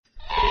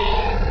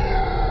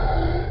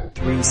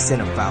three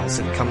cinephiles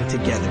have come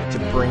together to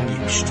bring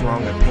you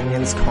strong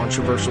opinions,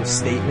 controversial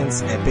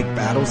statements, epic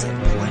battles,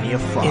 and plenty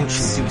of fun.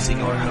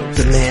 Introducing our host,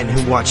 the man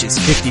who watches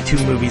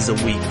 52 movies a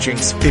week,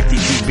 drinks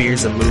 52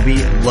 beers a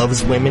movie,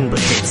 loves women but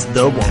hates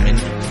the woman,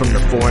 from the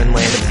foreign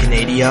land of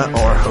Canada,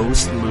 our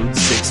host,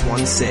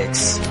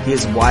 Mood616. He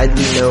is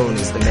widely known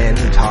as the man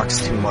who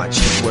talks too much.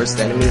 His worst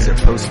enemies are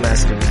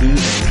Postmaster P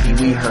and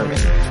Pee Wee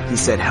Herman. He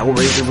said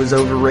Hellraiser was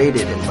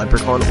overrated and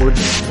Leprechaun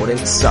Origins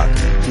wouldn't suck.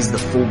 He's the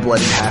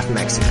full-blooded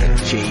half-Mexican,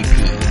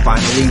 JP.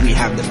 Finally, we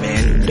have the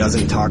man who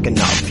doesn't talk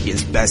enough. He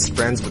is best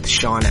friends with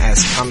Sean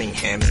S.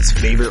 Cunningham. His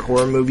favorite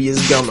horror movie is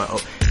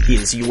Gummo. He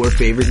is your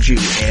favorite Jew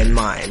and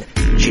mine,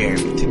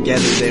 Jeremy.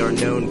 Together they are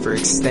known for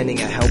extending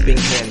a helping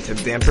hand to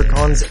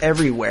vampircons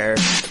everywhere.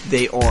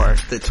 They are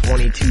the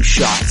 22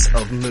 shots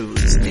of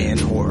moods and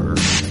horror.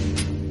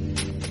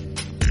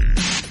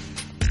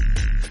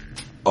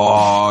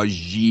 Oh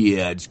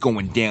yeah, it's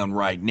going down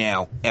right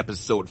now.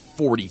 Episode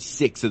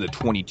 46 of the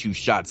 22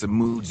 Shots of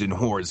Moods and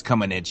Horrors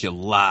coming at you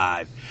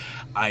live.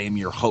 I am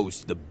your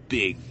host, the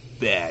big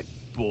bad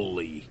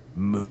bully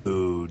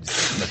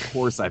Moods. And of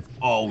course, I've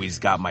always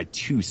got my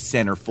two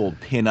centerfold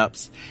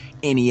pinups,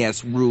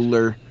 NES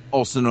Ruler,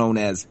 also known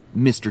as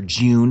Mr.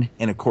 June,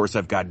 and of course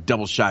I've got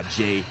Double Shot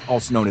J,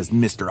 also known as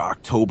Mr.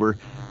 October.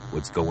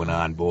 What's going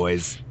on,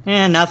 boys?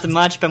 Nothing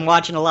much. Been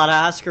watching a lot of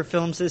Oscar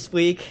films this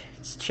week.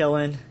 Just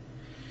chilling.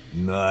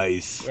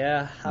 Nice.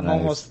 Yeah, I'm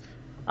almost...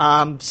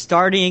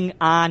 starting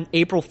on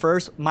April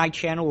 1st, my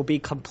channel will be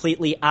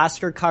completely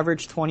Oscar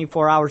coverage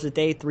 24 hours a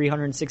day,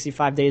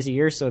 365 days a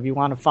year. So if you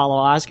want to follow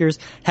Oscars,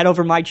 head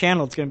over to my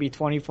channel. It's going to be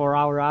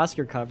 24-hour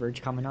Oscar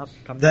coverage coming up.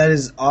 That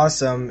is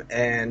awesome.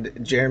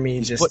 And Jeremy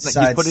he's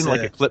putting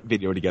like a clip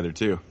video together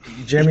too.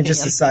 Jeremy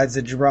just decides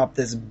to drop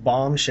this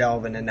bombshell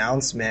of an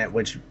announcement,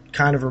 which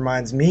kind of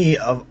reminds me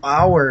of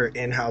our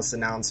in-house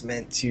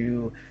announcement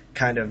to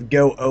kind of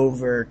go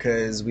over,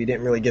 because we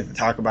didn't really get to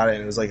talk about it,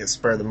 and it was like a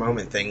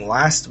spur-of-the-moment thing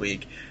last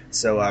week.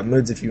 So,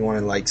 Moods, if you want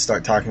to like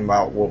start talking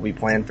about what we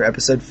planned for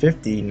episode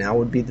 50, now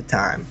would be the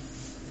time.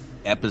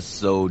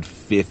 Episode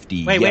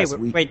 50.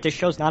 Wait, this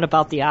show's not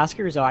about the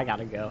Oscars? Oh, I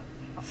gotta go.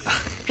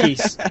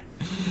 Peace.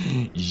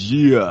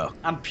 Yeah.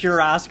 I'm pure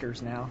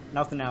Oscars now.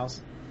 Nothing else.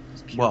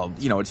 Well,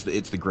 you know, it's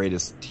the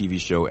greatest TV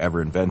show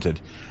ever invented.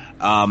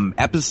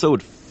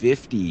 Episode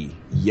 50,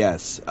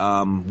 yes.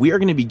 We are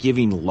going to be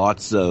giving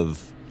lots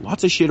of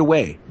shit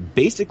away.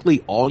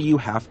 Basically, all you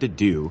have to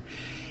do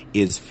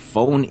is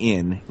phone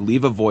in,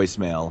 leave a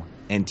voicemail,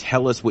 and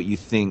tell us what you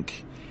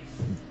think.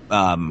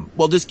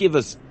 Just give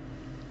us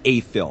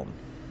a film.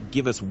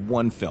 Give us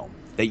one film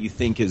that you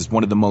think is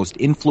one of the most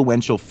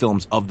influential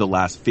films of the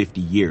last 50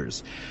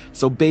 years.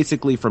 So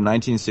basically, from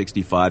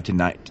 1965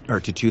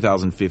 to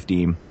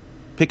 2015,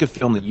 pick a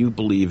film that you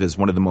believe is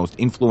one of the most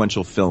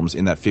influential films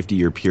in that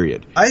 50-year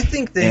period. I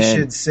think they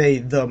should say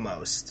the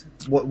most.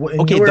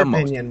 In your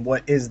opinion,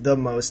 what is the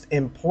most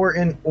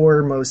important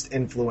or most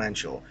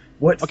influential?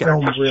 What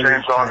film really?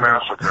 Chainsaw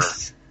Massacre.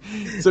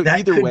 So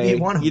either way,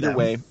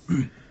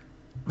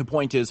 the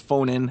point is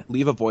phone in,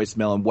 leave a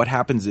voicemail, and what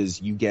happens is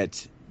you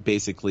get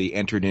basically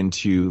entered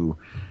into.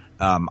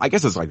 I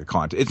guess it's like a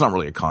contest. It's not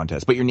really a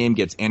contest, but your name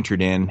gets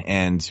entered in,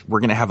 and we're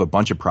going to have a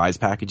bunch of prize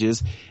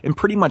packages. And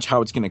pretty much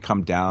how it's going to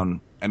come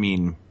down,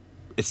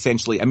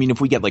 essentially,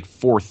 if we get like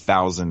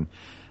 4,000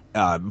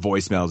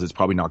 voicemails, it's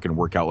probably not going to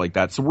work out like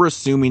that. So we're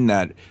assuming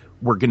that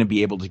we're going to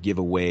be able to give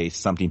away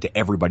something to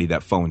everybody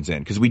that phones in,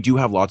 because we do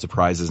have lots of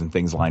prizes and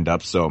things lined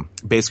up. So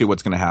basically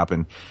what's going to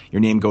happen, your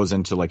name goes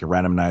into like a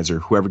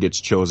randomizer. Whoever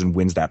gets chosen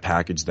wins that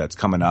package that's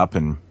coming up,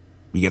 and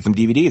you get some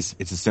DVDs.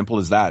 It's as simple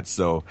as that.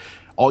 So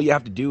all you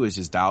have to do is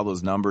just dial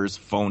those numbers,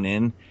 phone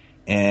in,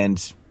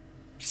 and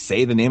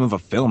say the name of a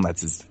film.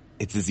 It's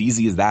as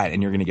easy as that,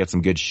 and you're going to get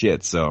some good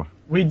shit. So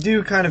we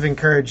do kind of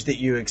encourage that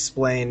you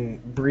explain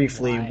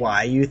briefly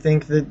why you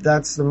think that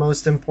that's the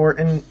most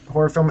important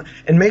horror film.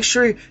 And make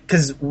sure,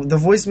 because the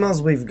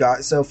voicemails we've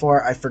got so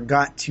far, I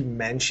forgot to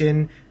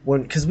mention,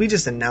 because we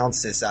just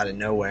announced this out of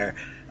nowhere.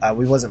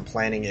 We wasn't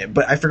planning it.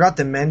 But I forgot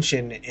to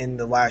mention in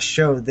the last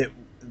show that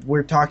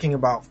we're talking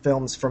about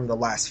films from the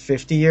last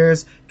 50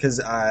 years, because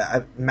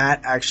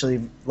Matt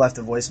actually left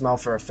a voicemail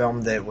for a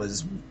film that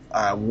was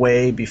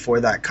way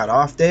before that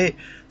cutoff date.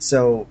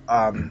 So,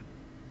 I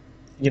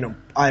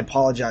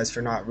apologize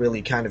for not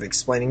really kind of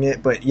explaining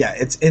it, but yeah,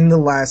 it's in the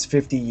last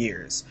 50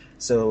 years.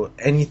 So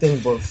anything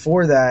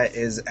before that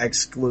is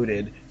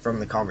excluded from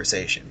the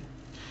conversation.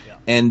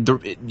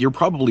 And you're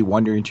probably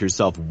wondering to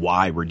yourself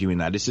why we're doing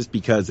that. It's just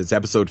because it's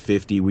episode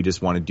 50. We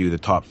just want to do the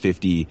top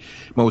 50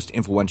 most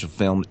influential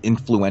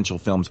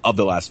films of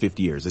the last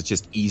 50 years. It's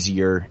just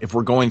easier. If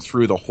we're going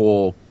through the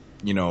whole,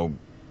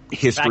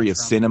 history of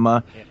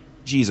cinema,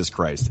 Jesus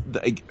Christ.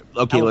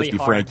 Okay, let's be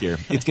frank here.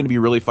 It's going to be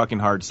really fucking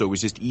hard. So it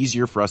was just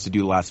easier for us to do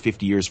the last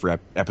 50 years for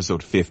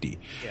episode 50.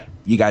 Yeah.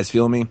 You guys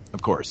feel me?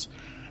 Of course.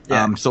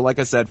 Yeah. So like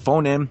I said,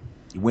 phone in,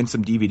 you win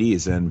some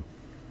DVDs, and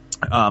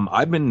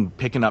I've been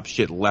picking up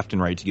shit left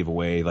and right to give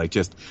away, like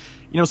just,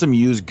 some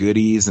used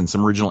goodies and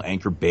some original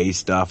Anchor Bay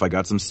stuff. I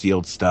got some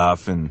sealed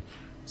stuff and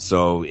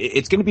So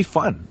it's going to be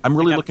fun. I'm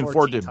really looking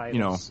forward to,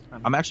 titles.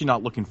 I'm actually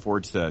not looking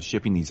forward to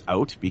shipping these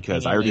out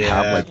because I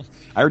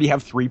already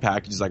have 3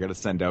 packages I got to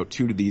send out,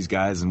 2 to these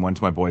guys and 1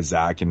 to my boy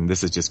Zach, and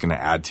this is just going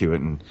to add to it.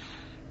 And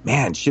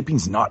man,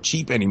 shipping's not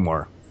cheap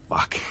anymore.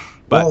 Fuck.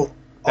 But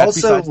that's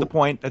besides the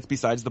point. That's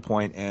besides the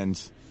point, and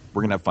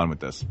we're going to have fun with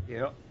this.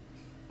 Yep.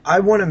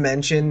 I want to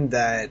mention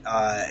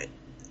that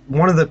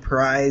one of the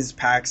prize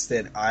packs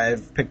that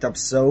I've picked up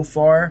so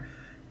far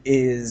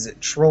is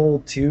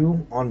Troll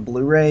 2 on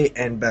Blu-ray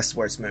and Best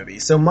Worst Movie.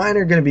 So mine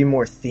are going to be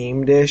more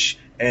themed-ish,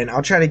 and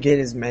I'll try to get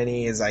as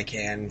many as I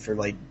can for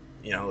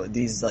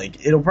these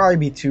it'll probably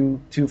be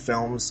two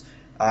films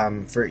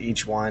for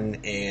each one,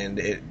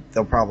 and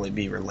they'll probably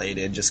be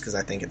related just because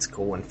I think it's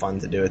cool and fun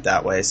to do it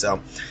that way.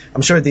 So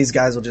I'm sure these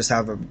guys will just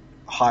have a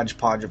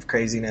hodgepodge of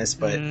craziness,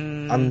 but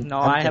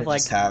I have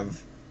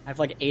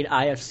 8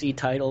 IFC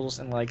titles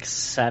and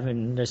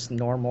 7 just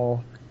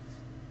normal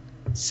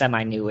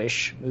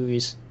semi-newish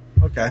movies.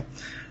 Okay.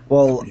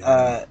 Well,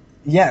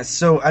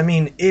 so, I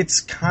mean,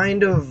 it's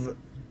kind of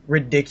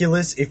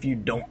ridiculous if you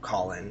don't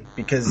call in,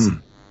 because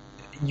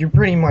you're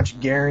pretty much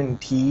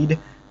guaranteed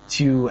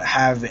to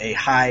have a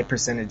high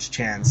percentage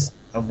chance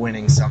of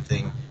winning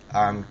something,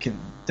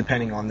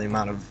 depending on the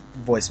amount of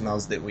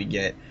voicemails that we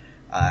get.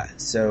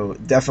 So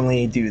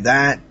definitely do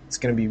that. It's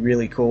going to be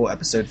really cool.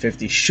 Episode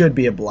 50 should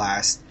be a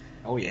blast.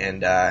 Oh,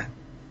 yeah.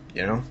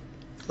 And,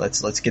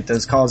 let's get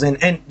those calls in.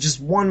 And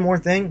just one more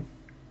thing.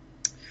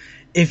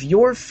 If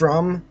you're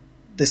from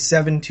the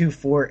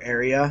 724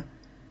 area,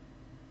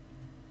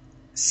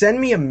 send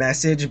me a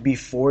message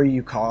before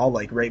you call,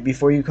 right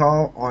before you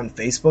call on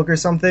Facebook or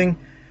something,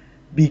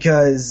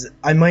 because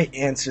I might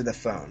answer the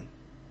phone,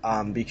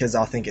 because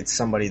I'll think it's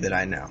somebody that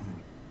I know.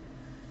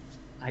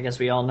 I guess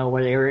we all know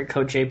where the area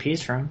code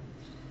JP's from.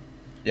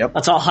 Yep.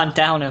 Let's all hunt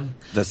down him.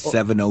 The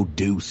 70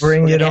 Deuce.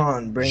 Bring it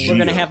on. We're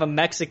going to have a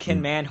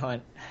Mexican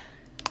manhunt.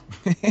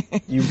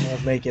 You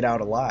won't make it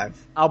out alive.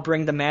 I'll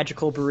bring the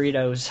magical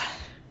burritos.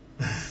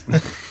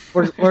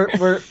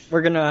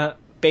 we're gonna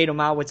bait them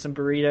out with some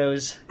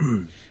burritos.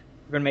 We're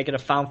gonna make it a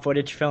found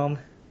footage film.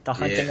 The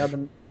hunting of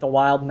the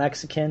wild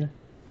Mexican.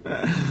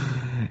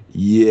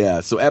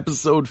 Yeah. So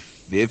episode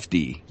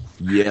 50.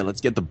 Yeah, let's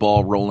get the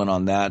ball rolling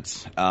on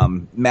that.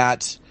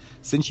 Matt,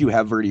 since you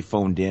have already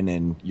phoned in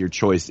and your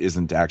choice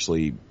isn't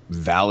actually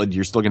valid,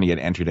 you're still going to get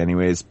entered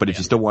anyways. But if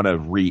you still want to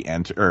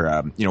re-enter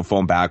or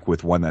phone back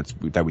with one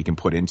that we can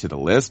put into the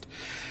list,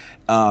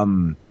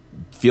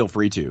 feel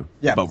free to.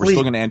 Yeah, but we're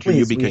still going to enter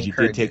you because you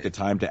did take the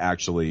time to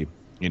actually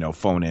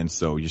phone in,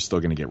 so you're still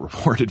going to get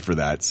rewarded for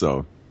that.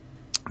 So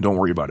don't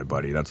worry about it,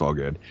 buddy. That's all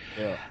good.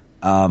 Yeah.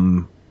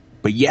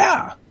 But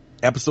yeah,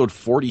 episode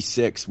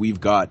 46, we've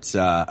got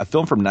a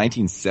film from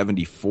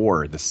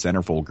 1974, The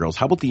Centerfold Girls.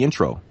 How about the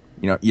intro?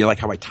 You like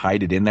how I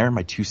tied it in there,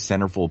 my 2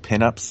 centerfold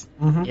pinups?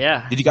 Mm-hmm.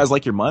 Yeah. Did you guys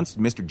like your months,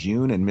 Mr.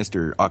 June and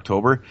Mr.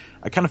 October?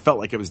 I kind of felt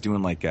like I was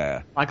doing like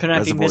a Why couldn't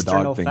I be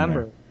Mr.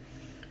 November?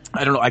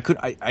 I don't know.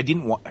 I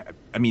didn't want,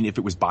 I mean, if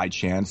it was by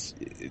chance,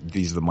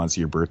 these are the months of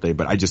your birthday,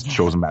 but I just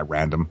chose them at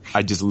random.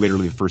 I just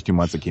literally the first 2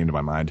 months that came to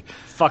my mind.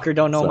 Fucker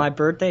don't know my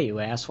birthday, you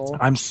asshole.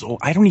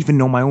 I don't even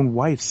know my own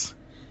wife's.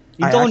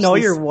 You don't know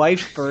your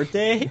wife's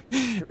birthday?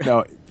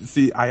 No,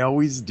 see, I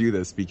always do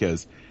this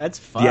because that's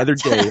fucked. The other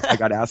day I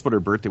got asked what her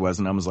birthday was,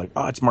 and I was like,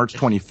 oh, it's March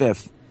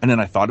 25th. And then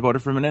I thought about it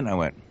for a minute, and I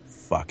went,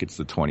 fuck, it's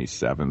the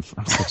 27th.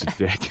 I'm such a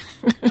dick.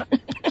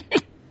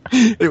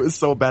 It was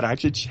so bad. I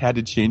actually had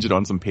to change it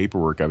on some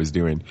paperwork I was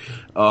doing.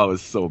 Oh, it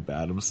was so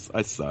bad.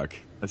 I suck.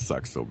 I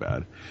suck so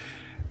bad.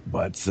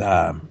 But,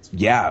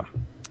 yeah.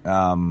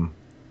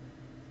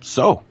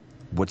 So,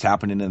 what's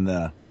happening in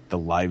the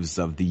lives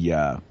of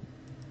the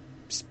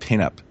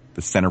pinup,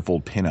 the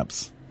centerfold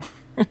pinups?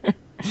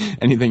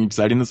 Anything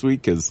exciting this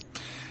week? Because,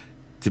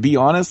 to be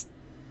honest,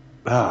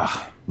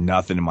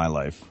 nothing in my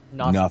life.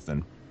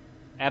 Nothing.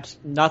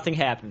 Nothing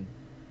happened.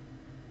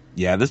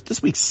 Yeah,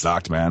 this week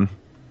sucked, man.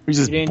 It was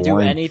just you didn't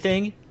boring. do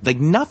anything? Like,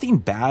 nothing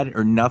bad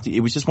or nothing. It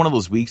was just one of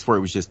those weeks where it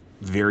was just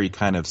very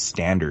kind of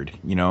standard,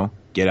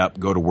 Get up,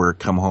 go to work,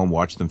 come home,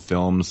 watch some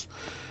films,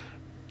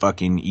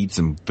 fucking eat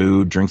some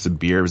food, drink some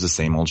beer. It was the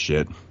same old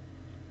shit.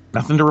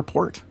 Nothing to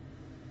report,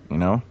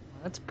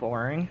 That's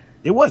boring.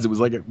 It was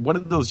like one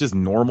of those just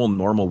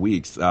normal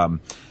weeks. I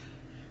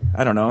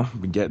don't know.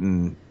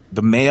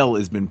 The mail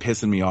has been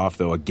pissing me off,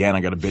 though. Again,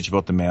 I got to bitch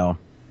about the mail.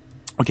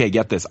 Okay,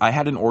 get this. I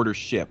had an order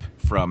ship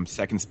from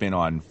Second Spin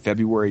on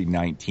February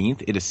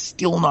 19th. It is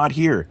still not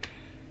here.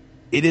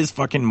 It is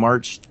fucking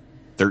March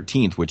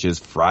 13th, which is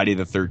Friday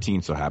the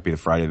 13th. So happy the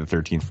Friday the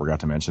 13th.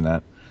 Forgot to mention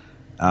that.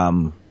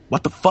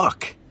 What the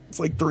fuck? It's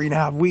like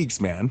 3.5 weeks,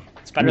 man.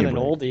 It's better than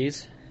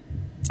oldies.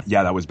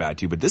 Yeah, that was bad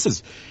too. But this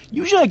is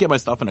usually I get my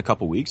stuff in a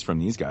couple weeks from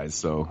these guys.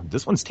 So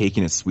this one's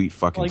taking its sweet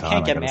fucking time. Well,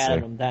 you can't get mad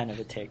at them then if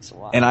it takes a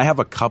while. And I have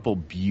a couple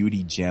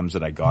beauty gems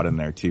that I got in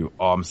there too.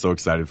 Oh, I'm so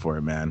excited for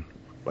it, man.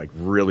 Like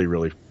really,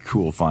 really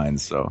cool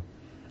finds. So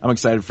I'm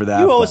excited for that.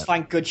 You always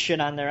find good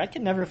shit on there. I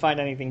can never find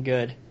anything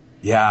good.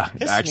 Yeah,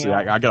 actually,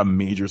 I got a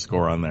major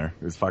score on there.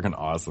 It was fucking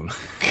awesome.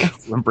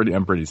 I'm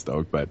pretty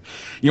stoked. But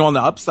on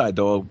the upside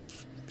though,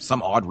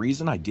 some odd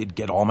reason, I did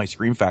get all my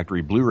Scream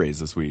Factory Blu-rays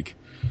this week.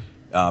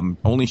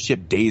 Only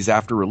shipped days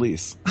after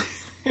release.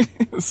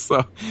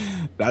 So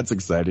that's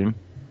exciting.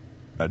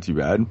 Not too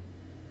bad.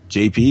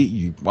 JP,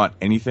 you want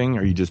anything,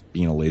 or are you just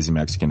being a lazy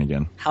Mexican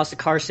again? How's the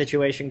car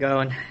situation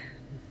going?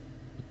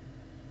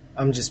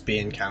 I'm just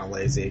being kind of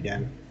lazy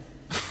again.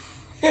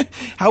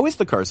 How is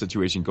the car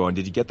situation going?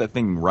 Did you get that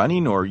thing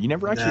running, or you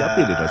never actually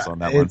updated us on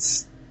that one?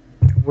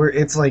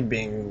 It's like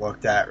being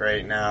looked at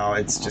right now.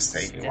 It's just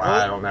taking a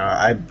while. I don't know.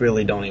 I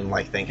really don't even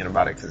like thinking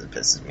about it because it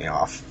pisses me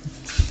off.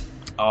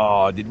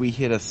 Oh, did we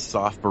hit a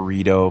soft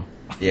burrito?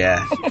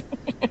 Yeah.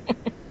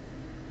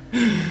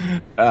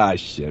 Ah,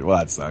 shit. Well,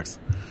 that sucks.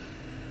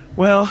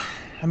 Well,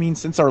 I mean,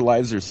 since our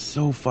lives are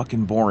so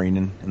fucking boring,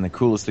 and the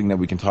coolest thing that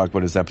we can talk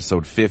about is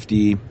episode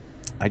 50,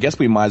 I guess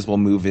we might as well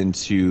move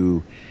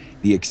into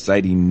the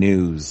exciting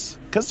news.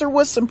 Because there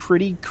was some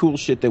pretty cool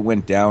shit that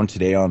went down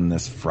today on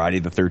this Friday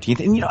the 13th.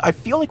 And, I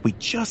feel like we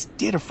just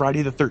did a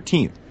Friday the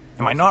 13th.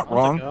 Am I not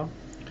wrong?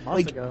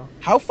 Months ago.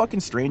 How fucking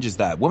strange is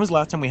that? When was the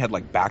last time we had,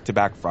 like,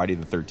 back-to-back Friday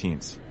the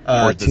 13th?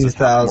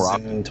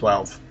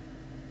 2012.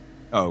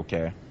 Oh,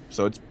 okay.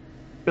 So it's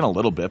been a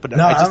little bit, but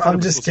no, I'm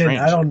just just kidding. strange.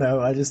 I don't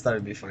know. I just thought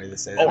it'd be funny to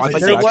say that. Oh, I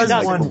thought there you was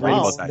actually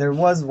one. There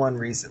was one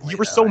recently. You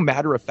were so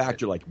matter of fact.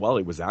 You're like, well,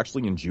 it was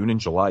actually in June and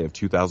July of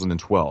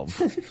 2012.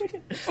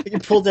 He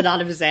pulled it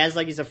out of his ass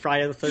like he's a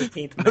Friday the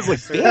 13th. I was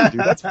like, damn,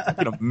 dude, that's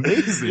fucking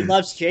amazing. He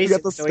loves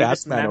Jason, so he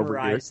just man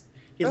memorized.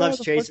 He loves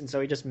Jason,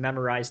 so he just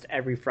memorized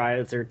every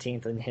Friday the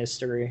 13th in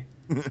history.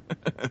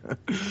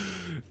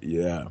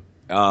 Yeah.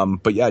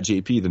 But yeah,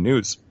 JP, the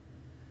news.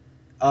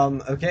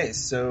 Okay,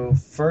 so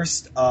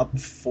first up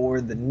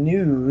for the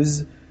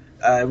news,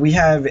 we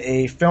have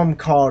a film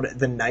called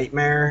The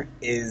Nightmare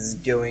is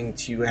going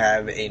to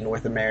have a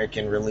North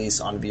American release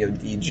on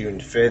VOD June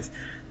 5th.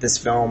 This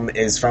film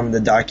is from the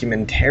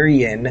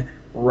documentarian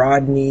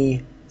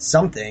Rodney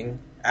something,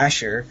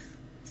 Asher,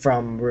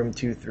 from Room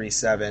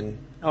 237.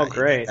 Oh,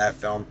 great. That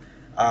film.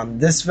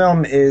 This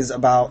film is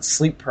about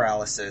sleep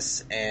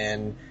paralysis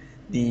and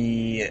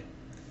the,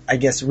 I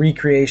guess,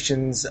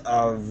 recreations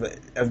of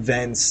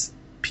events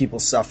people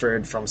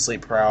suffered from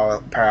sleep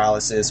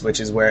paralysis, which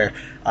is where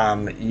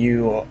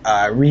you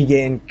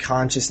regain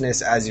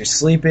consciousness as you're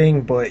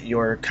sleeping, but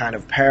you're kind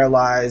of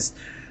paralyzed,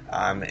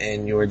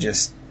 and you're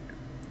just,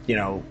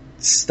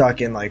 stuck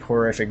in like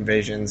horrific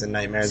visions and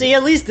nightmares. See,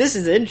 at least this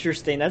is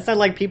interesting. That's not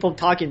like people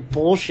talking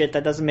bullshit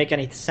that doesn't make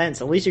any sense.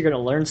 At least you're going to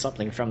learn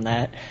something from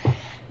that.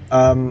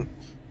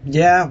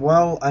 Yeah,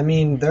 well, I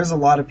mean, there's a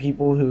lot of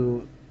people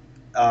who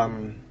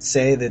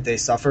say that they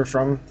suffer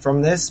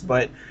from this,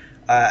 but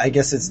I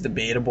guess it's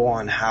debatable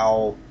on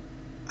how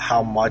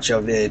much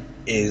of it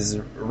is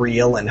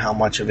real and how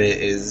much of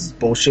it is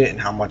bullshit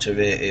and how much of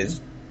it is,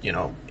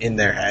 in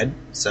their head.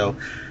 So,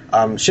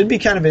 should be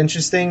kind of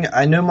interesting.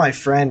 I know my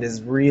friend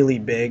is really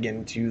big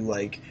into,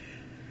 like,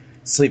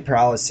 sleep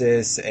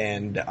paralysis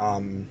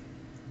and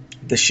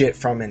the shit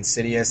from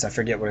Insidious. I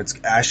forget what it's,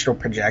 astral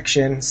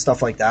projection,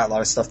 stuff like that. A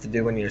lot of stuff to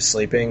do when you're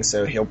sleeping,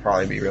 so he'll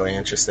probably be really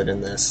interested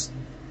in this.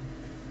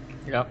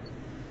 Yep.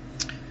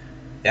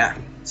 Yeah.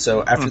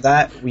 So after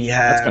that, we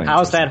have...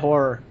 How's that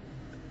horror?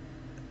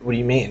 What do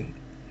you mean?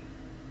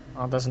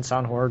 Oh, it doesn't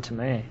sound horror to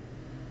me.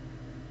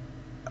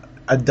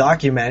 A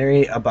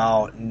documentary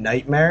about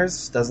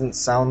nightmares doesn't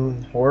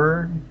sound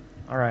horror?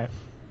 All right.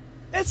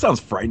 It sounds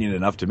frightening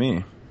enough to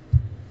me.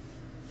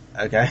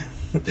 Okay.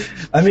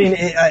 I mean,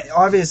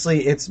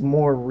 obviously, it's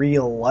more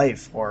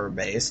real-life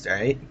horror-based,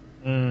 right?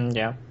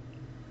 Yeah.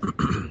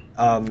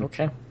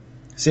 Okay.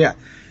 So, yeah.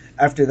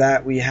 After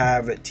that, we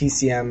have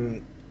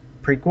TCM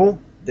prequel.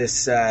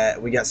 This,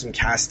 we got some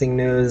casting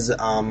news.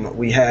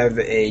 We have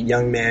a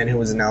young man who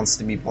was announced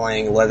to be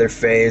playing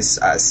Leatherface.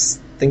 I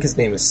think his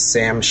name is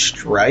Sam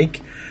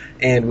Strike.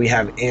 And we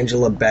have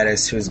Angela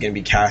Bettis, who's going to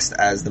be cast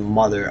as the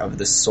mother of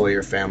the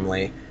Sawyer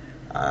family.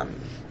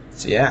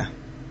 So, yeah.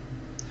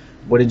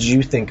 What did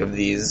you think of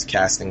these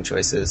casting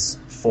choices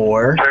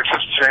for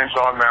Texas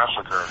Chainsaw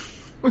Massacre?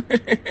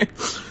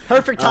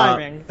 Perfect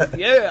timing.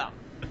 Yeah.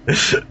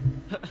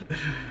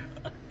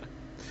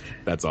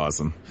 That's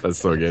awesome. That's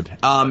so good.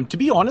 To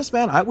be honest,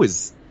 man,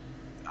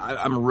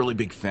 I'm a really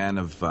big fan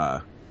of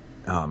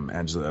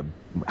Angela.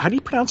 How do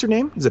you pronounce her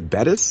name? Is it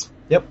Bettis?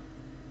 Yep.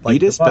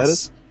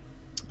 Bettis?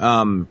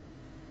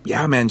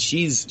 Yeah, man,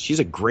 she's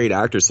a great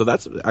actress. So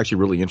that's actually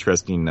really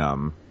interesting,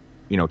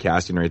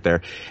 casting right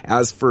there.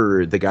 As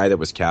for the guy that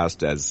was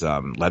cast as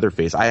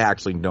Leatherface, I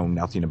actually know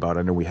nothing about it.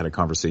 I know we had a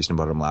conversation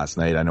about him last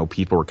night. I know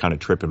people were kind of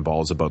tripping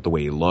balls about the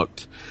way he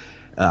looked,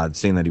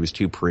 saying that he was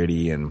too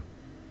pretty and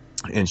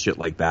shit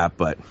like that.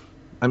 But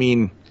I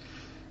mean,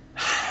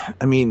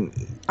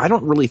 I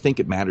don't really think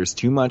it matters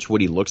too much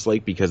what he looks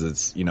like, because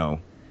it's,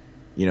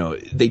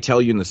 they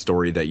tell you in the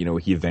story that,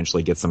 he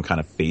eventually gets some kind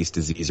of face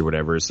disease or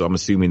whatever. So I'm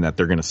assuming that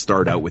they're going to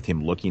start out with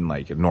him looking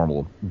like a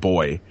normal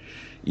boy,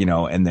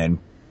 and then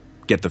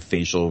get the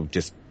facial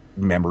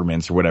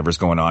dismemberments or whatever's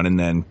going on, and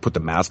then put the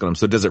mask on him.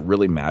 So does it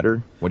really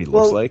matter what he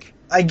looks like?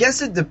 I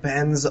guess it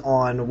depends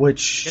on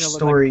which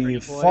story you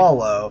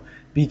follow,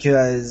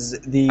 because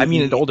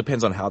it all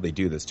depends on how they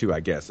do this too, I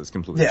guess. It's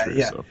completely true.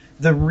 Yeah. So.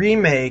 The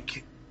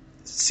remake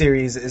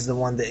series is the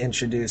one that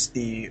introduced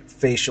the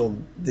facial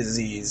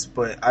disease,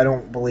 but I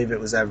don't believe it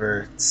was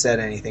ever said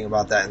anything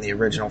about that in the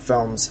original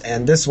films.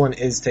 And this one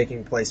is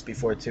taking place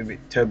before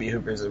Tobe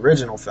Hooper's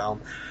original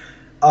film.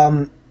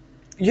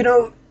 You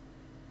know,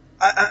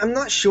 I'm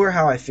not sure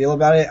how I feel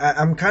about it.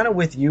 I'm kind of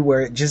with you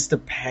where it just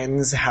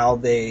depends how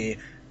they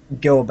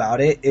go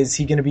about it. Is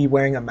he going to be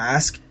wearing a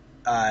mask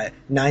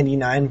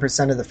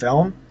 99% of the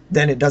film?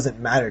 Then it doesn't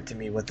matter to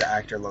me what the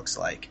actor looks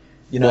like.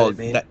 You know what I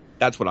mean?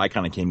 That's what I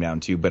kind of came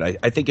down to. But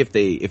I think if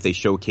they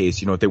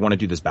showcase, if they want to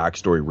do this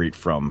backstory right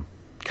from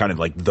kind of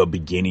like the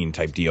beginning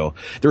type deal,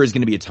 there is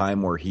going to be a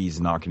time where he's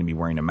not going to be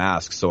wearing a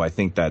mask. So I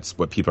think that's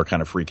what people are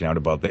kind of freaking out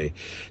about. They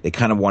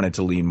kind of wanted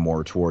to lean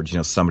more towards,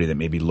 somebody that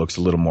maybe looks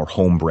a little more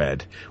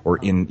homebred or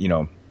in,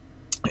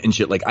 and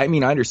shit. Like, I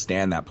mean, I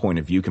understand that point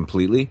of view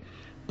completely,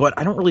 but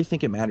I don't really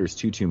think it matters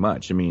too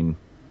much. I mean,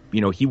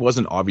 he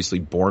wasn't obviously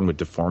born with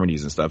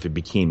deformities and stuff. It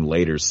became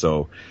later.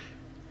 So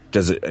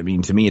to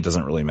me, it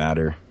doesn't really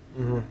matter.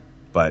 Mm-hmm.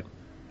 But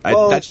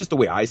that's just the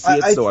way I see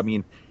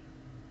it.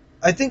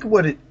 I think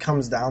what it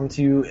comes down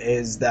to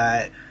is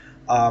that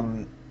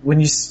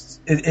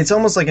it's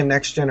almost like a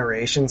next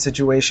generation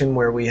situation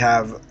where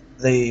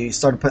they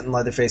started putting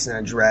Leatherface in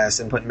a dress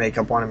and putting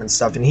makeup on him and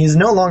stuff, and he's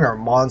no longer a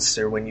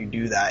monster when you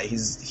do that.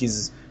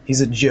 He's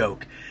a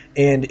joke.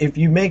 And if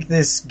you make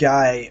this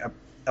guy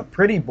a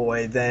pretty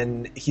boy,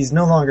 then he's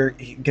no longer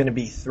going to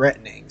be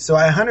threatening. So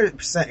I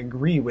 100%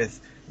 agree with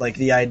like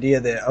the idea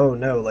that, oh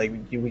no, like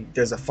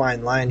there's a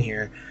fine line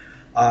here.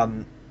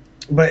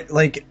 But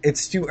like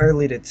it's too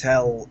early to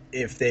tell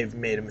if they've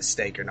made a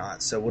mistake or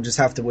not. So we'll just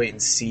have to wait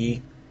and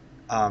see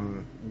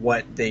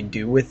what they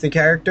do with the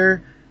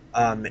character,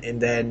 and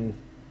then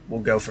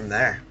we'll go from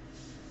there.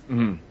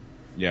 Mm-hmm.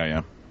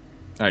 Yeah,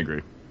 I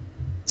agree.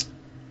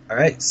 All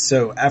right,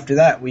 so after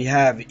that, we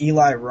have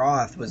Eli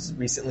Roth was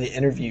recently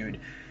interviewed.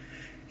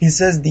 He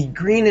says the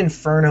Green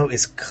Inferno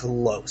is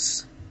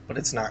close, but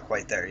it's not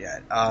quite there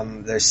yet.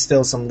 There's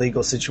still some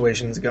legal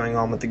situations going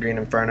on with the Green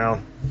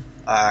Inferno.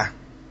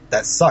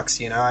 That sucks,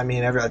 I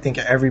mean, I think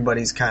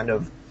everybody's kind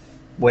of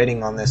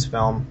waiting on this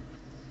film,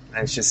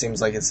 and it just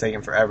seems like it's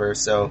taking forever,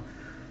 so...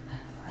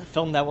 A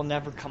film that will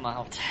never come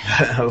out.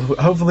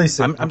 Hopefully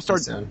soon. I'm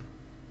starting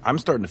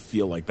to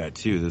feel like that,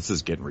 too. This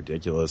is getting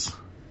ridiculous.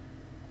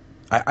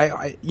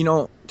 I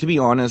to be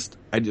honest,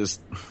 I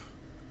just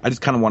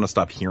kind of want to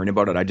stop hearing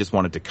about it. I just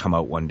want it to come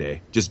out one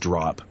day. Just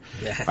drop.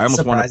 Yeah, I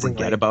almost want to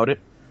forget about it.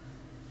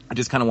 I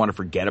just kind of want to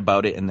forget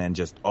about it and then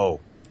just,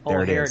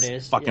 there it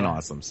is. Fucking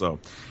awesome. So,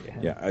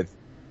 that's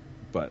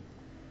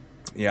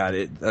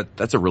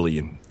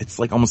it's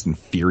like almost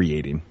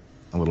infuriating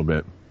a little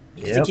bit.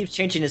 Yep. He keeps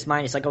changing his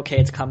mind. He's like, okay,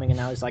 it's coming, and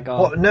now he's like,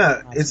 oh. Well,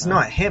 no, it's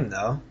not him,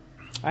 though.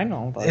 I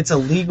know, but it's a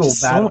legal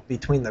battle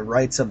between the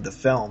rights of the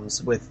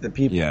films with the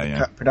people.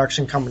 The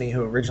production company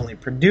who originally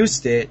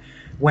produced it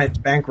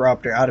went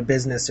bankrupt or out of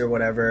business or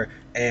whatever,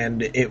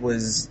 and it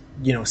was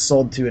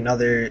sold to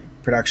another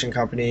production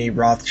company.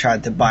 Roth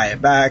tried to buy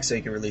it back so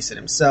he could release it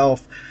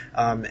himself,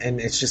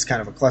 and it's just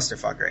kind of a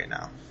clusterfuck right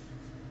now.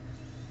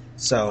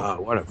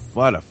 So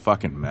what a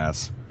fucking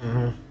mess.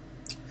 Mm-hmm.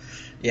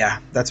 Yeah,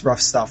 that's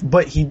rough stuff.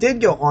 But he did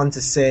go on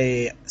to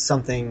say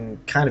something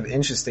kind of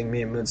interesting.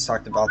 Me and Moods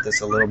talked about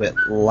this a little bit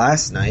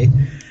last night,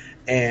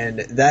 and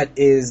that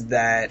is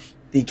that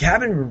the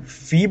Cabin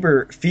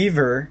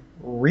Fever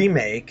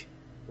remake,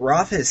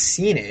 Roth has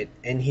seen it,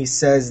 and he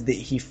says that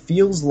he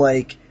feels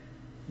like...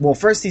 Well,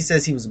 first he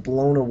says he was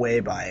blown away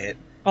by it.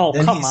 Oh,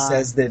 then come he on.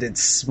 says that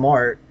it's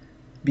smart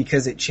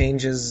because it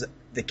changes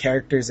the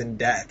characters and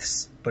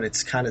deaths, but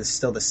it's kind of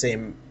still the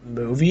same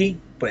movie,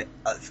 but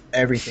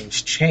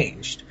everything's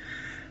changed.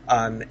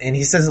 And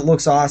he says it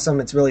looks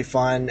awesome. It's really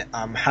fun.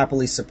 I'm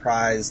happily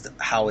surprised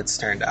how it's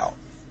turned out.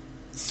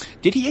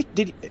 Did he,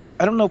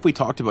 I don't know if we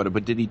talked about it,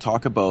 but did he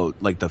talk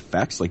about like the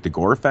effects, like the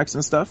gore effects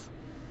and stuff?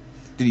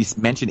 Did he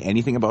mention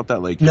anything about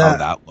that? Like how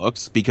that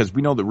looks? Because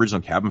we know the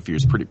original Cabin Fever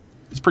is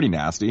pretty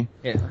nasty.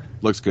 Yeah.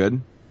 Looks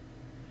good.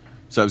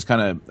 So I was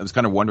kind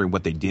of wondering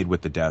what they did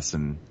with the deaths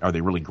and are they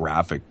really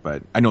graphic?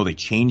 But I know they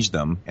changed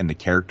them and the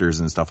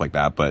characters and stuff like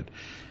that. But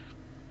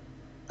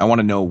I want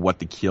to know what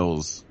the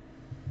kills,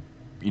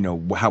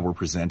 how we're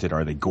presented.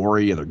 Are they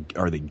gory?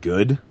 Are they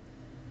good?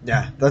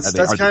 Yeah, that's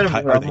kind of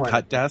are they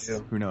cut deaths?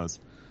 Who knows?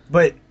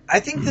 But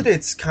I think that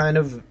it's kind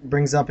of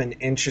brings up an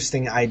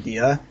interesting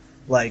idea.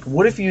 Like,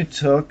 what if you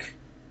took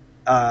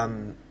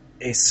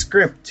a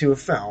script to a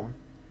film?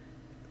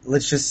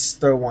 Let's just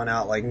throw one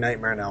out, like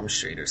Nightmare on Elm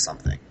Street or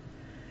something.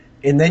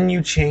 And then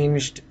you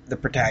changed the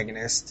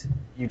protagonist.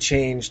 You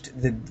changed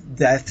the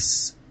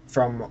deaths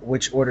from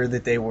which order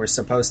that they were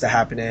supposed to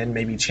happen in.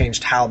 Maybe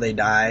changed how they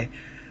die.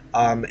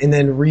 And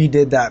then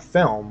redid that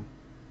film.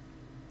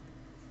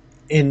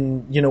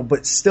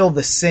 But still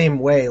the same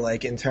way,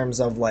 like in terms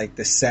of like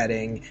the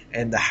setting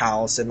and the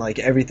house and like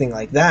everything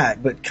like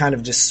that, but kind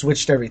of just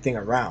switched everything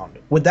around.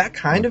 Would that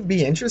kind of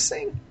be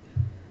interesting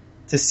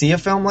to see a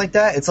film like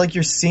that. It's like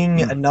you're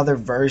seeing another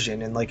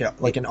version in like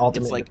an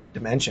alternate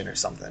dimension or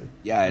something.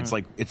 Yeah, it's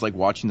like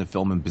watching the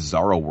film in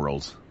Bizarro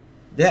World.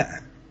 Yeah.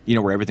 You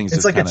know, where everything's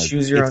it's just like a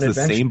choose your own adventure.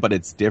 It's the same, but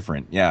it's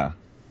different. Yeah.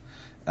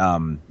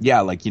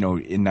 Yeah, like, you know,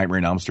 in Nightmare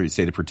on Elm Street,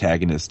 say the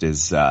protagonist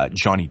is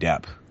Johnny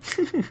Depp.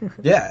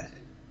 Yeah.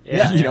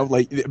 You know,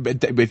 like,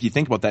 but if you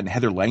think about that,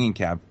 Heather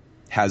Langenkamp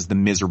has the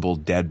miserable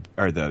bed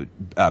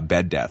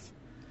death.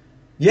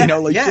 Yeah, you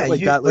know, like, yeah,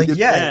 like that. Like,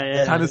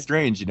 it's kind of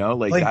strange, you know,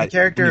 like the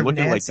character of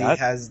Nancy like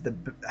has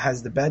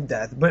the bed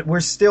death, but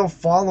we're still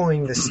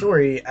following the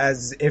story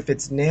as if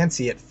it's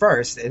Nancy at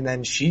first, and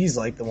then she's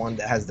like the one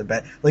that has the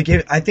bed. Like,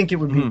 I think it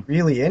would be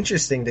really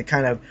interesting to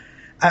kind of.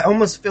 I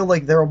almost feel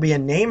like there will be a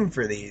name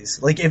for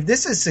these. Like, if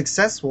this is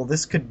successful,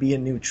 this could be a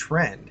new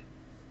trend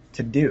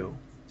to do.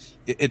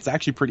 It's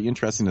actually pretty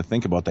interesting to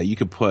think about that. You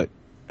could put.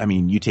 I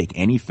mean, you take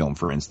any film,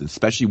 for instance,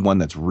 especially one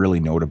that's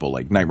really notable,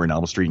 like Nightmare on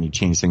Elm Street, and you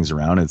change things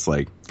around. It's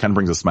like kind of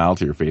brings a smile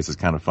to your face. It's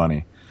kind of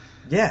funny.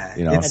 Yeah,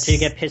 you know, until you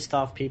get pissed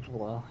off people.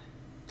 Well,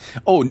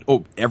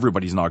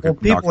 everybody's not going.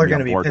 Well, people are going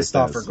to be pissed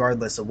off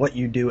regardless of what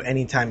you do.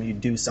 Anytime you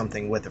do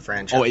something with a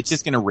franchise, it's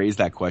just going to raise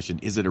that question: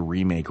 is it a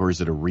remake, or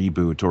is it a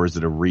reboot, or is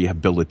it a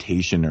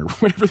rehabilitation, or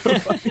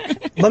whatever?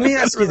 Let me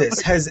ask you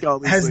this: Has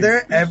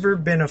there ever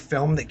been a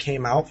film that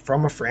came out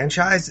from a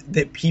franchise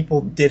that people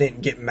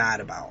didn't get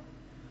mad about?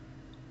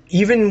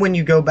 Even when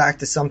you go back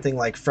to something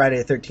like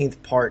Friday the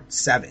 13th Part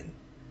 7,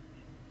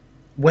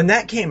 when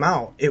that came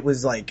out, it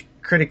was like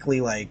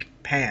critically like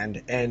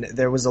panned, and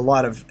there was a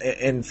lot of,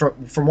 and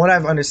from what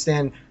I've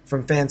understand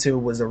from fans who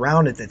was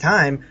around at the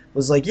time,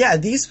 was like, yeah,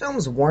 these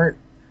films weren't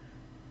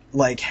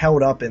like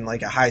held up in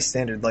like a high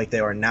standard like they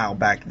are now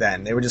back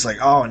then. They were just like,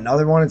 oh,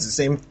 another one, it's the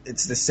same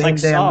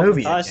like damn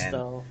movie again.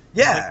 Though.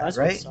 Yeah, like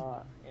right?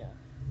 Yeah.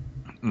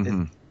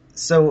 Mm-hmm.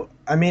 So,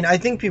 I mean, I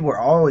think people are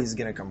always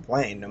going to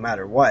complain no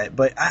matter what,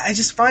 but I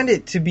just find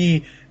it to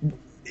be,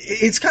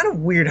 it's kind of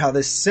weird how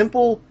this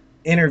simple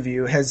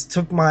interview has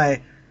took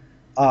my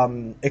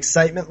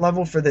excitement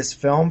level for this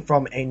film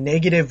from a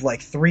negative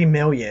like 3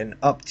 million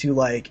up to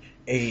like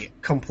a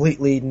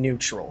completely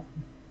neutral.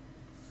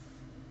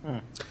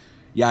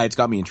 Yeah, it's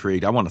got me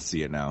intrigued. I want to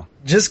see it now.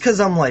 Just because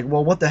I'm like,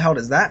 well, what the hell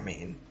does that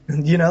mean?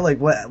 You know, like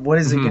what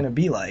is it going to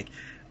be like?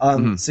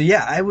 So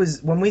yeah,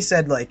 when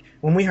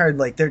we heard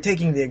like they're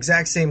taking the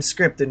exact same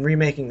script and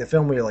remaking the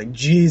film, we were like,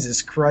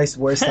 Jesus Christ,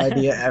 worst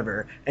idea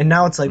ever. And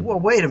now it's like, well,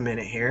 wait a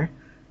minute here.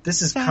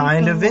 This is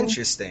kind of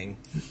interesting.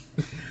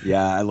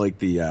 Yeah, I like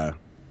the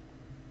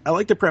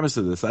premise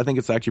of this. I think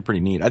it's actually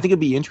pretty neat. I think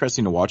it'd be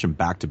interesting to watch them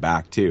back to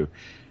back too.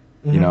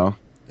 You know?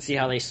 See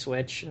how they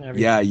switch and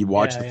everything. Yeah, you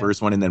watch the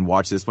first one and then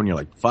watch this one, you're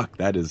like, fuck,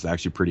 that is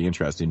actually pretty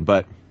interesting.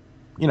 But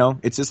you know,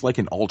 it's just like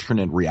an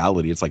alternate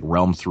reality. It's like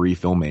Realm 3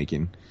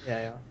 filmmaking.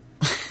 Yeah.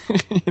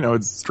 You know,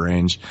 it's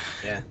strange.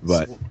 Yeah.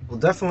 But so we'll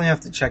definitely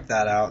have to check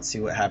that out, see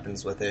what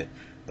happens with it.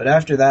 But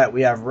after that,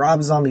 we have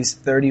Rob Zombie's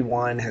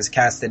 31 has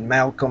casted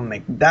Malcolm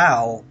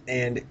McDowell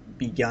and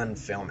begun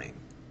filming.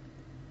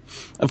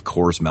 Of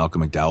course,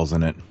 Malcolm McDowell's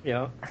in it.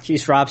 Yeah.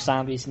 He's Rob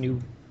Zombie's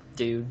new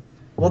dude.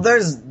 Well,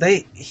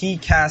 he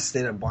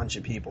casted a bunch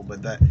of people,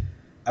 but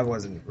I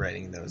wasn't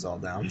writing those all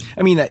down.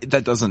 I mean,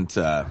 that doesn't.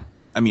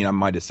 I mean, I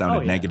might have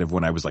sounded negative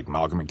when I was like,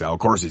 Malcolm McDowell, of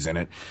course he's in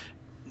it.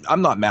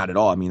 I'm not mad at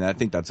all. I mean, I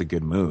think that's a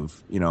good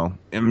move. You know,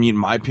 I mean, in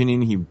my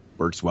opinion, he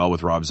works well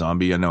with Rob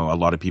Zombie. I know a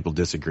lot of people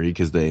disagree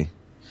because they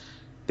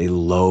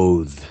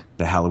loathe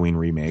the Halloween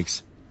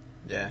remakes.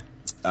 Yeah.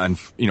 And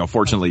you know,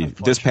 fortunately,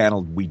 this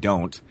panel we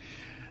don't.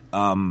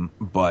 But on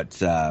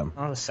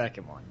the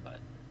second one, but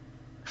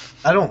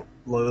I don't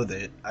loathe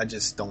it. I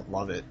just don't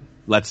love it.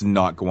 Let's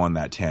not go on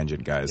that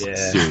tangent, guys. Yeah.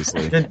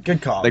 Seriously.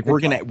 Good call. Like we're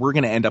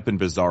gonna end up in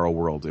Bizarro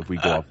World if we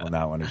go off on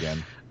that one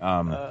again.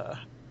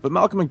 But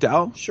Malcolm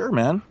McDowell, sure,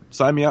 man,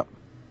 sign me up.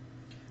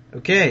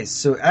 Okay,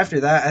 so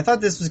after that, I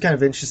thought this was kind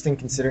of interesting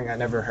considering I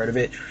never heard of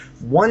it.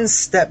 One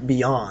Step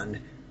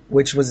Beyond,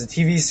 which was a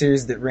TV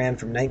series that ran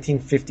from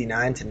 1959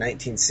 to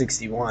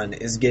 1961,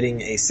 is getting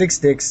a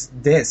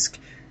 6-disc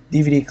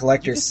DVD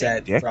collector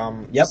set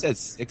from. Yep, you said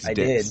 6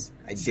 dicks.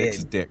 I did.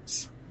 6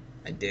 dicks.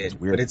 I did.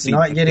 Weird. But it's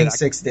not getting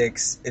 6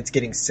 dicks. It's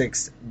getting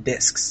 6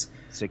 discs.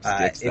 6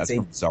 dicks. That's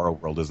from Bizarro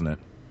World, isn't it?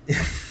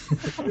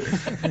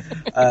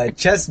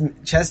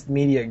 Chest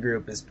Media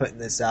Group is putting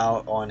this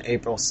out on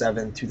April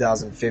 7th,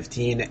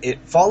 2015. It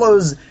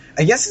follows,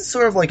 I guess it's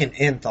sort of like an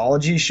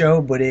anthology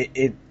show, but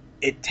it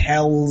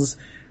tells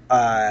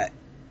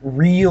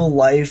real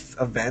life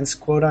events,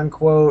 quote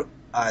unquote,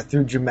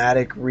 through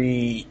dramatic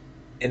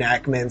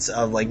reenactments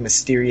of like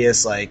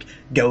mysterious like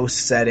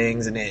ghost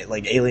settings and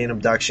like alien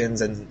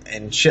abductions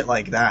and shit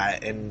like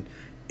that. And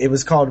it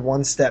was called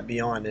One Step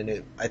Beyond,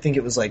 and I think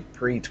it was like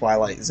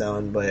pre-Twilight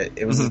Zone, but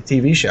it was a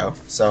TV show.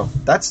 So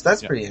that's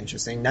pretty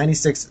interesting.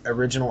 96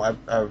 original,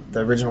 the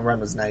original run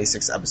was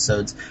 96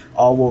 episodes.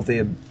 All will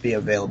be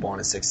available on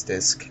a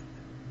 6-disc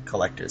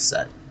collector's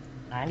set.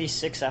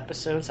 96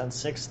 episodes on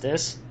 6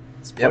 discs?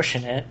 It's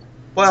pushing it.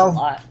 Well, that's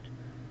a lot.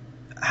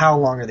 How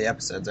long are the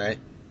episodes, right?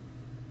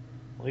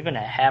 Well, even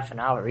at half an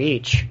hour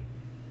each.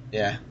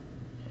 Yeah.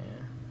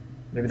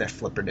 Maybe they're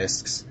flipper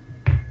discs.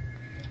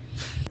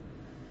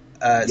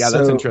 That's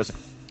interesting.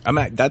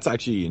 That's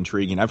actually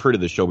intriguing. I've heard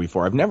of the show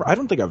before. I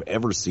don't think I've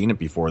ever seen it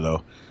before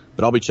though,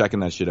 but I'll be checking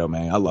that shit out,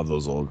 man. I love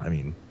those old,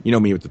 you know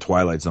me with the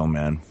Twilight Zone,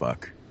 man.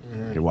 Fuck.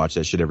 I could watch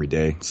that shit every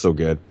day. It's so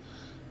good.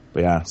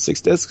 But yeah,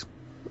 6 discs.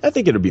 I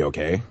think it'll be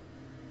okay.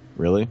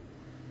 Really?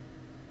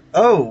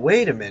 Oh,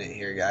 wait a minute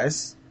here,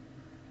 guys.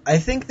 I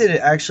think that it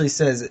actually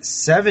says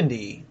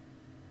 70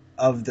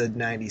 of the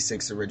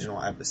 96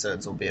 original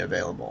episodes will be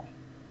available.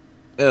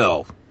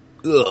 Ugh.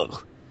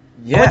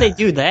 Yeah. Why would they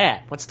do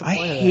that? What's the point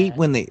I of hate that?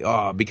 when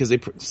they because they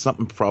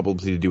something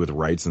probably to do with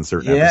rights in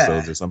certain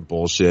episodes or some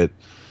bullshit.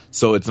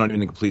 So it's not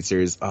even a complete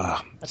series.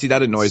 See,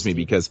 that annoys me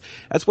because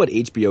that's what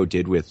HBO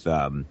did with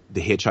the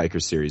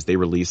Hitchhiker series. They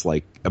released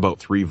like about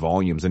 3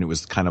 volumes, and it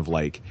was kind of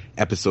like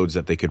episodes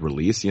that they could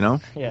release. You know?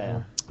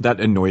 Yeah. That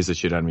annoys the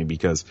shit out of me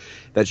because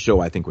that show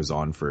I think was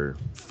on for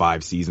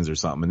 5 seasons or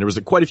something, and there was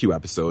quite a few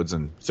episodes,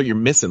 and so you're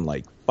missing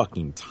like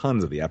fucking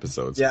tons of the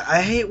episodes. Yeah,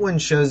 I hate when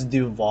shows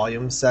do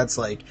volume sets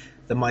like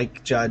the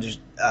Mike Judge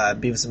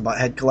Beavis and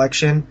Butthead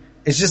collection.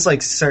 It's just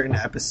like certain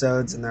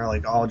episodes, and they're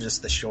like all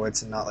just the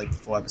shorts and not like the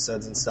full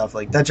episodes and stuff.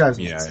 Like that drives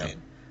me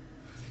insane.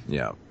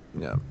 Yeah.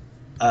 So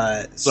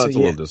that's a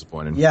little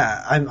disappointing.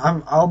 Yeah,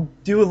 I'll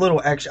do a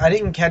little extra. I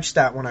didn't catch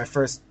that when I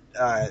first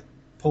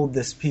pulled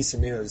this piece of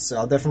news, so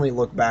I'll definitely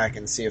look back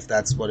and see if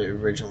that's what it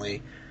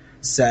originally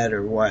said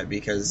or what,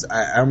 because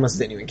I almost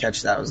didn't even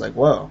catch that. I was like,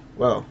 whoa.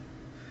 Yeah,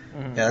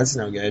 that's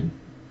no good.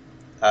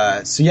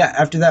 So yeah,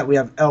 after that we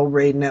have El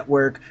Rey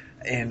Network,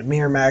 and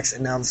Miramax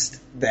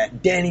announced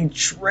that Danny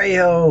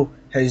Trejo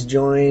has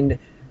joined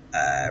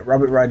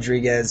Robert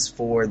Rodriguez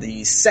for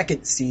the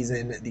second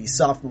season, the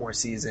sophomore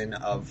season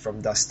of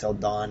From Dusk Till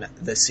Dawn,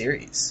 the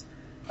series.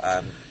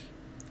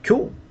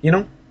 Cool. You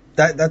know,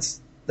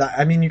 that's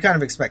I mean, you kind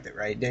of expect it,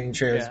 right? Danny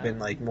Trejo's been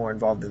like more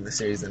involved in the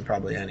series than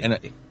probably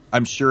anybody. And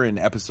I'm sure in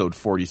episode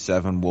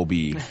 47 we'll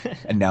be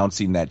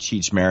announcing that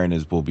Cheech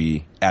Marin will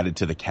be added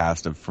to the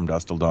cast of From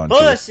Dusk Till Dawn.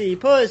 Pussy.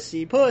 White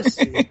pussy,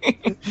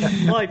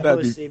 black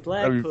that'd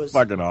be pussy.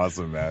 fucking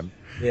awesome, man.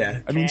 Yeah.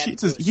 I mean,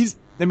 Cheech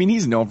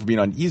he's known for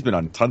he's been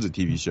on tons of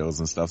TV shows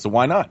and stuff, so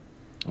why not?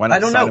 Why not I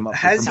don't sign know. him up for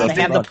Has From Dusk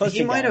he Till been? Dawn?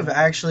 He might have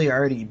actually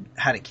already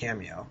had a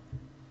cameo.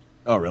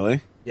 Oh,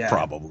 really? Yeah.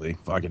 Probably.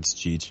 Fuck, it's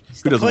Cheech.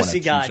 He's Who the doesn't want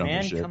pussy to guy, Cheech on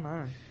man. this shit? Come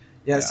on.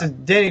 Yeah, so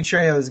Danny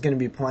Trejo is going to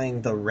be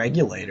playing the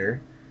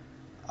Regulator.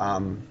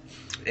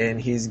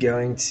 And he's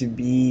going to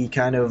be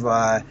kind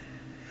of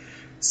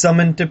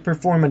summoned to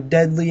perform a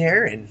deadly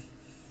errand.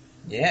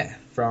 Yeah,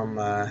 from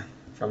the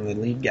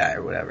lead guy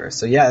or whatever.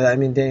 So yeah, I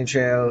mean, Danny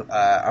Trejo,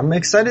 I'm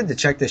excited to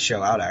check this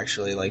show out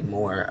actually, like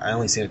more. I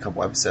only seen a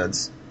couple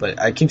episodes, but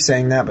I keep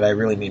saying that, but I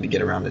really need to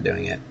get around to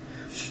doing it.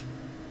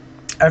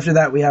 After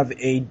that, we have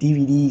a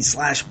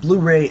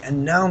DVD/Blu-ray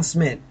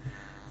announcement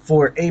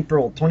for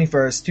April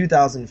 21st,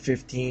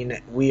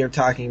 2015. We are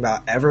talking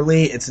about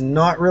Everly. It's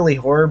not really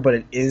horror, but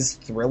it is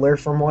thriller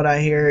from what I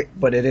hear.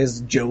 But it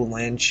is Joe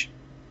Lynch,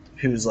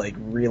 who's like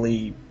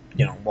really,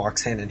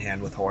 walks hand in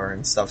hand with horror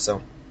and stuff.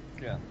 So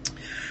Yeah.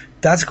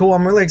 that's cool.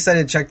 I'm really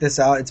excited to check this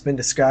out. It's been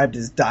described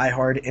as Die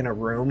Hard in a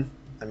room.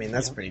 I mean,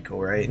 that's pretty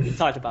cool, right? We've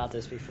talked about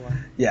this before.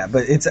 Yeah,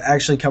 but it's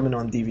actually coming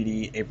on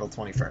DVD April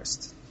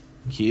 21st.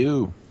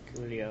 Q.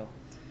 Coolio.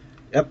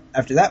 Yep.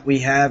 After that, we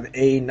have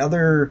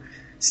another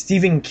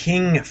Stephen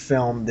King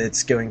film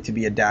that's going to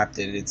be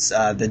adapted. It's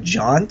The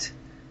Jaunt.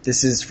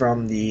 This is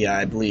from the,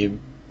 I believe,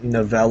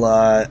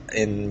 novella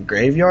in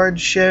Graveyard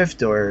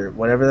Shift, or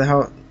whatever the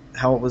hell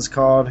how it was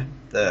called.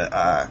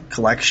 The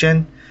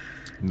collection.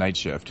 Night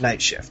Shift.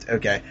 Night Shift.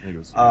 Okay. I think it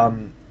was-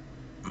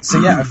 So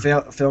yeah,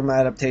 a film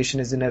adaptation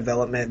is in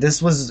development.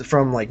 This was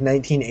from like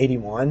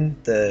 1981,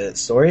 the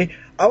story.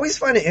 I always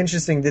find it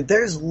interesting that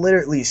there's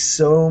literally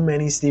so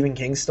many Stephen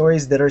King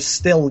stories that are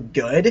still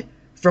good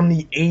from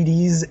the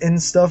 80s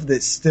and stuff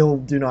that still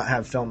do not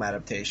have film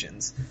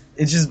adaptations.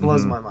 It just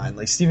blows my mind.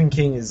 Like, Stephen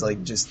King is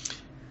like just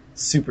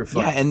super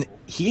fun. Yeah, and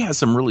he has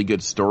some really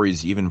good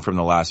stories even from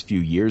the last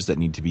few years that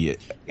need to be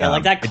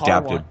Like that car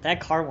adapted. one. That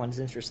car one's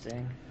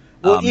interesting.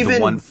 Well, the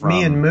even one from-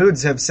 me and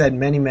Moods have said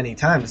many, many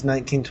times,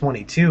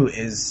 1922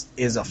 is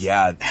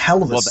a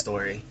hell of a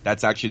story.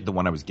 That's actually the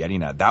one I was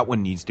getting at. That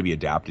one needs to be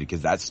adapted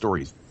because that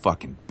story is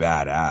fucking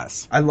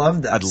badass. I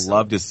love that. I'd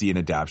love to see an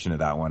adaptation of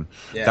that one.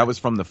 Yeah. That was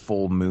from the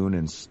Full Moon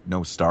and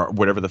No Star,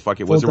 whatever the fuck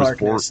it Full was. There was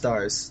Dark, No 4.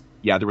 Stars.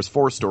 Yeah, there was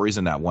 4 stories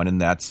in that one,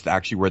 and that's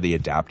actually where they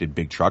adapted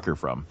Big Trucker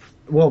from,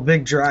 Well,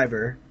 Big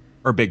Driver.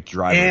 or Big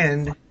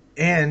Driver.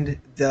 And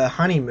the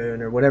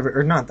Honeymoon, or whatever,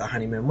 or not the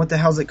Honeymoon. What the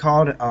hell's it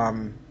called?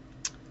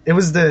 It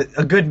was A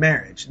Good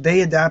Marriage. They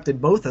adapted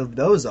both of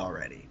those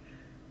already,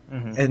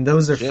 and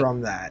those are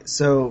from that.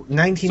 So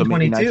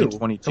 1922.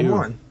 1922. Come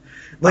on,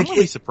 I'm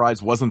really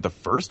surprised wasn't the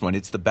first one.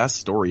 It's the best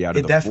story out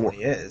of it the 4.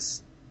 definitely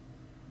is.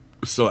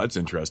 So that's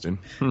interesting.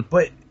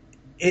 But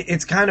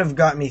it's kind of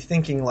got me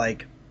thinking,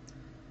 like,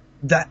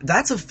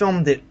 that's a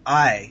film that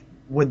I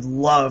would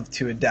love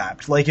to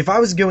adapt. Like, if I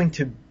was going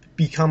to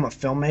become a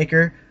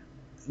filmmaker,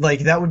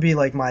 like, that would be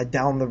like my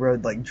down the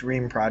road like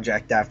dream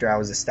project after I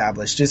was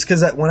established. Just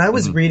because when I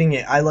was reading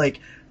it, I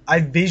I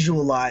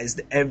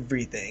visualized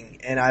everything,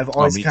 and I've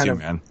always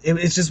man.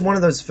 It's just one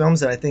of those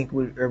films that I think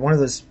or one of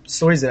those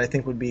stories that I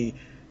think would be,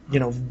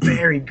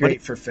 very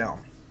great for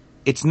film.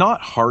 It's not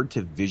hard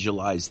to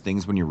visualize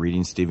things when you're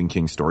reading Stephen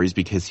King stories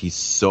because he's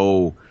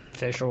so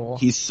visual.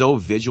 He's so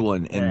visual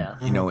and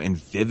and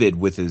vivid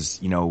with his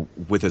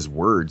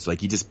words.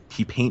 Like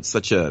he paints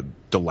such a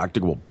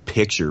delectable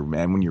picture,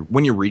 man.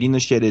 When you're reading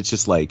this shit, it's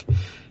just like,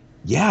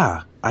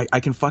 yeah, I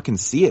can fucking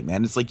see it,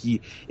 man. It's like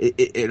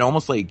it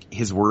almost like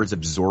his words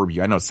absorb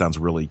you. I know it sounds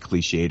really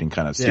cliched and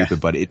kind of stupid,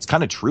 but it's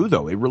kind of true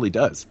though. It really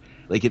does.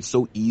 Like, it's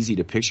so easy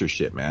to picture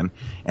shit, man.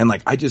 And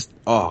like, I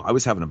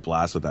was having a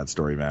blast with that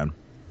story, man.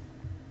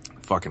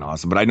 Fucking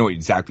awesome. But I know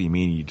exactly what you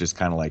mean. You just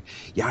kind of like,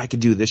 yeah, I could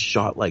do this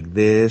shot like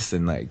this,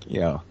 and like,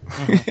 yeah,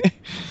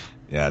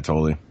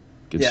 totally.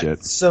 Good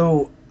shit.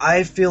 So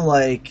I feel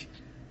like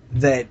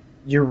that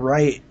you're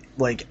right.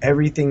 Like,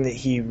 everything that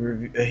he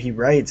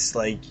writes,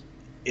 like,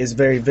 is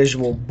very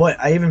visual. But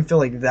I even feel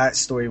like that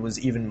story was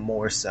even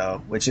more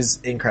so, which is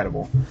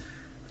incredible.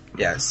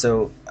 Yeah.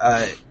 So,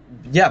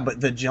 but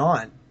the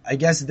Jaunt, I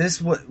guess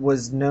this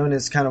was known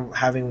as kind of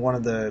having one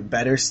of the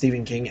better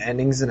Stephen King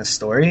endings in a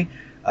story.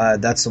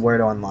 That's the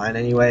word online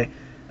anyway,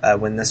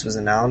 when this was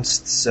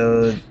announced.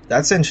 So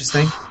that's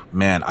interesting.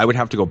 Man, I would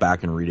have to go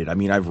back and read it. I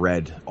mean, I've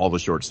read all the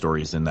short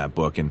stories in that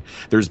book, and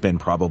there's been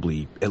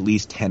probably at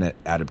least 10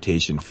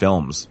 adaptation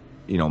films,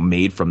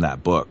 made from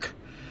that book.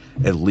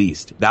 At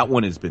least. That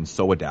one has been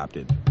so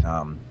adapted.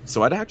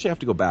 So I'd actually have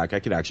to go back. I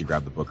could actually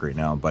grab the book right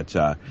now, but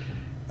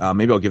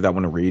maybe I'll give that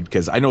one a read,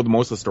 because I know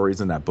most of the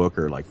stories in that book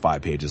are like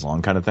 5 pages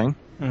long kind of thing.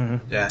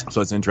 Mm-hmm. Yeah.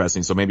 So it's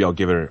interesting. So maybe I'll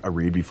give it a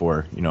read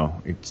before,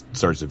 it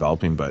starts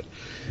developing. But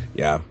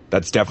yeah,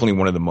 that's definitely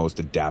one of the most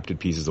adapted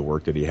pieces of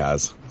work that he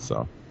has.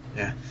 So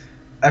yeah.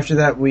 After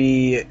that,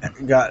 we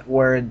got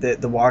word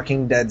that The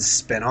Walking Dead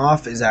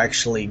spinoff is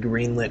actually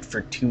greenlit for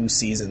 2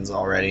 seasons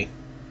already.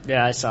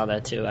 Yeah, I saw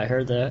that too. I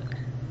heard that.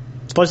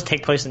 It's supposed to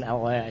take place in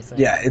LA, I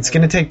think. Yeah, it's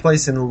going to take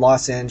place in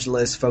Los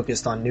Angeles,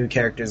 focused on new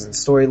characters and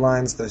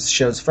storylines. The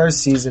show's first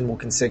season will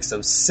consist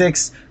of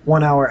 6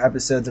 one-hour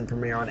episodes and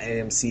premiere on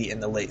AMC in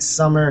the late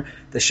summer.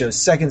 The show's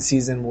second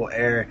season will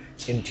air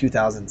in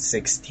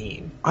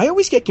 2016. I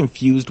always get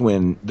confused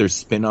when there's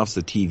spin-offs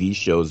of TV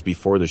shows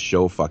before the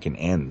show fucking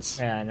ends.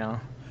 Yeah, I know.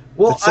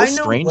 Well, so I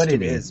know what to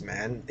it me. Is,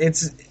 man.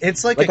 It's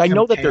like a I companion.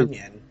 know that they're...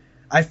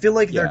 I feel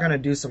like they're going to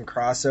do some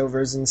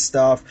crossovers and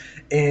stuff.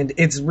 And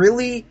it's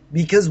really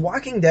because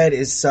Walking Dead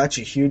is such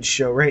a huge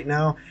show right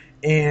now.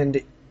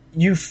 And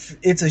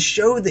it's a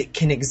show that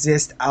can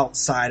exist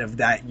outside of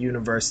that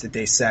universe that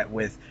they set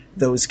with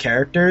those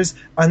characters.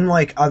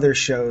 Unlike other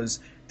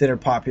shows that are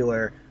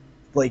popular,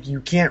 like,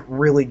 you can't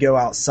really go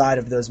outside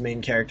of those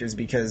main characters,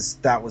 because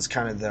that was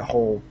kind of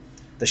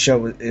the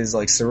show is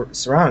like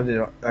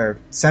surrounded or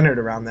centered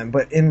around them.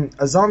 But in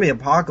a zombie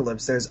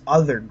apocalypse, there's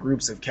other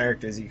groups of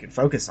characters you can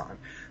focus on.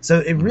 So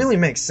it really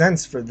makes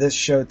sense for this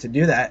show to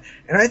do that.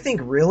 And I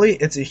think really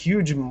it's a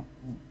huge,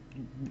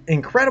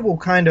 incredible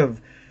kind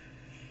of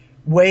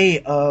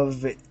way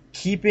of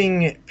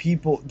keeping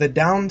people, the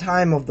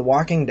downtime of The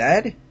Walking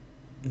Dead,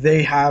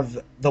 they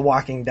have The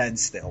Walking Dead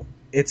still.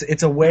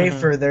 It's a way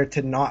for there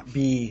to not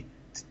be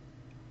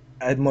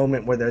a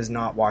moment where there's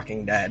not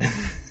Walking Dead.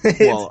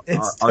 Well,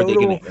 are they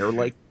going to air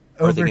like?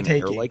 Are they going to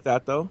air like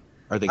that though?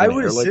 Are they going to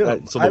air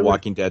like that? So The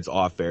Walking Dead's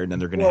off air, and then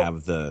they're going to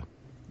have the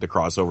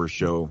crossover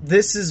show.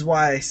 This is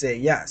why I say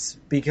yes,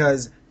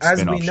 because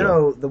as we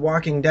know, The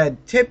Walking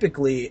Dead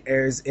typically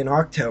airs in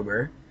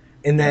October,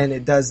 and then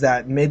it does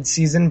that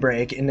mid-season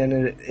break, and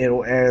then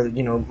it'll air,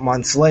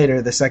 months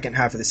later, the second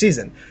half of the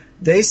season.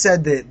 They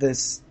said that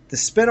the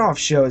spin-off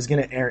show is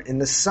going to air in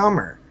the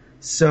summer,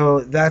 so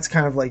that's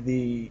kind of like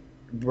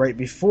right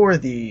before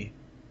the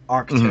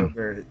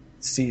October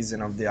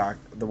season of the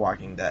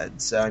Walking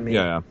Dead. So I mean,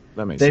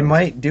 that makes they sense.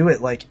 might do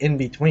it like in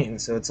between.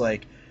 So it's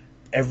like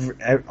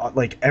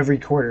every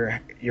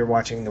quarter you're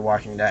watching The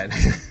Walking Dead.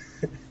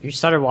 You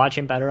started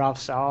watching Better Off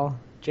Saul,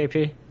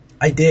 JP?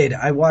 I did.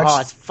 I watched. Oh,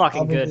 it's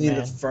fucking good, man.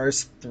 The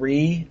first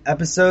 3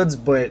 episodes,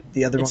 but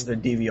the other ones are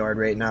DVR'd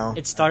right now.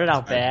 It started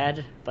out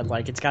bad, but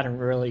like it's gotten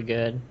really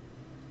good.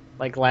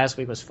 Like last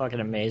week was fucking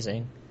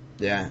amazing.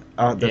 Yeah,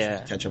 I'll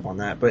definitely catch up on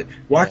that. But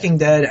Walking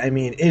Dead, I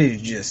mean, it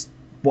is just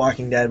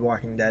Walking Dead.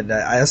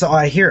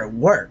 I hear it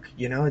work.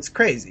 It's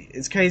crazy.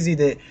 It's crazy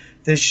that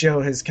this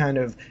show has kind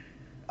of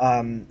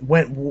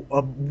went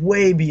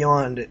way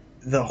beyond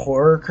the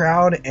horror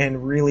crowd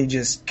and really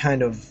just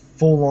kind of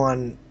full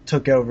on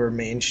took over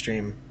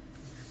mainstream.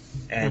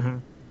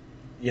 And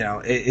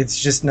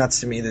it's just nuts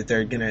to me that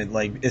they're gonna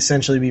like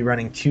essentially be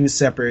running 2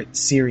 separate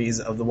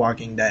series of The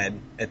Walking Dead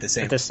at the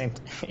same time.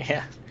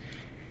 Yeah.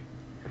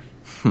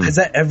 Has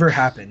that ever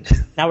happened?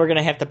 Now we're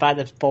gonna have to buy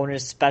the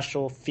bonus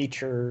special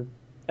feature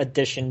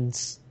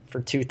editions for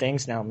 2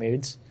 things now,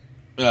 Moods.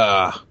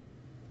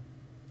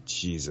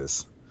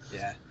 Jesus.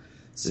 Yeah.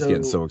 It's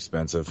getting so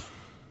expensive.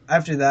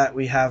 After that,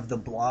 we have the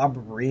Blob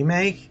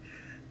remake.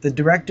 The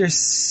director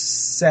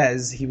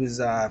says, he was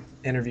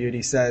interviewed,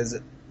 he says,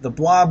 the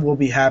Blob will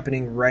be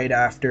happening right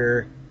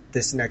after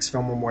this next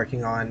film I'm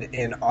working on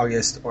in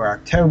August or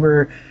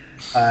October.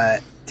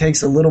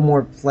 Takes a little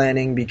more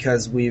planning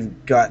because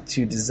we've got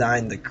to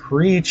design the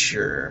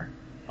creature.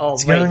 Oh,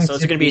 so it's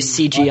going to be a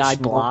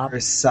CGI blob? More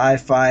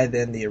sci-fi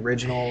than the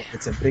original.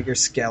 It's a bigger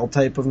scale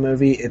type of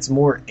movie. It's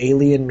more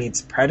Alien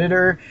meets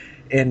Predator,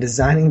 and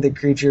designing the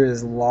creature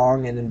is a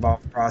long and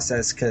involved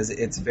process because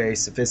it's very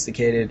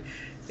sophisticated.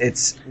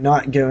 It's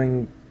not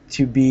going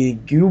to be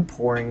goo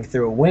pouring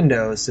through a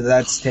window, so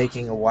that's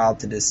taking a while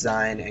to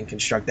design and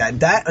construct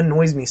that. That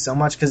annoys me so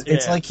much because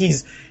it's like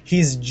he's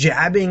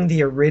jabbing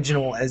the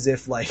original as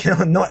if like,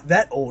 not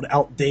that old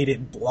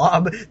outdated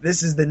blob.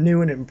 This is the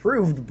new and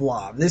improved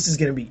blob. This is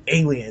going to be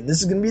Alien.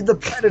 This is going to be the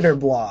Predator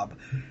blob.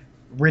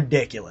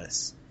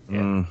 Ridiculous.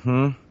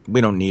 Mm-hmm. We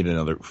don't need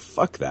another.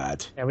 Fuck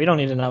that. Yeah, we don't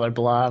need another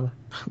blob.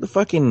 The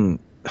fucking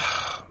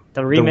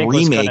the remake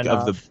was good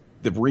enough. of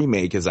the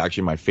remake is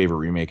actually my favorite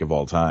remake of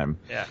all time.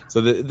 Yeah.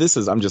 So this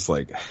is, I'm just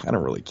like, I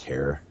don't really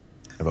care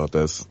about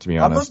this, to be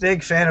honest. I'm a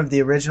big fan of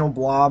the original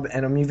Blob,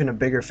 and I'm even a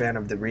bigger fan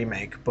of the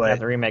remake. But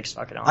the remake's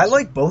fucking awesome. I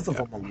like both of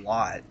them a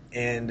lot,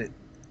 and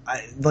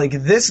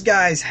this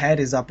guy's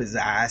head is up his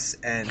ass,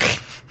 and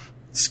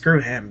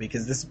screw him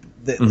because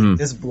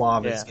this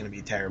Blob is going to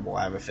be terrible.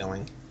 I have a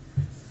feeling.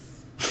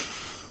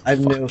 I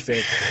have no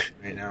faith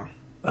in it right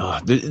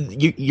now.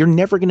 You're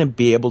never going to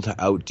be able to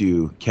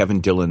outdo Kevin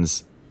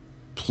Dillon's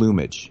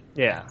plumage.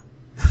 Yeah.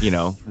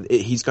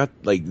 He's got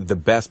like the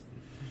best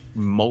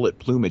mullet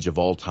plumage of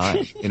all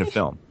time in a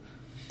film.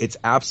 It's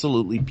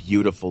absolutely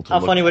beautiful to How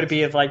look funny at. would it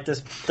be if like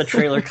the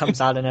trailer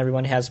comes out and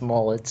everyone has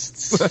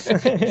mullets?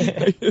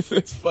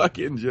 It's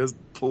fucking just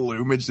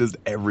plumage just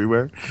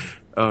everywhere.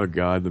 Oh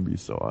god, that'd be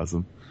so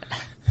awesome.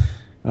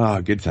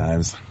 Oh, good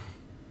times.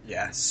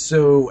 Yeah,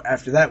 so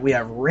after that we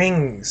have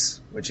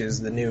Rings, which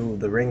is the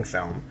Ring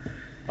film.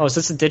 Oh, is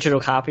this a digital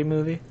copy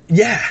movie?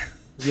 Yeah.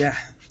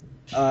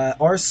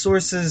 Our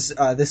sources,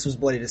 this was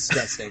bloody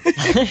disgusting.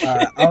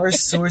 Our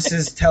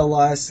sources tell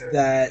us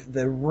that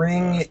The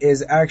Ring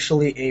is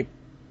actually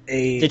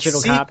a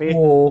digital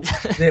sequel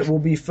that will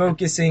be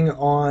focusing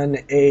on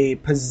a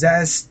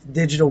possessed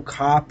digital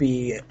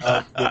copy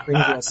of the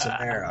Ring Girl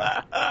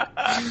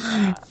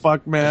Samara.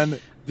 Fuck, man.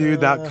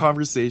 Dude, that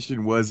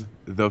conversation was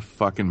the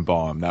fucking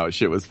bomb. That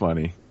shit was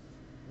funny.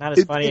 Not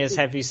as funny as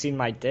Have You Seen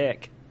My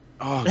Dick?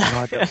 Oh,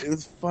 God, it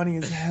was funny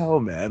as hell,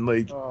 man.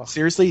 Like,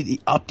 seriously,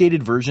 the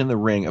updated version of The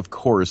Ring, of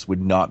course,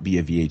 would not be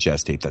a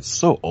VHS tape. That's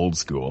so old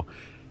school.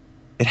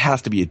 It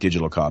has to be a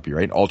digital copy,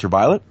 right?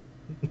 Ultraviolet?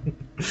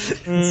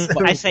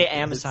 I say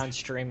Amazon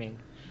streaming.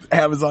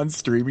 Amazon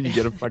streaming, you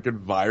get a fucking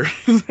virus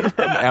from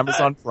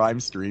Amazon Prime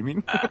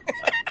streaming.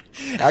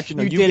 Actually,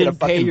 no, you get a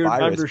fucking your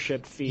virus.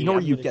 Membership fee. You know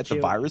where you get the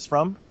virus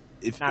from?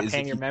 Not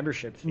paying your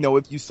membership fee. No,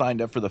 if you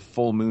signed up for the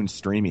full moon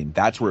streaming,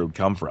 that's where it would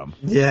come from.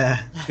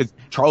 Yeah. Because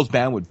Charles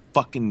Band would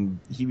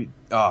he'd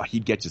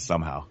get you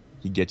somehow.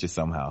 He'd get you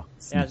somehow.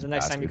 Yeah, the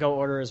next time you go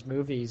order his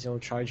movies, he'll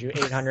charge you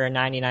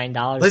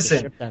 $899 to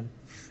ship them.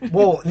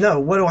 Well,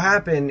 no, what'll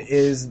happen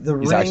is the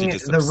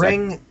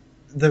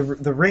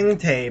Ring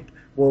tape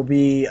will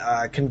be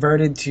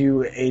converted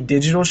to a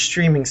digital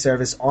streaming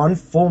service on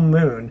full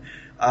moon.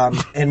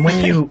 And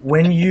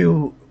when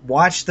you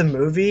watch the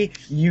movie,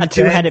 a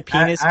two-headed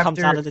penis comes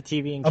out of the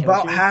TV and kills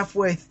about you.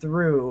 Halfway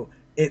through,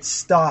 it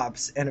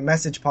stops and a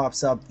message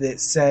pops up that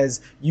says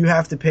you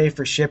have to pay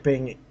for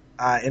shipping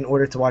in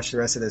order to watch the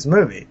rest of this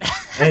movie,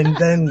 and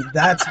then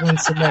that's when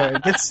Samara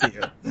gets to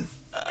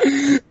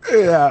you.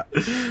 Yeah.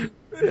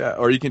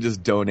 Or you can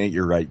just donate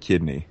your right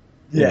kidney.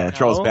 Yeah,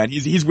 Charles Band,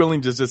 he's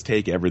willing to just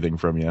take everything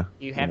from you.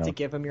 You have to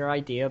give him your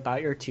idea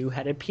about your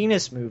two-headed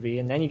penis movie,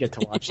 and then you get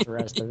to watch the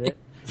rest of it.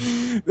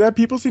 Yeah,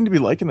 people seem to be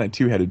liking that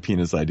two-headed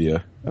penis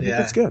idea. I think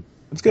that's good.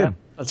 That's good. Yeah,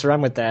 let's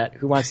run with that.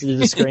 Who wants to do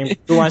the screen?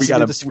 Who wants to do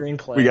the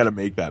screenplay? We got to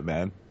make that,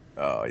 man.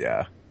 Oh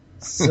yeah.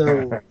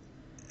 So,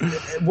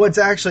 what's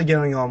actually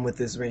going on with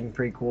this Ring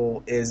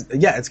prequel is,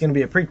 it's going to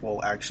be a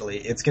prequel. Actually,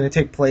 it's going to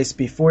take place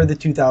before the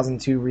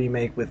 2002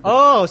 remake with.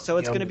 So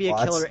it's going to be a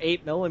killer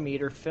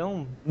 8mm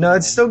film. No,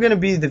 it's still going to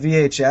be the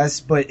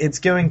VHS, but it's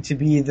going to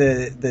be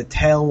the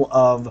tale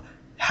of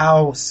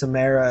how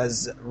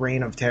Samara's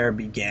reign of terror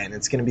began.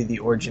 It's going to be the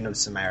origin of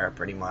Samara,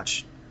 pretty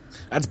much.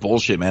 That's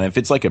bullshit, man. If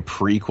it's like a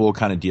prequel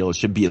kind of deal, it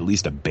should be at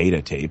least a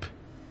beta tape.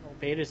 Well,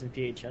 betas and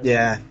VHS.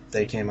 Yeah,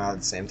 they came out at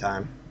the same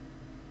time.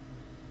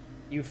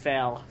 You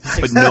fail.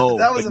 But no,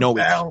 that was a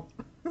fail.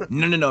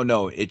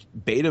 No.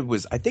 Beta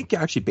was. I think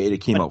actually beta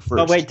came out first.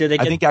 But wait,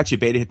 I think actually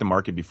beta hit the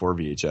market before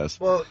VHS.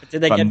 Well,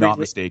 did they if I'm not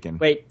mistaken.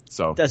 Wait,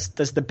 so does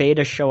the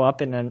beta show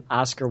up in an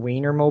Oscar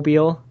Wiener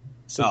mobile?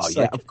 So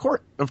of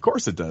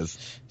course it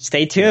does.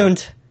 Stay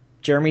tuned.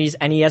 Jeremy's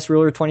NES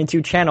Ruler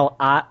 22 channel,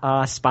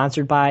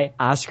 sponsored by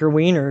Oscar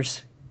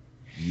Wieners.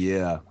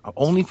 Yeah,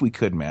 only if we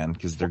could, man,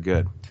 because they're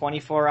good.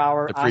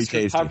 24-hour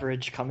Oscar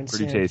coverage coming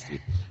soon. Pretty tasty.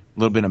 A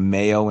little bit of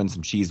mayo and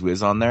some cheese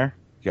whiz on there.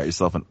 You got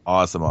yourself an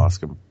awesome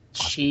Oscar.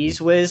 Cheese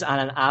whiz on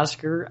an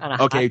Oscar on a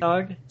hot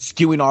dog?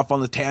 Skewing off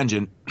on the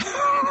tangent.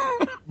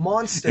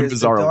 Monsters,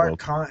 the Dark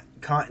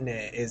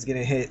Continent is going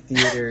to hit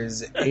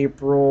theaters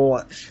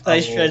April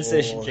Nice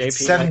transition,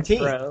 JP.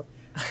 17th.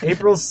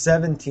 April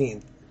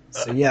 17th.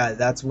 So yeah,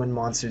 that's when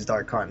Monsters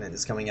Dark Continent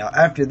is coming out.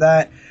 After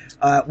that,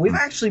 we've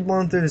actually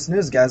blown through this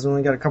news, guys. We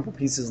only got a couple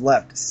pieces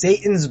left.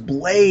 Satan's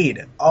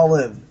Blade.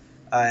 Olive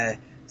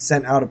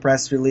sent out a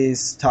press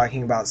release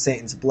talking about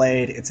Satan's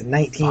Blade. It's a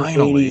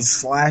 1980s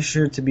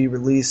slasher to be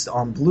released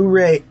on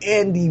Blu-ray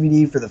and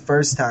DVD for the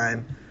first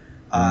time.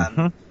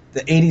 The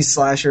 80s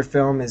slasher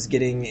film is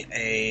getting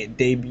a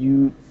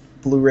debut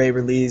Blu-ray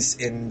release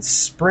in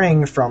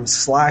spring from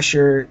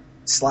Slasher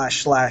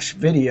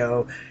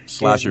Video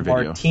and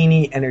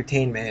Martini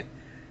Entertainment,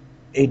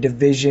 a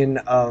division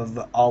of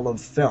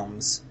Olive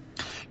Films.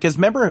 Because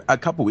remember, a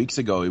couple weeks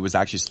ago, it was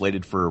actually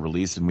slated for a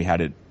release, and we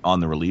had it on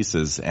the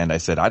releases, and I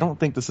said, I don't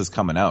think this is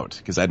coming out,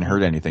 because I hadn't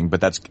heard anything, but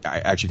that's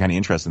actually kind of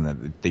interesting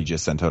that they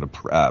just sent out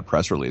a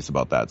press release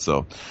about that,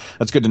 so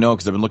that's good to know,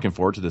 because I've been looking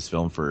forward to this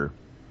film for,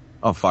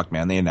 oh fuck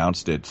man, they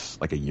announced it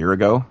like a year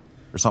ago,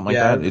 or something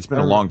like that. It's been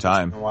a long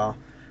time. It's been a while.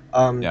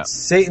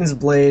 Satan's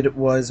Blade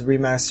was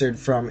remastered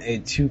from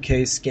a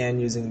 2K scan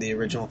using the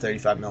original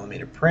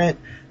 35mm print.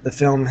 The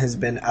film has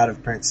been out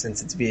of print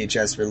since its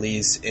VHS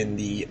release in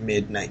the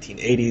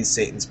mid-1980s.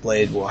 Satan's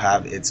Blade will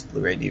have its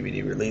Blu-ray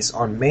DVD release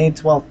on May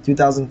 12,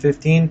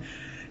 2015,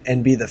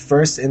 and be the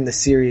first in the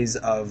series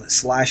of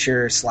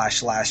slasher /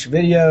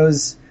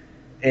 videos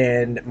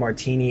and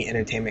Martini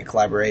Entertainment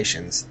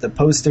collaborations. The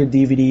poster,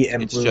 DVD,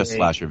 and Blu-ray... It's just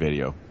slasher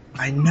video.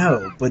 I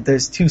know, but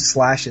there's 2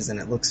 slashes and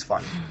it looks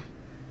fun.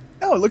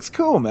 Oh, it looks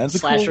cool, man. It's a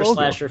cool logo.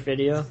 Slasher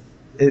video.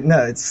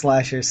 No, it's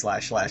slasher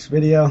 /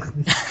 video.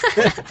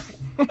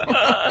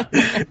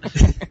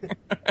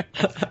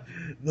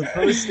 The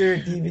poster,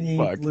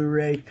 DVD,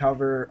 Blu-ray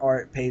cover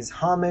art pays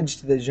homage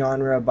to the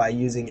genre by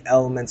using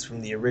elements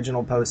from the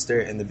original poster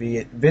and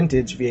the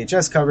vintage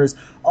VHS covers.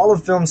 All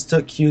of films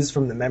took cues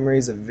from the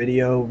memories of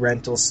video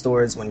rental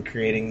stores when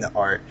creating the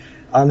art.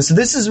 So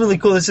this is really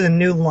cool. This is a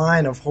new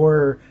line of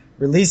horror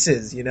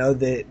releases, you know,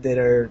 that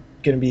are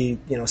going to be,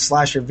 you know,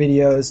 slasher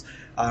videos.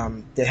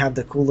 They have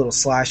the cool little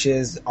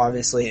slashes,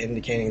 obviously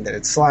indicating that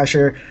it's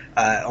slasher.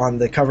 On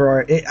the cover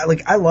art,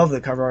 I love the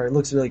cover art. It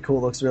looks really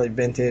cool, looks really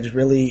vintage,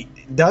 really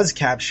does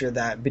capture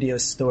that video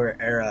store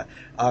era.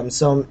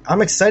 So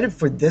I'm excited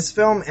for this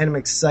film, and I'm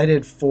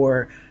excited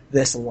for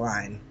this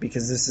line,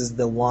 because this is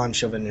the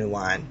launch of a new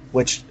line,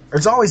 which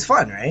is always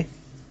fun, right?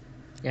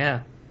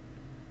 Yeah.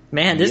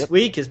 Man, this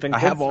week has been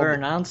good for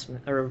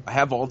announcement. I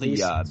have all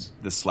the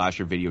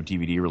slasher video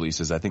DVD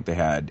releases. I think they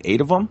had 8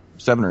 of them,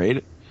 7 or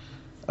 8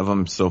 of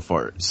them so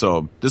far.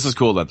 So this is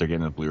cool that they're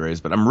getting the Blu-rays,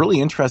 but I'm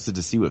really interested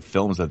to see what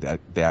films that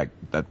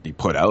they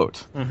put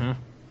out. Mm-hmm.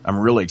 I'm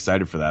really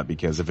excited for that,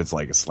 because if it's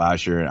like a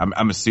slasher,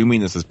 I'm assuming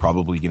this is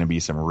probably going to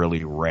be some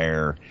really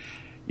rare,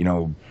 you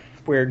know,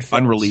 weird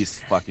films.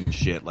 Unreleased fucking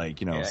shit,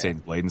 like, you know,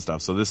 Satan's Blade and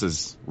stuff. So this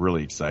is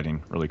really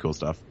exciting, really cool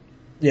stuff.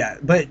 Yeah,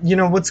 but, you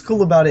know, what's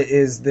cool about it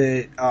is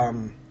that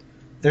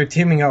they're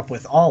teaming up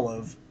with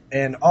Olive,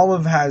 and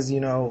Olive has,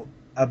 you know,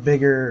 a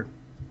bigger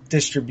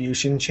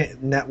distribution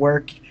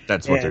network.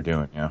 That's what they're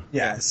doing, yeah.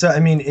 Yeah, so, I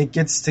mean,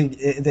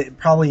 it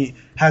probably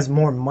has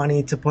more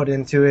money to put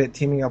into it,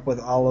 teaming up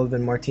with Olive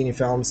and Martini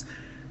Films,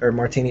 or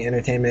Martini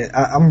Entertainment.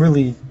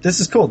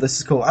 This is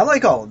cool. I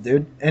like Olive,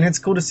 dude, and it's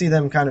cool to see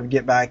them kind of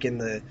get back in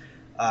the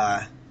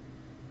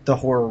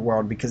horror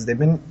world, because they've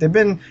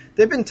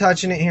been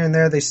touching it here and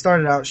there. They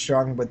started out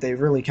strong, but they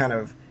really kind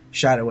of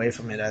shied away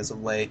from it as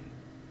of late.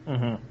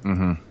 Mm-hmm.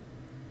 Mm-hmm.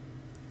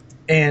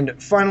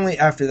 And finally,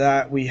 after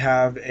that, we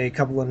have a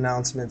couple of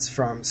announcements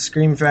from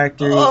Scream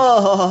Factory.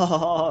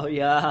 Oh,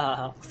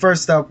 yeah.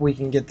 First up, we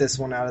can get this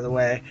one out of the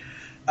way.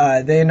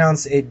 They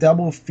announced a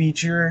double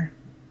feature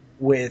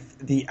with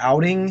The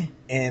Outing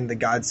and The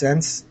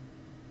Godsense.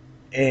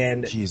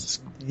 And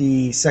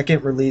the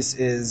second release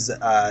is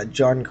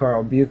John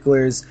Carl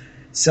Buechler's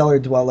Cellar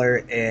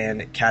Dweller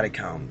and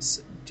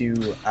Catacombs,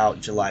 due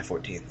out July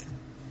 14th.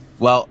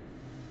 Well,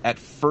 at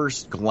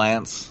first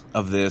glance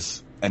of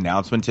this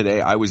announcement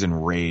today, I was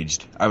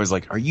enraged. I was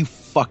like, are you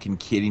fucking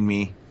kidding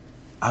me?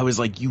 I was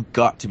like, you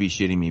got to be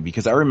shitting me,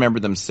 because I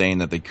remember them saying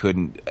that they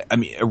couldn't. I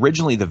mean,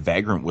 originally the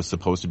Vagrant was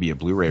supposed to be a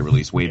Blu-ray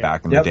release way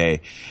back in the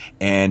day,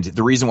 and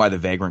the reason why the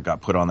Vagrant got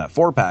put on that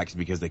 4-pack is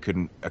because they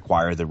couldn't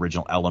acquire the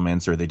original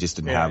elements, or they just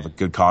didn't have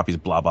good copies,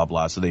 blah blah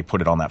blah, so they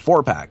put it on that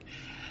 4-pack.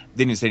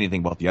 They didn't say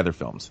anything about the other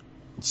films.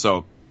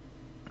 So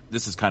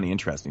this is kind of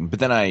interesting. But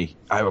then I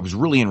was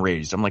really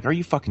enraged. I'm like, are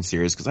you fucking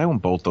serious? Because I own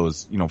both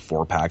those, you know,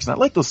 4-packs, and I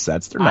like those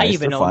sets. They're nice. I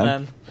even own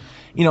them.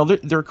 You know,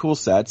 they're cool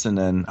sets, and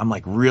then I'm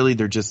like, really?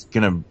 They're just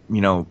gonna,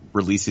 you know,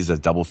 release these as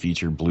double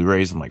feature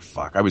Blu-rays? I'm like,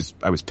 fuck. I was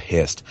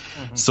pissed.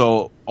 Mm-hmm.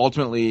 So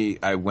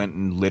ultimately, I went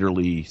and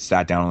literally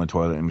sat down on the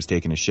toilet and was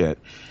taking a shit.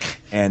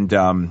 And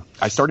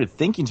I started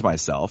thinking to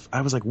myself,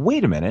 I was like,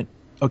 wait a minute.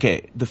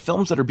 Okay, the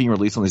films that are being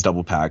released on these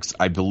double packs,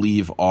 I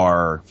believe,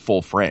 are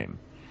full frame,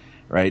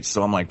 right?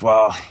 So I'm like,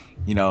 well,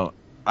 you know,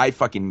 I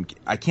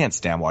can't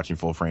stand watching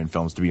full frame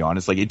films, to be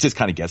honest. Like, it just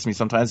kind of gets me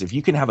sometimes. If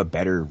you can have a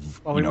better,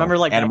 remember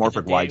like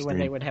anamorphic widescreen when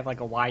they would have like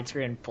a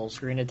widescreen and full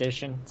screen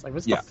edition. It's like,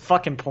 what's the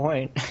fucking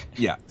point?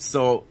 Yeah.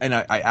 So, and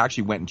I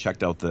actually went and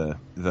checked out the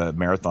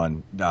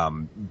marathon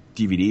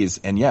DVDs,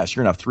 and yeah,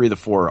 sure enough, 3 of the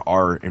 4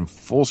 are in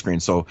full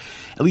screen. So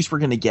at least we're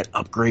gonna get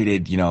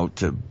upgraded,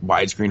 to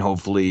widescreen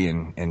hopefully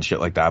and shit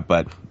like that.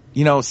 But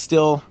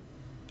still,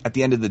 at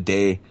the end of the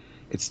day,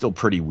 it's still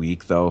pretty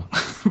weak, though,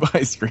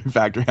 by Scream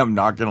Factory. I'm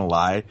not going to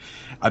lie.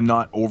 I'm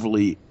not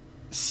overly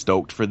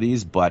stoked for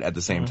these, but at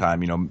the same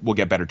time, we'll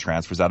get better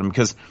transfers out of them.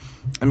 Because,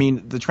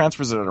 the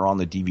transfers that are on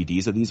the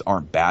DVDs of these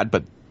aren't bad,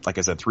 but like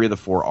I said, 3 of the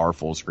 4 are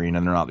full screen,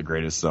 and they're not the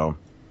greatest. So,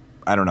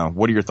 I don't know.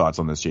 What are your thoughts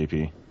on this,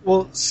 JP?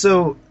 Well,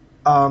 so,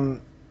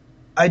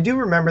 I do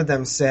remember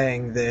them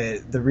saying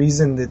that the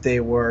reason that they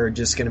were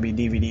just going to be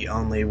DVD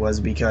only was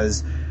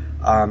because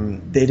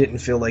they didn't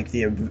feel like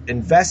the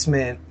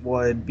investment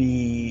would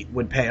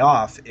pay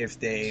off if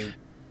they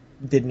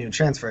did new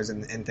transfers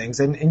and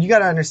things. And you got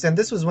to understand,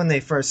 this was when they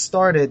first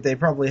started. They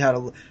probably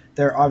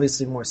they're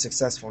obviously more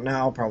successful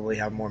now, probably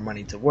have more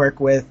money to work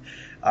with,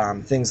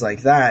 things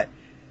like that.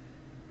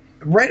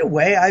 Right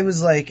away, I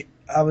was like,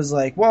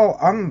 well,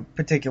 I'm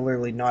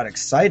particularly not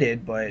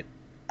excited, but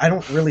I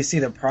don't really see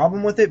the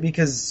problem with it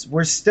because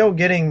we're still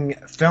getting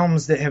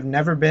films that have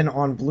never been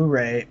on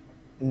Blu-ray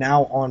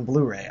now on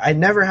Blu-ray. I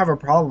never have a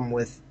problem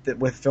with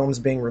films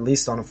being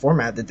released on a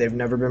format that they've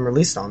never been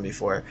released on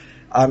before.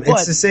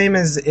 It's the same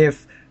as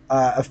if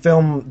a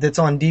film that's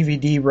on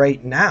DVD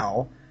right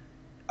now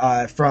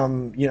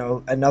from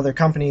another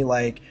company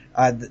like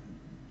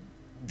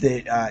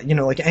like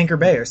Anchor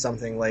Bay or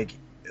something like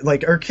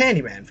or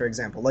Candyman, for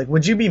example. Like,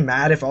 would you be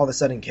mad if all of a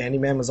sudden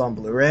Candyman was on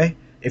Blu-ray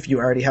if you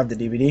already have the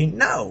DVD?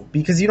 No,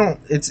 because you don't.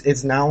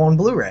 It's now on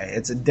Blu-ray.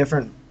 It's a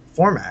different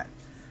format.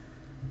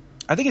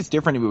 I think it's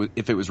different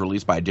if it was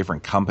released by a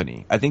different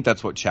company. I think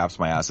that's what chaps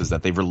my ass, is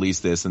that they've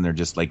released this and they're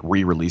just like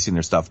re-releasing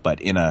their stuff,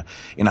 but in a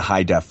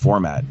high def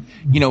format.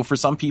 For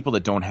some people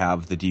that don't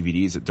have the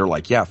DVDs, they're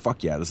like, yeah,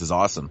 fuck yeah, this is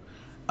awesome.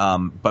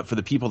 But for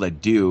the people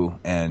that do,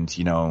 and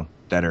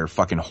that are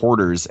fucking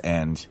hoarders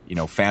and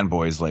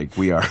fanboys like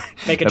we are,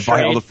 that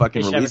buy all the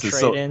fucking releases.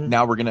 So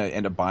now we're gonna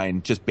end up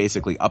buying, just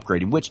basically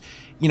upgrading. Which,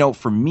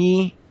 for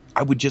me,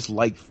 I would just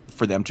like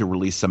for them to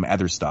release some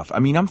other stuff.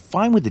 I'm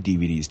fine with the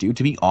DVDs, dude.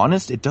 To be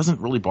honest, it doesn't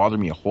really bother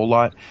me a whole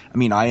lot.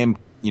 I am,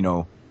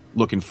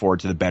 looking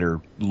forward to the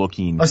better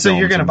looking. Oh, so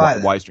you're going to buy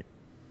that?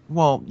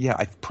 Well, yeah,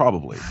 I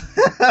probably.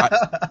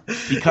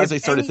 Because I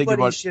started thinking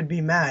about. Should be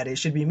mad. It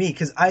should be me,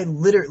 because I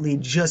literally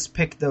just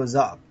picked those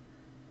up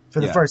for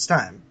the first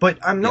time.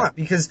 But I'm not,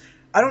 because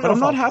I don't know. But I'm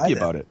not happy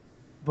about it.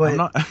 But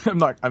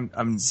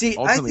I'm see,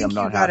 ultimately, I think I'm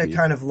not you gotta happy.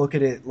 kind of look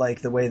at it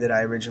like the way that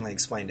I originally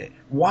explained it.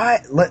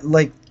 Why,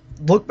 look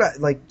back,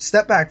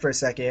 step back for a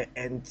second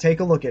and take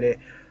a look at it.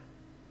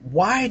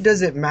 Why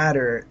does it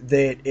matter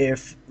that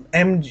if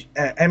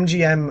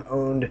MGM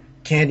owned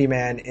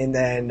Candyman and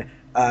then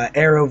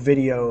Arrow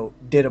Video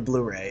did a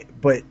Blu-ray,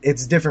 but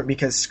it's different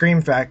because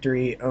Scream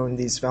Factory owned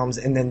these films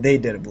and then they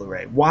did a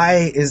Blu-ray?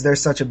 Why is there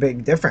such a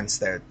big difference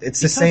there?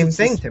 It's the same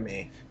thing to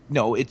me.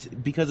 No, it's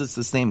because it's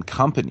the same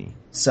company.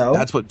 So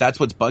that's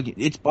what's bugging.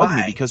 It's bugging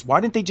me because why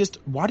didn't they just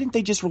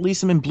release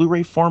them in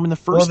Bluray form in the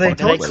first place?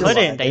 They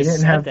couldn't. They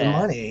didn't have the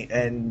money,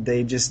 and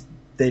they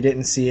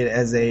didn't see it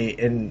as that's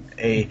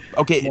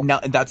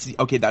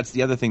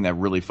the other thing that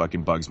really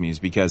fucking bugs me, is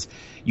because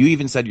you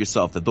even said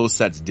yourself that those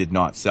sets did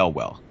not sell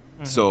well.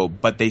 Mm-hmm. So,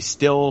 but they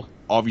still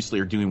obviously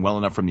are doing well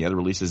enough from the other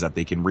releases that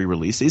they can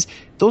re-release these.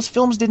 Those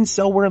films didn't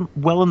sell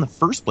well in the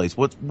first place.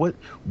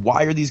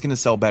 Why are these going to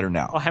sell better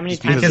now? Well, how many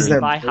times have you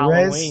bought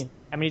Halloween?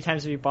 How many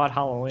times have you bought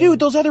Halloween? Dude,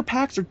 those other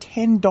packs are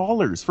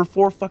 $10 for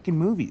 4 fucking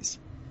movies.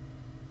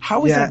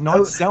 How is that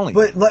not selling?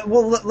 But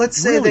let's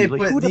say they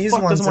put these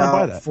ones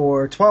out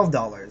for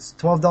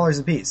 $12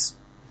 a piece.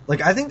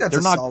 I think that's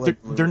solid.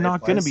 They're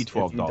not going to be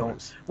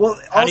 $12. Well,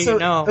 how do you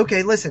know?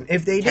 Okay, listen.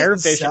 If they didn't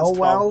sell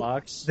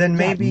well, then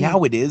maybe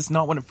now it is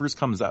not when it first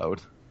comes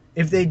out.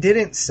 If they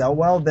didn't sell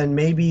well, then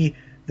maybe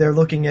they're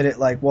looking at it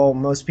like, well,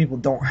 most people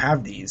don't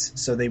have these,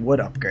 so they would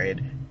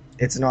upgrade.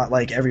 It's not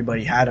like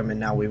everybody had them and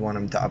now we want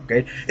them to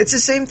upgrade. It's the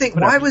same thing.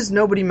 Why was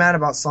nobody mad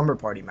about Slumber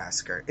Party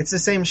Massacre? It's the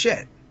same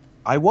shit.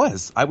 I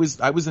was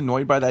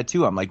annoyed by that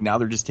too. I'm like, now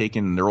they're just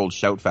taking their old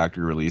Shout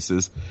Factory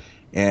releases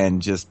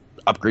and just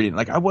upgrading.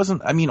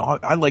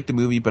 I like the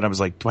movie, but I was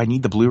like, do I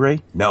need the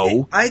Blu-ray?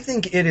 No. I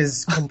think it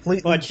is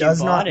completely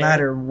does not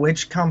matter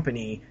which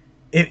company.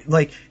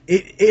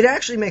 It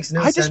actually makes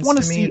no sense to me. I just want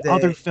to see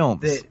other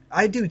films.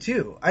 I do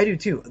too.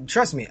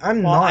 Trust me,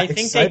 I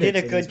think they did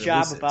a good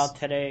job about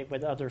today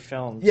with other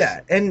films.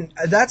 Yeah, and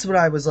that's what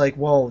I was like,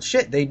 well,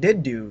 shit, they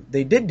did do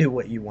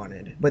what you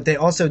wanted, but they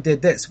also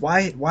did this.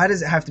 Why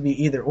does it have to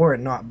be either or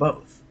and not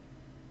both?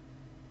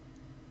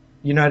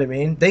 You know what I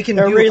mean?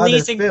 They're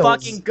releasing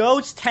fucking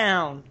Ghost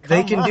Town.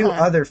 They can do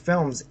other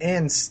films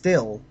and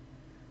still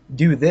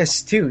do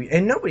this too.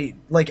 And nobody,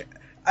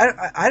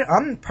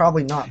 I'm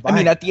probably not buying. I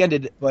mean, at the end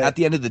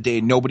of the day,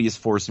 nobody is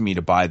forcing me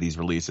to buy these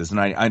releases, and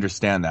I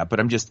understand that. But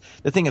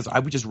the thing is, I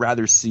would just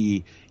rather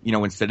see,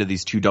 instead of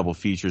these 2 double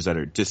features that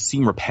are just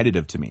seem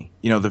repetitive to me.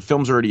 The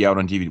film's already out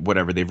on DVD,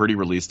 whatever. They've already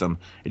released them.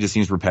 It just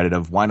seems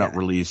repetitive. Why not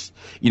release?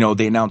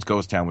 They announced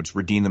Ghost Town, which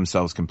redeemed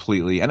themselves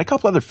completely, and a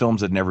couple other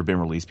films that had never been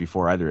released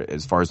before either,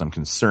 as far as I'm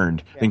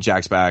concerned. Yeah. I think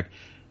Jack's Back.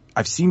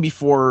 I've seen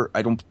before.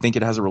 I don't think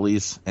it has a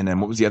release. And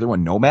then what was the other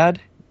one? Nomad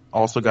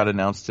also got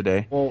announced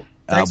today. Well,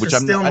 thanks for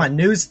stealing my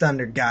news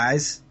thunder,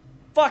 guys.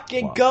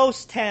 Fucking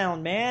Ghost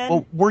Town, man.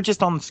 Well, we're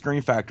just on the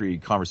Screen Factory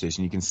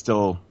conversation. You can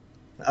still.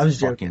 I was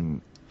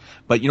joking.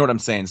 But you know what I'm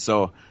saying.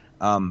 So,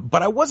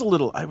 but I was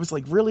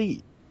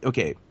really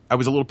okay. I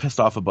was a little pissed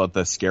off about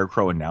the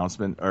Scarecrow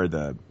announcement or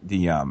the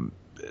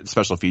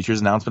special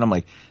features announcement. I'm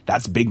like,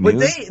 that's big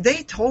news. But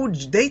they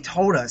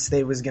told us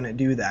they was gonna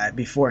do that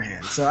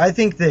beforehand. So I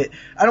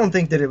don't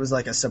think that it was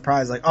like a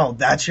surprise. Like, oh,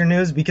 that's your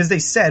news, because they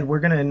said we're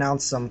gonna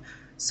announce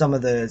some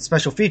of the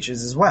special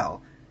features as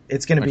well.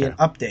 It's going to be an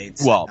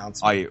update. Well,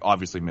 I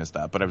obviously missed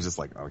that, but I was just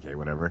like, okay,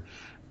 whatever.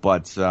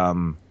 But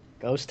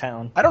Ghost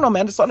Town. I don't know,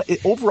 man.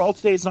 Overall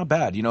today, it's not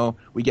bad.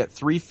 We get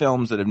 3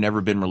 films that have never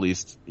been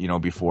released,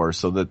 before,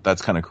 so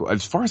that's kind of cool.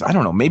 As far as I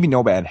don't know, maybe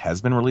Nomad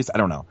has been released. I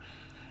don't know.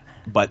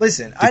 But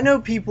listen, I know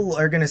people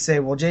are going to say,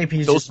 "Well,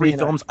 JP's those 3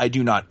 films I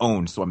do not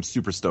own, so I'm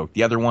super stoked."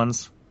 The other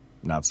ones,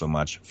 not so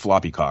much.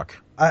 Floppy cock.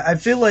 I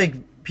feel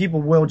like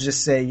people will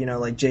just say,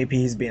 like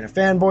JP's being a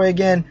fanboy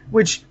again,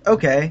 which,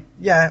 okay,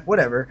 yeah,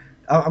 whatever.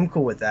 I'm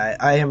cool with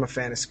that. I am a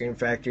fan of Scream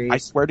Factory. I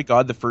swear to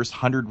God, the first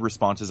 100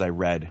 responses I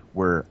read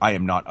were, I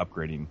am not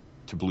upgrading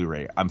to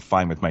Blu-ray. I'm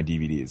fine with my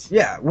DVDs.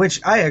 Yeah, which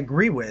I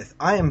agree with.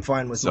 I am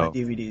fine with my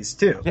DVDs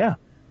too. Yeah.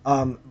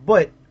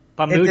 But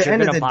at the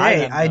end of the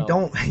day, I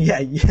don't. Yeah.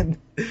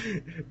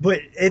 But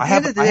at the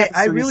end of the day,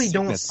 I really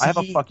don't see. I have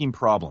a fucking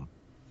problem.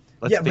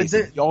 Let's face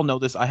it. Y'all know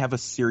this. I have a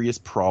serious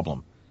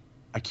problem.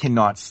 I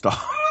cannot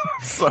stop.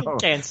 You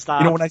can't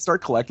stop. When I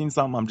start collecting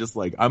something, I'm just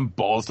like, I'm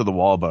balls to the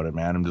wall about it,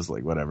 man. I'm just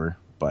like, whatever.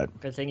 But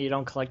good thing you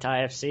don't collect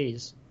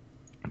IFCs.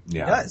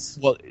 Yeah. Yes.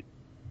 Well,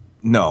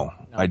 no.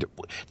 I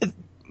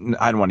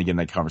don't want to get in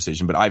that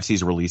conversation, but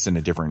IFCs are released in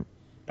a different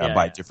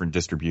by a different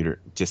distributor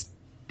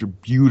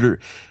in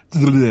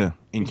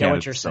Canada.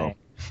 What you're saying.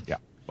 Yeah,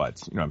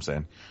 but you know what I'm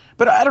saying.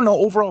 But I don't know.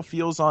 Overall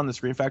feels on the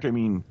Screen Factory. I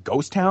mean,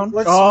 Ghost Town.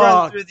 Let's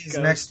run through these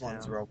next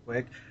ones real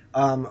quick.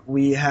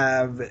 We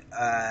have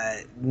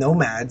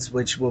Nomads,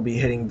 which will be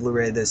hitting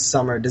Blu-ray this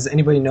summer. Does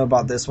anybody know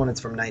about this one? It's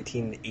from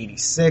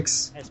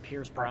 1986. Has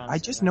Pierce Brosnan. I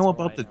just know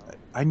about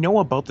I know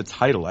about the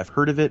title. I've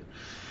heard of it.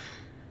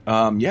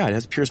 It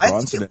has Pierce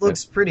Brosnan. I think it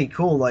looks pretty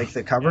cool. Like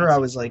the cover, I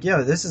was like,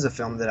 "Yo, this is a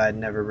film that I'd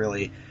never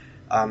really."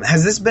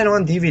 Has this been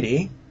on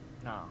DVD?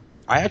 No.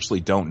 I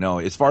actually don't know.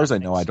 As far as I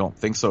know, I don't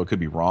think so. It could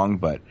be wrong,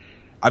 but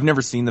I've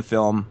never seen the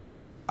film.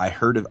 I've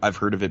heard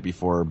of it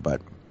before,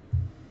 but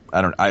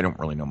I don't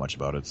really know much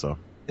about it. So,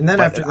 and then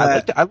after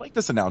that, I like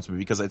this announcement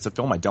because it's a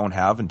film I don't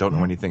have and don't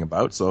know anything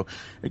about. So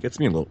it gets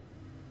me a little,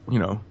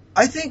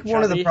 I think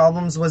one of the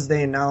problems was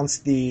they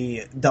announced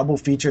the double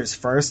features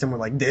first, and we're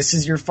like, "This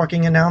is your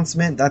fucking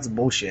announcement." That's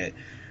bullshit.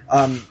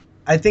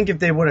 I think if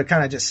they would have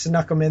kind of just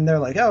snuck them in there,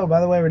 like, "Oh, by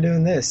the way, we're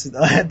doing this,"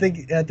 I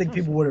think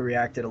people would have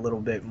reacted a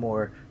little bit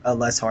more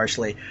less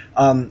harshly.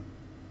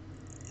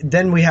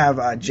 Then we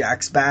have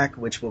Jack's Back,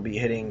 which will be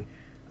hitting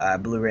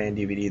Blu-ray and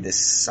DVD this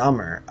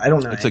summer. I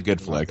don't know. It's a good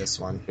flick. This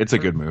one. It's a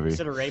good movie. Is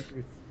it a rape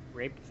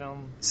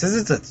film? It says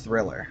it's a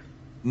thriller.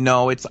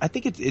 No, I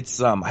think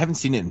it's I haven't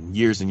seen it in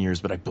years and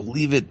years, but I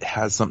believe it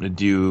has something to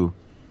do.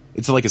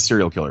 It's like a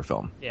serial killer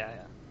film. Yeah.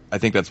 I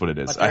think that's what it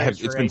is.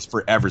 It's been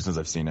forever since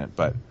I've seen it,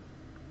 but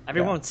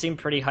everyone seemed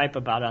pretty hype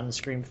about it on the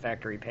Scream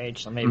Factory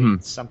page, so maybe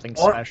it's something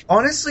special.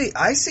 Honestly,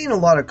 I seen a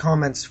lot of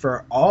comments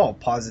for all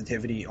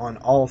positivity on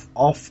all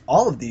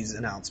of these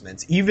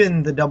announcements,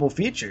 even the double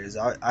features.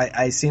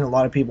 I seen a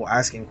lot of people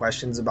asking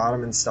questions about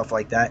them and stuff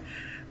like that.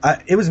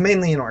 It was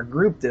mainly in our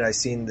group that I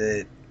seen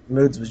that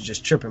Moods was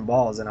just tripping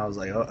balls, and I was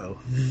like, uh-oh.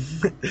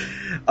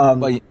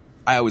 Well,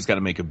 I always got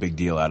to make a big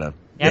deal out of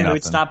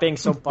Moods stop being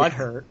so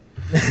butthurt.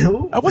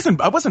 I wasn't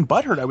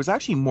butthurt. I was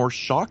actually more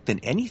shocked than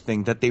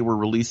anything that they were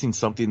releasing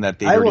something that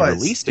they already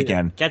released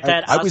again. Get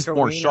that Oscar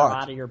wiener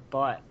out of your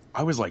butt.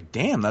 I was like,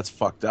 damn, that's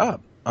fucked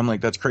up. I'm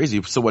like, that's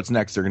crazy. So what's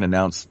next? They're going to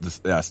announce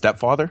the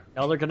Stepfather?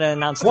 No, they're going to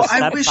announce the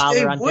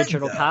Stepfather on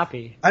digital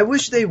copy. I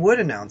wish they would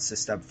announce the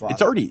Stepfather.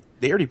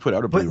 They already put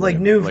out a Blu-ray, but like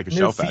new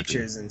features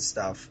factory and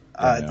stuff.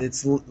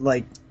 It's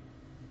like,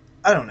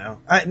 I don't know.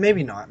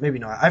 Maybe not.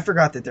 I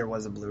forgot that there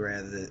was a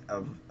Blu-ray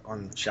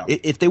on the shelf.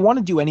 If they want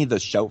to do any of the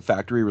Shout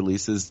Factory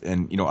releases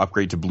and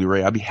upgrade to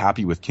Blu-ray, I'd be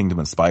happy with Kingdom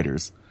of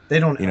Spiders. They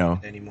don't own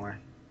it anymore.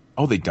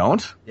 Oh, they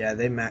don't? Yeah,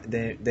 they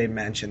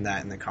mentioned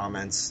that in the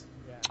comments.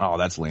 Yeah. Oh,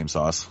 that's lame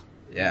sauce.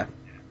 Yeah.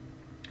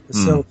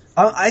 So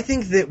I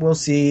think that we'll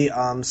see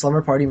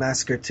Slumber Party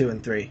Massacre 2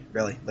 and 3.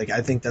 Really,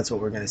 I think that's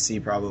what we're going to see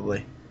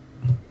probably.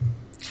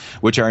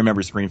 Which I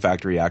remember Screen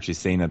Factory actually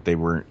saying that they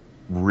weren't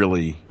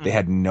really. They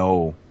had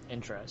no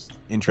interest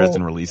in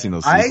releasing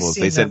those sequels.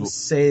 They said them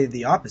say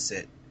the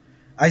opposite.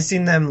 I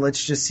seen them.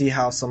 Let's just see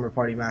how Slumber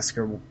Party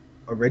Massacre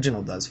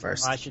original does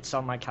first. I should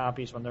sell my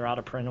copies when they're out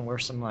of print and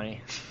worth some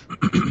money.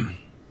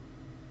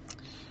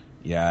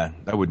 Yeah,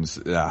 that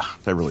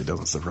really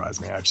doesn't surprise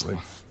me, actually.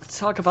 Let's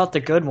talk about the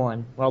good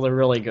one. Well, the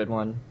really good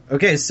one.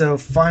 Okay, so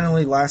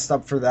finally, last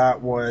up for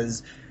that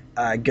was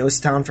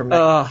Ghost Town from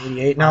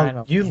 1988.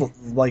 Now, you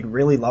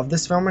really love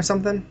this film or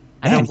something?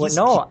 He's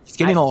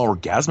getting all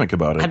orgasmic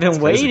about it. I've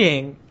been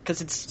waiting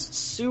because it's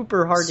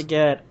super hard to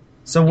get.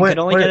 So you could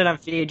only get it on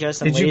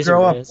VHS and Did you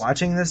grow up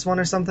watching this one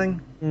or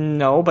something?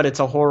 No, but it's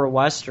a horror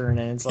western,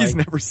 and it's like he's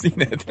never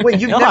seen it. Wait,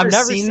 you've never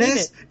seen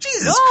this?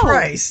 Jesus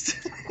Christ,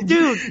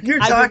 dude! You're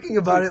talking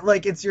about it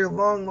like it's your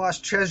long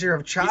lost treasure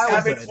of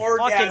childhood. It's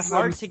fucking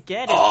hard to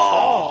get it.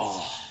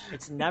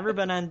 It's never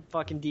been on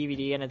fucking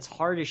DVD, and it's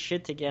hard as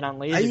shit to get on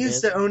Laserdisc. I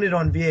used to own it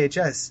on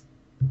VHS.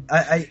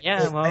 I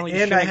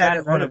had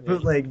it on a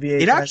bootleg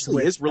VHS. It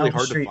actually is really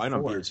hard to find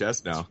on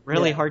VHS now.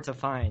 Really hard to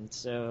find.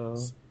 So.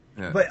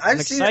 Yeah. But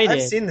I've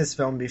seen this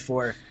film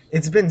before.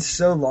 It's been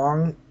so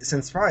long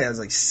since probably I was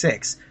like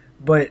 6.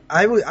 But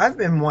I've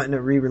been wanting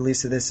a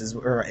re-release of this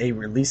or a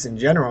release in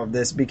general of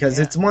this because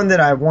it's one that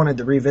I wanted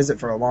to revisit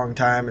for a long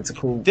time. It's a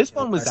cool. This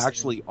one was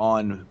actually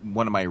on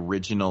one of my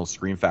original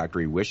Scream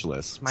Factory wish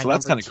lists, so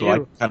that's kind of cool. I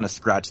kind of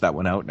scratched that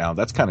one out now.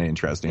 That's kind of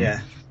interesting. Yeah,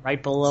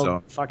 right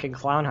below fucking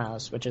Clown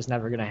House, which is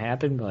never going to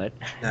happen. But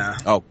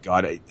oh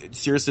god,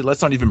 seriously,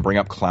 let's not even bring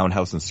up Clown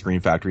House and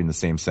Scream Factory in the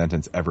same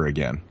sentence ever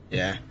again.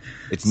 Yeah,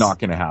 it's not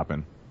going to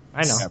happen.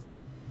 I know.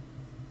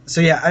 So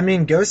yeah, I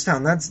mean, Ghost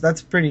Town,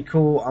 that's pretty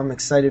cool. I'm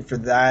excited for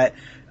that.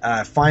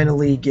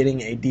 Finally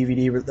getting a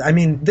DVD. I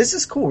mean, this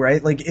is cool,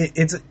 right? Like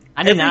it's.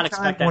 I did not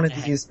expect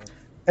that.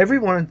 Every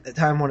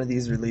time one of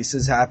these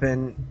releases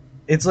happen,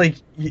 it's like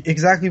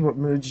exactly what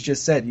Mooj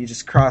just said. You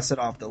just cross it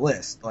off the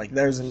list. Like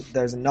there's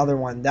another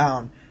one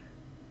down.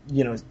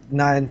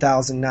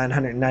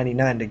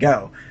 9,999 to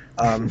go.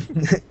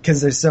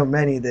 Because there's so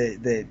many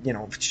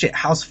that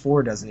House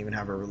 4 doesn't even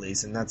have a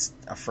release, and that's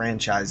a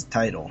franchise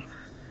title.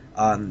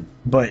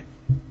 But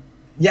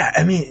yeah,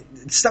 I mean,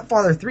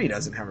 Stepfather 3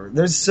 doesn't have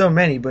there's so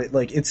many, but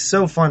like, it's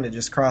so fun to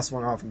just cross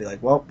one off and be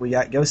like, well, we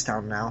got Ghost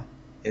Town now.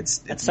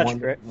 It's such a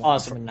great,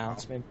 awesome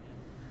announcement.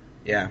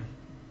 Yeah.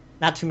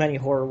 Not too many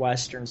horror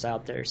westerns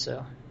out there,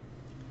 so.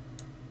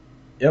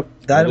 Yep.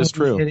 That is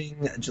true.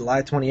 Hitting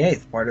July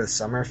 28th, part of the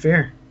Summer of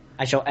Fear.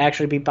 I shall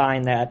actually be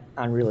buying that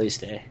on release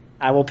day.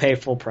 I will pay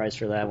full price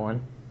for that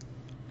one.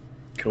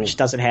 Cool. Which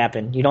doesn't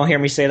happen. You don't hear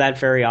me say that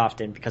very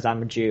often because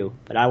I'm a Jew,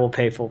 but I will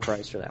pay full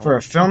price for that one. For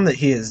a film that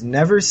he has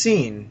never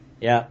seen.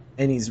 Yeah.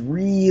 And he's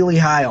really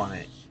high on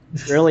it.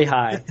 Really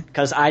high.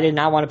 Because I did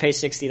not want to pay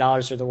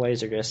 $60 for the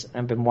Laserdisc.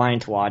 I've been wanting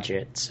to watch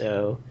it,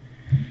 so.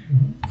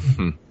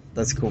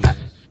 That's cool, man.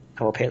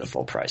 I will pay the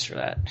full price for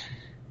that.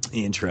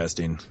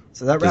 Interesting.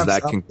 So that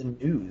wraps up the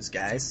news,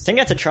 guys. I think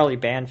that's a Charlie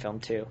Band film,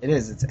 too. It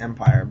is. It's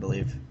Empire, I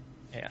believe.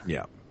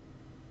 Yeah.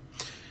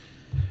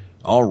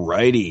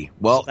 Alrighty.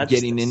 Well,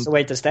 So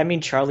wait, does that mean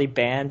Charlie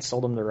Band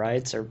sold him the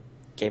rights or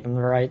gave him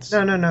the rights?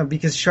 No,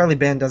 because Charlie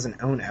Band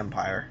doesn't own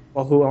Empire.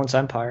 Well, who owns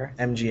Empire?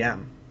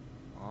 MGM.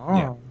 Oh.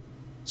 Yeah.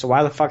 So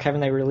why the fuck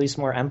haven't they released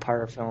more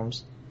Empire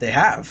films? They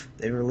have.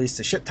 They released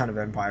a shit ton of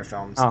Empire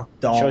films. Oh,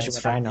 Dolls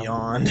from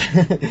Beyond,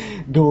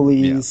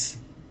 Ghoulies.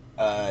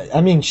 Yeah. I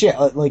mean, shit,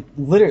 like,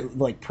 literally,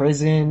 like,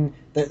 Prison,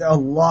 a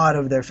lot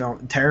of their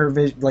film, Terror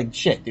Vision, like,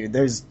 shit, dude,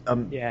 there's,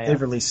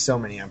 they've released so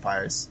many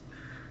Empires.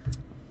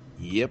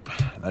 Yep,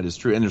 that is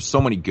true. And there's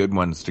so many good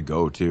ones to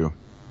go, too.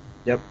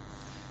 Yep.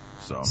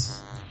 So,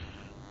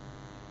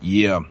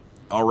 yeah.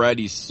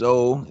 Alrighty,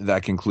 so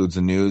that concludes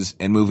the news.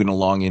 And moving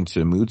along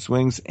into Mood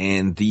Swings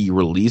and the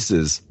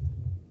releases.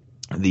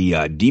 The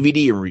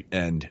DVD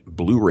and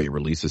Blu-ray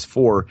releases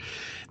for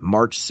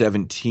March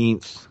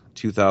 17th,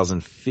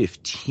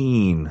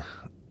 2015.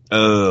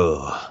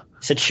 Ugh.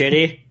 Is it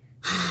shitty?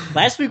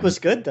 Last week was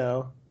good,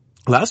 though.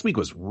 Last week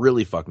was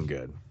really fucking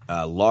good.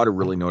 A lot of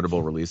really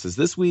notable releases.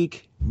 This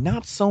week,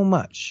 not so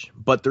much.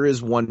 But there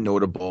is one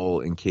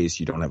notable, in case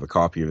you don't have a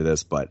copy of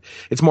this, but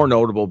it's more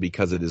notable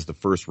because it is the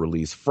first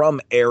release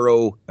from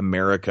Arrow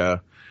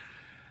America.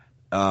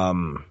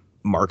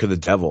 Mark of the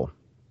Devil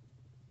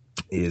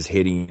is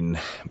hitting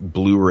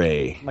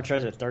Blu-ray. How much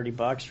was it?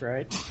 $30,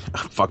 right?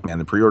 Fuck, man.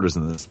 The pre-orders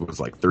in this was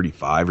like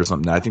 35 or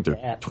something. I think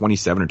they're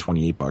 27 or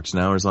 $28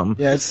 now or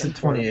something. Yeah, it's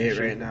 28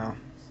 right now.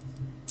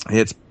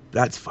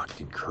 That's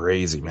fucking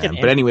crazy, man.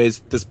 But anyways,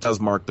 this does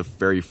mark the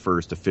very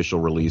first official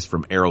release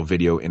from Arrow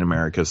Video in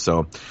America.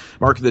 So,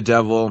 Mark of the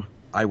Devil,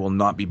 I will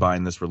not be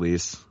buying this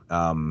release,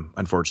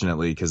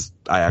 unfortunately, because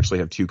I actually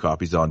have 2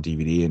 copies on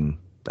DVD, and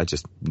that's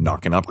just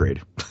not going to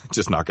upgrade.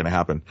 Just not going to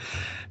happen.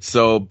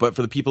 So, but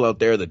for the people out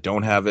there that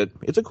don't have it,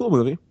 it's a cool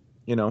movie,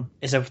 you know.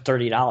 Is it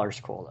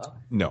 $30 cool, though?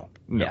 No,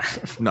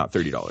 not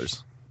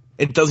 $30.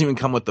 It doesn't even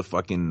come with the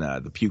fucking,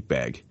 the puke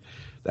bag.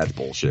 That's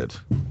bullshit.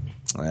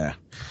 Yeah.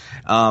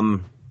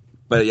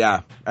 But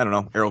yeah, I don't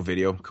know. Arrow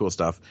Video, cool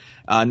stuff.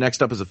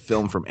 Next up is a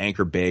film from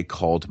Anchor Bay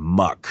called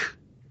Muck.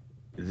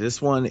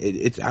 This one,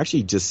 it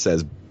actually just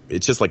says,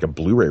 it's just like a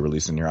Blu-ray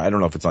release in here. I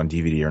don't know if it's on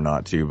DVD or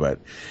not too, but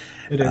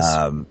it is.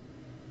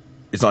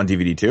 It's on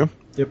DVD too?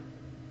 Yep.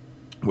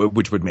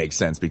 Which would make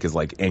sense because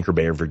like Anchor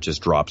Bay River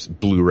just drops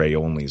Blu-ray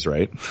onlys,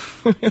 right?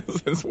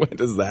 When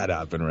does that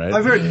happen, right?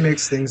 I've heard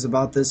mixed things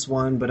about this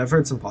one, but I've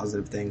heard some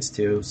positive things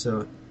too.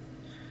 So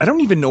I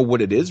don't even know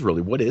what it is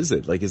really. What is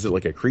it? Like, is it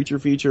like a creature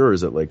feature or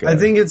is it like I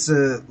think it's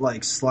a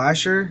like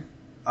slasher.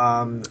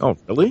 Oh,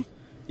 really?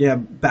 Yeah,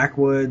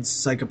 backwoods,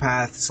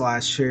 psychopath,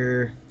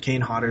 slasher,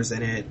 Kane Hodder's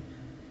in it.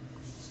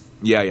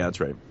 Yeah, that's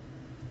right.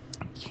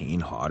 Kane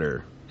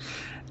Hodder.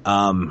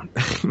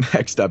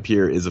 Next up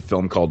here is a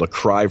film called A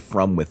Cry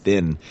from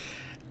Within.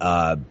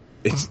 I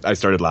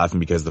started laughing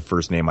because the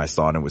first name I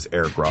saw in it was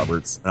Eric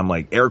Roberts. And I'm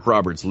like, Eric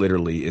Roberts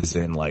literally is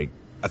in like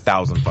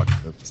 1,000 fucking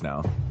movies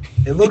now.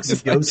 It looks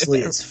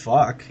ghostly as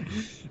fuck.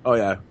 Oh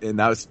yeah, and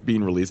that was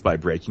being released by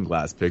Breaking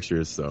Glass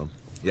Pictures. So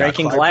yeah,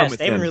 Breaking Glass.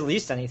 They haven't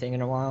released anything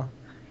in a while.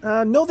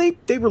 No,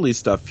 they release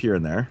stuff here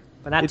and there,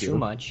 but not too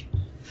much.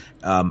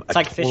 It's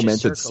like a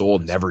tormented soul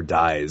never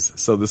dies.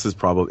 So this is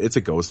it's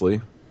a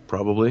ghostly,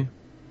 probably.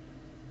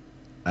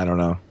 I don't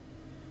know.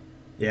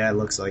 Yeah, it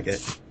looks like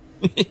it.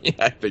 Yeah,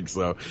 I think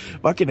so.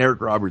 Fucking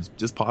Eric Roberts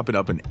just popping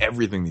up in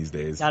everything these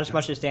days. Not as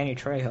much as Danny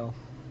Trejo.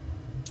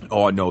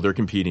 Oh no, they're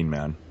competing,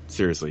 man.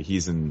 Seriously,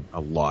 he's in a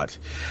lot.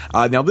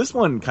 Now this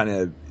one kind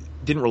of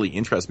didn't really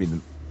interest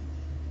me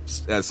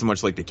as so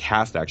much. Like the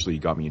cast actually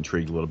got me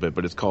intrigued a little bit,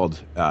 but it's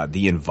called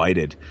The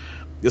Invited.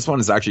 This one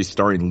is actually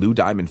starring Lou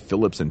Diamond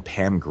Phillips and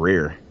Pam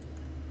Grier.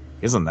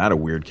 Isn't that a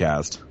weird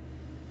cast?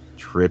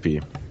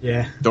 Trippy.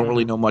 Yeah. Don't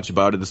really know much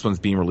about it. This one's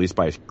being released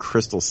by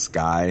Crystal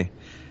Sky.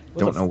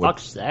 What the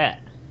fuck's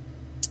that?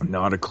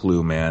 Not a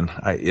clue, man.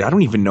 I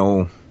don't even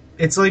know.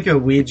 It's like a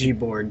Ouija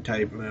board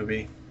type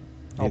movie.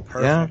 Oh,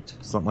 perfect.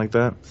 Yeah, something like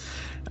that.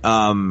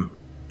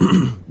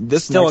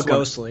 This still next a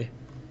ghostly.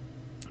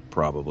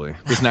 Probably.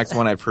 This next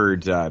one I've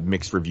heard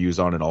mixed reviews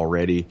on it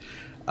already.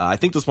 I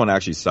think this one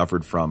actually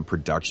suffered from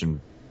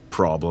production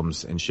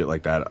problems and shit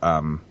like that.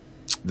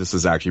 This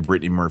is actually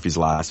Brittany Murphy's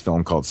last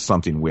film called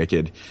Something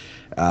Wicked,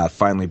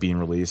 finally being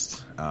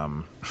released.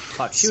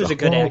 Fuck, she was a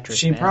good actress.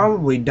 She man.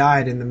 probably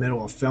died in the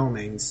middle of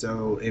filming,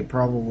 so it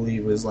probably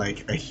was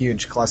like a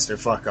huge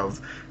clusterfuck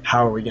of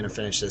how are we going to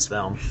finish this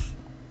film.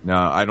 No,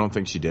 I don't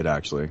think she did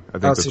actually. I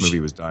think this movie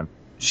was done.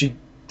 She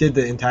did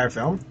the entire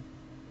film?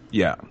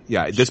 Yeah.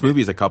 This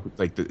movie is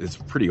it's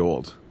pretty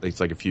old. It's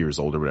like a few years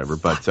old or whatever.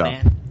 But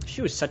man,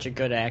 she was such a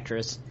good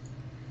actress.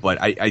 But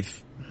I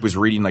was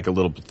reading like a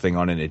little thing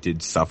on it. And it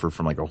did suffer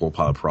from like a whole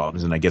pile of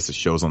problems, and I guess it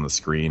shows on the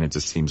screen. It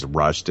just seems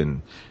rushed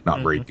and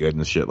not very good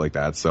and shit like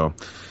that. So,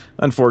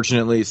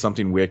 unfortunately,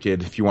 Something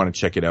Wicked. If you want to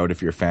check it out,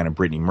 if you're a fan of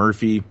Brittany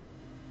Murphy,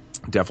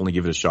 definitely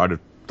give it a shot. At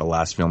the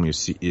last film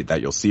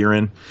you'll see her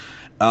in.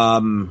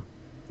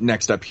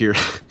 Next up here,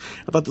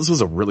 I thought this was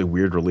a really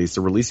weird release.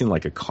 They're releasing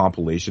like a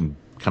compilation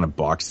kind of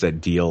box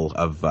set deal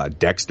of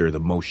Dexter,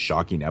 the most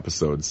shocking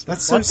episodes.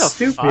 That's so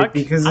stupid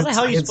because how the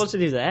hell are you supposed to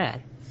do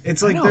that?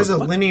 It's like there's a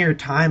linear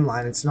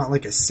timeline. It's not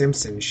like a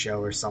Simpsons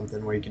show or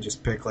something where you can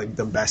just pick like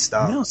the best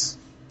of.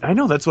 I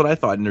know, that's what I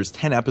thought. And there's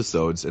 10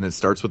 episodes, and it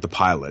starts with the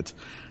pilot,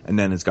 and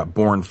then it's got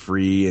Born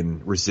Free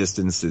and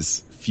Resistance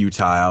is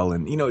Futile,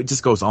 and it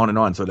just goes on and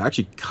on. So it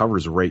actually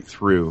covers right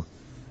through.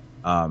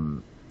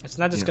 It's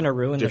not just going to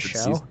ruin the show.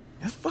 Seasons.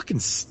 That's fucking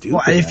stupid.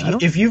 Well,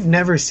 if you've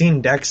never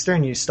seen Dexter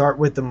and you start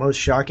with the most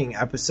shocking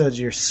episodes,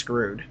 you're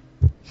screwed.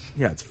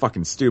 Yeah, it's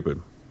fucking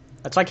stupid.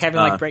 It's like having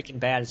like Breaking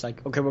Bad. It's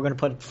like, okay, we're going to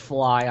put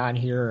Fly on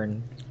here,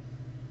 and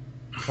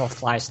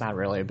Fly's not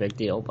really a big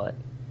deal, but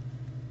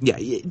yeah,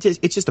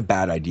 it's just a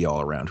bad idea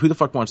all around. Who the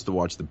fuck wants to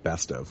watch the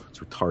best of? It's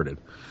retarded.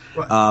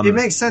 Well, it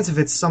makes sense if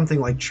it's something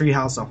like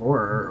Treehouse of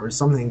Horror or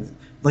something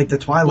like The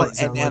Twilight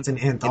Zone. It's an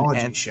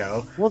anthology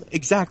show. Well,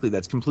 exactly.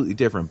 That's completely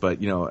different.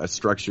 But a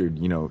structured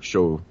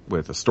show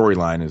with a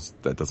storyline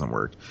that doesn't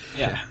work.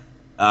 Yeah.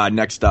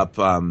 Next up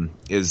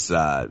is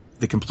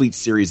the complete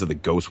series of The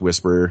Ghost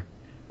Whisperer,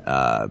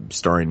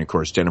 starring, of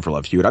course, Jennifer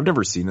Love Hewitt. I've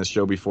never seen this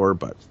show before,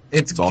 but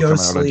it's all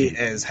ghostly coming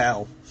out on as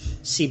hell.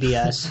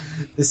 CBS.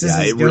 This is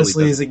as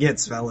ghostly as it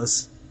gets,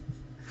 fellas.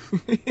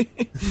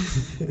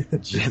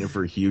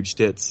 Jennifer Huge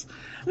Tits.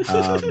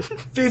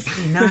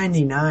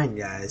 $50.99,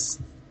 guys.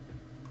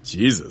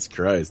 Jesus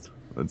Christ,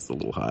 that's a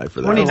little high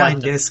for that. 29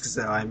 discs,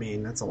 though. I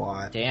mean, that's a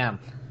lot. Damn.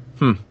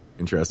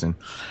 Interesting.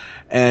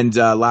 And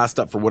last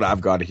up for what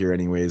I've got here,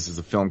 anyways, is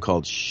a film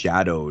called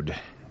Shadowed.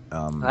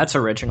 That's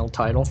original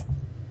title.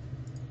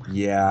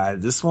 Yeah,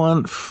 this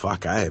one,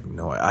 fuck, I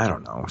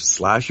don't know.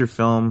 Slasher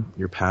film,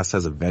 Your Past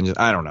Has a Vengeance.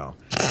 I don't know.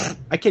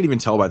 I can't even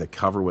tell by the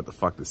cover what the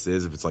fuck this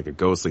is. If it's like a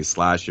ghostly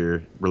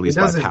slasher released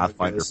by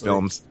Pathfinder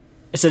Films.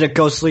 Is it a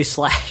ghostly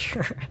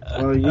slasher?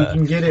 Well, you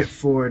can get it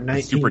for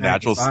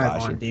Supernatural $19.95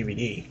 slasher on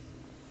DVD.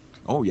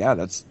 Oh yeah,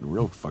 that's a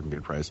real fucking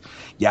good price.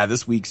 Yeah,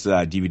 this week's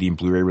DVD and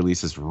Blu-ray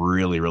release is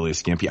really, really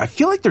skimpy. I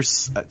feel like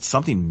there's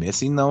something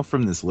missing though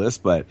from this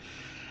list, but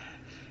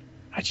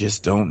I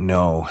just don't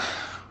know.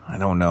 I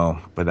don't know,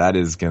 but that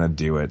is gonna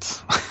do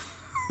it.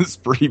 It's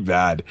pretty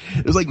bad.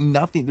 There's like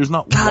nothing. There's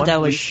not God, one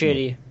that was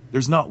release. shitty.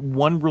 There's not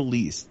one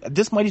release.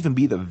 This might even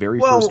be the very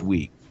first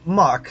week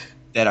Muck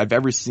that I've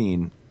ever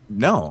seen.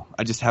 No,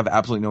 I just have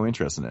absolutely no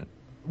interest in it.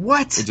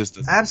 What? It just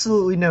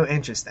absolutely no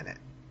interest in it.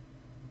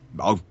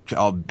 I'll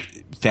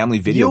Family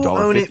Video. You'll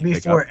own it $1.50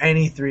 before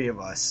any three of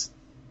us.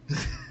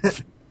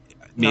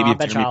 Maybe No, I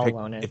bet I'll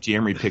own it. if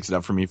Jeremy picks it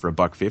up for me for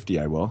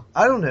 $1.50, I will.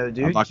 I don't know,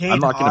 dude. I'm not going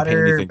to pay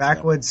anything.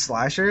 Backwoods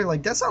slasher,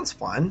 like that sounds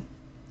fun.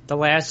 The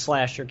last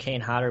slasher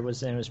Kane Hodder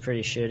was in was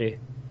pretty shitty.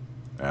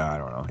 I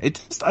don't know.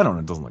 It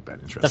doesn't look that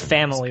interesting. The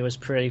Family was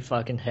pretty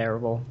fucking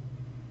terrible.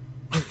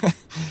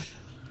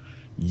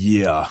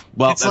 Yeah.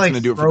 Well, It's that's like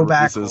going to do it for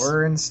throwback the releases.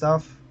 horror and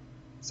stuff.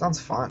 Sounds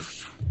fun.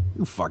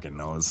 Who fucking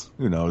knows?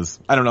 Who knows?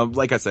 I don't know.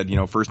 Like I said,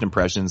 first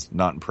impressions,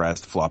 not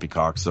impressed, floppy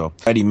cock. So,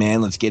 ready,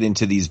 man, let's get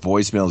into these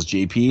voicemails,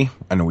 JP.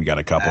 I know we got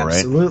a couple, right?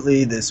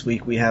 Absolutely. This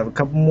week we have a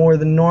couple more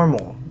than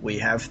normal. We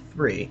have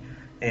 3.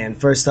 And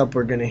first up,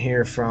 we're going to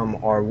hear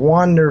from our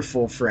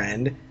wonderful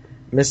friend,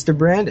 Mr.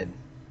 Brandon.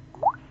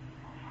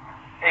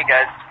 Hey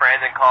guys, it's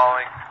Brandon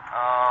calling.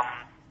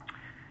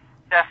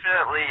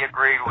 Definitely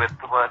agree with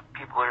what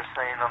people are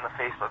saying on the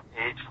Facebook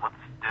page. Let's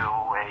do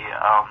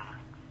a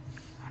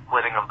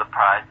splitting of the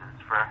prizes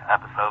for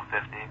episode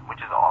 50, which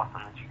is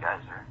awesome that you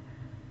guys are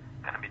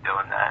going to be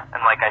doing that.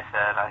 And like I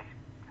said, I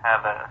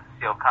have a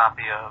sealed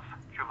copy of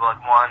True Blood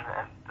 1,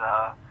 and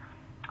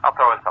I'll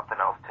throw in something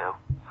else too.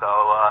 So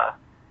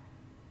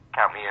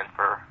count me in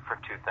for 2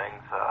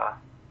 things.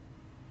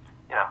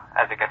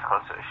 As it gets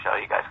closer to the show,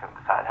 you guys can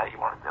decide how you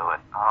want to do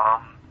it.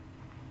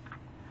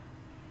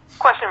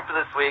 Question for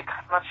this week.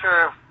 I'm not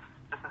sure if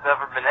this has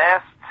ever been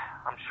asked.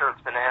 I'm sure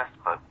it's been asked,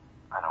 but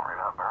I don't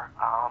remember.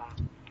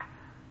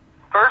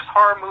 First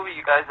horror movie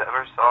you guys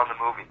ever saw in the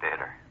movie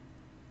theater?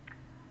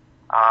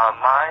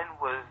 Mine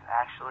was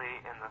actually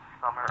in the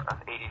summer of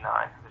 '89.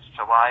 It was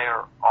July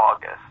or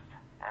August,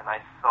 and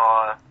I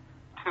saw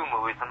 2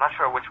 movies. I'm not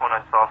sure which one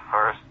I saw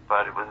first,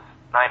 but it was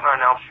Nightmare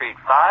on Elm Street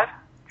 5,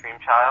 Dream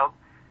Child,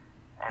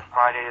 and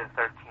Friday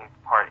the 13th,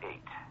 Part 8.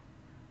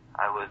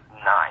 I was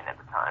 9 at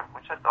the time,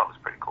 which I thought was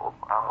pretty cool.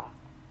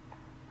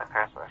 My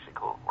parents were actually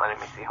cool letting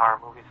me see horror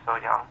movies so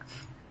young.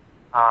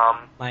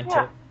 Mine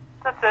too.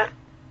 That's it.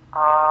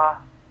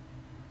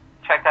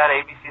 Checked out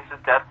ABC's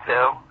of Death 2.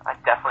 I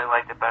definitely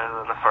liked it better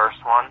than the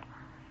first one.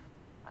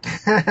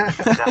 I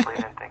definitely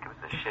didn't think it was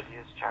as shitty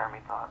as Jeremy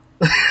thought.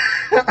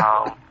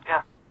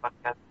 Yeah.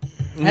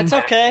 That's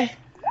okay.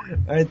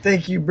 All right,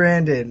 thank you,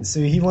 Brandon.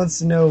 So he wants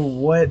to know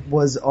what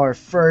was our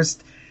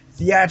first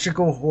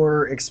theatrical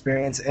horror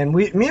experience, and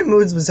me and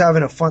Moods was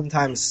having a fun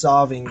time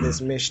solving this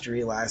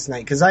mystery last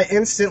night because I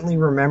instantly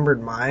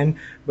remembered mine,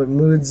 but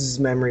Moods'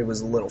 memory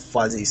was a little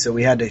fuzzy, so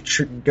we had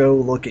to go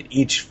look at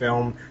each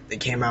film that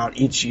came out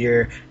each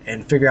year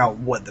and figure out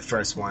what the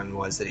first one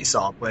was that he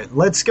saw. But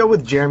let's go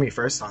with Jeremy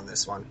first on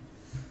this one.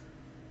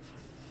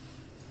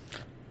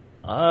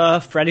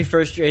 Freddy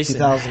vs. Jason.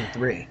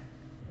 2003.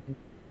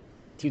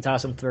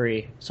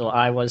 2003. So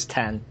I was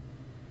 10.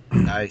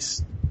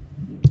 Nice.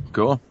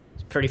 Cool.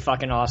 Pretty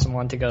fucking awesome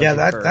one to go Yeah,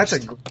 to that's a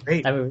first.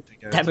 great That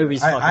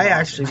movie's fucking I awesome.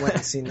 actually went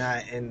and seen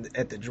that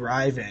at the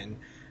drive-in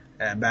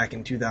back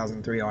in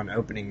 2003 on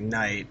opening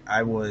night.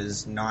 I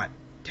was not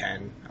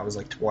 10. I was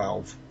like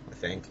 12, I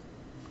think.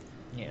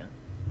 Yeah.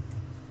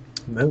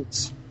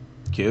 Moods.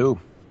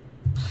 Cool.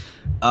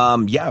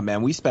 Yeah,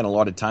 man, we spent a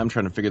lot of time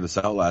trying to figure this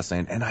out last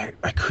night, and I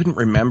couldn't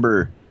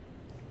remember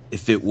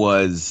if it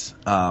was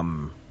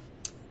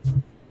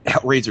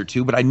Hellraiser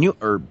 2, but I knew,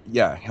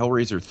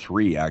 Hellraiser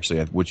 3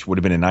 actually, which would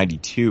have been in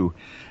 92.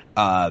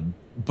 But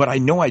I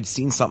know I'd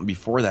seen something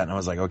before that, and I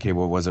was like, okay,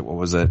 what was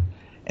it?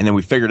 And then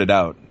we figured it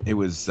out. It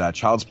was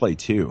Child's Play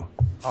 2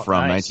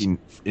 from nice.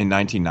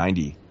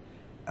 1990.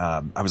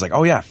 I was like,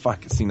 oh yeah,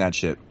 fuck, I've seen that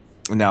shit.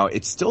 Now,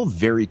 it's still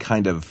very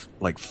kind of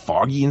like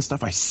foggy and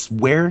stuff. I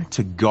swear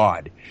to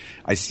God,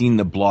 I seen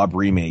the Blob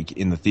remake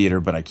in the theater,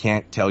 but I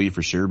can't tell you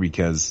for sure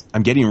because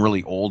I'm getting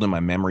really old and my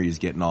memory is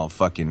getting all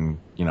fucking,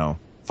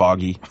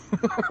 foggy.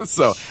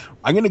 So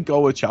I'm going to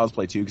go with Child's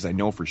Play 2 because I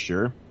know for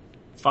sure.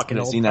 Fucking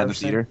I've old seen that in the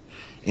person. theater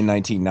in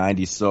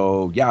 1990.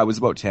 So yeah, I was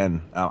about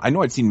 10. I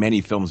know I'd seen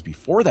many films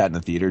before that in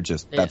the theater.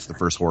 That's the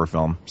first horror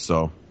film.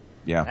 So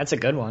yeah. That's a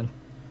good one.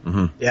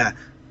 Mm-hmm. Yeah.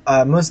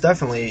 Most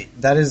definitely.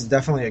 That is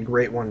definitely a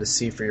great one to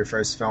see for your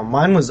first film.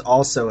 Mine was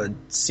also a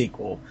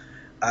sequel.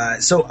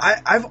 So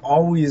I've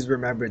always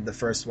remembered the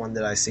first one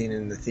that I seen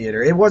in the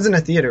theater. It wasn't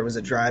a theater, it was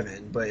a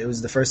drive-in, but it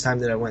was the first time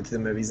that I went to the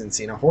movies and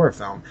seen a horror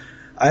film.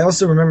 I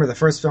also remember the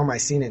first film I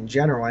seen in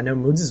general. I know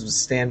Moods' was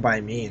Stand By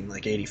Me in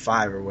like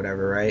 85 or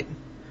whatever, right?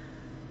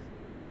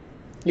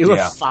 You were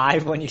Yeah.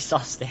 5 when you saw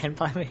Stand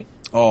By Me?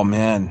 Oh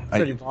man.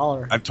 Pretty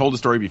baller. I've told the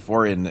story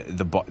before, and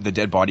the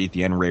dead body at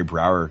the end, Ray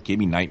Brower, gave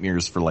me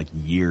nightmares for like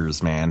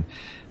years, man.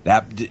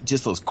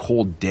 Just those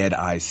cold, dead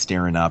eyes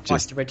staring up.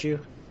 Watched it with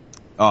you?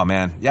 Oh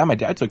man, yeah. My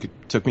dad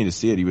took me to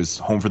see it. He was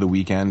home for the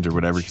weekend or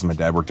whatever because my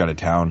dad worked out of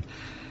town,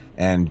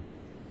 and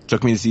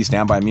took me to see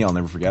Stand By Me. I'll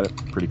never forget it.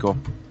 Pretty cool.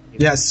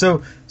 Yeah,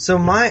 so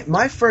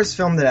my first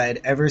film that I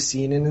had ever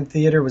seen in the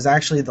theater was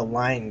actually The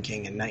Lion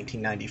King in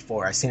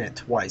 1994. I seen it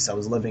twice. I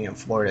was living in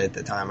Florida at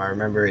the time. I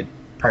remember it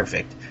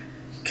perfect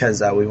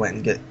because we went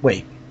and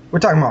We're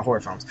talking about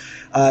horror films.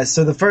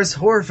 So the first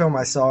horror film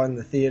I saw in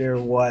the theater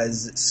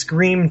was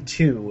Scream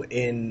 2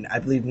 in, I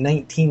believe,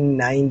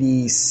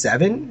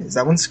 1997. Is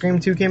that when Scream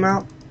 2 came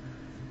out?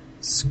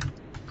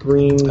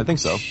 Scream. I think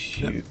so.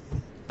 2.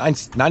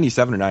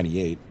 97 or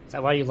 98. Is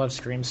that why you love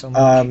Scream so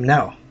much?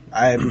 No.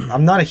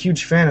 I'm not a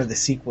huge fan of the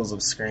sequels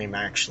of Scream,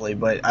 actually,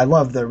 but I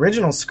love the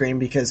original Scream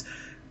because,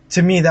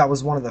 to me, that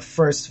was one of the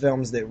first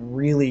films that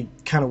really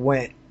kind of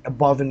went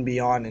above and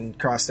beyond and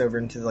crossed over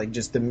into like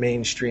just the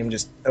mainstream,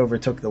 just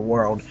overtook the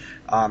world.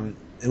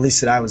 At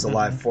least that I was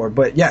alive for.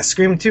 But yeah,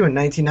 Scream 2 in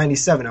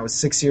 1997. I was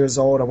 6 years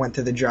old. I went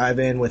to the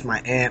drive-in with my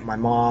aunt, my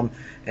mom,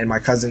 and my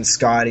cousin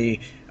Scotty.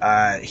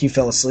 He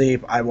fell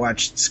asleep. I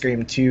watched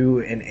Scream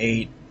 2 and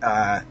ate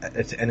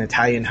an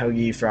Italian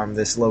hoagie from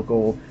this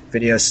local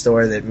video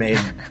store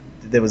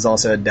that was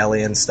also a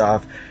deli and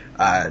stuff.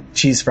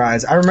 Cheese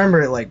fries. I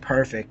remember it like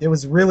perfect. It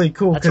was really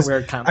cool because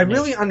I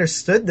really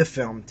understood the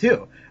film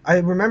too. I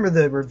remember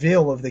the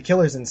reveal of the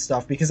killers and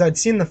stuff because I'd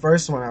seen the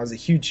first one. I was a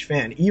huge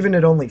fan. Even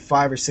at only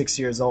 5 or 6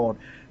 years old,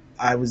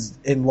 I was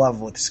in love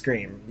with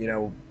Scream. You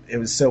know, it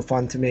was so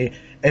fun to me.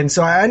 And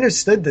so I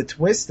understood the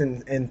twist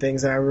and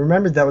things. And I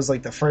remembered that was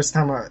like the first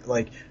time I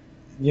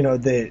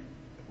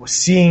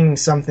seeing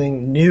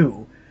something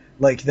new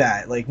like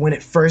that. Like when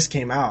it first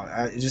came out,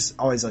 it just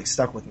always like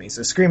stuck with me.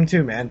 So Scream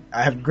 2, man,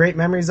 I have great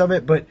memories of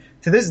it. But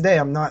to this day,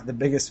 I'm not the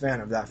biggest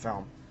fan of that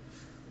film.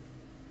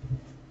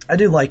 I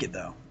do like it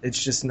though.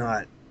 It's just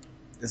not.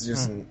 It's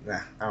just.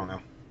 I don't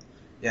know.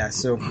 Yeah.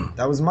 So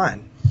that was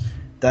mine.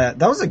 That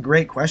was a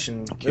great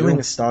question. Really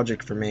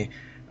nostalgic for me.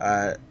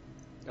 Oh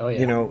yeah.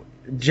 You know,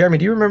 Jeremy,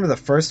 do you remember the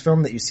first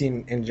film that you've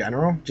seen in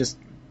general? Just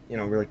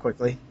really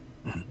quickly.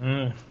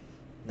 No.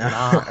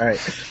 All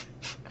right.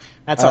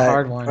 That's a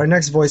hard one. Our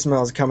next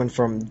voicemail is coming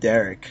from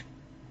Derek.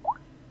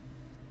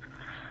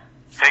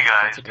 Hey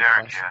guys,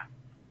 Derek here.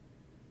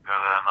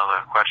 Got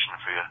another question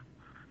for you.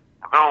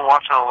 I've been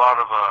watching a lot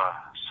of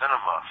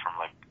cinema from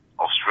like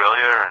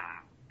Australia and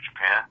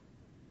Japan.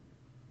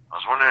 I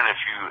was wondering if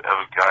you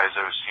guys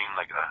ever seen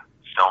like a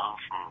film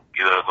from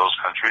either of those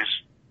countries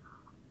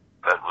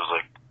that was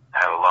like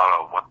had a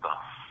lot of what the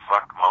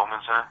fuck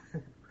moments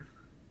in it.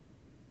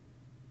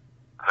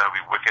 That would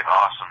be wicked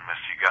awesome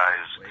if you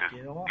guys could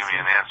give me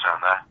an answer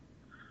on that.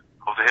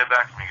 Hope to hear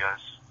back from you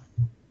guys.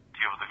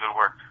 Keep up the good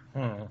work.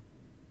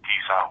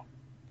 Peace out.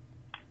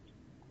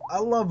 I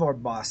love our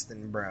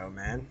Boston bro,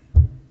 man.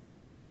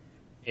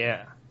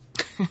 Yeah.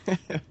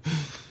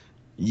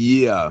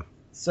 Yeah.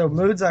 So,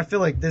 Moods, I feel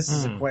like this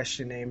is a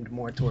question aimed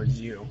more towards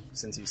you,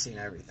 since you've seen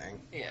everything.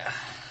 Yeah.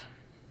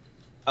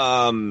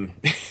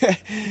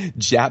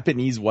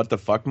 Japanese what the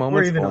fuck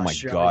moments? Oh my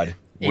god.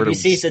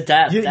 ABC's of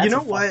Death. You That's know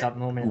a what? fucked up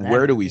moment.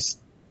 Where do we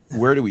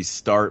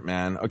start,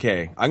 man?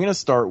 Okay, I'm gonna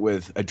start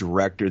with a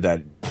director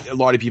that a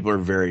lot of people are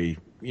very,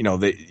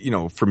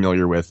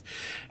 familiar with.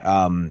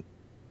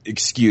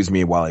 Excuse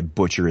me while I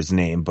butcher his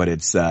name, but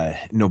it's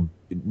Nobuo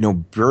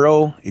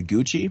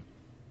Iguchi.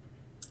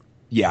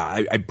 Yeah,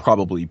 I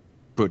probably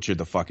butchered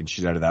the fucking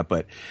shit out of that,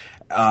 but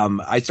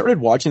I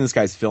started watching this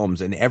guy's films,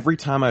 and every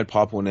time I'd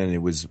pop one in,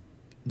 it was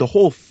the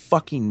whole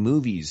fucking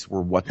movies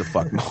were what the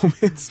fuck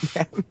moments,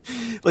 man.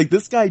 Like,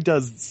 this guy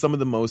does some of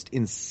the most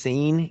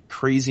insane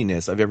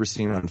craziness I've ever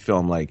seen on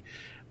film. Like,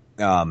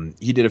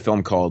 he did a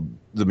film called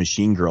The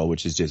Machine Girl,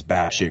 which is just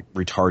batshit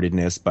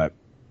retardedness, but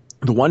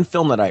the one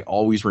film that I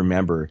always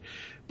remember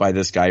by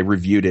this guy,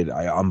 reviewed it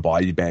on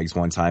Body Bags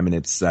one time, and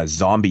it's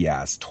Zombie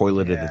Ass,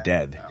 Toilet of the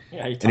Dead.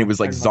 Yeah, and it was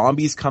like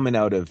zombies coming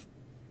out of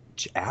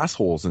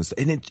assholes and stuff.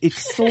 And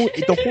it's so,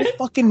 the whole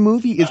fucking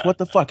movie is what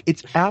the fuck.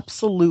 It's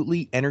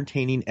absolutely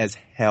entertaining as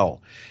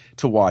hell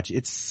to watch.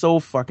 It's so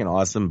fucking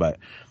awesome. But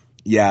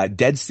yeah,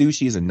 Dead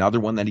Sushi is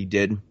another one that he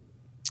did.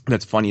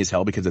 That's funny as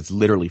hell because it's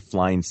literally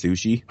flying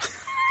sushi.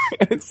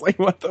 It's like,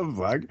 what the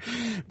fuck?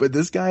 But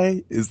this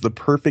guy is the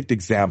perfect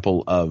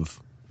example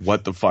of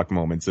what the fuck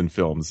moments in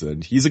films.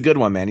 And he's a good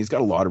one, man. He's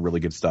got a lot of really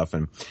good stuff.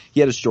 And he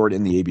had a short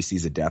in the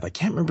ABCs of Death. I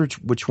can't remember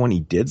which one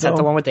he did. Is that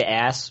the one with the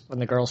ass when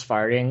the girl's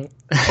farting?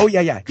 Oh,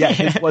 yeah.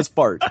 His was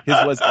fart. His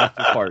was F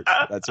for fart.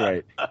 That's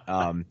right.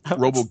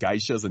 Robo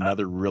Geisha is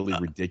another really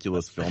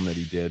ridiculous film that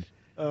he did.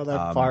 Oh,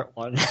 that fart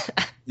one.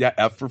 Yeah,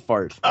 F for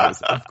fart.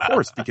 Of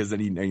course, because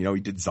then he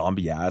did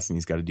Zombie Ass and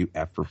he's got to do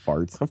F for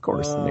farts. Of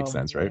course, that makes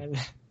sense, right?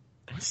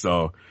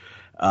 So,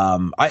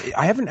 I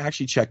haven't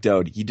actually checked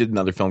out. He did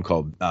another film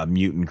called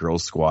Mutant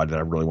Girls Squad that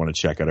I really want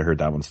to check out. I heard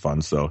that one's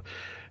fun. So,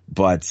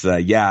 but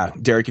yeah,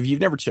 Derek, if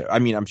you've never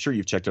I'm sure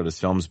you've checked out his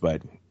films,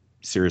 but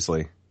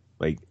seriously,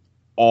 like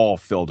all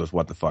filled with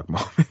what the fuck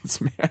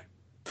moments, man.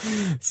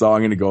 So I'm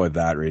going to go with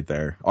that right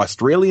there.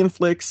 Australian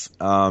flicks.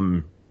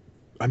 I'm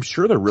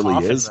sure there really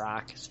Coffin is.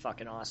 Rock is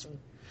fucking awesome.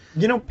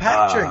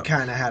 Patrick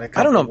kind of had a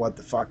couple of what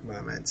the fuck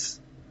moments.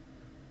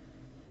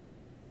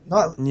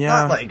 Not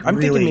like I'm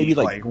really thinking maybe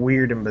like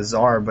weird and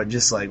bizarre, but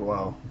just like,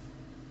 whoa.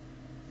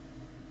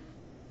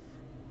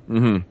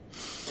 Mm-hmm.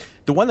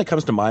 The one that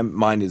comes to my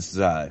mind is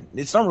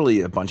it's not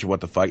really a bunch of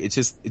what the fuck.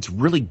 It's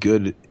really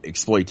good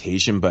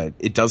exploitation, but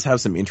it does have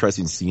some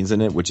interesting scenes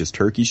in it, which is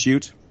Turkey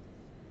Shoot.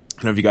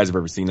 I don't know if you guys have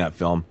ever seen that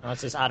film. Well,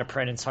 it's just out of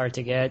print. It's hard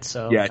to get.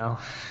 So Yeah, no.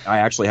 I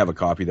actually have a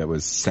copy that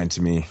was sent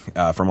to me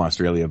from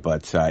Australia,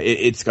 but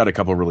it's got a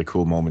couple of really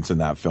cool moments in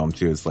that film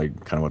too. It's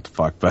like kind of what the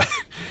fuck, but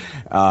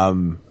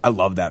I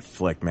love that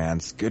flick, man.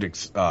 It's good.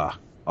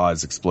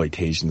 Oz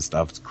exploitation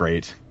stuff. It's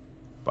great,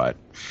 but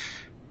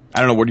I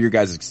don't know. What are your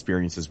guys'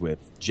 experiences with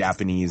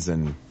Japanese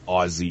and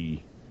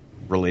Aussie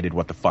related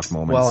what the fuck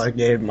moments? Well, I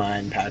gave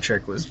mine.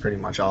 Patrick was pretty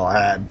much all I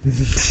had.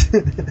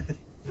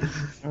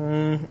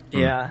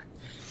 Yeah.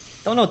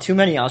 Don't know too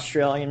many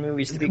Australian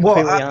movies, to be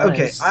completely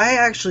honest. Okay, I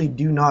actually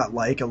do not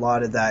like a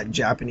lot of that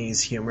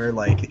Japanese humor,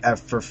 like F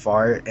for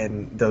Fart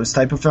and those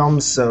type of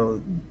films,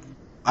 so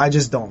I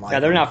just don't like them. Yeah,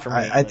 they're not for me.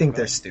 I think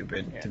they're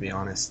stupid, to be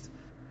honest.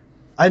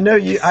 I know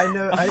you.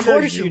 Of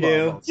course you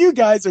do. You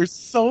guys are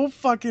so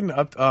fucking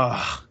up.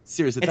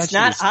 Seriously, It's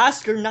not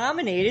Oscar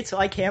nominated, so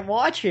I can't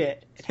watch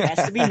it. It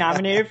has to be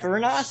nominated for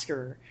an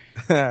Oscar.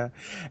 Actually,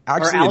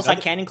 or else I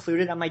can't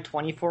include it on my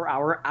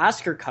 24-hour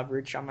Oscar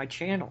coverage on my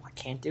channel. I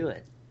can't do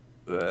it.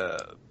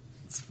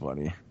 It's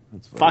funny.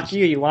 Fuck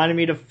you. You wanted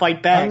me to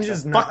fight back. I'm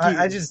just so not. fuck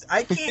you.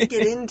 I can't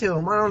get into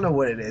them. I don't know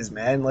what it is,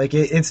 man. Like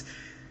it's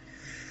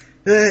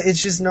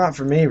just not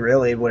for me,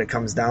 really. What it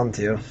comes down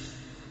to.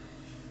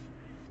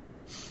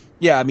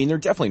 Yeah, I mean, they're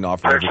definitely not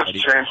for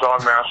everybody.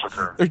 Chainsaw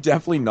Massacre. They're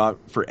definitely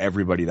not for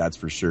everybody, that's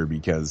for sure,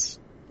 because,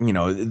 you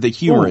know, the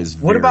humor is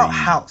very... What about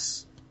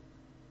House?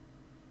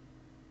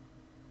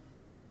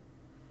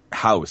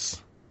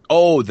 House.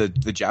 Oh, the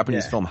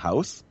Japanese film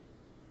House?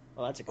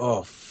 Oh, that's a good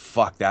Oh,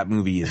 fuck, that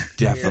movie is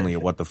definitely a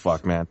what the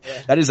fuck, man.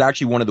 Yeah. That is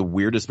actually one of the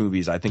weirdest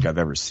movies I think I've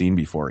ever seen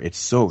before. It's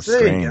so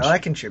strange. There you go, I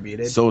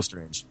contributed. So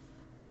strange.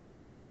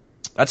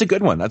 That's a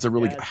good one. That's a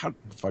really... How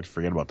the fuck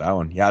forget about that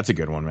one? Yeah, that's a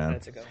good one, man.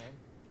 That's a good one.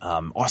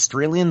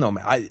 Australian though,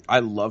 man, I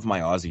love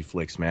my Aussie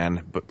flicks,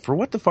 man. But for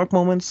what the fuck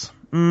moments,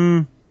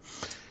 I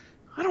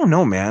don't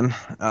know, man.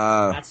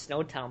 Not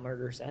Snowtown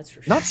Murders, that's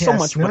for sure. Not so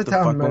much what the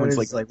fuck moments.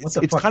 Like what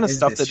the it's fuck kind of is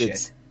stuff this that shit?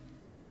 it's,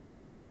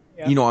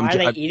 you know,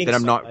 that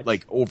I'm not much?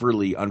 like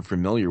overly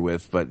unfamiliar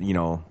with. But you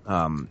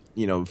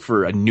know,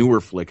 for a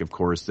newer flick, of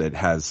course, that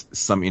has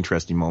some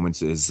interesting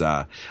moments is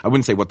I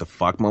wouldn't say what the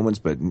fuck moments,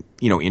 but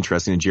you know,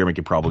 interesting. And Jeremy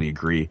could probably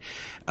agree.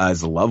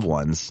 As the Loved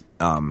Ones,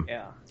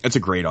 yeah. It's a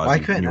great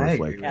Aussie newer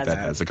flick that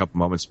has a couple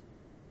moments.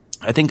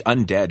 I think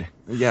Undead.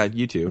 Yeah,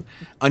 you too.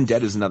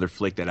 Undead is another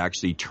flick that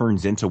actually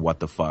turns into what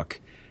the fuck.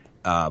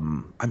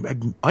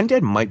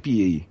 Undead might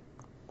be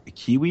a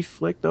Kiwi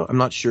flick though. I'm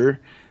not sure.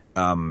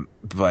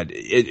 But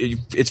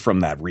it's from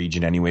that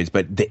region anyways.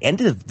 But the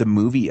end of the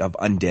movie of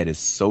Undead is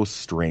so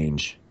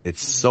strange.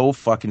 It's so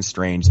fucking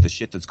strange. The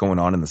shit that's going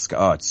on in the sky.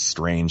 Oh, it's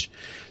strange.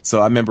 So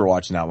I remember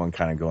watching that one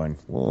kind of going,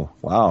 oh,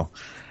 wow.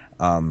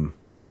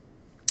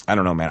 I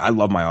don't know, man. I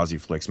love my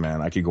Aussie flicks,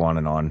 man. I could go on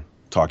and on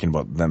talking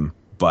about them,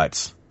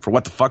 but for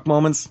what the fuck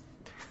moments,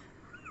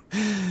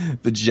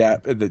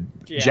 the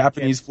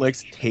Japanese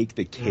flicks take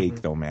the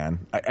cake, though,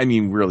 man. I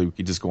mean, really, we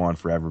could just go on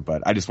forever,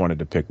 but I just wanted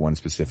to pick one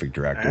specific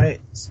director. All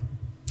right.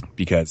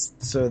 Because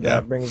so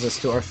that brings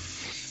us to our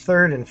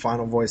third and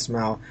final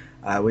voicemail.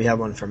 We have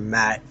one from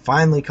Matt,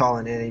 finally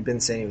calling in. He'd been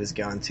saying he was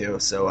going to,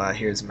 so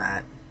here's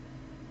Matt.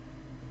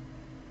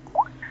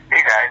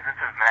 Hey guys, this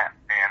is Matt,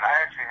 and I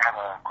actually have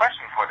a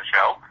question for the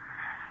show.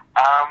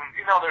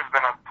 You know, there's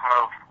been a ton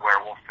of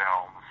werewolf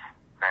films,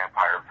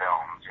 vampire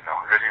films, you know,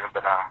 there's even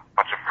been a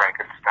bunch of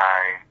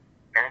Frankenstein,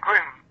 and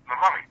including The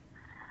Mummy.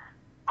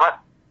 But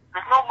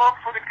there's no love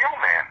for the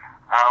Gill-Man.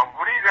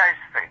 What do you guys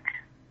think?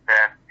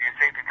 Do you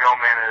think the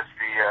Gill-Man is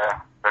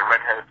the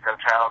redheaded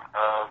stepchild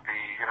of the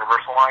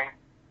Universal line?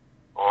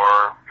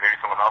 Or maybe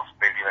someone else,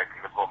 maybe like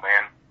Invisible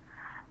Man?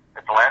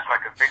 The last one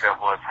I could think of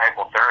was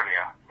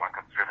Hypothermia. I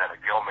consider that a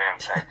Gill-Man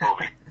type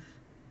movie.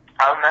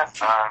 Other than that,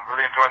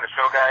 really enjoying the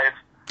show, guys.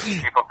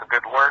 Keep up the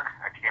good work.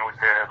 I can't wait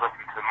to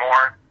listen to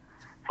more.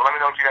 So let me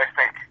know what you guys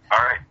think. All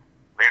right.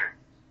 Later.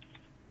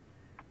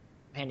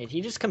 Man, did he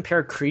just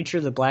compare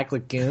Creature the Black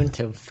Lagoon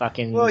to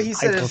fucking Well, he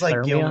said it's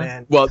like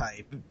Gill-Man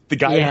type. The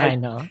guy... Yeah, I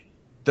know.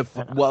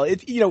 Well,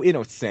 it, you know, in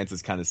a sense,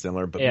 it's kind of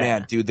similar, but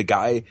man, dude, the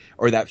guy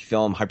or that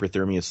film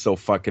Hypothermia is so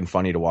fucking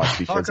funny to watch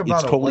because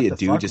it's totally a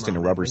dude just in a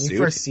rubber suit. When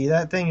you first see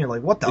that thing, you're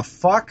like, what the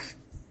fuck?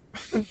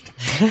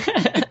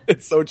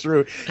 It's so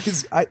true.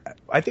 Because I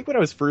think when I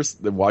was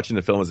first watching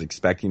the film, I was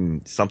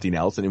expecting something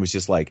else, and it was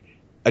just like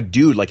a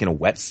dude like in a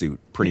wetsuit,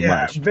 pretty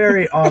much.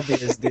 Very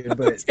obvious, dude.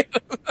 But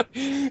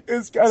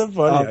it's kind of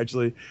funny,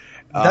 actually.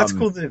 That's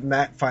cool that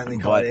Matt finally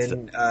called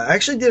in. I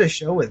actually did a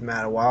show with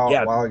Matt a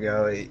while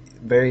ago.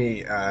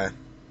 Very,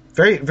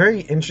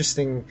 very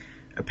interesting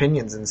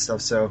opinions and stuff.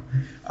 So,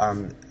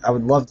 I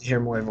would love to hear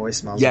more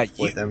voicemails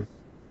with him.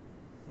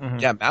 Mm-hmm.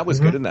 Yeah, Matt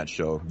was good in that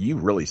show. You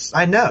really sucked.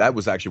 I know. That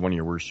was actually one of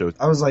your worst shows.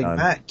 I was like,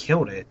 Matt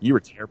killed it. You were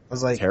terrible. I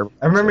was like, terrible.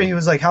 I remember he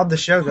was like, how'd the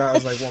show go? I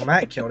was like, well,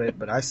 Matt killed it,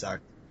 but I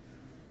sucked.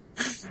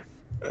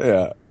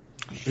 Yeah.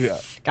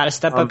 Got to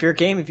step up your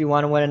game if you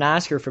want to win an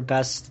Oscar for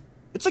best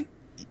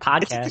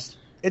podcast.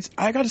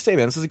 I got to say,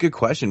 man, this is a good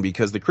question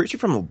because the creature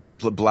from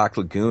the Black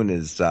Lagoon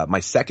is my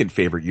second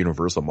favorite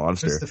Universal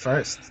monster. Who's the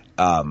first?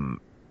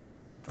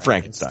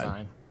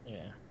 Frankenstein.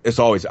 It's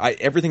always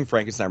everything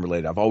Frankenstein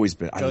related. I've always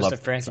been. I love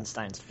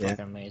Frankenstein's fucking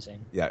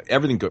amazing. Yeah,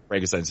 everything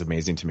Frankenstein's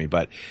amazing to me.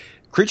 But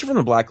Creature from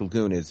the Black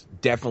Lagoon is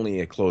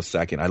definitely a close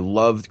second. I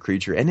love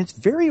Creature, and it's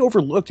very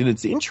overlooked. And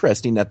it's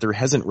interesting that there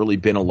hasn't really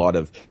been a lot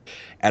of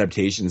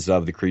adaptations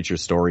of the Creature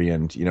story.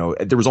 And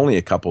there was only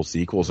a couple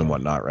sequels and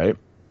whatnot, right?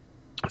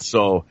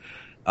 So.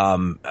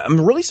 I'm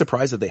really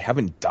surprised that they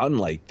haven't done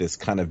like this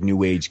kind of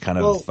new age kind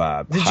of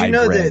did you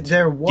know that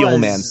there was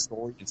Gilman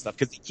story and stuff,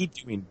 because they keep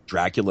doing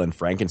Dracula and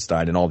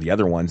Frankenstein and all the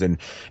other ones and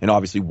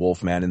obviously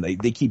Wolfman, and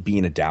they keep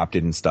being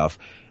adapted and stuff.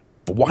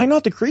 But why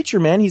not the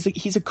Creature, man? He's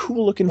a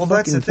cool looking fucking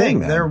that's the thing.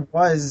 man. There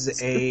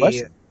was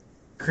a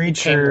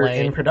Creature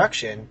in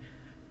production,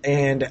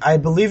 and I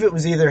believe it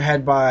was either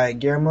head by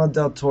Guillermo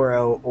del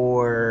Toro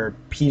or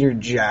Peter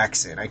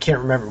Jackson. I can't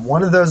remember.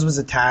 One of those was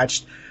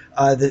attached.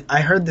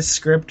 I heard the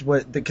script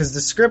because the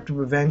script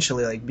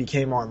eventually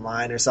became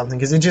online or something,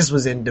 because it just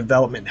was in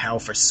development hell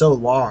for so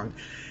long,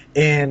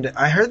 and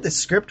I heard the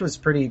script was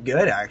pretty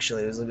good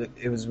actually.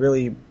 It was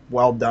really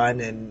well done,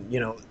 and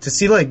to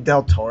see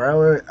Del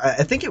Toro,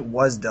 I think it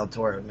was Del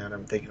Toro now that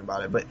I'm thinking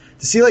about it, but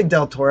to see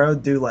Del Toro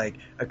do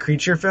a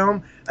Creature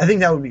film, I think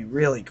that would be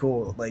really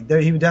cool.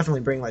 He would definitely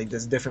bring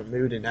this different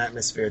mood and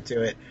atmosphere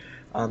to it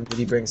that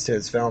he brings to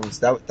his films.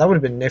 That would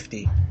have been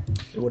nifty.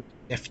 It would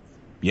have been nifty.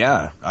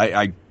 Yeah,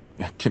 I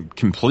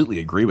completely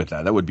agree with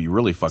that. That would be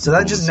really fucking So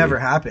that cool just never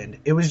happened.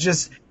 It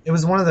was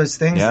one of those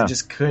things that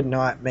just could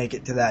not make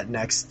it to that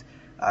next,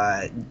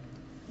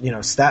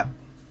 step.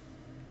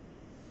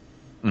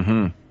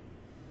 What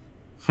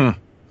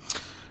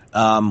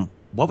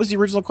was the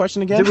original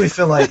question again? Did we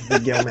feel like the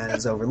Gilman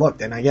is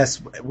overlooked? And I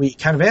guess we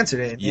kind of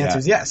answered it. And the answer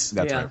is yes.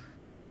 That's right.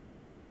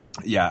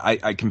 Yeah,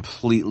 I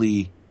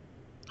completely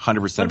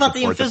 100% What about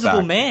the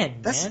Invisible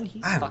Man? Man?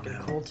 He's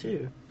fucking cool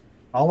too.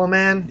 Hollow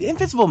Man? The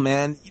Invisible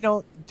Man,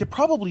 they're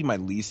probably my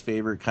least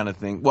favorite kind of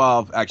thing.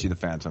 Well, actually, the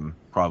Phantom,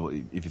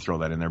 probably, if you throw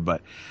that in there.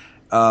 But,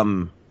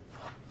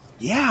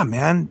 yeah,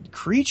 man,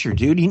 Creature,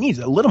 dude, he needs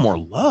a little more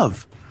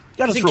love. You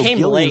gotta throw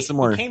Gillian some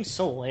more. It came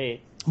so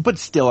late. But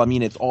still, I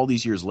mean, it's all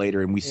these years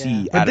later, and we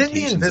see But didn't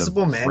adaptations the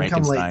Invisible Man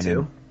come late,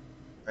 too?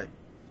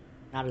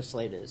 Not as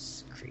late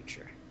as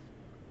Creature.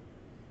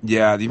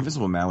 Yeah, the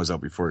Invisible Man was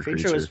out before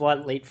Creature. Creature was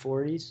what, late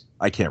 40s?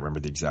 I can't remember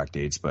the exact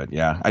dates, but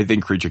yeah, I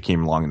think Creature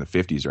came along in the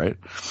 50s, right?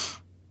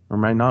 Or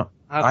am I not?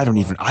 I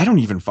don't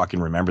even fucking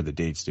remember the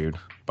dates, dude.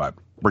 But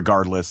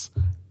regardless,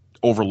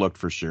 overlooked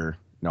for sure.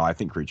 No, I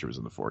think Creature was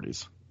in the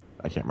 40s.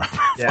 I can't remember.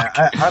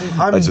 Yeah,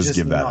 I'm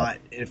just not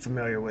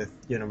familiar with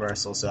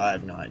Universal, so I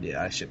have no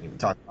idea. I shouldn't even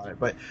talk about it.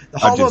 But the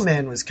Hollow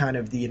Man was kind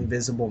of the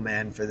Invisible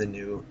Man for the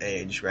new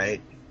age,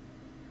 right?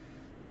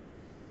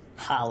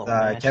 Hollow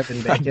Man.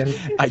 Kevin Bacon.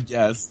 I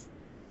guess.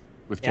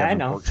 With Kevin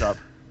Porkchop.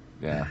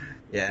 Yeah.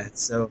 Yeah,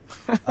 so,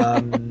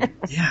 I'm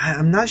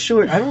not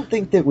sure. I don't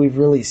think that we've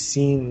really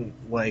seen,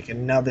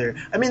 another...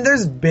 I mean,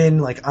 there's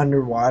been,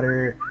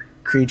 underwater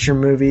creature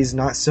movies,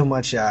 not so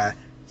much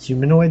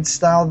humanoid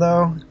style,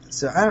 though.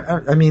 So,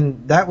 I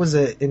mean, that was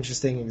an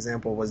interesting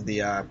example, was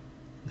the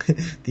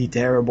the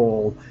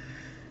terrible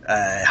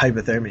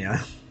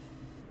Hypothermia.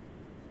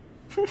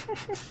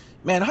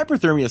 Man,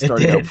 Hypothermia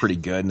started out pretty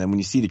good, and then when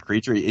you see the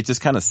Creature, it's just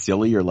kind of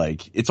silly, or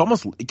it's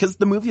almost... Because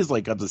the movie is,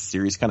 got this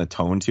serious kind of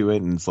tone to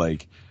it, and it's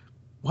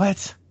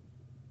what?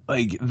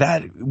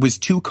 That was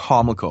too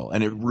comical,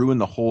 and it ruined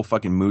the whole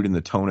fucking mood and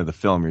the tone of the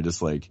film. You're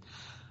just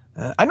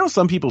I know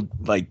some people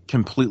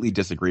completely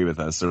disagree with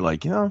us. They're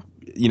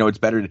it's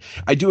better.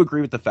 I do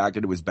agree with the fact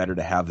that it was better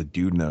to have the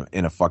dude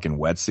in a fucking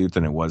wetsuit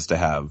than it was to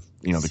have,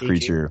 the CG.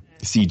 Creature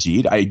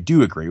CG'd. I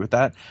do agree with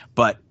that,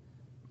 but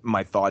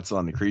my thoughts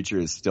on the Creature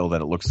is still that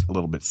it looks a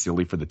little bit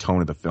silly for the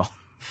tone of the film.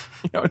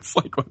 It's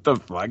what the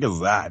fuck is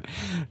that?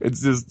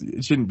 It's just,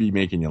 it shouldn't be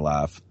making you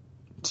laugh.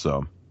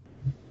 So,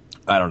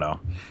 I don't know.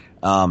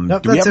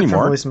 Nope, do we have any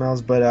more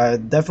voicemails?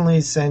 But definitely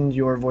send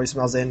your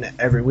voicemails in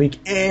every week,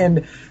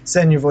 and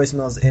send your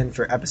voicemails in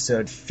for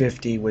episode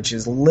 50, which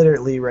is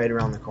literally right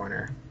around the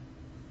corner,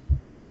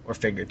 or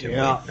figuratively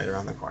right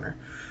around the corner.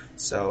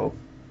 So,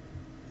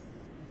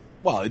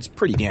 well, it's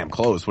pretty damn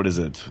close. What is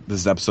it?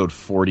 This is episode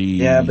 40.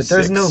 Yeah, but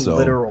there's no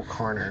literal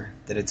corner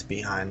that it's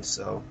behind.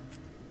 So,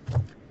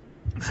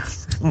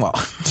 well,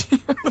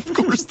 of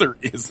course there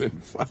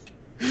isn't. Fuck.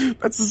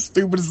 That's the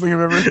stupidest thing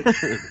I've ever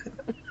heard.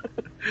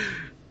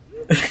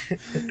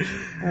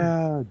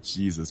 Oh,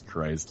 Jesus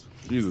Christ.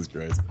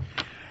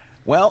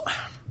 Well,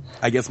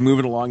 I guess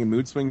moving along in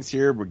mood swings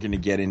here, we're going to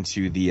get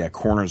into the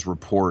Corners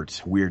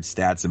Report, weird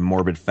stats and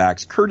morbid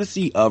facts,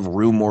 courtesy of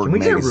Rue Morgue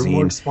Magazine. Can we get a Rue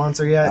Morgue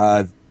sponsor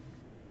yet?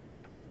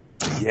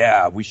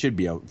 Yeah, we should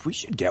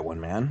get one,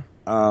 man.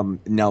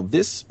 Now,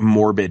 this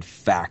morbid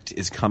fact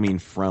is coming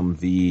from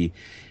the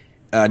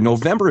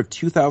November of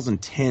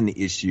 2010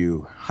 issue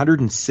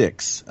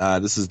 106.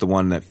 This is the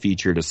one that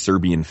featured a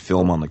Serbian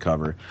film on the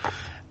cover.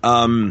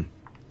 I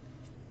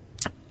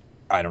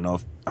don't know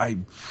if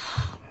I'm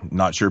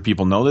not sure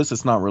people know this.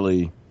 It's not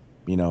really,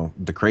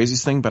 the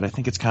craziest thing, but I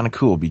think it's kind of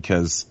cool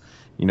because,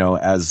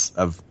 as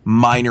a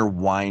minor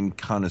wine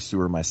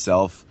connoisseur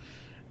myself,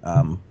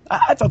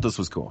 I thought this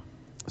was cool.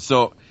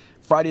 So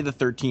Friday the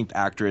 13th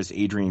actress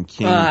Adrienne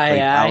King.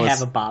 Yeah, I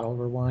have a bottle of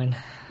her wine.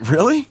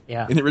 Really?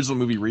 Yeah. In the original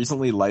movie,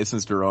 recently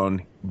licensed her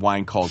own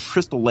wine called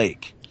Crystal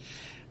Lake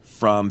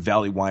from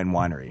Valley Wine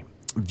Winery.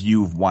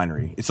 View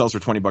Winery. It sells for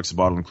 $20 a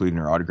bottle, including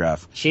her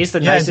autograph. She's the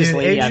nicest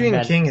lady I've Adrienne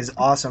met. King is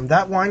awesome.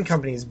 That wine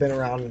company has been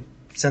around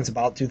since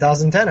about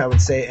 2010, I would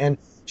say, and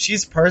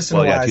she's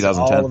personalized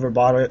all of her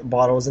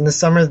bottles. In the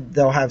summer,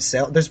 they'll have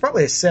sale. There's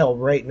probably a sale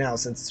right now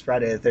since it's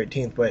Friday the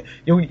 13th, but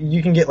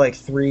you can get like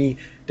 3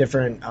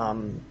 different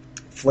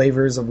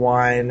flavors of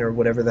wine or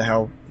whatever the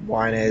hell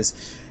wine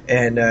is,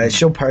 and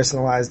she'll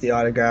personalize the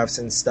autographs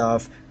and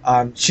stuff.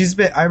 I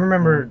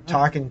remember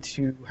talking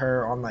to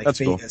her on like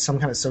some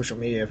kind of social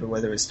media,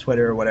 whether it was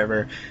Twitter or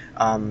whatever,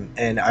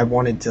 and I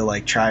wanted to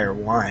like try her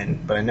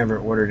wine, but I never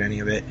ordered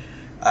any of it.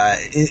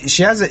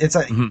 She has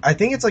I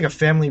think it's like a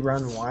family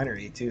run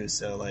winery too,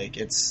 so like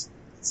it's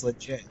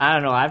legit. I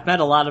don't know. I've met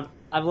a lot of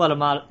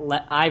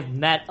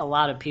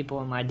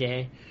people in my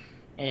day,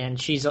 and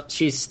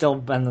she's still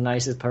been the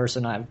nicest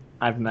person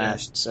I've met. Yeah.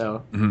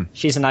 So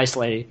she's a nice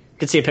lady. You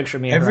can see a picture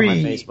of me on my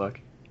Facebook.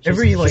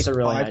 She's a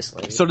really nice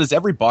lady. So does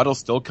every bottle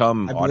still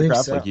come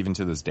autographed, like even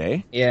to this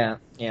day? Yeah.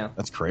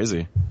 That's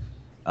crazy.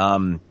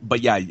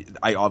 But yeah,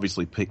 I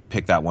obviously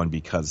picked that one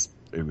because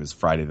it was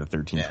Friday the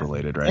 13th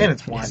related, right? And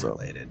it's wine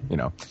related.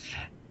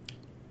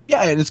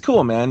 Yeah, and it's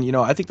cool, man.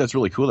 I think that's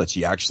really cool that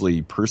she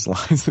actually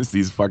personalizes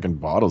these fucking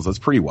bottles. That's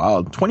pretty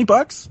wild.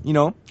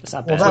 $20, It's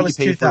not bad. Well, that was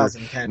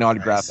 2010. An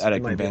autograph at a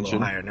convention.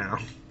 Be a little higher now.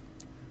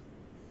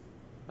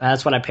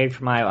 That's what I paid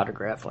for my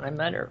autograph when I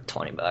met her.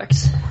 $20.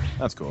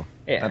 That's cool.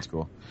 Yeah, that's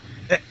cool.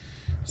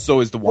 So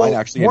is the wine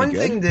actually one any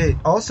good? thing that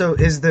also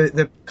is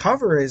the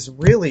cover is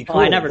really cool.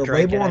 I never the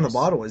drank label it. on the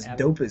bottle is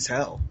dope as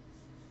hell.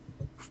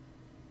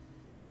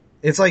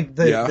 It's like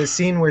the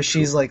scene where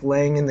she's like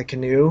laying in the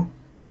canoe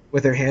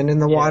with her hand in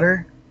the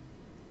water.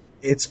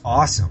 It's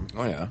awesome.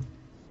 Oh yeah.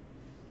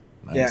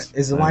 Nice. Yeah,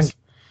 is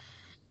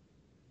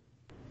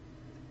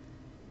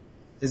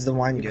the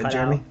wine good,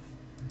 Jeremy? Out.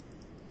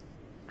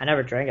 I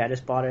never drank. I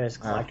just bought it as a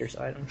collector's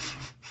item.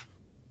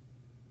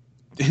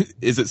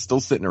 Is it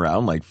still sitting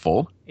around like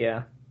full?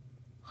 Yeah.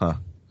 Huh.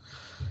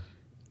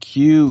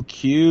 Q.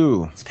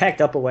 It's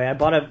packed up away. I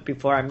bought it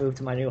before I moved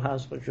to my new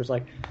house, which was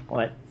like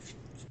a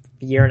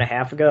year and a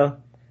half ago.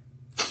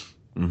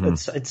 Mm-hmm.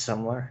 It's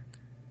somewhere.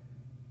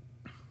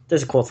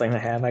 That's a cool thing to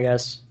have, I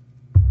guess.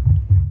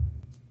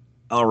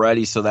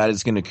 Alrighty, so that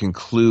is going to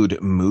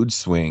conclude Mood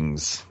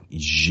Swings.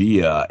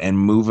 Yeah, and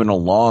moving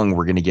along,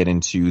 we're going to get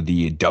into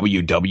the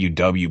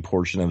WWW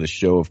portion of the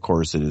show. Of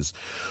course, it is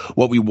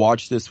what we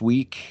watched this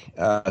week.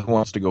 Who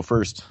wants to go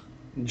first?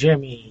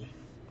 Jeremy,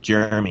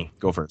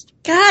 go first.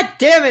 God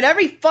damn it!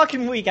 Every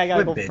fucking week I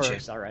gotta go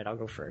first. All right, I'll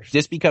go first.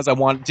 Just because I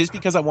want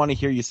to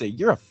hear you say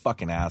you're a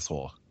fucking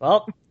asshole.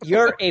 Well,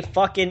 you're a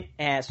fucking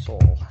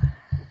asshole.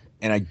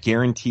 And I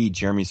guarantee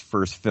Jeremy's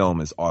first film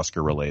is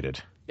Oscar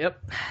related.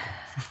 Yep.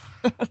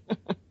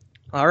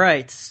 All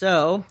right,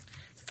 so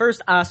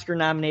first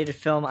Oscar-nominated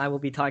film I will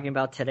be talking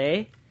about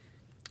today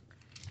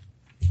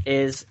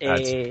is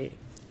a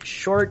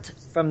short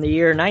from the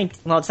year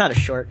well, it's not a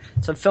short.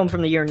 It's a film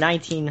from the year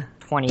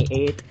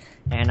 1928,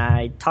 and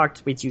I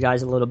talked with you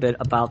guys a little bit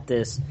about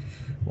this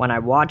when I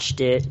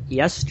watched it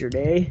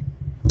yesterday,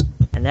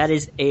 and that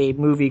is a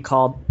movie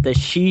called The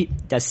Seashell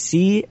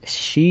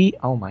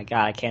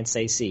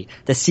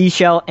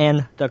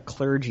and the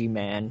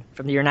Clergyman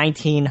from the year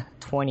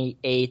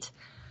 1928.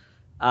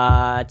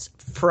 It's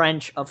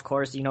French, of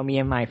course. You know me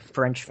and my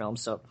French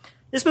films. So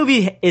this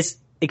movie is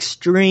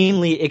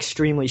extremely,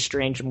 extremely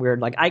strange and weird.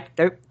 Like I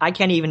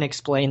can't even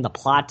explain the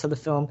plot to the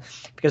film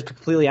because, to be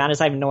completely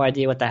honest, I have no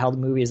idea what the hell the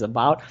movie is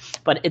about.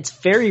 But it's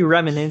very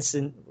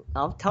reminiscent.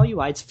 I'll tell you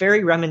why. It's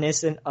very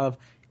reminiscent of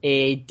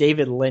a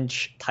David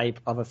Lynch type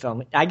of a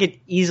film. I could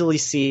easily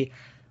see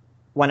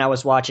when I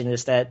was watching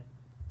this that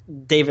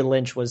David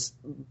Lynch was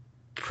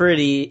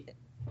pretty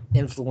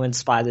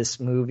influenced by this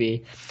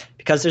movie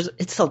because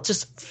it's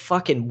just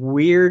fucking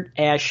weird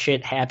ass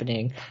shit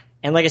happening.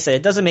 And like I said,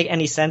 it doesn't make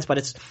any sense, but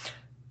it's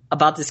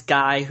about this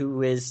guy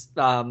who is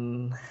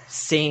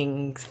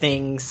saying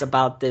things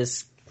about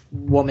this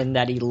woman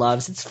that he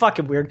loves. It's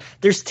fucking weird.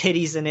 There's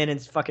titties in it, and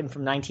it's fucking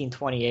from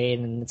 1928,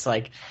 and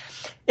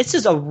it's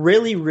just a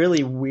really,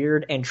 really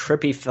weird and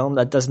trippy film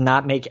that does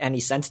not make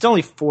any sense. It's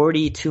only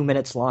 42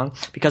 minutes long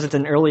because it's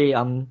an early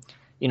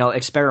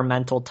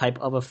experimental type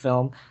of a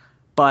film.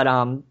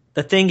 But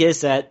the thing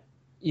is that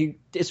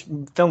this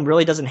film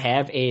really doesn't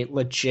have a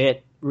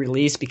legit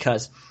release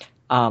because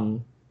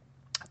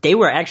they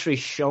were actually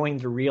showing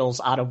the reels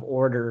out of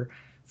order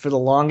for the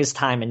longest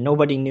time, and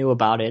nobody knew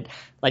about it.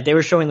 Like, they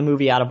were showing the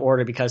movie out of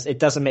order because it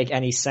doesn't make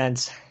any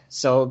sense.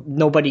 So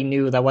nobody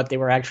knew that what they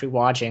were actually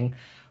watching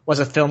was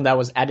a film that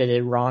was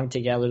edited wrong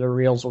together. The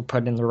reels were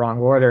put in the wrong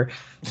order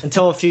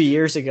until a few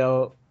years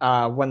ago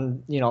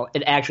when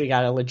it actually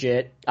got a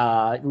legit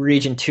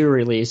Region 2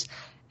 release,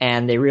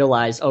 and they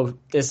realized, oh,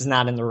 this is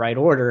not in the right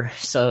order.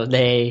 So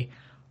they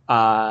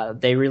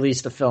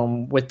released the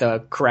film with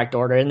the correct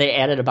order, and they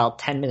added about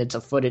 10 minutes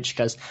of footage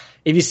because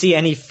if you see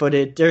any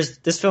footage,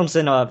 this film's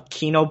in a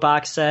Kino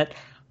box set,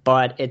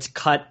 but it's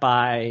cut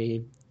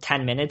by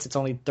 10 minutes. It's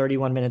only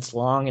 31 minutes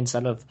long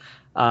instead of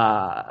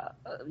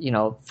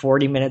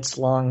 40 minutes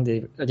long,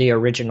 the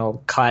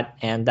original cut,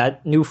 and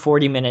that new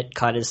 40-minute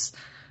cut is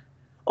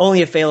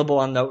only available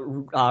on the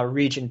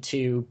Region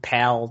 2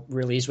 PAL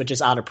release, which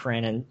is out of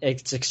print, and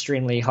it's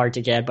extremely hard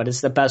to get, but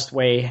it's the best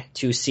way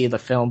to see the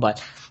film.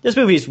 But this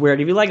movie is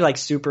weird. If you like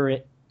super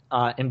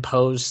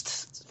imposed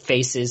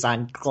faces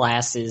on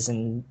glasses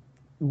and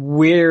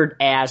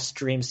weird-ass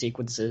dream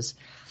sequences,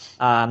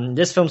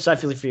 this film's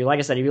definitely for you. Like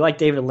I said, if you like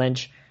David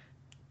Lynch,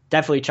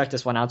 definitely check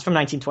this one out. It's from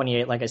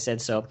 1928, like I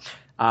said, so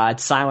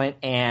it's silent,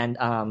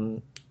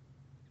 and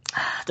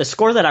the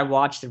score that I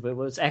watched it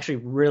was actually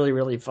really,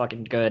 really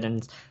fucking good,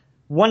 and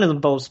one of the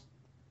most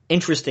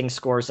interesting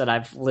scores that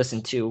I've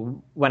listened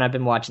to when I've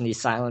been watching these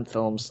silent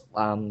films,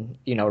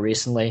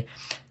 recently.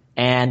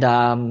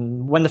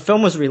 And when the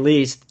film was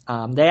released,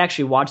 they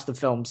actually watched the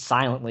film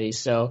silently,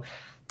 so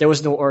there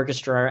was no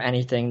orchestra or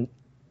anything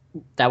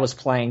that was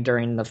playing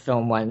during the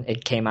film when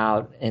it came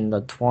out in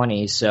the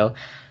 20s. So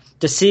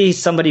to see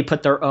somebody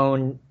put their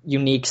own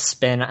unique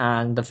spin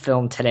on the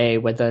film today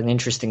with an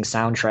interesting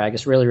soundtrack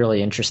is really,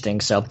 really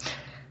interesting. So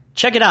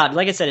check it out.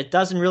 Like I said, it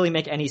doesn't really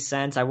make any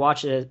sense. I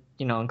watched it,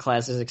 in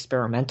class as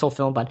experimental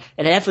film, but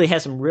it definitely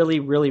has some really,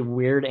 really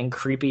weird and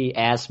creepy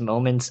ass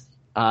moments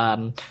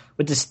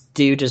with this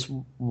dude just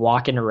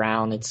walking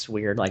around. It's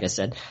weird, like I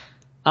said.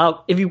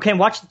 If you can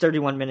watch the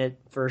 31-minute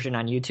version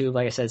on YouTube,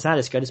 like I said, it's not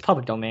as good. It's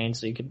public domain,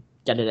 so you could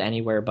get it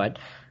anywhere, but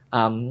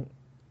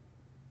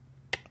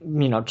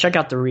check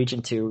out the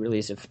Region 2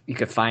 release if you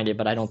could find it,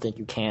 but I don't think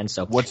you can.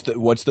 So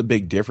what's the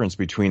big difference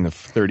between the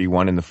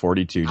 31 and the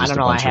 42? Just I don't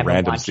know, a bunch of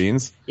random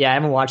scenes? Yeah, I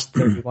haven't watched the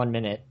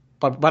 31-minute,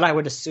 but what I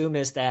would assume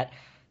is that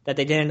they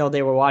didn't know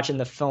they were watching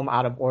the film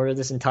out of order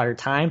this entire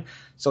time,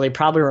 so they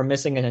probably were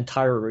missing an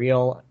entire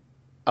reel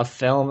of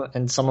film,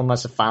 and someone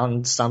must have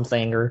found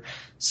something or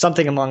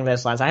something along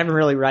those lines. I haven't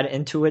really read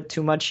into it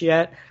too much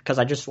yet because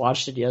I just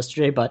watched it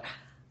yesterday, but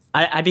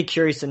I'd be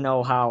curious to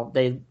know how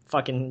they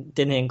fucking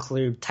didn't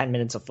include 10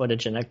 minutes of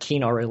footage in a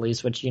Kino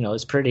release, which,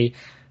 is pretty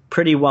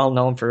well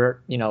known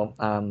for,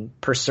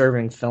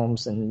 preserving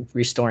films and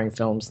restoring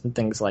films and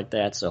things like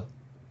that. So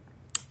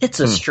it's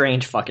a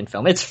strange fucking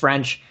film. It's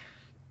French.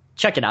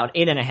 Check it out.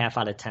 8.5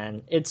 out of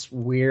 10. It's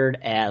weird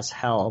as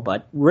hell,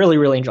 but really,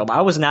 really enjoyable.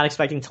 I was not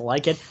expecting to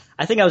like it.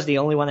 I think I was the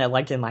only one that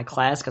liked it in my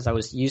class because I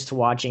was used to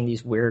watching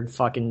these weird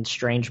fucking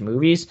strange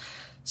movies.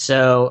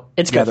 So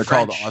it's good. Yeah, they're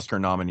French. called Oscar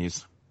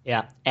nominees.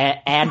 Yeah,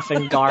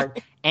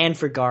 Anfangard.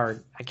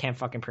 Anfangard. I can't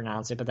fucking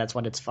pronounce it, but that's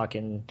what it's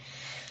fucking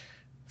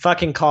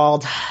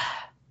called.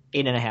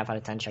 8.5 out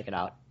of 10. Check it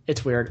out.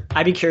 It's weird.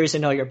 I'd be curious to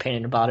know your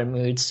opinion about it,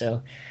 Mood.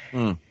 So,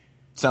 it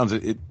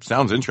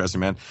sounds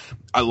interesting, man.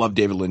 I love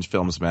David Lynch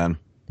films, man.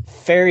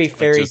 Very,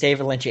 very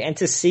David Lynchy, and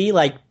to see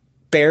like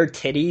bare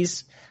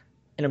titties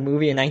in a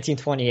movie in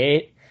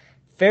 1928,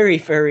 very,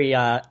 very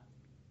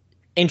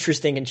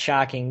interesting and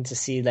shocking to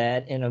see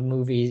that in a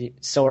movie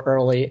so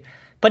early.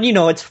 But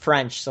it's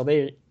French, so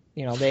they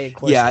of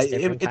course,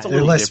 it's a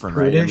little different,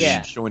 right? I mean,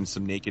 yeah, showing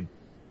some naked.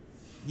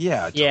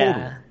 Yeah, totally.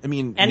 Yeah. I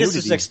mean, and this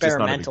is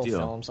experimental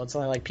film, so it's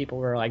only like people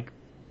were like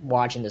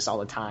watching this all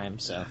the time.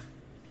 So,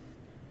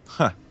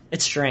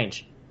 it's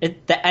strange.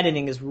 The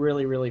editing is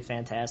really, really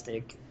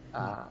fantastic.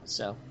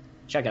 So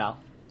check it out.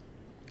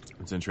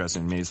 It's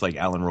interesting. I mean, it's like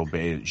Alain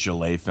Robert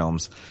Gillet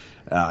films.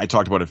 I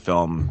talked about a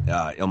film,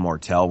 Il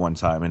Mortel, one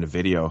time in a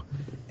video,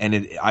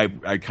 and I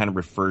kind of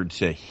referred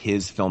to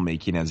his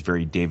filmmaking as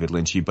very David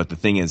Lynchy. But the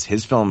thing is,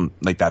 his film,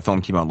 like that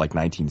film came out in like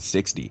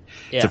 1960.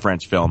 Yeah. It's a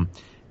French film.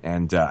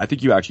 And I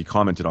think you actually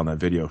commented on that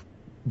video.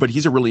 But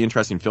he's a really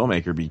interesting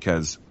filmmaker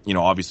because,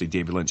 obviously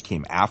David Lynch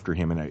came after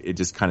him, and it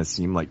just kind of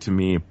seemed like to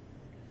me,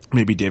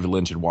 maybe David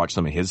Lynch had watched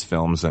some of his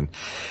films, and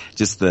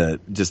just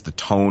the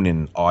tone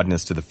and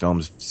oddness to the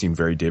films seemed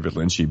very David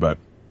Lynchy. But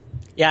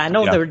yeah, I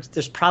know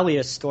there's probably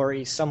a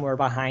story somewhere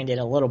behind it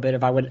a little bit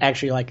if I would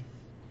actually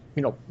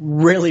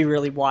really,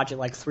 really watch it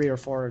like 3 or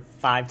 4 or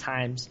 5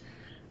 times.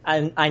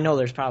 I know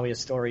there's probably a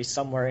story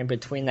somewhere in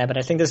between that, but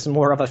I think this is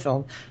more of a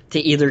film to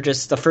either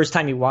just the first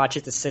time you watch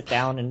it to sit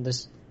down and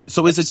just.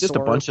 So is it just a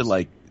bunch of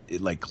like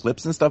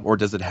clips and stuff, or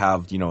does it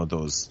have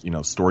those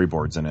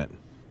storyboards in it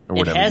or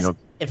whatever?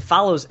 It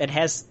follows. It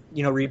has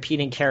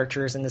repeating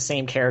characters and the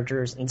same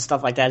characters and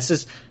stuff like that. It's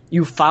just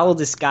you follow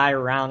this guy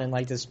around in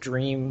like this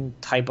dream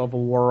type of a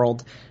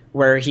world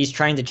where he's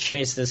trying to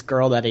chase this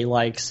girl that he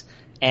likes,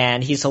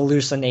 and he's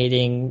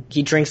hallucinating.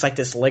 He drinks like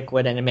this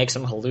liquid and it makes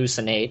him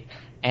hallucinate.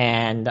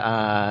 And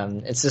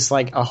it's just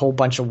like a whole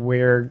bunch of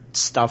weird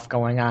stuff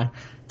going on.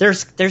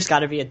 There's got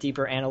to be a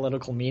deeper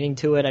analytical meaning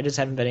to it. I just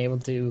haven't been able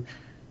to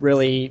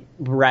really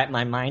wrap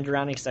my mind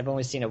around it because I've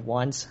only seen it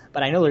once.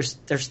 But I know there's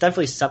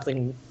definitely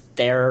something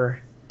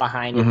there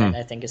behind it that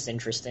I think is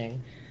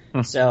interesting.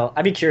 So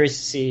I'd be curious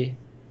to see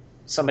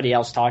somebody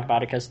else talk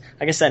about it because,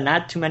 like I said,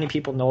 not too many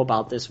people know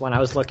about this. When I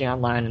was looking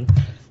online, and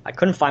I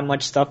couldn't find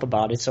much stuff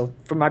about it. So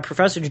for my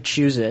professor to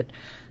choose it,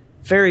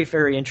 very,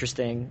 very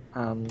interesting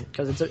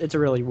because it's a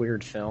really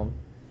weird film.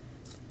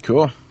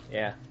 Cool.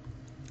 Yeah.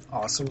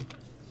 Awesome.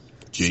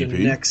 JP? So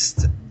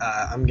next,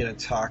 I'm going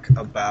to talk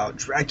about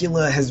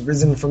Dracula Has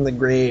Risen from the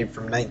Grave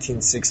from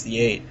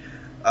 1968.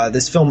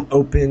 This film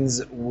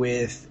opens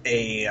with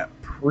a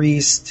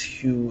priest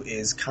who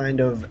is kind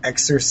of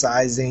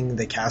exorcising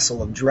the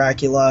castle of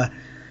Dracula.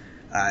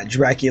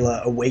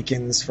 Dracula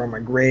awakens from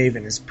a grave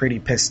and is pretty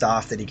pissed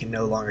off that he can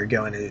no longer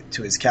go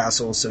into his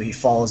castle, so he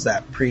follows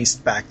that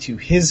priest back to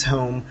his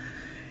home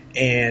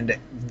and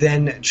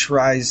then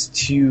tries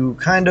to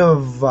kind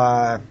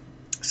of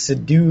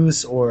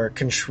seduce or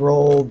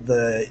control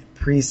the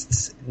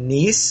priest's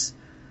niece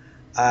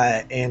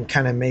and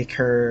kind of make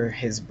her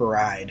his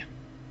bride.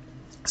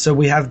 So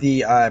we have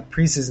the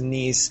priest's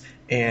niece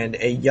and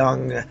a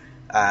young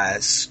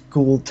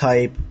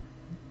school-type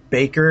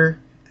baker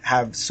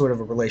have sort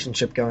of a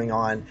relationship going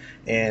on,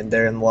 and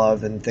they're in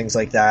love and things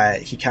like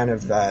that. He kind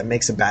of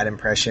makes a bad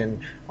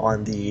impression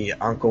on the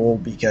uncle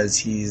because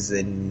he's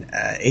an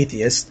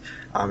atheist,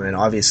 and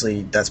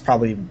obviously that's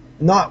probably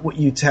not what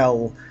you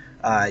tell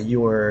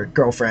your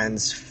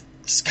girlfriend's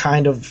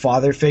kind of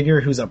father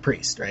figure who's a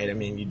priest, right? I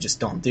mean, you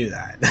just don't do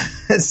that.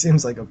 It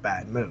seems like a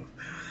bad move.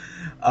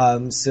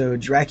 So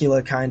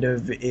Dracula kind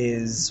of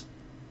is,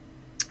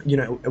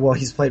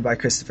 he's played by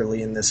Christopher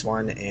Lee in this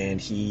one, and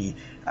he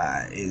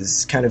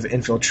is kind of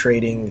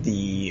infiltrating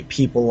the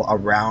people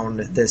around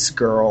this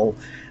girl,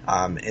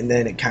 and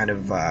then it kind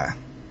of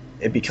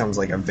it becomes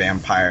like a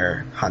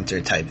vampire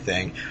hunter type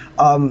thing.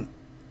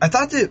 I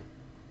thought that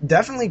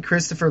definitely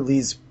Christopher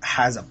Lee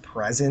has a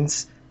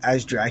presence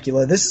as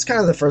Dracula. This is kind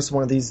of the first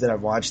one of these that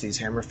I've watched, these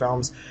Hammer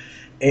films,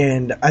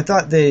 and I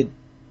thought that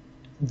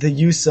the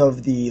use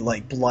of the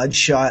like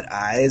bloodshot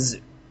eyes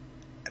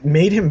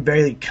made him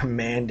very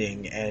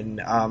commanding, and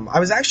I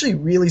was actually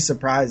really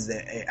surprised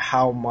at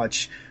how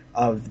much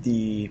of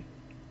the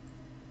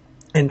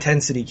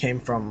intensity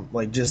came from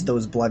like just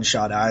those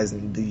bloodshot eyes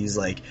and these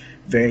like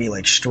very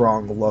like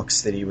strong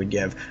looks that he would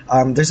give.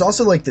 There's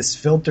also like this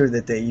filter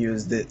that they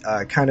use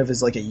that kind of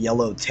is like a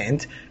yellow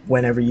tint.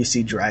 Whenever you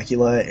see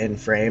Dracula in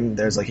frame,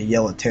 there's like a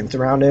yellow tint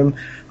around him.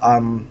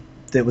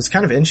 That was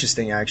kind of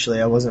interesting,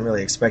 actually. I wasn't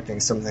really expecting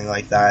something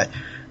like that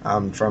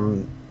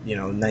from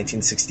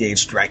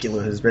 1968's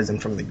Dracula Has Risen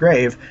from the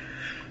Grave.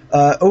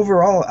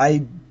 Overall,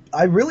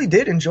 I really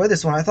did enjoy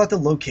this one. I thought the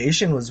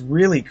location was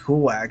really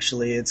cool,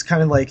 actually. It's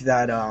kind of like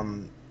that,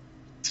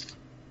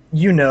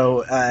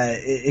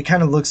 it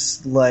kind of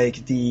looks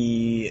like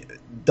the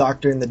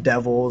Doctor and the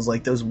Devils,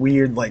 like those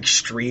weird like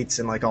streets,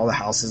 and like all the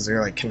houses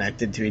are like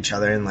connected to each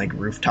other and like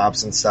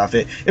rooftops and stuff.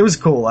 It was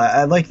cool.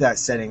 I like that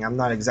setting. I'm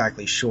not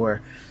exactly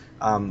sure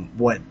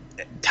what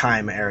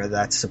time era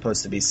that's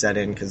supposed to be set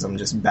in, because I'm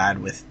just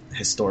bad with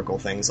historical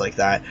things like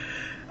that.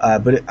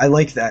 But I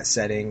like that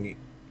setting,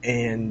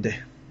 and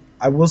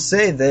I will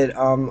say that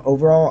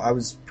overall I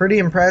was pretty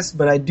impressed,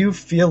 but I do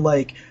feel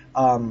like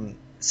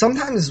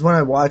sometimes when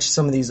I watch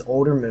some of these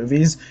older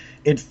movies,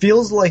 it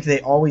feels like they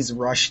always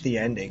rush the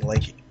ending.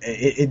 Like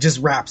it just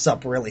wraps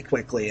up really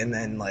quickly, and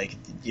then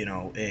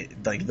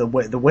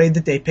the way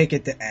that they pick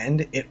it to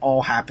end, it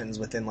all happens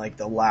within like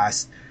the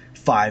last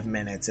 5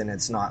 minutes, and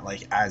it's not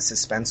like as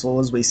suspenseful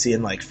as we see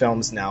in like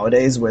films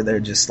nowadays, where they're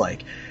just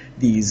like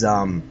these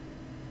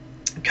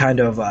kind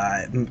of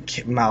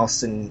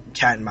mouse and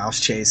cat and mouse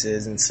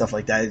chases and stuff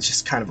like that. It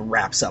just kind of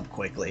wraps up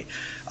quickly,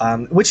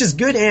 which is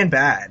good and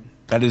bad.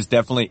 It's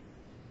definitely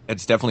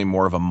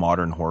more of a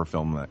modern horror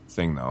film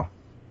thing, though,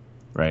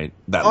 right?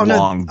 That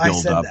long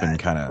build up and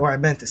kind of. Or I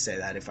meant to say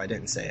that if I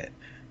didn't say it.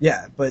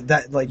 Yeah, but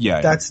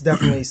that's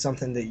definitely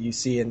something that you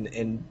see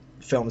in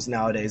films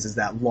nowadays, is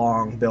that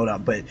long build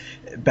up. But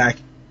back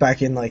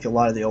in like a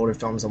lot of the older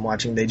films I'm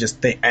watching, they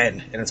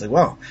end, and it's like,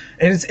 whoa.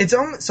 And it's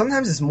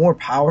sometimes it's more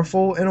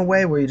powerful in a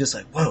way where you're just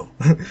like, whoa.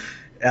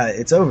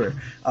 It's over.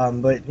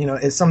 But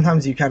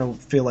sometimes you kind of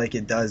feel like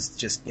it does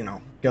just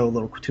go a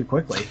little too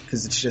quickly,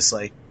 because it's just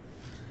like.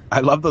 I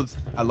love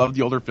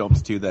the older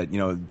films too, that,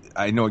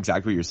 I know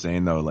exactly what you're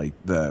saying though. Like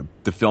the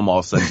film all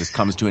of a sudden just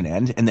comes to an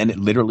end, and then it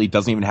literally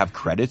doesn't even have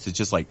credits. It's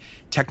just like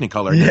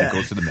Technicolor, and then it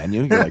goes to the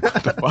menu. You're like,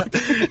 what the fuck?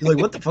 You're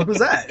like, what the fuck was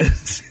that?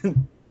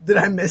 Did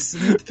I miss?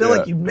 You feel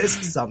like you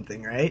missed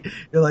something, right?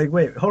 You're like,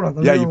 wait, hold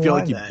on. Yeah, you feel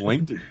like you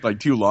blinked like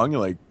too long.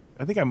 You're like,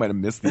 I think I might have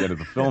missed the end of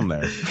the film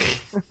there.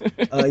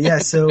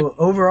 So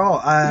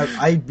overall,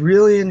 I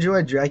really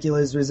enjoyed Dracula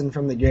Has Risen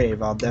from the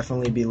Grave. I'll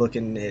definitely be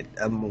looking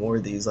at more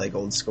of these like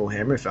old school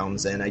Hammer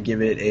films, and I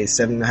give it a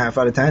 7.5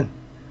 out of 10.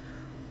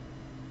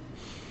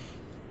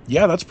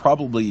 Yeah, that's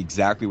probably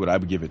exactly what I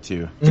would give it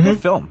to. It's a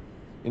good film.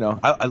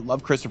 I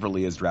love Christopher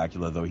Lee as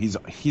Dracula, though.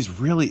 He's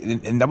really,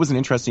 and that was an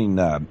interesting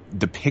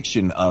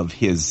depiction of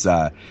his.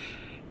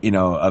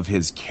 Of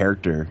his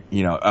character,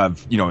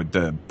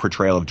 the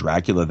portrayal of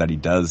Dracula that he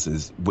does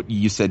is what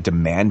you said,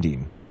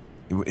 demanding.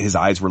 His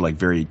eyes were like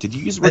very. Did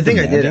you use the word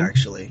demanding? I think I did,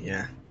 actually.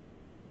 Yeah.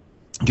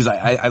 Because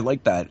I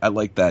like that. I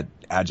like that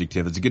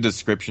adjective. It's a good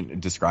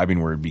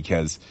describing word,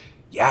 because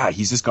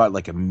he's just got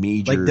like a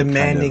major like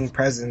demanding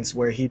presence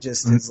where he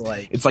just is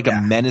like. It's like a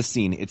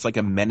menacing. It's like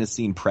a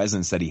menacing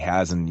presence that he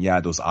has, and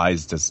those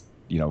eyes just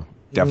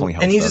definitely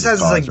helps. And he just has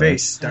this like very right?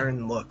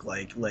 stern look,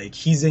 like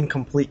he's in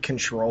complete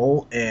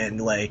control and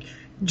like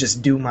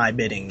just do my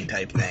bidding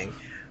type thing.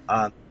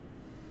 Well,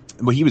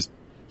 he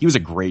was a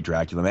great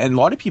Dracula, man. And a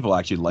lot of people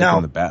actually like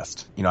him the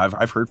best. You know,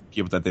 I've heard from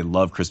people that they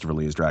love Christopher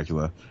Lee as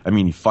Dracula. I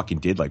mean, he fucking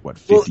did like what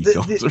 50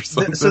 films or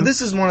something. So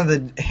this is one of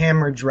the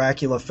Hammer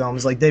Dracula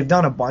films. Like they've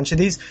done a bunch of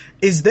these.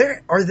 Is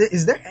there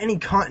any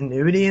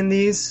continuity in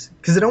these?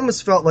 Because it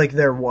almost felt like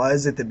there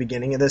was at the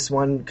beginning of this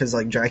one, because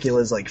like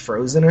Dracula's like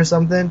frozen or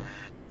something.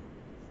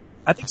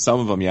 I think some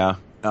of them, yeah.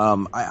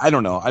 I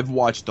don't know. I've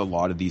watched a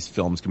lot of these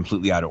films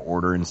completely out of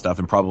order and stuff,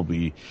 and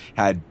probably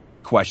had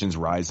questions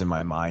rise in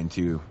my mind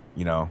too.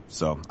 You know,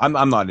 so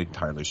I'm not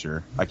entirely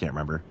sure. I can't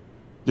remember.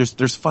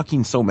 There's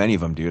fucking so many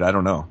of them, dude. I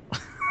don't know.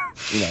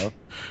 You know,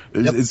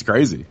 it's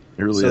crazy.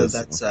 It really is.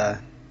 So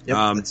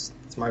that's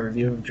my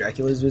review of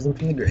Dracula's Risen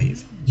from the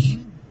Grave.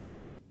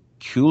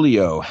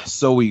 Coolio.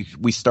 So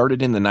we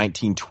started in the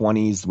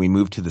 1920s, we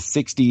moved to the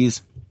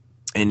 60s,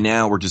 and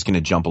now we're just going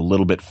to jump a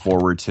little bit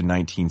forward to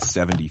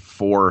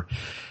 1974.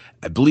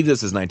 I believe this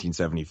is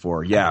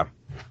 1974. Yeah.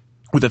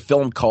 With a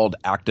film called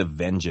Act of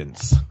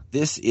Vengeance.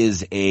 This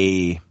is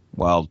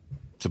well,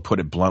 to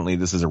put it bluntly,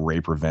 this is a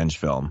rape revenge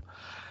film.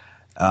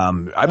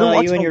 I've been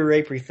watching you and your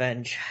rape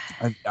revenge.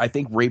 I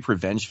think rape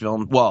revenge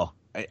film. Well,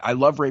 I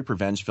love rape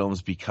revenge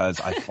films because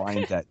I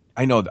find that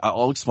I know.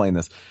 I'll explain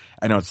this.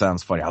 I know it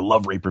sounds funny. I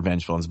love rape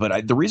revenge films,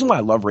 but the reason why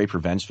I love rape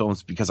revenge films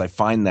is because I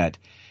find that,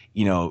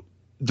 you know,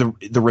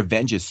 the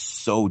revenge is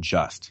so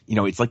just. You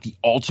know, it's like the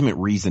ultimate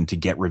reason to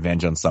get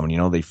revenge on someone. You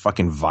know, they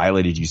fucking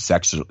violated you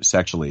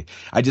sexually.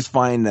 I just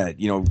find that,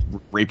 you know,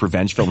 rape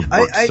revenge films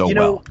work so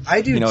well.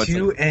 I do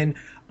too, like, and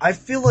I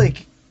feel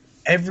like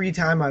every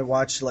time I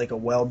watch like a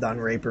well done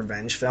rape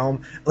revenge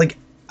film, like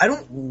I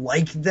don't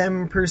like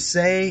them per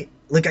se.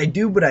 Like I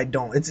do, but I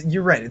don't.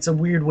 You're right. It's a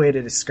weird way to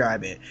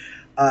describe it.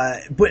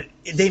 But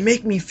they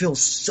make me feel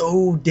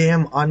so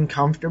damn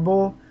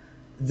uncomfortable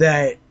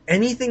that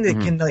anything that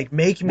can like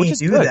make me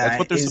do good.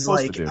 that is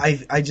like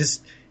I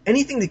just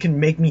anything that can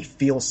make me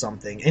feel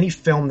something. Any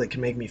film that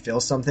can make me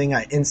feel something,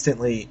 I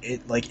instantly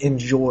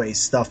enjoy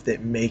stuff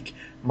that make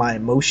my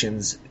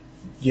emotions,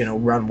 you know,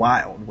 run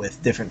wild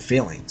with different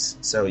feelings.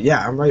 So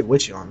yeah, I'm right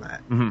with you on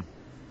that.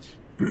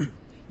 Mm-hmm.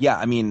 Yeah,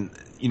 I mean,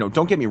 you know,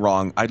 don't get me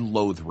wrong. I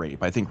loathe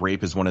rape. I think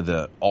rape is one of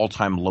the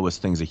all-time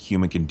lowest things a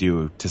human can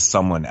do to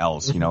someone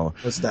else. You know,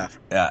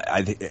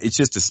 it's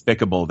just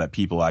despicable that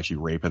people actually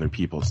rape other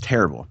people. It's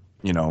terrible.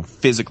 You know,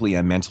 physically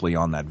and mentally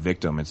on that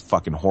victim. It's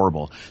fucking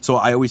horrible. So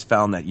I always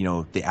found that, you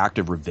know, the act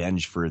of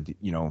revenge for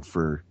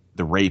the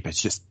rape,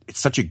 it's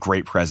such a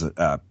great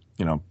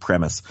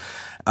premise.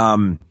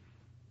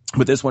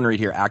 But this one right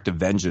here, Act of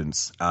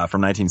Vengeance,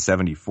 from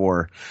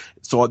 1974.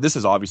 So this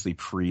is obviously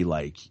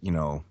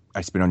I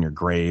Spit on Your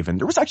Grave. And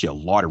there was actually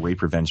a lot of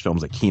rape revenge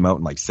films that came out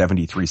in like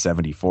 73,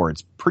 74.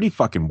 It's pretty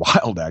fucking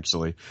wild,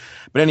 actually.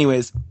 But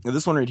anyways,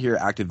 this one right here,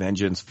 Act of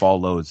Vengeance,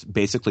 follows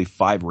basically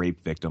 5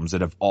 rape victims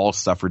that have all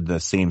suffered the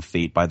same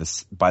fate by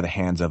the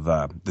hands of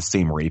the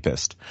same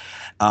rapist.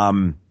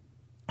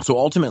 So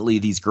ultimately,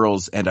 these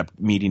girls end up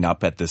meeting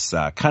up at this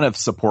kind of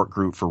support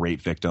group for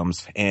rape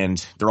victims,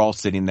 and they're all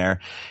sitting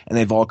there, and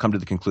they've all come to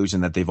the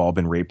conclusion that they've all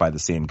been raped by the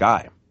same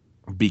guy.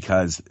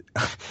 Because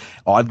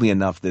oddly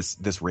enough,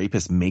 this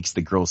rapist makes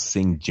the girls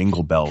sing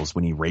Jingle Bells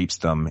when he rapes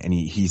them, and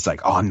he's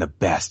like, "Oh, I'm the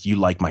best. You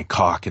like my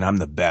cock, and I'm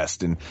the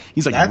best." And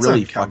he's like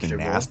really fucking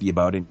nasty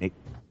about it.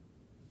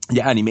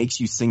 Yeah, and he makes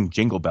you sing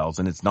Jingle Bells,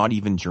 and it's not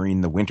even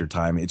during the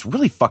wintertime. It's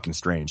really fucking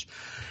strange.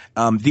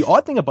 The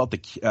odd thing about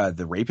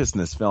the rapist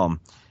in this film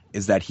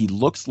is that he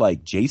looks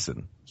like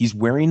Jason. He's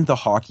wearing the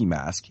hockey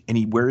mask, and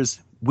he wears,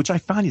 which I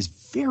find is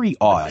very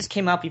odd. This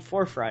came out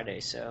before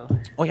Friday, so.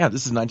 Oh yeah,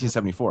 this is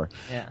 1974.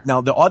 Yeah.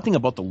 Now, the odd thing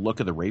about the look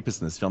of the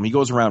rapist in this film, he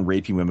goes around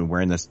raping women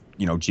wearing this,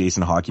 you know,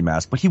 Jason hockey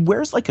mask, but he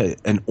wears like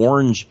an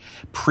orange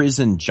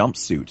prison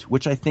jumpsuit,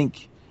 which I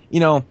think, you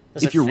know,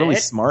 if you're really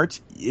smart,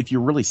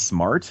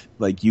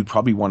 like you'd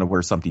probably want to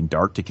wear something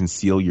dark to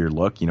conceal your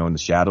look, you know, in the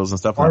shadows and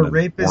stuff. Our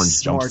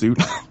rapist orange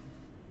jumpsuit.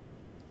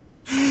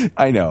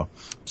 I know.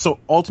 So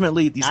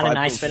ultimately, these not a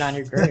nice fit on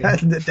your grave.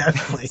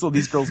 Definitely. So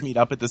these girls meet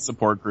up at this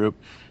support group,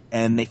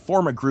 and they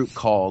form a group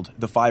called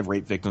the 5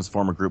 rape victims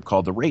form a group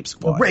called the Rape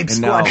Squad. The Rape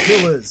Squad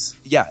Killers.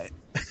 Yeah,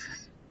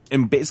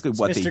 and basically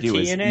what they do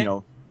is, you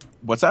know,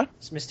 what's that?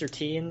 Is Mr.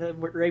 T in the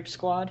Rape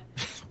Squad?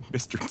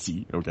 Mr.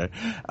 T. Okay.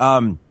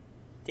 The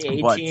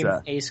A team,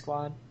 A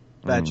Squad.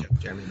 Bad joke,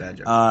 Jeremy. Bad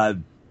joke.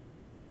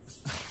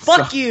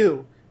 Fuck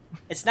you.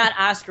 It's not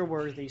Oscar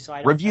worthy, so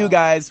I don't review, know.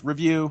 guys.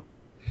 Review.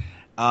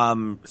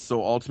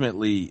 So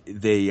ultimately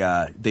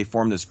they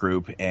form this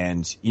group,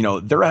 and, you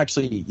know, they're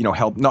actually, you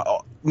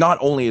know, not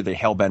only are they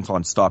hell bent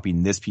on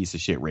stopping this piece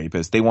of shit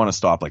rapist, they want to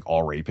stop like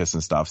all rapists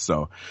and stuff.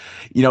 So,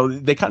 you know,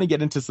 they kind of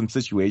get into some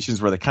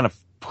situations where they kind of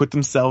put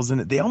themselves in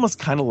it. They almost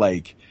kind of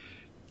like,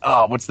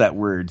 what's that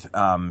word?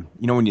 You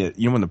know, when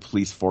the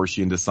police force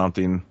you into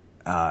something,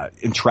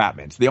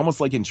 entrapment. They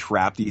almost like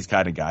entrap these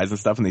kind of guys and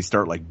stuff, and they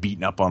start like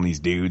beating up on these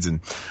dudes,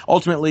 and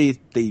ultimately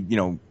they, you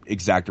know,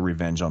 exact a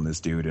revenge on this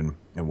dude and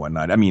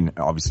whatnot. I mean,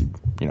 obviously,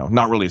 you know,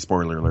 not really a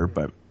spoiler alert,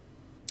 but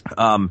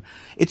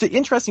It's an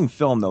interesting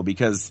film though,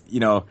 because, you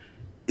know,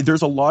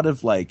 there's a lot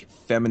of like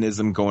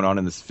feminism going on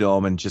in this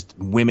film and just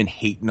women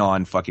hating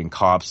on fucking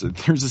cops.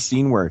 There's a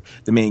scene where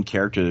the main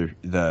character,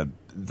 the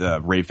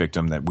rape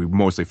victim that we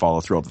mostly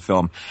follow throughout the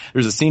film,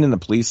 there's a scene in the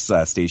police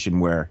station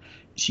where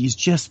she's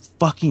just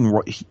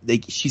fucking,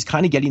 she's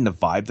kind of getting the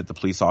vibe that the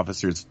police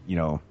officers, you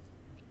know,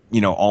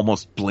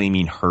 almost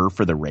blaming her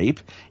for the rape,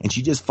 and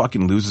she just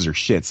fucking loses her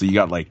shit. So you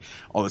got like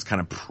all this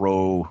kind of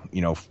pro,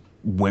 you know,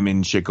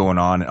 women shit going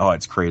on. Oh,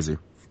 it's crazy.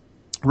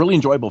 Really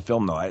enjoyable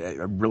film though.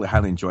 I really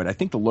highly enjoyed it. I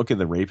think the look of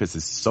the rapist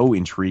is so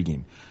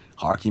intriguing.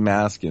 Hockey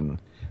mask and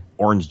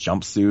orange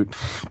jumpsuit,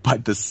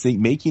 but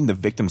making the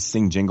victim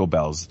sing Jingle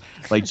Bells,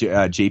 like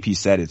JP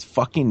said,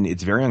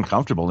 it's very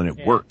uncomfortable, and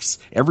it works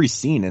every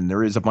scene. And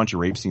there is a bunch of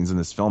rape scenes in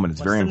this film, and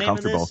it's very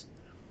uncomfortable.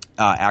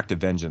 Act of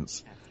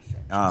Vengeance.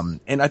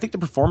 And I think the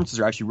performances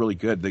are actually really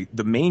good.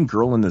 The main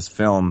girl in this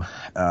film,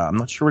 I'm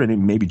not sure what her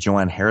name, maybe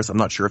Joanne Harris. I'm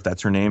not sure if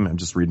that's her name. I'm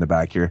just reading the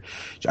back here.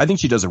 I think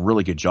she does a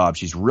really good job.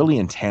 She's really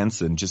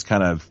intense and just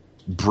kind of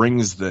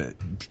brings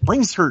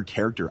her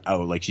character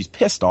out. Like, she's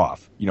pissed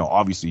off. You know,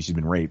 obviously she's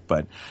been raped,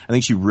 but I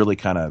think she really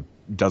kind of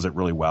does it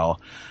really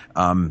well.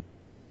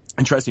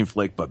 Interesting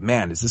flick, but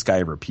man, is this guy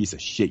ever a piece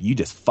of shit? You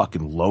just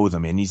fucking loathe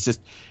him. And he's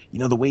just, you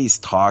know, the way he's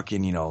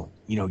talking, you know,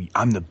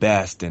 I'm the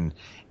best. And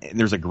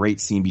there's a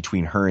great scene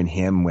between her and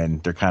him when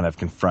they're kind of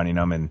confronting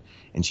him,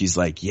 and she's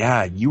like,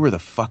 yeah, you were the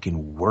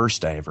fucking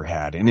worst I ever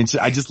had. And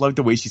I just love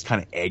the way she's kind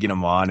of egging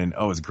him on, and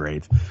it's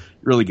great.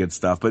 Really good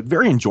stuff, but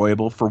very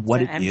enjoyable for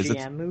what it is.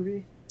 It's an MGM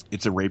movie?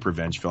 It's a rape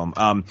revenge film.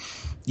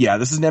 Yeah,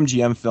 this is an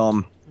MGM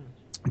film.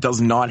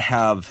 Does not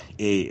have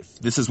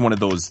this is one of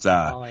those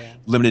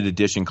limited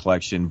edition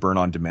collection burn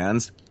on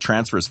demands.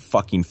 Transfer is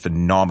fucking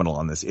phenomenal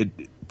on this.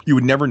 You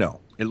would never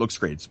know. It looks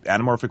great. It's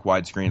anamorphic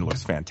widescreen. It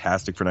looks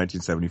fantastic for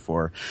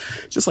 1974.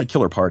 Just like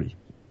Killer Party.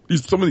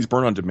 Some of these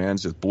burn on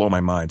demands just blow my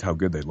mind how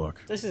good they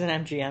look. This is an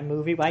MGM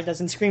movie. Why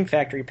doesn't Scream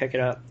Factory pick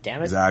it up?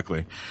 Damn it.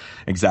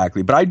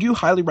 Exactly. But I do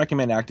highly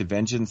recommend Act of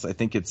Vengeance. I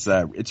think it's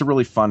a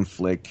really fun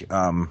flick.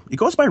 It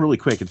goes by really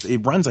quick.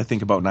 It runs, I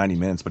think, about 90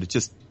 minutes, but it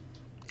just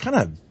kind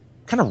of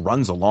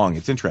runs along.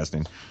 It's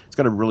interesting. It's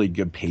got a really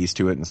good pace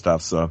to it and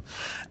stuff. So,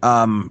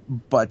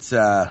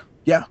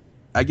 yeah,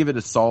 I give it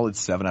a solid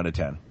 7 out of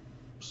 10.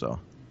 So,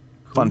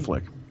 fun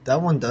flick.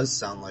 That one does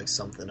sound like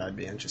something I'd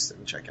be interested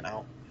in checking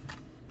out.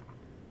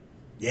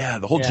 Yeah,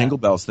 the whole Jingle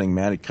Bells thing,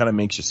 man, it kind of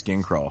makes your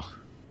skin crawl.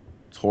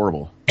 It's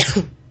horrible.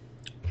 I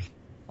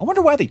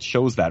wonder why they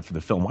chose that for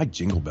the film. Why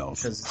Jingle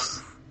Bells?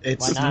 Because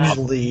it's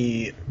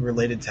usually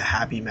related to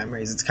happy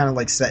memories. It's kind of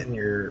like setting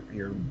your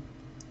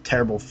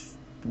terrible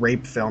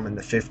rape film in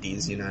the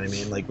 50s, you know what I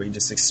mean? Like, where you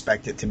just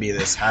expect it to be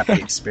this happy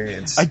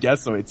experience. I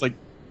guess so. It's like,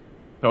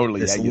 totally,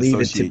 this you Leave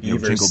It associate to Jingle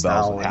Beaver Bells with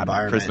style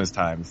happy Christmas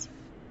times.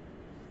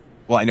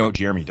 Well, I know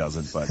Jeremy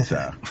doesn't, but...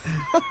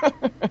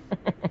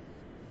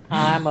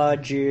 I'm a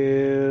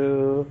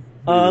Jew,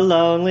 a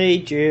lonely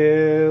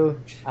Jew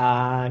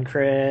on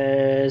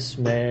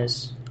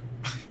Christmas.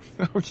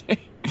 Okay.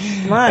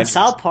 Come on,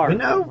 South Park. We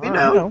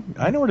know.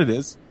 I know what it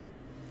is.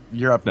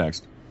 You're up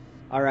next.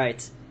 All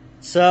right.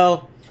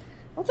 So,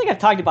 I don't think I've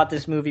talked about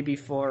this movie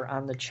before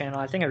on the channel.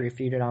 I think I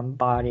reviewed it on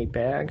Body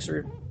Bags,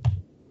 or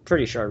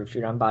pretty sure I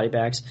reviewed it on Body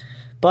Bags.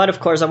 But, of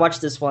course, I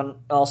watched this one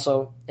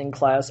also in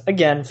class,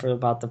 again, for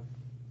about the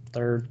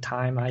third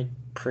time, I'm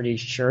pretty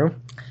sure.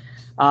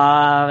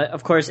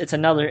 Of course, it's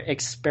another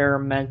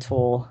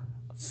experimental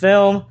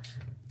film.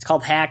 It's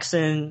called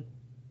Häxan,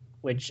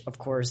 which, of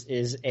course,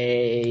 is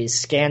a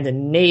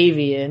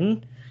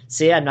Scandinavian.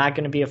 See, I'm not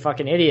going to be a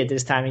fucking idiot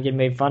this time and get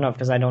made fun of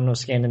because I don't know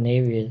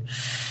Scandinavia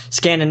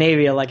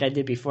like I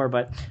did before.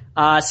 But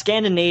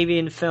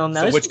Scandinavian film.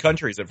 Now, so which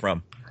country is it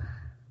from?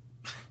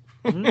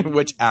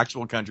 Which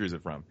actual country is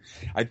it from?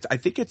 I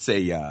think it's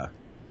a...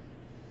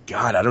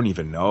 God, I don't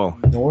even know.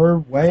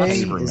 Norway?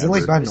 Is it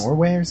like by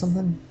Norway or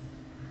something?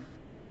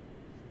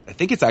 I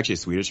think it's actually a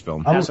Swedish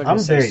film. I'm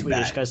very Swedish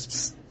bad.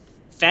 because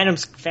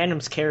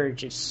Phantom's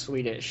Carriage is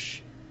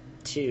Swedish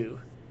too.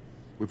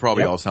 We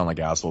probably all sound like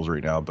assholes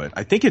right now, but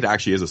I think it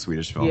actually is a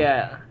Swedish film.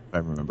 Yeah, if I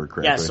remember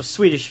correctly. Yeah, so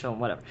Swedish film,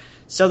 whatever.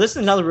 So this is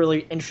another really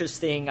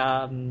interesting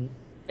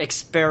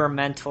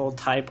experimental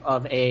type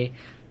of a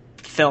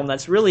film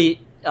that's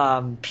really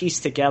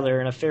pieced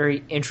together in a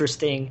very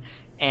interesting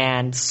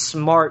and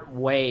smart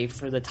way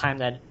for the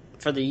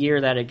year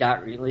that it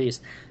got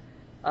released.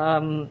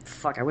 I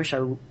wish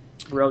I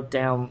wrote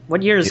down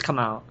what year does it come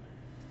out.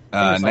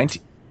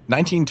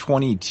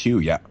 1922.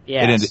 Yeah.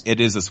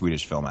 It is a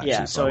Swedish film actually.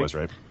 Yeah, so I was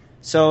right.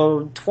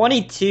 So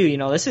 22.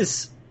 This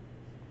is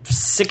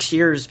 6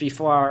 years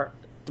before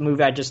the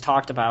movie I just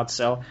talked about.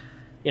 So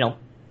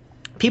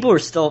people were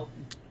still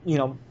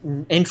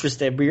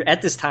interested.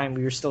 At this time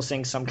we were still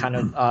seeing some kind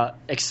of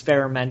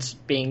experiments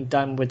being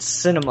done with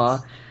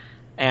cinema.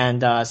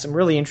 And some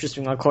really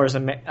interesting, of course,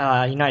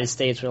 United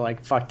States were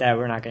like, fuck that,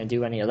 we're not going to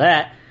do any of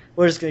that.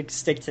 We're just going to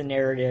stick to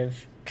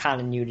narrative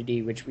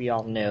continuity, which we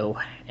all know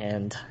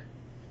and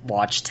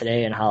watch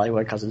today in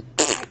Hollywood.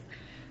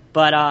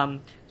 But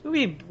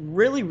movie,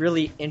 really,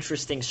 really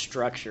interesting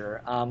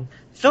structure.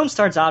 Film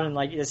starts out in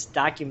like this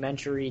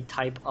documentary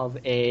type of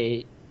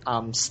a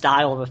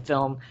style of a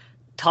film,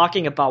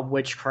 talking about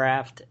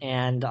witchcraft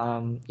and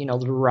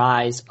the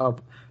rise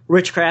of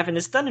witchcraft, and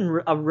it's done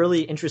in a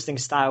really interesting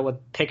style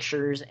with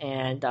pictures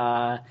and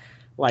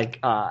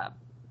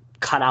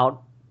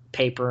cutout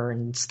paper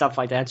and stuff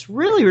like that. It's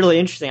really, really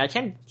interesting. I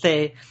can't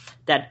say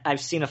that I've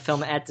seen a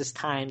film at this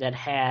time that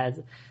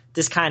had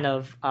this kind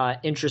of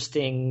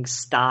interesting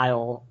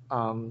style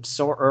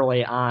so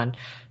early on,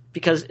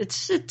 because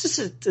it's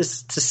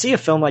just to see a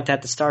film like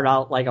that to start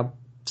out like a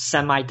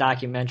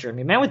semi-documentary. I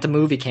mean, Man with the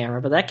Movie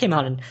Camera, but that came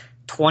out in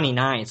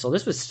 29, so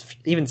this was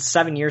even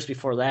 7 years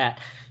before that.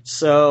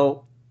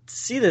 So to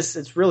see this,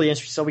 it's really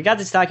interesting. So we got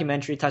this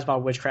documentary, it talks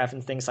about witchcraft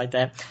and things like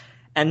that.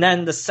 And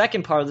then the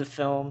second part of the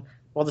film,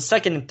 well, the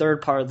second and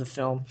third part of the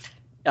film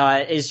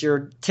is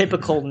your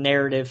typical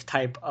narrative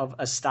type of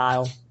a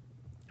style.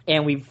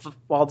 And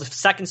the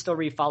second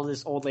story, we follow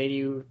this old lady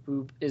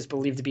who is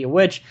believed to be a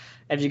witch.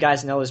 As you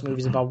guys know, this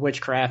movie is about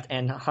witchcraft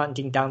and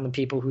hunting down the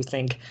people who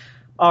think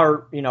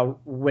are,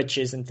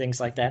 witches and things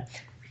like that.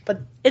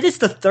 But it is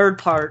the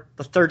third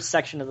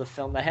section of the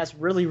film that has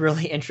really,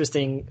 really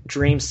interesting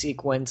dream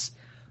sequence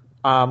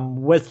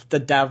with the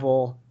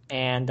devil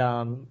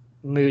and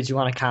Moods. You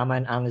want to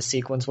comment on the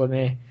sequence with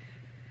me?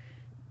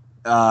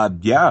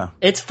 Yeah.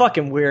 It's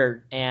fucking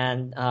weird,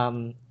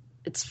 and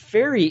it's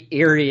very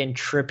eerie and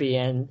trippy,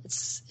 and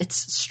it's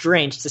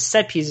strange. The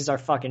set pieces are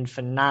fucking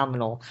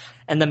phenomenal,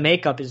 and the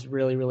makeup is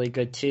really, really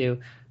good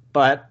too.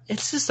 But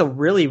it's just a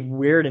really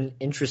weird and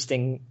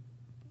interesting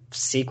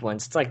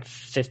sequence. It's like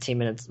 10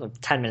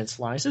 minutes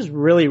long. This is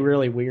really,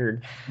 really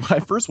weird. When I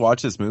first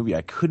watched this movie,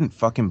 I couldn't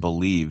fucking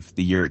believe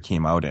the year it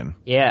came out in.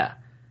 Yeah.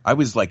 I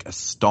was like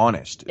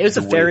astonished. It was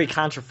a very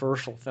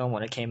controversial film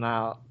when it came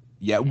out.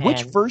 Yeah,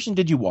 which version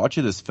did you watch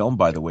of this film,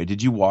 by the way?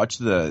 Did you watch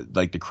the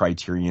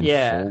Criterion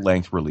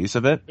full-length release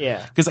of it?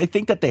 Yeah. Because I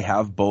think that they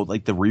have both,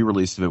 like the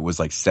re-release of it was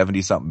like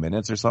 70-something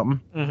minutes or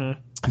something.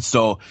 Mm-hmm.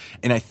 So,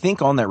 and I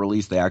think on that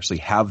release they actually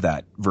have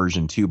that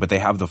version too, but they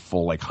have the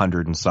full like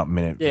 100-and-something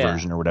minute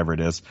version or whatever it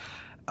is.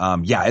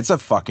 Yeah, it's a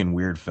fucking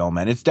weird film,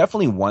 man. It's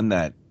definitely one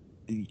that,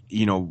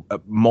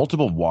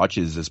 multiple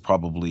watches is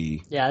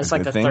probably it's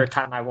like the third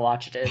time I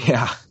watched it.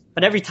 Yeah.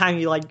 But every time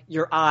you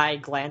your eye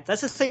glance, that's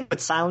the thing with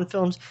silent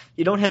films.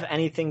 You don't have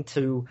anything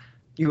to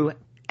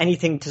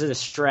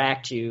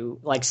distract you,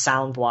 like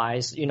sound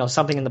wise.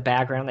 Something in the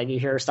background that you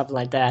hear or something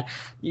like that.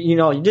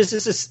 This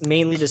is just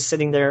mainly just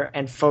sitting there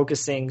and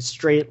focusing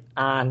straight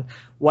on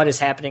what is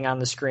happening on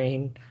the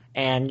screen,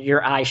 and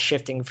your eye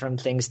shifting from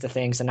things to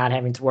things and not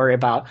having to worry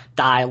about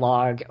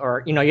dialogue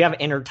or you have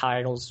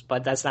intertitles,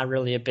 but that's not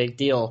really a big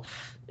deal.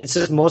 It's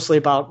just mostly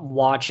about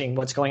watching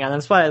what's going on.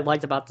 That's what I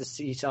liked about The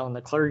Seashell and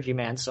The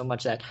Clergyman so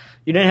much, that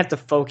you didn't have to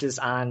focus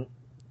on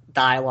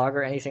dialogue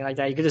or anything like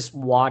that. You could just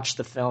watch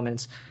the film.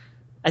 And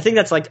I think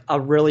that's like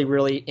a really,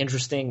 really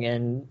interesting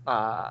and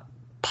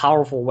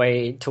powerful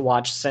way to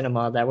watch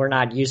cinema that we're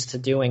not used to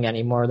doing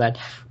anymore, that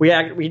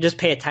we just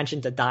pay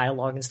attention to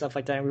dialogue and stuff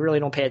like that. And we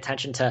really don't pay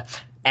attention to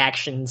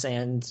actions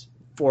and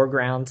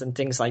foregrounds and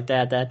things like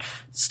that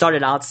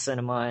started out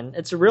cinema. And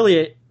it's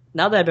really...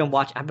 Now that I've been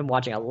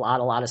watching a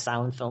lot of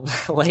silent films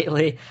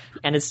lately,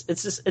 and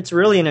it's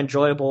really an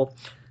enjoyable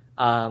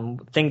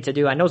thing to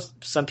do. I know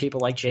some people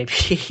like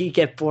JP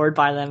get bored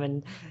by them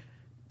and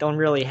don't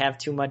really have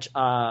too much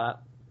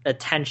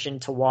attention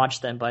to watch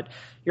them, but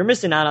you're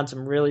missing out on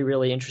some really,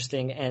 really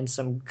interesting and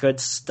some good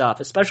stuff,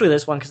 especially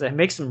this one, because it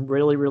makes some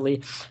really,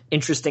 really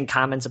interesting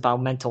comments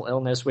about mental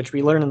illness, which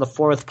we learn in the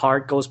fourth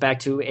part goes back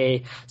to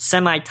a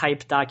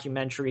semi-type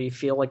documentary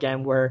feel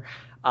again, where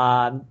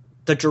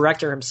the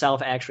director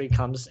himself actually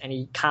comes and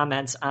he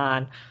comments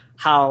on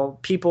how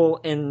people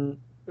in,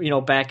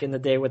 back in the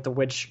day with the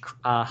witch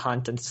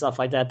hunt and stuff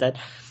like that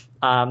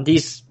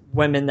these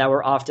women that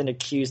were often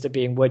accused of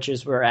being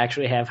witches were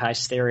actually have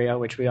hysteria,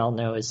 which we all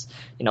know is,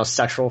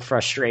 sexual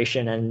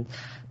frustration. And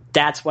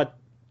that's what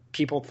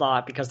people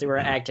thought, because they were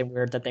acting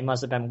weird, that they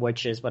must have been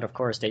witches. But of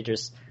course they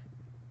just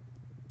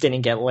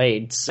didn't get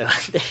laid. So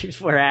they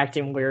were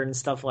acting weird and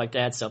stuff like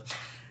that. So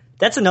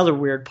that's another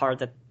weird part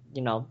that,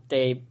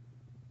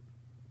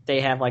 they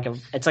have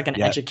it's like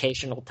an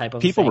educational type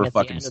of people thing were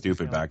fucking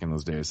stupid back in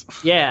those days.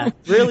 Yeah,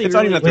 really. It's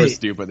not even that they were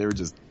stupid; they were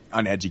just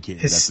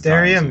uneducated.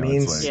 Hysteria at the time,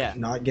 means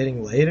not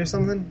getting laid or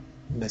something.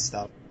 Missed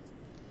out.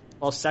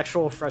 Well,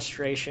 sexual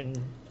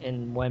frustration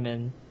in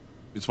women.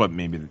 It's what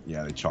maybe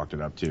they chalked it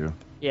up to.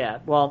 Yeah,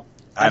 well,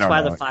 that's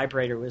why the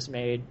vibrator was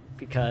made,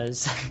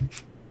 because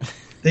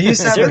they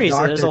used to have a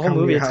doctor there's a whole come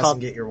movie to your house called...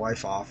 and get your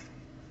wife off.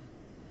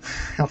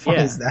 How fun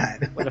is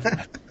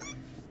that?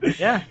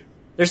 Yeah.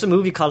 There's a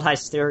movie called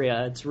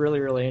Hysteria. It's really,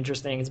 really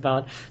interesting. It's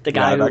about the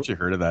guy I've actually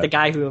heard of that. The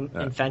guy who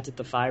invented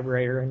the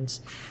vibrator, and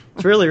it's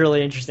really,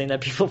 really interesting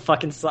that people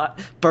fucking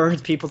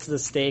burned people to the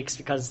stakes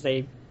because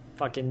they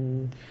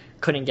fucking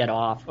couldn't get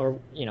off, or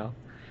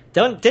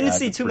didn't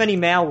see too many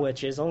male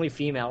witches, only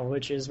female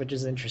witches, which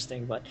is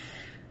interesting. But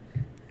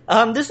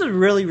this is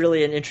really,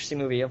 really an interesting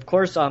movie. Of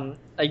course,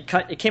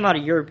 it came out a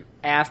year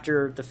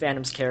after The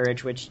Phantom's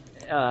Carriage, which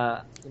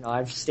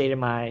I've stated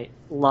my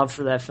love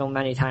for that film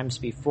many times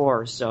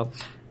before. So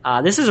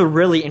this is a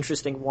really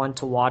interesting one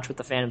to watch with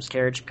The Phantom's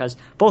Carriage because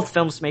both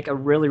films make a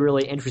really,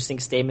 really interesting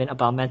statement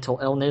about mental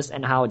illness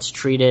and how it's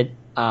treated,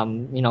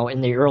 in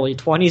the early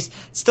 20s.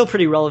 It's still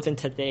pretty relevant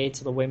today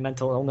to the way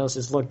mental illness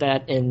is looked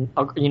at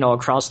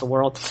across the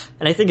world.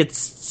 And I think it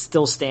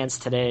still stands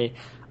today.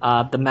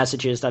 The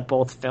messages that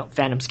both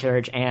Phantom's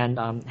Carriage and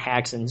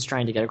Haxan's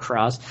trying to get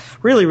across.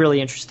 Really,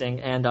 really interesting.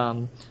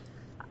 And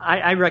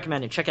I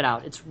recommend it. Check it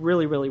out. It's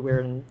really, really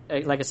weird. And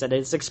like I said,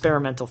 it's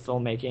experimental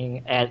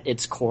filmmaking at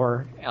its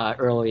core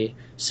early.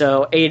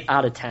 So 8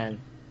 out of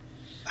 10.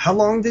 How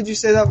long did you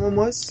say that one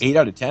was? 8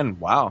 out of 10.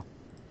 Wow.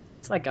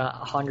 It's like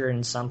 100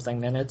 and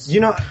something minutes.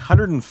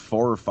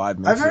 104 or 5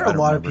 minutes. I've heard a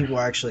lot of people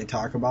actually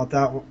talk about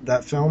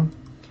that film.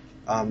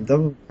 That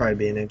would probably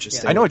be an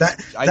interesting. I know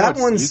that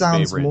one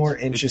sounds favorite. more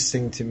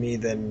interesting to me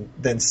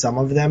than some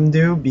of them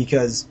do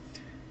because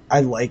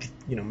I like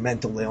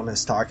mental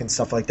illness talk and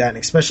stuff like that, and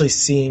especially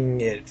seeing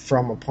it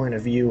from a point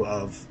of view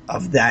of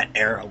that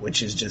era,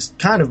 which is just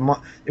it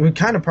would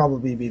kind of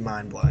probably be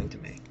mind blowing to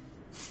me.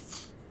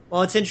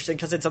 Well, it's interesting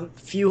because it's a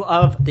few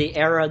of the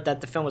era that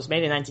the film was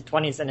made in the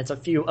 1920s, and it's a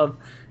few of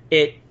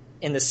it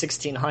in the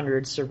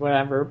 1600s or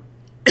whatever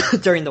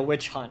during the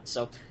witch hunt.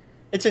 So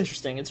it's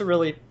interesting. It's a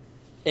really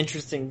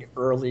interesting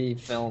early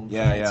film from the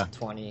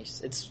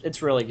 1920s.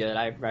 It's really good.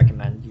 I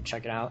recommend you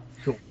check it out.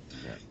 Cool.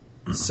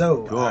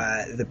 So,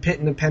 The Pit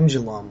and the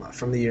Pendulum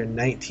from the year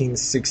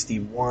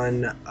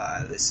 1961.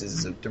 This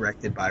is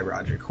directed by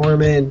Roger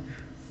Corman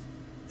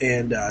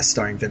and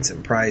starring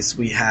Vincent Price.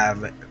 We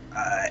have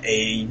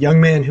a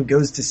young man who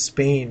goes to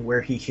Spain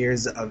where he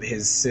hears of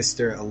his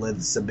sister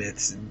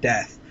Elizabeth's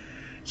death.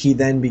 He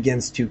then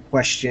begins to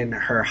question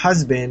her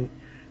husband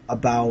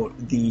about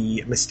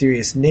the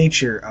mysterious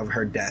nature of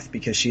her death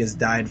because she has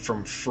died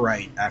from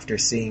fright after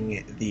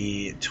seeing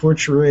the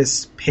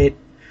torturous pit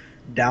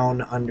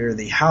down under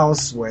the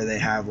house where they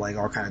have like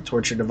all kind of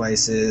torture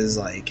devices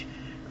like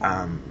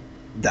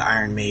the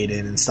Iron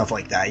Maiden and stuff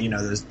like that.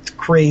 Those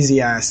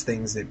crazy ass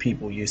things that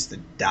people used to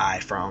die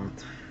from.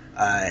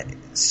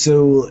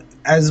 So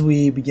as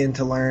we begin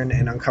to learn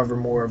and uncover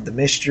more of the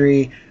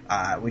mystery,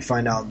 we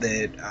find out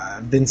that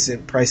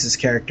Vincent Price's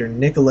character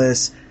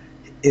Nicholas,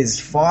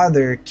 his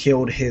father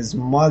killed his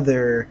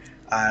mother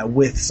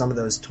with some of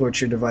those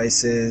torture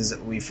devices.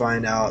 We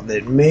find out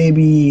that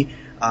maybe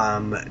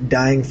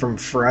dying from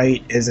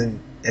fright isn't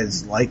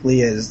as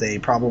likely as they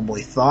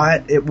probably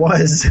thought it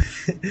was.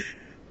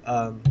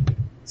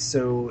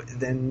 So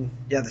then,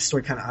 the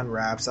story kind of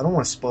unwraps. I don't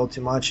want to spoil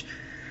too much.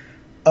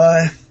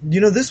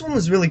 This one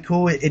was really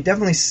cool. It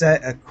definitely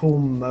set a cool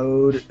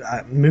mood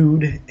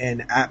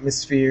and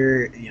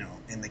atmosphere,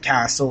 in the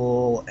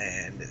castle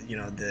and,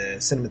 the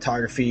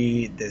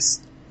cinematography,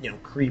 this,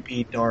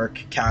 creepy,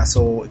 dark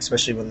castle,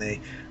 especially when they,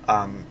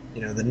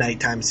 the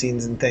nighttime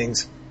scenes and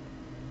things.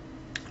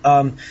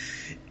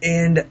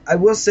 And I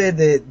will say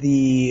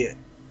that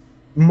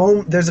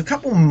there's a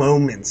couple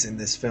moments in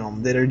this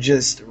film that are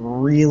just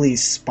really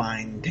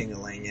spine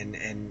tingling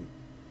and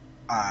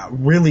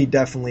really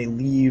definitely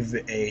leave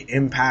a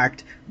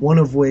impact. One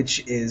of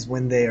which is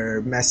when they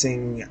are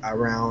messing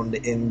around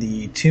in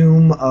the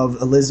tomb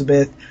of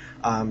Elizabeth,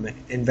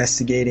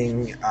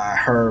 investigating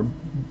her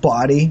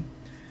body.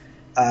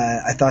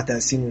 I thought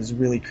that scene was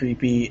really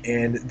creepy,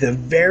 and the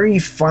very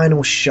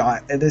final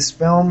shot of this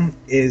film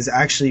is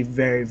actually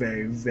very,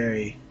 very,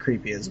 very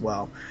creepy as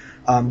well.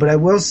 But I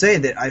will say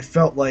that I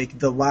felt like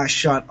the last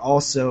shot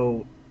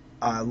also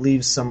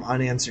leaves some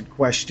unanswered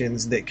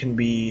questions that can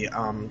be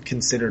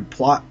considered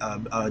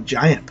a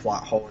giant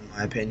plot hole, in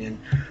my opinion.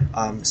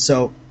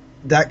 So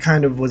that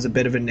kind of was a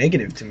bit of a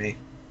negative to me.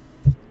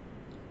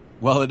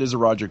 Well, it is a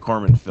Roger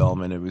Corman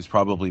film, and it was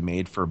probably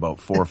made for about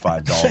 $4 or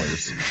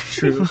 $5.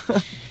 True.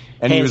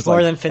 And hey, he was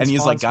like,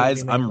 Fons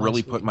guys, I'm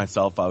really putting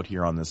myself out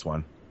here on this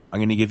one. I'm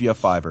going to give you a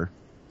 $5.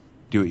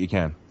 Do what you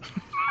can.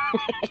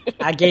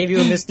 I gave you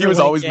a Mr. He was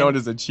Lincoln. always known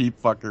as a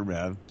cheap fucker,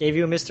 man. Gave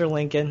you a Mr.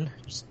 Lincoln.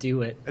 Just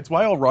do it. That's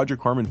why all Roger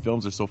Corman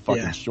films are so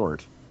fucking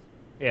short.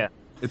 Yeah.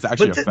 It's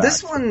actually a fact.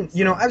 This one,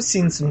 I've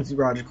seen some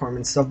Roger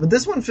Corman stuff, but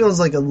this one feels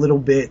like a little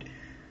bit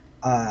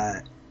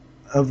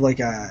of like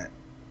a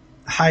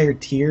higher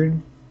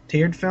tiered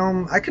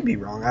film. I could be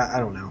wrong. I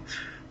don't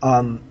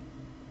know.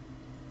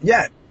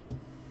 Yeah.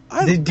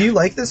 Do you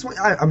like this one?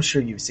 I'm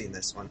sure you've seen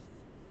this one.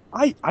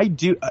 I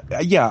do.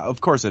 Yeah,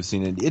 of course I've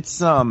seen it.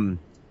 It's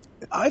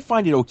I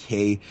find it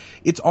okay.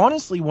 It's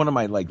honestly one of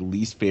my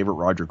least favorite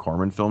Roger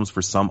Corman films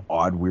for some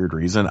odd weird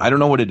reason. I don't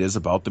know what it is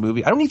about the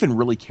movie. I don't even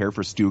really care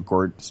for Stuart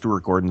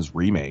Gordon's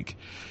remake,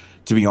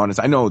 to be honest.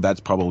 I know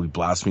that's probably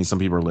blasphemy. Some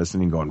people are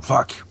listening going,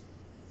 fuck,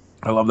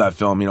 I love that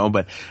film,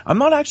 but I'm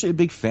not actually a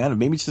big fan of.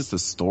 Maybe it's just the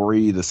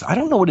story. I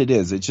don't know what it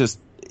is. It's just,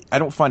 I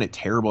don't find it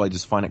terrible. I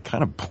just find it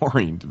kind of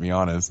boring, to be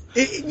honest.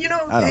 I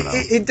don't know.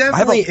 It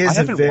definitely is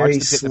a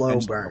very slow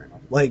burn.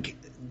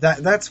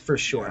 That's for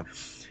sure. Yeah.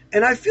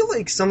 And I feel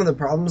like some of the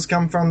problems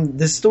come from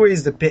this story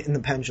is the Pit and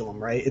the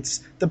Pendulum, right?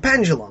 It's the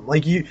pendulum.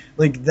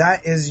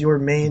 That is your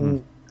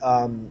main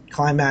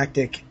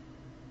climactic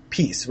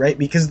piece, right?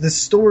 Because the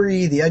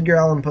story, the Edgar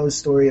Allan Poe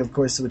story, of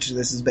course, which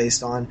this is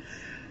based on,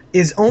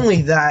 is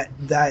only that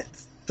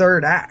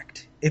third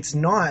act. It's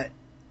not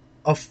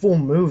a full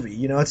movie,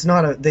 you know. It's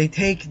not they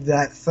take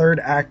that third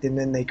act and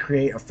then they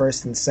create a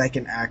first and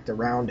second act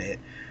around it.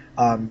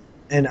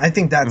 And I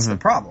think that's the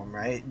problem,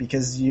 right?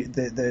 Because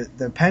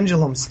the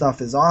pendulum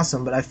stuff is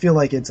awesome, but I feel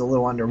like it's a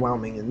little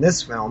underwhelming in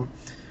this film.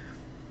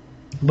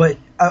 But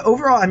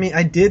overall, I mean,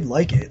 I did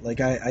like it.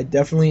 Like, I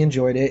definitely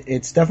enjoyed it.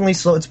 It's definitely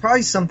slow. It's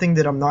probably something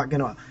that I'm not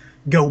going to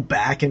go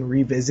back and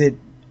revisit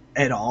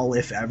at all,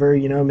 if ever.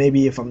 You know,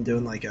 maybe if I'm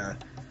doing like a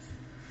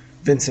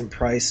Vincent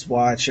Price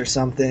watch or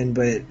something.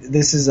 But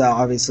this is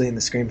obviously in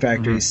the Scream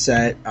Factory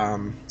set.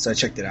 So I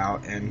checked it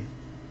out, and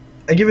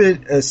I give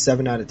it a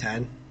 7 out of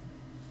 10.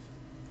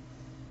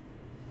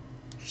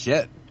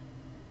 Shit.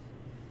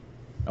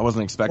 I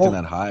wasn't expecting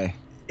that high.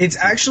 It's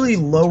actually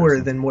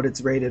lower than what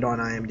it's rated on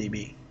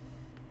IMDb.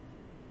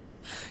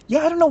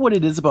 Yeah, I don't know what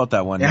it is about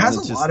that one. It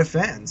has a lot of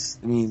fans.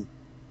 I mean,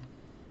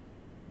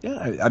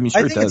 yeah, I mean,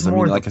 sure it does. I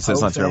mean, like I said,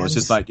 it's not terrible. It's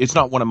just like, it's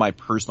not one of my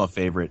personal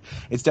favorite.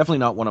 It's definitely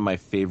not one of my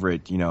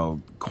favorite, you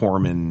know,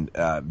 Corman,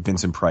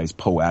 Vincent Price,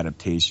 Poe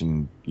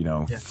adaptation, you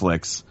know,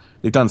 flicks.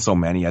 They've done so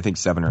many. I think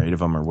 7 or 8 of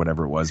them or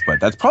whatever it was, but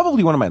that's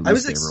probably one of my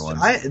least favorite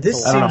ones.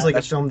 This seems like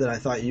a film that I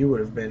thought you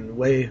would have been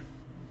way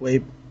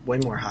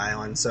more high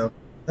on. So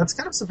that's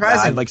kind of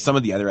surprising. I like some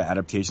of the other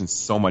adaptations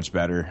so much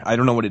better. I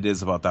don't know what it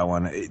is about that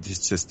one.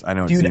 It's just, I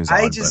know it Dude, seems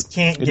odd, I just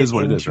can't get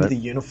into the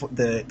uniform,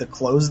 the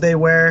clothes they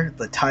wear,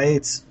 the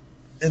tights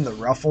and the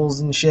ruffles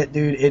and shit,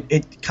 dude.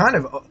 It kind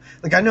of,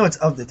 like, I know it's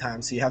of the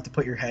time, so you have to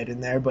put your head in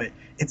there, but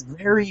it's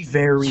very,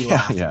 very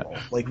laughable.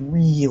 Like,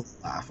 real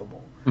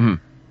laughable. Mm-hmm.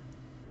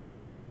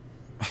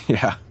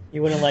 Yeah.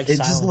 You wouldn't like it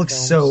silent just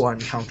looks films. so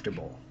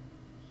uncomfortable.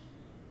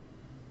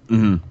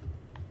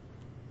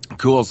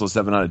 Cool. So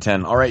 7 out of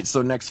 10. All right.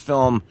 So next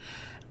film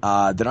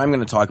that I'm going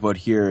to talk about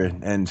here,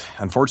 and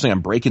unfortunately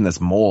I'm breaking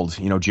this mold.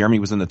 You know, Jeremy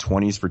was in the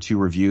 20s for 2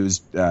 reviews.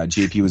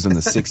 JP was in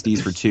the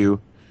 60s for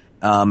 2.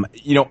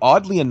 You know,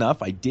 oddly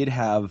enough, I did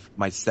have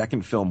my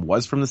second film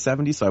was from the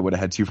 70s, so I would have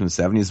had 2 from the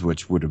 70s,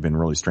 which would have been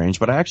really strange,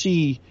 but I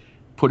actually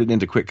put it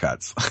into quick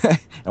cuts.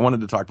 I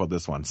wanted to talk about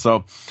this one.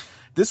 So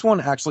this one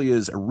actually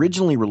is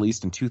originally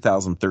released in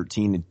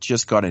 2013. It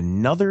just got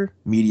another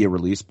media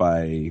release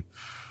by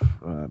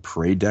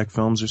Parade Deck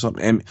Films or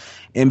something,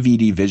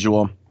 MVD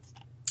Visual.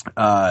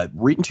 Right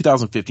in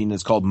 2015.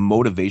 It's called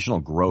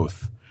Motivational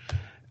Growth.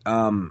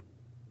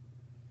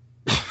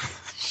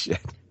 Shit.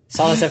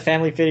 Saw this at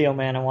Family Video,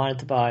 man. I wanted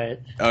to buy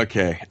it.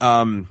 Okay.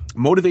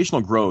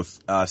 Motivational Growth,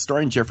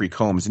 starring Jeffrey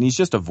Combs, and he's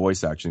just a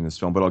voice actually in this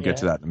film, but I'll get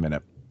to that in a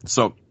minute.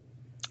 So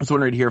this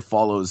one right here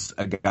follows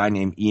a guy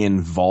named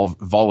Ian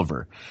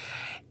Voliver.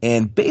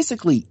 And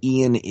basically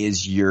Ian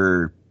is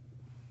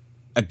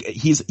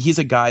he's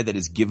a guy that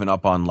has given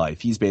up on life.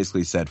 He's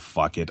basically said,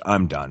 fuck it,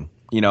 I'm done.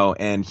 You know,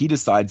 and he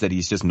decides that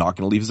he's just not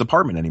going to leave his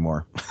apartment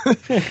anymore.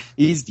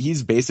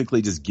 He's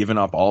basically just given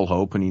up all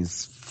hope, and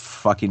he's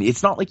fucking,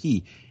 it's not like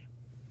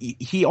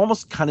he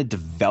almost kind of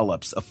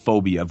develops a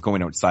phobia of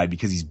going outside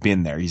because he's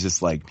been there. He's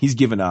just like, he's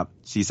given up.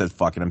 So he says,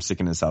 fuck it, I'm sick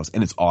in this house.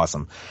 And it's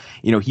awesome.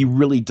 You know, he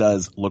really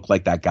does look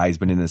like that guy who's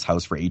been in this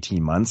house for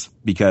 18 months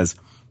because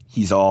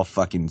he's all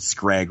fucking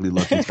scraggly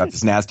looking. He's got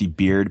this nasty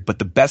beard. But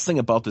the best thing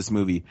about this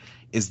movie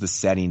is the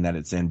setting that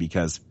it's in,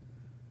 because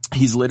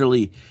he's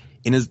literally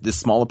in this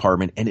small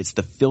apartment, and it's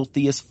the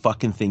filthiest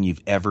fucking thing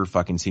you've ever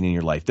fucking seen in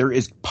your life. There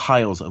is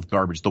piles of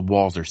garbage. The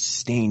walls are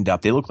stained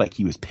up. They look like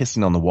he was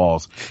pissing on the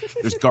walls.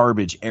 There's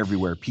garbage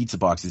everywhere, pizza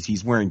boxes.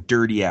 He's wearing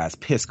dirty ass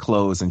piss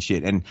clothes and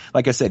shit. And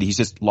like I said, he's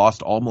just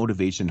lost all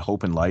motivation,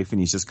 hope in life, and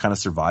he's just kind of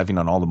surviving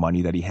on all the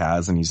money that he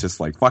has. And he's just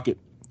like, fuck it.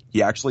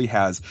 He actually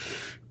has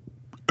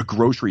a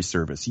grocery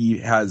service. He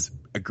has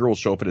a girl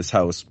show up at his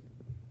house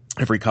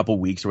every couple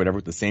weeks or whatever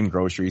with the same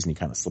groceries, and he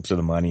kind of slips her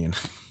the money and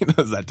he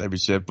does that type of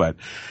shit. But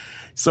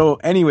so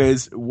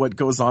anyways, what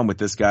goes on with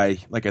this guy,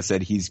 like I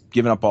said, he's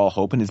given up all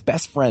hope, and his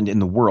best friend in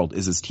the world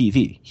is his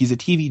TV. He's a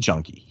TV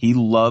junkie. He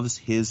loves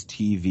his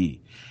TV.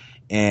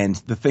 And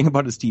the thing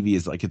about his TV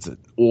is, like, it's an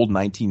old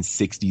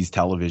 1960s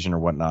television or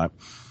whatnot.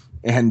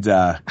 And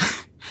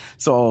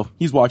so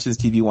he's watching his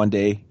TV one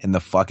day, and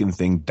the fucking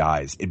thing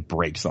dies. It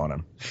breaks on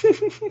him.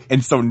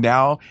 And so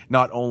now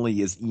not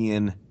only is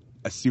Ian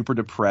a super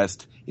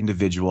depressed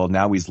individual,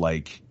 now he's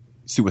like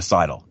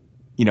suicidal.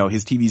 You know,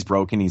 his TV's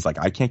broken. He's like,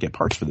 I can't get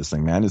parts for this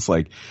thing, man. It's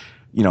like,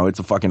 you know, it's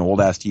a fucking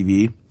old ass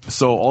TV.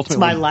 So ultimately, it's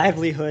my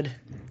livelihood.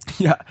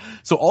 Yeah.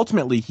 So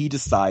ultimately he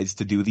decides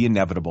to do the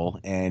inevitable,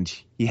 and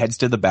he heads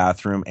to the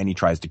bathroom and he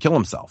tries to kill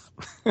himself.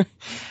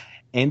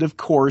 And of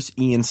course,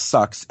 Ian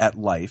sucks at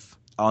life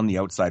on the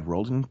outside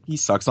world, and he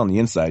sucks on the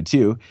inside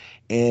too.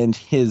 And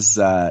his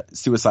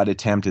suicide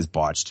attempt is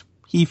botched.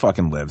 He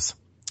fucking lives.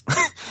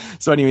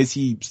 So anyways,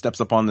 he steps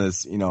up on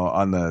this, you know,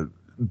 on the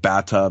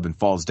bathtub and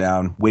falls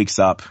down, wakes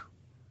up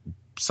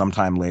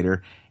sometime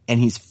later, and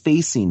he's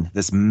facing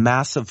this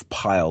massive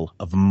pile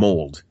of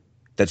mold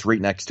that's right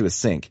next to a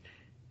sink.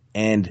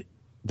 And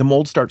the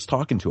mold starts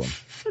talking to him.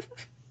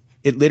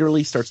 It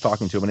literally starts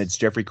talking to him, and it's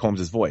Jeffrey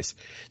Combs' voice.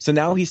 So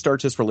now he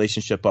starts this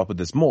relationship up with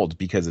this mold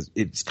because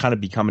it's kind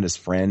of becoming his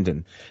friend,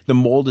 and the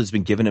mold has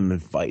been giving him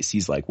advice.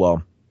 He's like,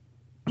 well,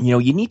 you know,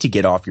 you need to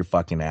get off your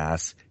fucking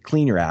ass,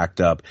 clean your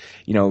act up,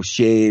 you know,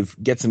 shave,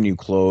 get some new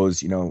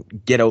clothes, you know,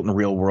 get out in the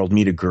real world,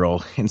 meet a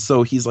girl. And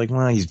so he's like,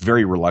 well, he's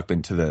very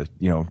reluctant to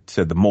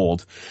the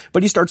mold,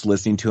 but he starts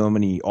listening to him,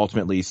 and he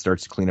ultimately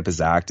starts to clean up his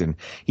act. And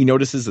he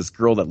notices this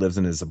girl that lives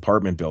in his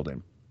apartment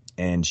building,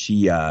 and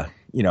she,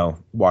 you know,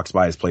 walks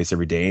by his place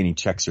every day, and he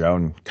checks her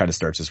out and kind of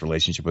starts this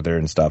relationship with her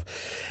and stuff.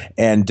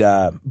 And,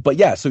 but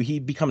yeah, so he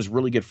becomes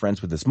really good friends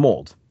with this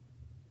mold.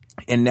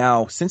 And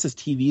now, since his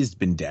TV has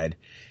been dead,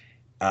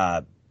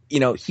 you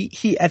know,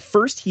 he at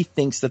first he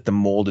thinks that the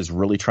mold is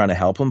really trying to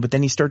help him, but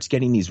then he starts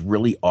getting these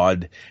really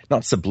odd,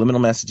 not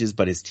subliminal messages,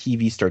 but his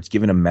TV starts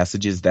giving him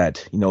messages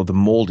that, you know, the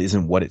mold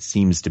isn't what it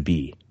seems to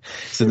be.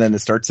 So then it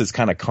starts this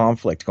kind of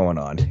conflict going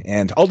on,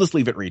 and I'll just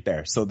leave it right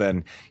there. So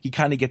then he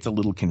kind of gets a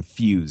little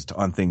confused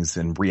on things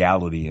in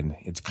reality, and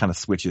it kind of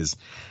switches.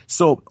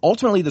 So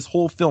ultimately this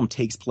whole film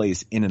takes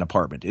place in an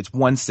apartment. It's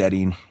one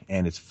setting,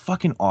 and it's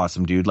fucking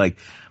awesome, dude. Like,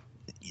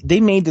 they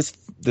made this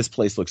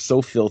place look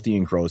so filthy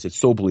and gross. It's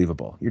so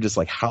believable. You're just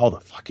like, how the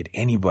fuck could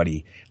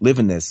anybody live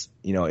in this?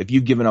 You know, if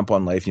you've given up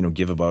on life, you know,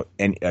 give about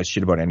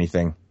shit about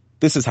anything,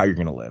 this is how you're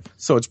going to live.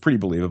 So it's pretty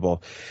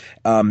believable.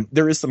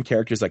 There is some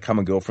characters that come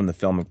and go from the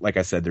film. Like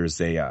I said, there's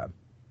the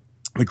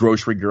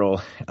grocery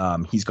girl.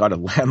 He's got a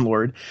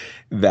landlord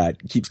that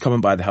keeps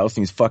coming by the house,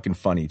 and he's fucking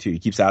funny too. He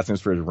keeps asking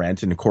us for his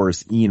rent, and of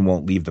course Ian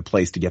won't leave the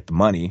place to get the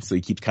money, so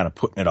he keeps kind of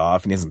putting it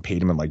off, and he hasn't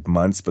paid him in like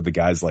months, but the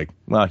guy's like,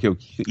 well,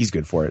 he's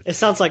good for it. It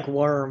sounds like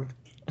Worm.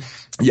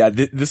 Yeah,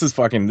 this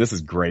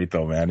is great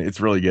though, man. It's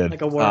really good.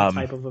 Like a Worm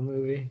type of a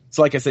movie.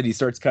 So like I said, he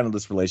starts kind of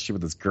this relationship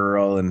with this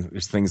girl, and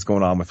there's things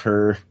going on with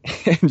her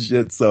and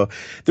shit. So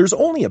there's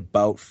only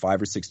about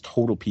 5 or 6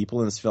 total people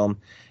in this film.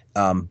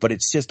 But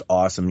it's just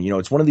awesome. You know,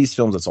 it's one of these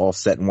films that's all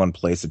set in one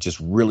place. It just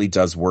really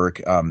does work.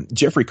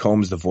 Jeffrey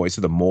Combs, the voice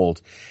of the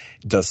mold,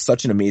 does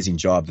such an amazing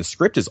job. The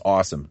script is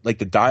awesome. Like,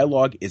 the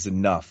dialogue is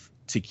enough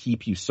to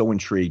keep you so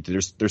intrigued.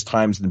 There's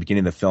times in the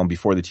beginning of the film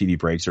before the TV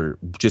breaks, or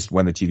just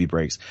when the TV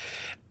breaks,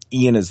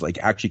 Ian is like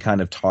actually kind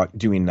of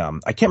doing,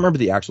 I can't remember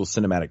the actual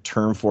cinematic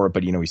term for it,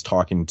 but you know, he's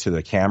talking to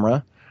the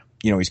camera.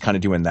 You know, he's kind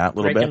of doing that a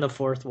little bit. Breaking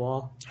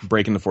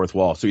the fourth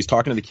wall. So he's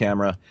talking to the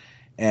camera.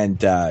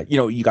 And, you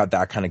know, you got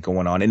that kind of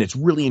going on, and it's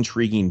really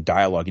intriguing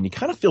dialogue, and you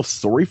kind of feel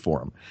sorry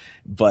for him.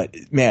 But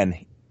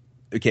man,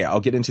 okay, I'll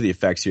get into the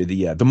effects here.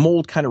 The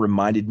mold kind of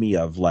reminded me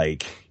of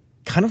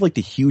kind of like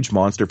the huge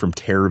monster from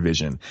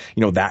TerrorVision,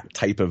 you know, that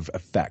type of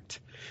effect.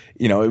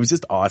 You know, it was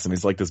just awesome.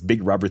 It's like this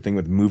big rubber thing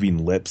with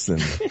moving lips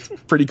and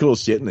pretty cool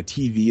shit. And the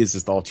TV is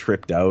just all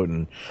tripped out.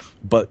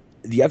 But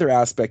the other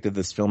aspect of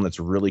this film that's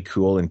really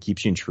cool and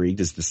keeps you intrigued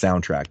is the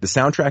soundtrack. The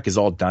soundtrack is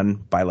all done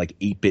by like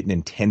 8-bit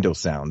Nintendo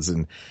sounds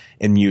and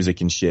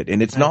music and shit.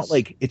 And it's nice.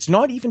 It's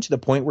not even to the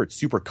point where it's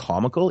super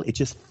comical. It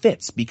just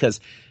fits because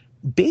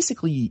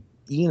basically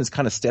Ian has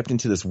kind of stepped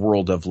into this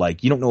world of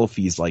like, you don't know if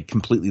he's like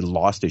completely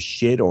lost his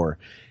shit or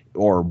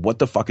what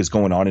the fuck is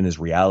going on in his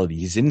reality.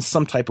 He's in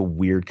some type of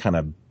weird kind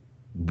of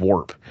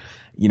warp,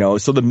 you know?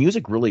 So the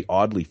music really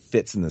oddly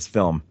fits in this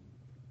film.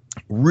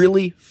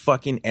 Really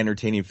fucking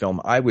entertaining film.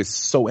 I was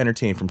so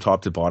entertained from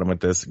top to bottom with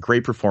this.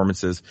 Great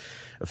performances,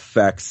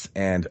 effects,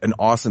 and an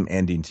awesome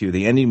ending too.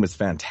 The ending was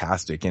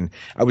fantastic, and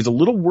I was a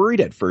little worried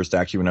at first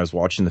actually when I was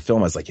watching the film.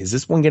 I was like, is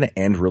this one going to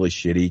end really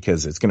shitty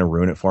because it's going to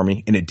ruin it for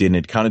me? And it didn't.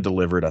 It kind of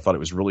delivered. I thought it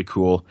was really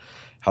cool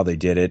how they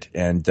did it,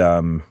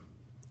 and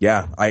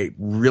yeah, I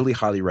really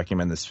highly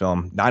recommend this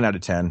film. 9 out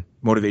of 10.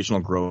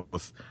 Motivational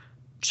growth.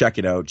 Check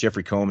it out.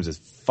 Jeffrey Combs is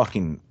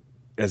fucking,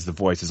 as the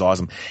voice, is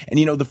awesome. And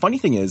you know, the funny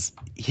thing is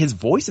his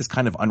voice is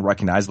kind of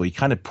unrecognizable. He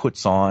kind of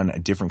puts on a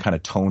different kind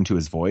of tone to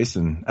his voice,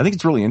 and I think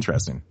it's really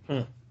interesting.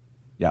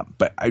 Yeah,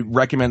 but I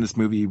recommend this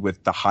movie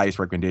with the highest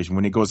recommendation.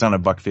 When it goes down to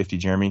 $1.50,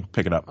 Jeremy,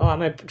 pick it up. Oh, I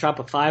might drop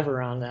a 5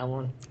 around that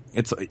one.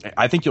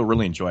 I think you'll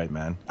really enjoy it,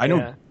 man. I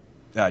know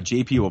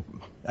JP will.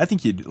 I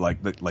think you'd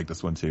like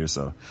this one too.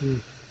 So.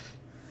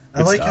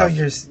 I like how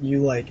you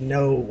like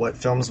know what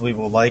films we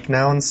will like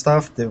now and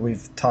stuff, that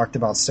we've talked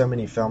about so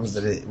many films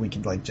that we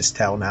could like just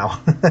tell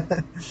now.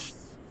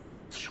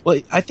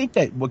 Well, I think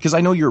that because I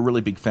know you're a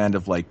really big fan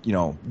of like, you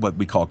know, what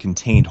we call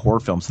contained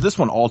horror films. So this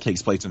one all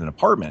takes place in an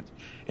apartment,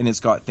 and it's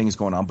got things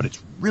going on, but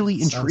it's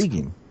really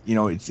intriguing. Cool. You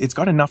know, it's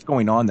got enough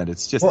going on that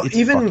it's just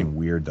fucking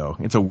weird though.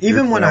 It's a weird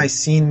even when film. I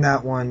seen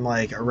that one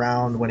like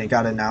around when it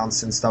got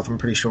announced and stuff. I'm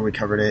pretty sure we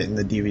covered it in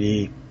the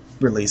DVD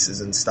releases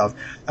and stuff.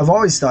 I've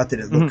always thought that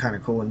it looked kind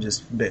of cool and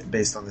just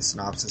based on the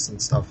synopsis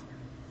and stuff.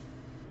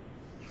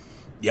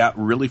 Yeah,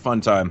 really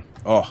fun time.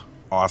 Oh,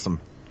 awesome.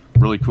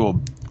 Really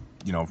cool,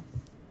 you know,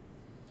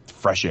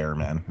 fresh air,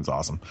 man. It's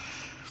awesome.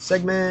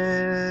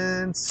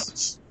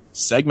 Segments.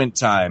 Segment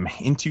time.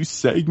 Into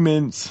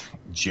segments.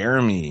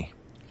 Jeremy.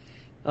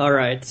 All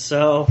right,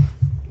 so,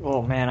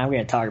 oh man, I'm going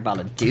to talk about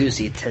a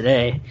doozy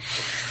today.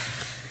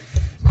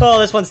 Well,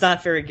 this one's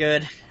not very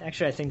good.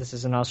 Actually, I think this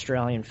is an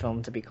Australian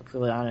film, to be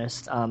completely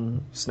honest.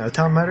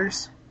 Snowtown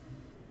Matters?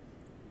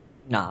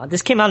 No,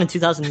 this came out in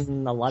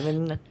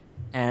 2011,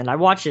 and I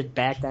watched it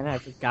back then.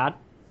 And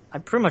I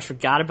pretty much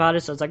forgot about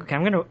it. So I was like, okay,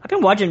 I've been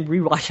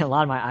rewatching a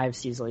lot of my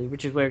IFCs lately,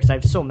 which is weird because I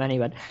have so many.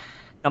 But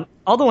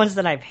all the ones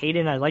that I've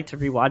hated, I'd like to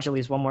rewatch at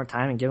least one more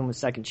time and give them a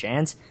second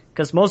chance.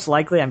 Because most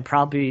likely,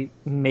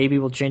 maybe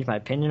will change my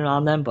opinion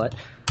on them. But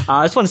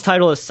this one's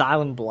titled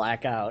Asylum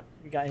Blackout.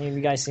 Any of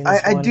you guys seen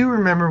this one? I do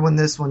remember when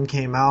this one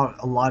came out,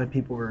 a lot of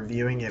people were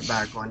reviewing it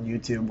back on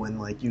YouTube when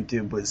like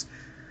YouTube was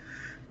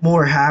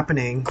more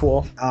happening.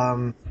 Cool.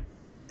 And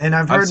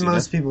I've heard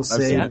most people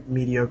say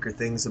mediocre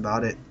things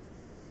about it.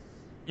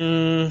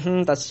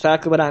 That's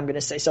exactly what I'm going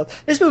to say. So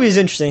this movie is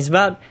interesting. It's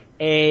about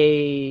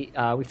we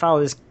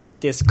follow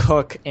this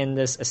cook in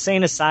this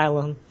insane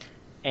asylum,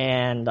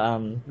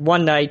 and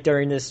one night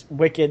during this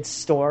wicked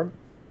storm,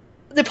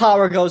 the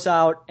power goes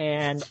out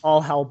and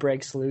all hell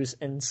breaks loose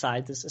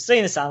inside this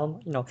insane asylum.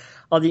 You know,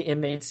 all the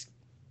inmates,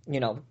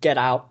 get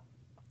out,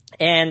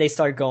 and they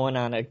start going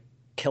on a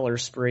killer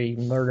spree,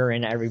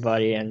 murdering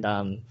everybody,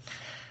 and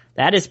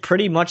that is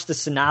pretty much the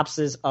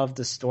synopsis of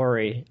the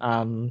story.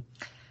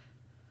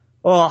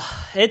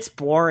 It's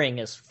boring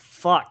as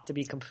fuck, to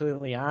be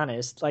completely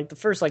honest. Like the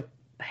first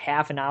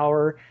half an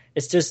hour,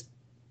 it's just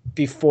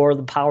before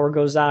the power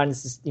goes out.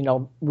 It's just,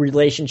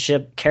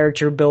 relationship,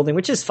 character building,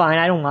 which is fine.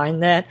 I don't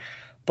mind that.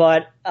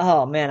 But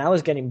oh man, I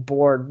was getting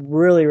bored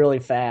really, really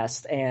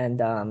fast.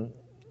 And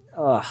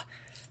I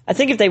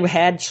think if they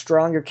had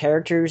stronger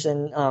characters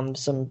and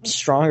some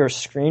stronger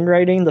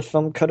screenwriting, the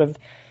film could have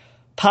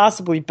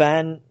possibly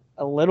been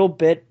a little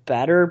bit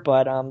better,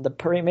 but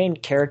the main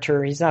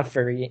character, he's not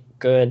very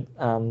good.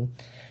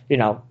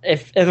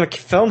 If a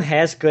film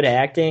has good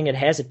acting, it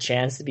has a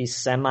chance to be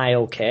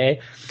semi-okay.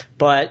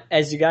 But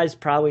as you guys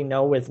probably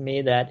know with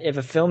me, that if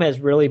a film has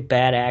really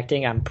bad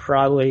acting, I'm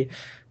probably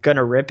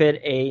gonna rip it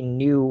a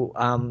new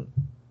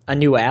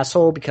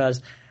asshole,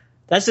 because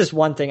that's just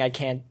one thing I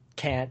can't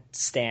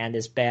stand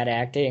is bad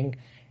acting.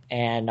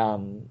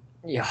 And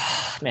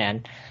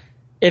man,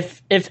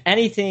 if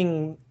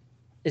anything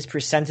is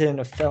presented in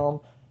a film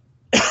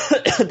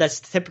that's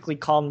typically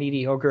called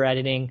mediocre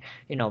editing,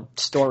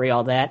 story,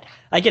 all that,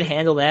 I can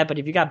handle that. But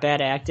if you got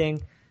bad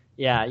acting,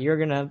 yeah,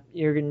 you're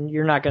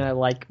not gonna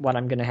like what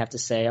I'm gonna have to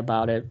say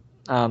about it.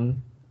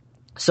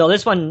 So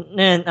this one,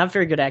 not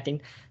very good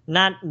acting,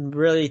 not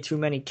really too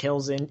many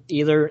kills in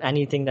either,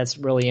 anything that's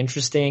really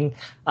interesting.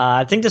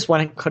 I think this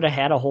one could have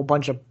had a whole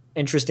bunch of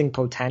interesting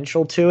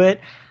potential to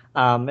it.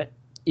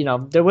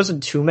 There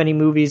wasn't too many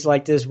movies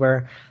like this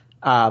where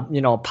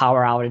a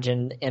power outage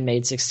and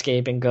inmates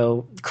escape and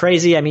go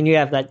crazy. I mean, you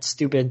have that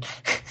stupid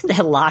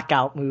that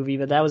Lockout movie,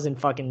 but that was in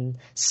fucking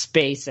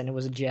space and it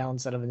was a jail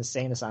instead of an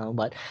insane asylum.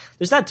 But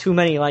there's not too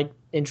many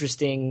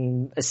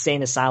interesting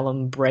insane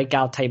asylum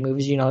breakout type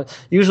movies.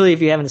 Usually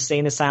if you have an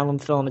insane asylum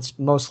film, it's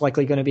most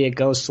likely going to be a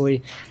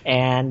ghostly,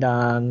 and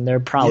they're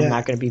probably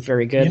not going to be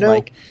very good.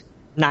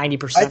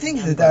 90%. I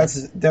think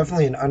that's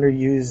definitely an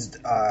underused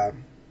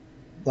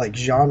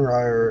genre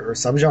or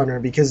subgenre,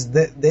 because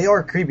they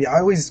are creepy. I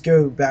always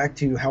go back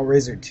to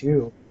Hellraiser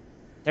 2.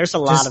 There's a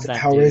lot of that.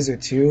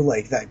 Hellraiser 2,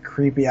 that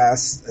creepy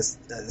ass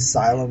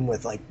asylum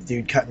with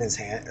dude cutting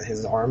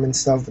his arm and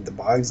stuff with the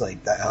bugs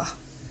that. Ugh.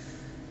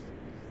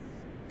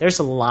 There's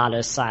a lot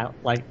of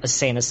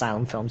insane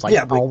asylum films, but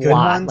a good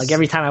lot. Ones?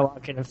 Every time I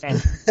walk in a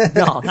fan,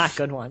 no, not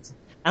good ones.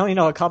 I only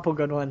know a couple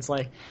good ones,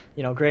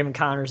 Grave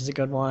Encounters is a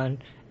good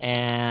one,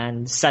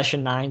 and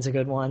Session 9's a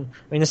good one. I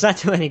mean, there's not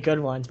too many good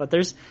ones, but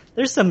there's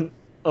some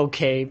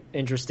okay,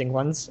 interesting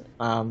ones.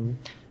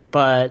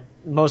 But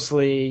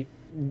mostly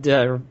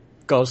the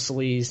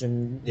ghostlies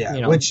and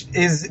which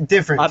is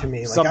different to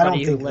me. I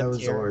don't think those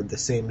here are the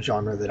same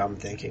genre that I'm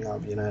thinking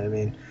of. You know what I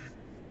mean?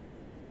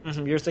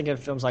 Mm-hmm. You're thinking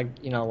of films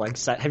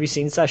have you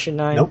seen Session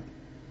 9? Nope.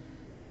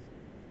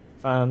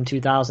 From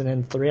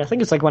 2003. I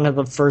think it's one of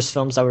the first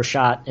films that were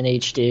shot in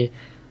HD.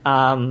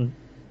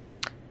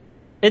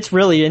 It's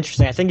really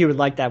interesting. I think you would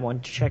like that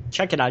one.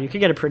 Check it out. You could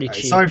get it pretty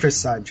cheap. Sorry for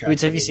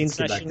sidetracking. Have you seen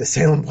Session? Back to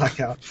Salem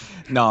Blackout.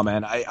 No,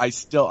 man. I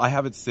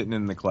have it sitting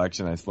in the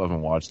collection. I still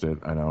haven't watched it.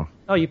 I know.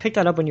 Oh, you picked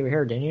that up when you were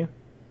here, didn't you?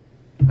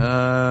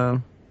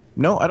 No,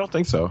 I don't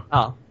think so. Oh.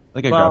 I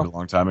think I grabbed it a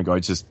long time ago. I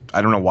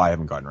don't know why I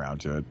haven't gotten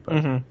around to it. But.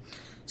 Mm-hmm.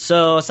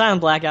 So, Asylum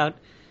Blackout,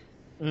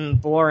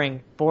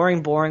 boring.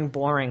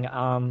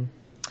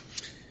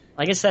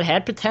 Like I said,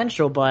 had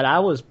potential, but I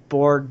was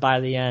bored by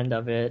the end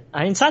of it.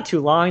 I mean, it's not too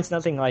long. It's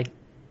nothing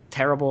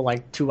terrible,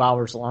 2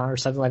 hours long or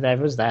something like that. If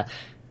it was that,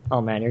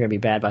 oh man, you're gonna be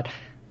bad. But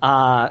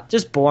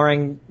just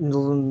boring,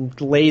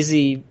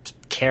 lazy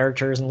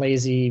characters and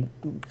lazy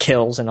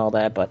kills and all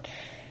that. But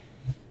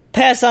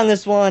pass on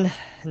this one.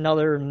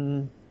 Another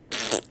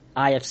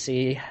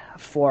IFC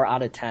 4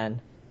 out of 10.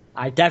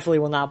 I definitely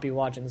will not be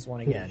watching this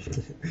one again.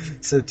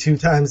 So 2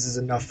 times is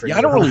enough for you. I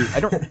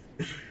don't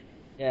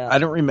Yeah. I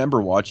don't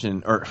remember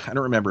watching, or I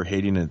don't remember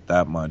hating it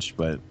that much,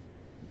 but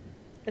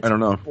I don't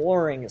know.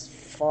 Boring as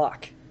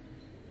fuck.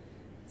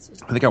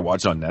 I think I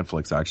watched it on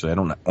Netflix, actually. I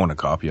don't own a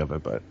copy of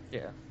it, but...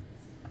 Yeah.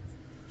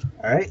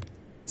 All right.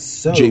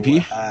 So,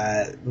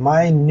 JP?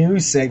 My new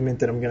segment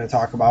that I'm going to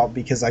talk about,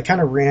 because I kind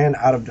of ran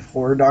out of the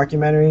horror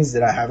documentaries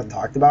that I haven't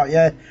talked about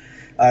yet,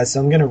 so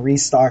I'm going to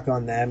restock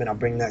on them, and I'll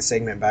bring that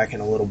segment back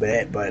in a little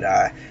bit.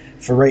 But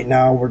for right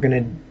now, we're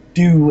going to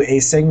do a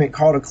segment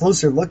called A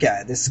Closer Look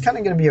At. This is kind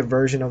of going to be a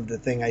version of the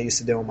thing I used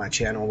to do on my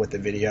channel with the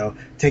video.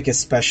 Take a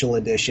special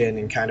edition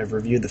and kind of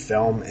review the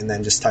film, and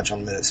then just touch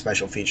on the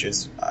special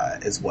features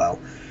as well.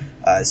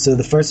 So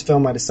the first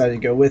film I decided to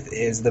go with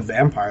is The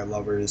Vampire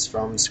Lovers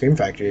from Scream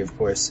Factory, of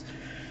course.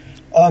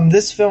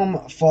 This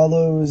film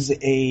follows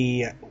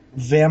a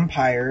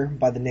vampire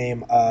by the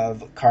name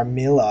of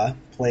Carmilla,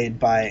 played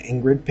by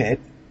Ingrid Pitt,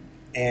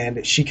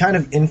 and she kind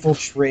of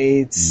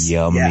infiltrates...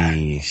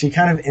 Yummy. Yeah, she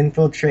kind of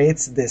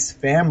infiltrates this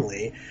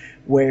family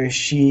where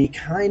she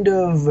kind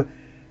of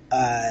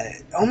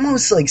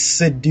almost like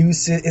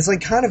seduces... It's like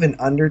kind of an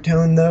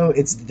undertone, though.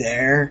 It's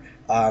there.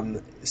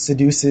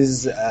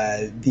 Seduces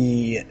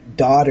the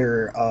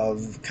daughter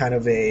of kind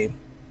of a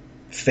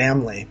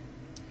family.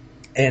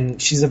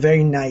 And she's a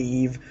very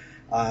naive,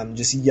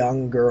 just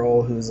young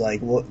girl who's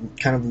like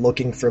kind of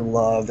looking for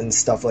love and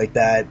stuff like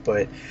that.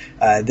 But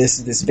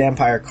this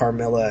vampire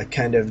Carmilla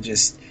kind of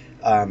just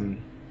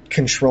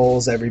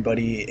controls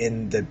everybody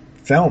in the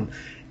film.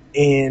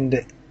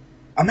 And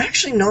I'm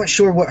actually not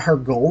sure what her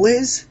goal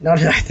is, now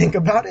that I think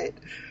about it.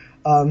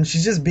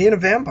 She's just being a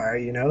vampire,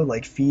 you know,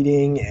 like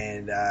feeding,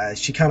 and I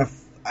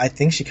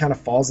think she kind of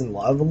falls in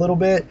love a little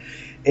bit.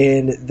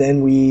 And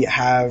then we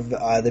have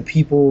the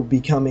people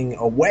becoming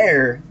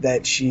aware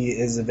that she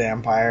is a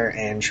vampire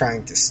and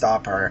trying to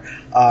stop her.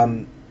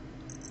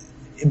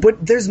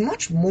 But there's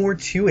much more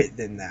to it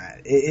than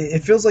that.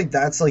 It feels like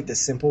that's like the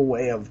simple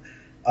way of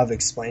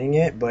explaining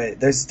it, but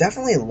there's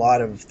definitely a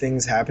lot of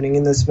things happening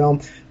in this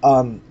film.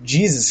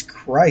 Jesus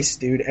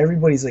Christ, dude!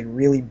 Everybody's like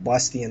really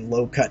busty and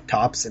low cut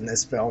tops in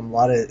this film.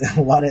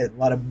 A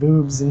lot of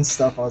boobs and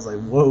stuff. I was like,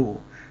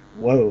 whoa.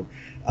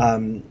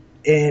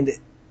 And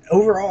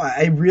overall,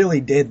 I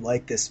really did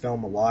like this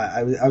film a lot.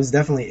 I was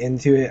definitely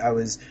into it.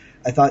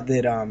 I thought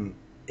that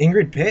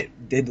Ingrid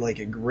Pitt did like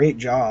a great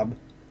job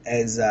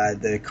as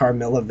the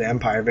Carmilla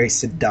vampire, very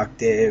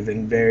seductive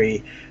and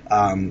very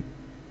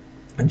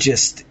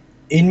just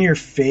in your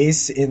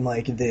face in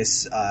like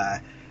this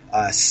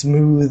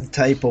smooth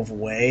type of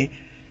way.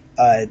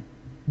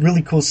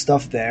 Really cool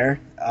stuff there.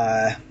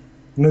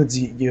 Moods,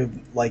 you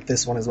like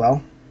this one as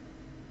well?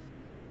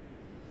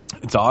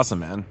 It's awesome,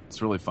 man.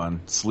 It's really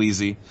fun.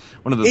 Sleazy.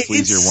 One of the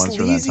sleazier ones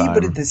from that time.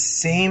 But at the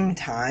same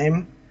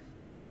time,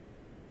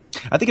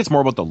 I think it's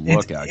more about the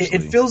look, actually.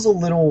 It feels a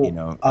little, you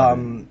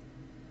know,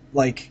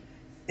 like,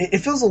 it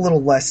feels a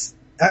little less...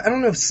 I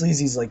don't know if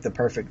sleazy is like the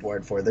perfect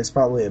word for it. There's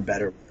probably a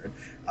better word.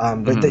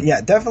 But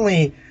yeah,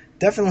 definitely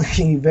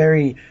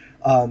very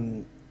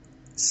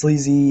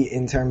sleazy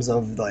in terms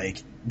of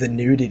like the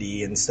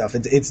nudity and stuff.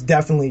 It's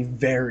definitely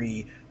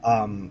very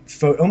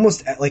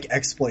almost like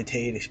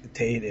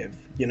exploitative.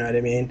 You know what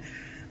I mean?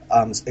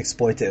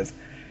 Exploitive.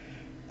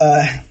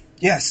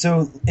 Yeah,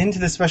 so into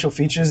the special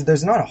features,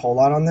 there's not a whole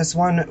lot on this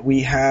one.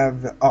 We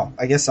have,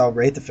 I guess I'll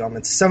rate the film.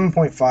 It's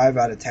 7.5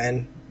 out of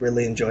 10.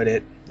 Really enjoyed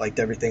it. Liked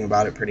everything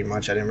about it pretty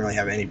much. I didn't really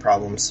have any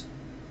problems.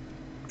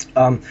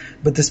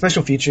 But the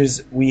special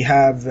features, we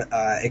have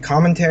a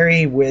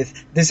commentary with...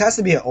 This has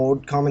to be an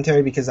old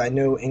commentary because I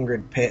know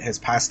Ingrid Pitt has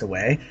passed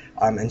away.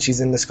 And she's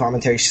in this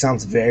commentary. She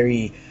sounds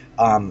very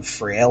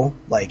frail.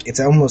 Like, it's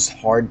almost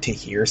hard to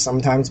hear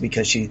sometimes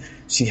because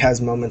she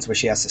has moments where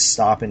she has to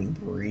stop and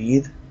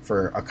breathe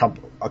for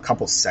a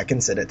couple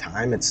seconds at a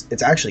time.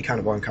 It's actually kind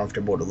of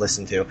uncomfortable to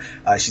listen to.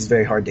 She's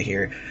very hard to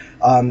hear.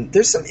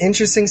 There's some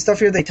interesting stuff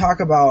here. They talk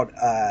about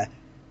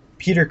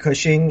Peter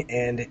Cushing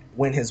and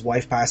when his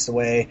wife passed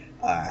away,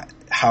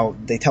 how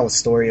they tell a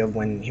story of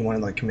when he wanted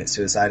to like commit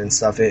suicide and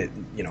stuff.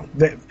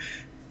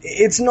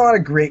 It's not a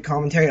great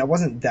commentary. I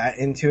wasn't that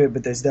into it,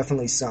 but there's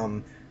definitely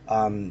some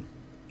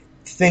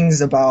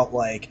things about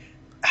like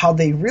how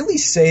they really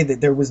say that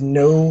there was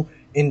no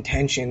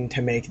intention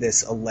to make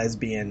this a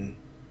lesbian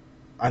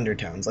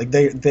undertones. Like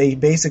they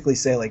basically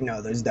say like,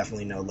 no, there's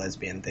definitely no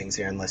lesbian things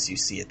here unless you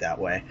see it that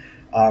way.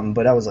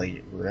 But I was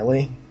like,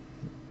 really?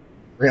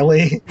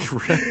 Like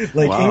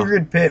wow.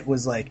 Ingrid Pitt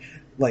was like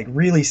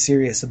really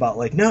serious about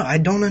like, no, I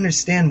don't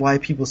understand why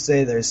people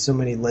say there's so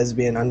many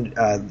lesbian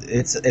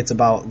it's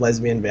about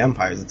lesbian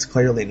vampires. It's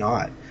clearly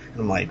not. And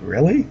I'm like,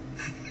 really?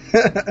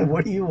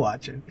 What are you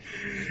watching?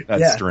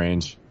 That's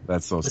strange.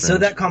 That's so strange. So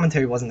that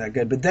commentary wasn't that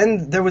good. But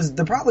then there was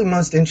the probably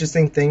most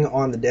interesting thing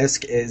on the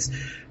disc is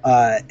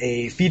a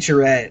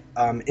featurette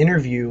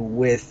interview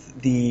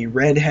with the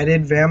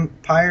redheaded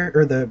vampire,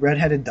 or the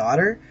redheaded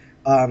daughter.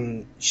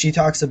 She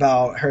talks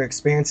about her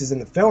experiences in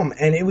the film,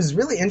 and it was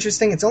really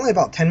interesting. It's only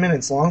about 10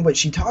 minutes long, but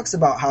she talks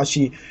about how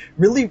she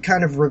really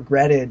kind of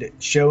regretted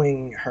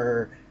showing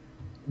her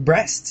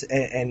breasts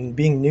and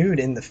being nude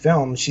in the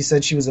film. She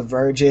said she was a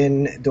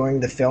virgin during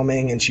the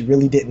filming and she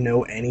really didn't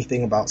know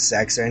anything about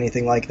sex or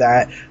anything like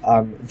that.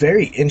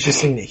 Very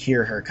interesting to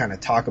hear her kind of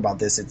talk about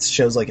this. It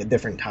shows like a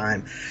different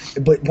time.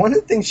 But one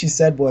of the things she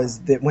said was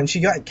that when she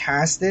got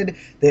casted,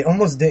 they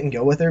almost didn't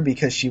go with her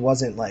because she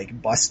wasn't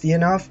like busty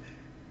enough.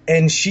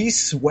 And she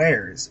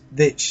swears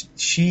that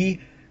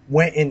she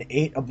went and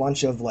ate a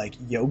bunch of like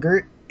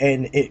yogurt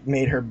and it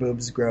made her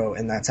boobs grow,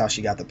 and that's how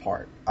she got the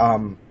part.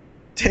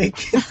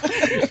 Take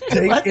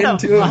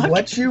into it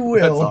what you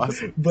will,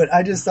 awesome. But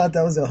I just thought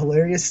that was a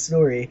hilarious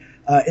story.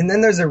 And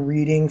then there's a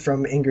reading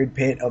from Ingrid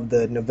Pitt of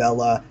the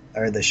novella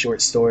or the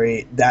short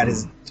story that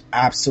is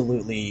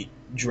absolutely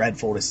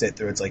dreadful to sit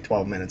through. It's like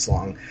 12 minutes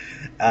long.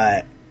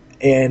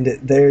 And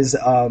there's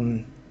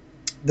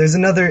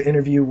another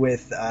interview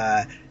with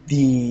that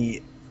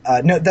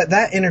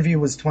interview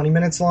was 20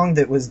 minutes long.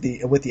 That was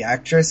with the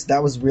actress.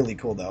 That was really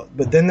cool though.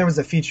 But then there was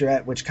a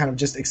featurette which kind of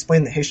just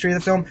explained the history of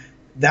the film.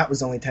 That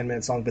was only 10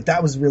 minutes long, but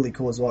that was really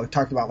cool as well. It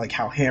talked about like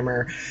how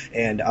Hammer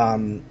and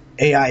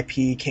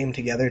AIP came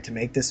together to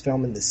make this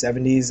film in the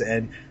 70s,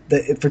 and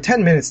for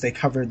 10 minutes they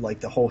covered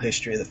like the whole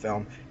history of the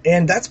film.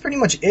 And that's pretty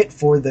much it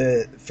for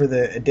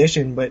the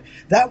edition. But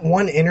that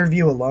one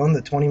interview alone,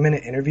 the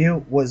 20-minute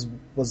interview, was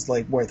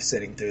like worth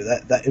sitting through.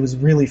 That it was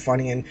really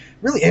funny and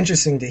really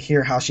interesting to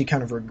hear how she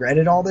kind of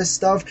regretted all this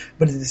stuff,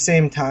 but at the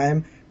same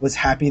time was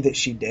happy that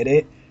she did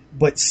it,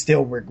 but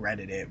still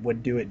regretted it,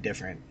 would do it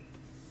different.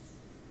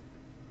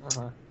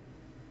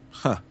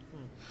 Huh.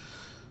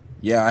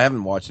 Yeah, I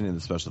haven't watched any of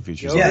the special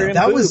features. Yeah,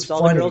 that was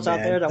funny,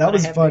 man. That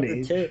was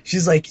funny.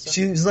 She's like,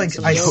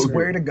 I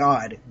swear to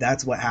God,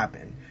 that's what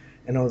happened.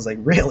 And I was like,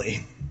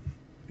 really?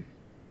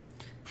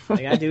 All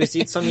you gotta do is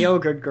eat some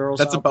yogurt, girls.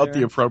 That's about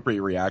the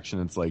appropriate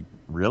reaction. It's like,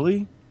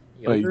 really?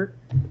 Yogurt?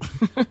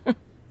 Like,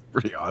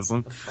 pretty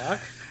awesome. The fuck?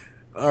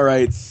 All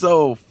right,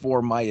 so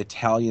for my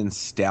Italian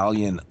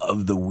Stallion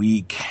of the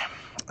week,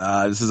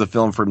 this is a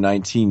film from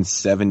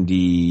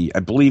 1970. I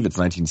believe it's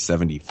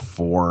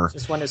 1974. Is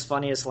this one as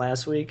funny as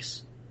last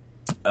week's?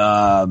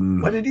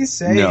 What did he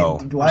say? No.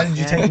 Why did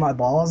you take my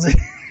balls?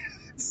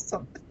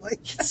 Something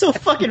like that. It's so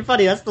fucking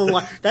funny.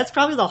 That's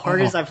probably the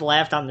hardest I've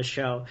laughed on the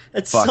show.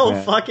 It's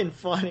man. Fucking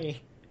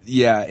funny.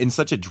 Yeah, in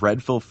such a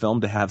dreadful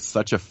film to have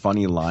such a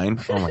funny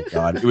line. Oh my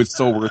God. It was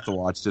so worth the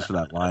watch just for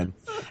that line.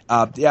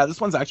 Yeah, this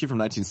one's actually from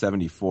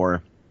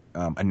 1974.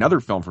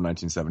 Another film from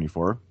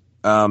 1974.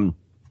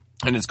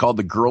 And it's called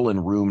The Girl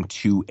in Room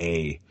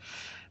 2A,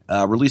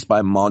 released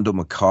by Mondo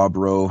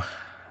Macabro.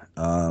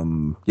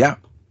 Yeah,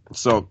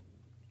 so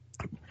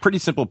pretty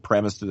simple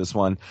premise to this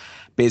one.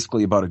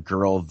 Basically about a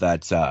girl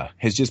that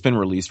has just been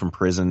released from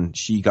prison.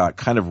 She got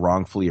kind of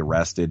wrongfully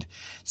arrested,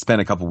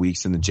 spent a couple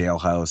weeks in the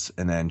jailhouse,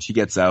 and then she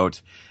gets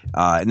out,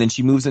 and then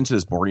she moves into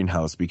this boarding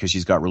house because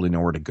she's got really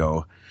nowhere to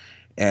go.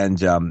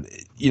 And,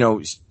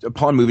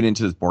 upon moving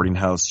into this boarding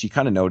house, she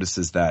kind of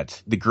notices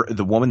that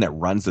the woman that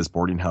runs this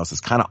boarding house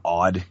is kind of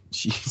odd.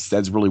 She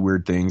says really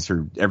weird things.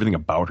 Everything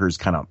about her is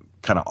kind of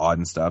odd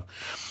and stuff.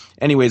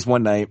 Anyways,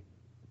 one night,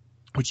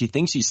 when she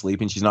thinks she's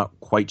sleeping, she's not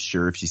quite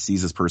sure if she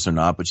sees this person or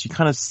not, but she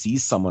kind of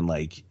sees someone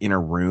like in her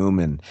room,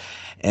 and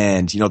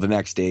the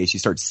next day she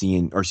starts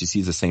seeing, or she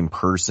sees the same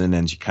person,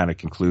 and she kind of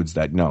concludes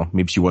that no,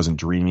 maybe she wasn't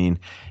dreaming,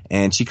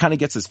 and she kind of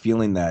gets this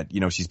feeling that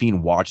she's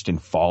being watched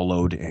and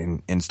followed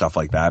and stuff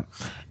like that.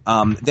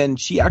 Then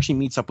she actually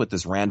meets up with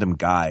this random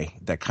guy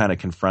that kind of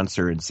confronts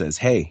her and says,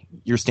 "Hey,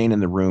 you're staying in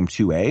the room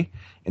 2A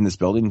in this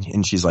building,"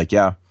 and she's like,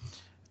 "Yeah."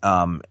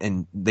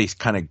 And they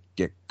kind of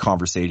get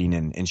conversating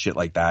and shit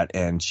like that.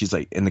 And she's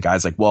like, and the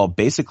guy's like, "Well,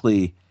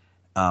 basically,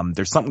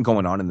 there's something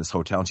going on in this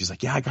hotel." And she's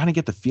like, "Yeah, I kind of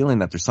get the feeling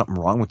that there's something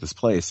wrong with this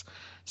place."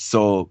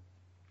 So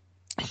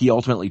he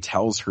ultimately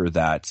tells her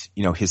that,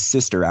 his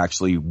sister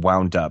actually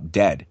wound up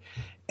dead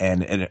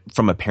and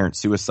from apparent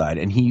suicide.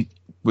 And he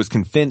was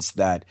convinced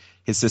that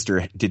his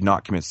sister did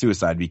not commit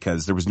suicide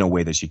because there was no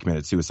way that she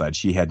committed suicide.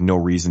 She had no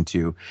reason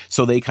to.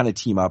 So they kind of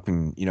team up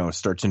and,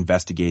 start to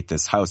investigate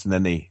this house. And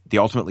then they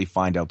ultimately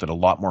find out that a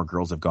lot more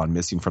girls have gone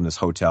missing from this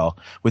hotel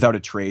without a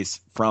trace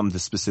from the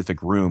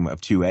specific room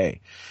of 2A.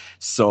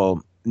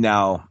 So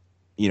now,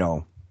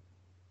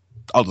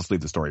 I'll just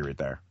leave the story right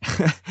there.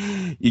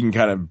 You can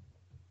kind of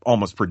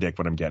almost predict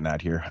what I'm getting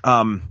at here.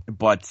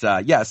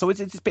 Yeah, so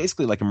it's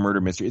basically like a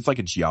murder mystery. It's like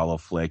a giallo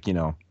flick,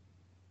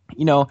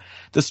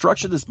 the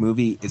structure of this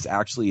movie is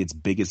actually its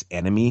biggest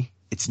enemy.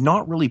 It's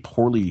not really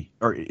poorly,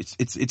 or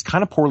it's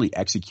kind of poorly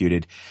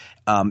executed,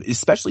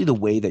 especially the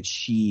way that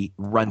she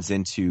runs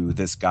into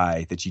this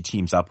guy that she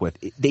teams up with.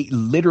 They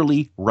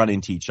literally run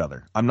into each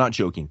other. I'm not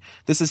joking.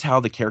 This is how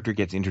the character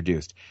gets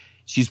introduced.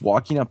 She's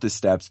walking up the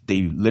steps.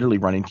 They literally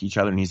run into each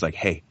other, and he's like,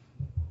 "Hey."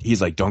 He's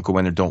like, "Don't go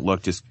in there. Don't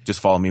look. Just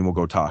follow me and we'll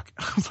go talk."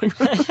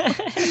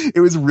 It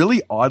was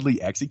really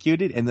oddly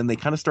executed. And then they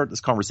kind of start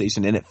this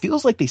conversation, and it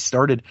feels like they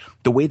started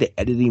the way the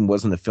editing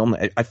was in the film.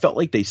 I felt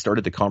like they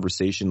started the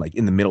conversation like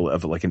in the middle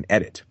of like an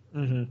edit.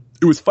 Mm-hmm.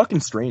 It was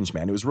fucking strange,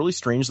 man. It was really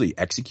strangely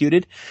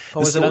executed. But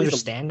was it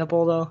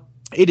understandable though?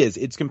 It is.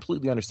 It's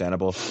completely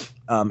understandable.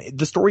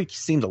 The story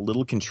seemed a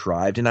little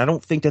contrived, and I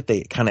don't think that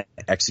they kind of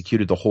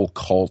executed the whole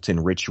cult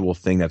and ritual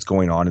thing that's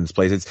going on in this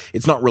place.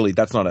 It's not really,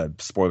 that's not a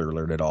spoiler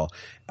alert at all.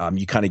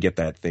 You kind of get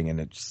that thing, and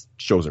it just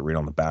shows it right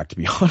on the back, to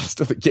be honest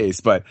with the case.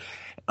 But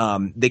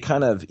they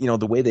kind of,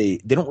 the way they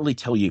don't really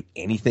tell you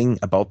anything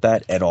about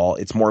that at all.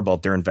 It's more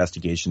about their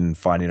investigation,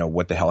 finding out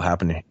what the hell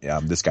happened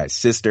to this guy's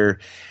sister.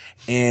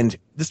 And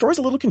the story's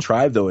a little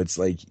contrived, though. It's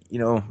like,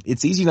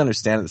 it's easy to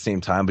understand at the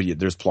same time, but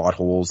there's plot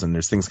holes and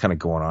there's things kind of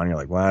going on. You're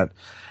like, what?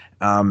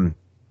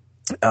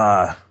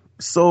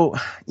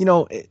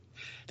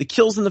 The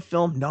kills in the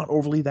film, not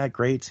overly that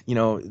great.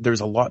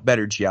 There's a lot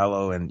better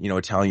giallo and,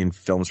 Italian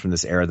films from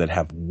this era that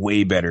have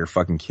way better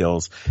fucking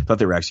kills. Thought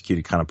they were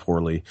executed kind of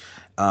poorly.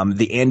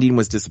 The ending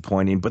was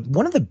disappointing, but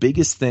one of the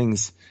biggest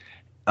things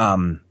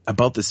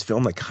about this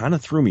film that kind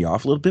of threw me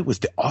off a little bit was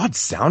the odd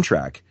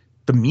soundtrack.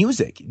 The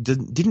music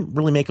didn't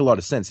really make a lot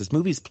of sense. This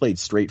movie's played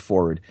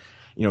straightforward,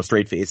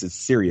 straight face. It's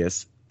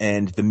serious.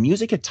 And the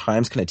music at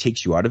times kind of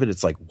takes you out of it.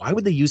 It's like, why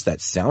would they use that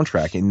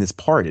soundtrack in this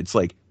part? It's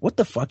like, what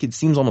the fuck? It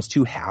seems almost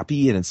too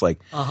happy. And it's like,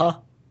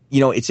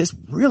 it's just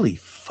really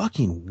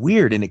fucking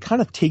weird. And it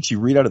kind of takes you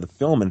right out of the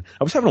film. And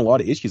I was having a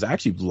lot of issues. I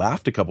actually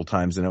laughed a couple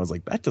times and I was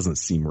like, that doesn't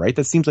seem right.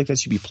 That seems like that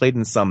should be played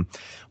in some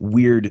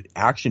weird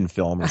action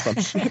film or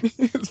something.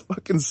 It's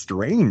fucking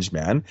strange,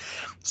 man.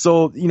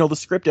 So, the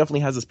script definitely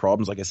has its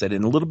problems, like I said,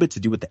 and a little bit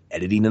to do with the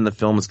editing in the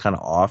film is kind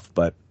of off,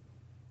 but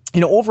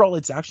overall,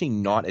 it's actually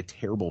not a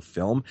terrible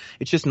film.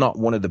 It's just not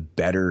one of the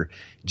better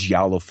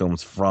giallo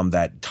films from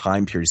that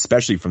time period,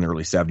 especially from the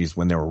early 70s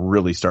when they were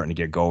really starting to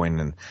get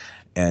going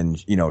and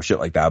shit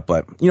like that.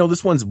 But,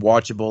 this one's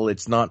watchable.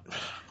 It's not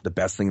the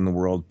best thing in the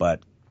world,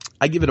 but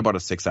I give it about a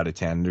 6 out of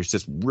 10. There's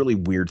just really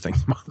weird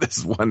things about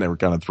this one that were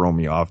kind of throwing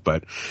me off.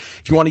 But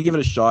if you want to give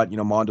it a shot,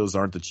 Mondos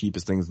aren't the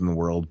cheapest things in the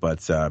world,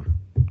 but The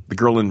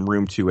Girl in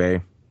Room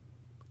 2A,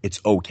 it's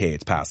okay.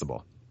 It's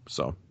passable.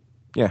 So,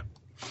 yeah.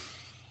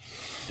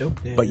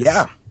 But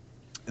yeah,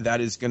 that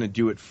is going to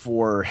do it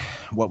for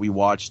what we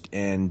watched.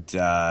 And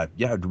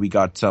we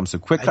got some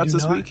quick cuts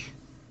this week.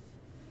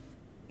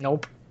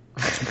 Nope.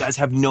 You guys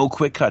have no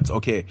quick cuts.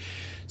 Okay.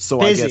 So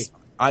Busy. I guess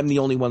I'm the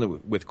only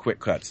one with quick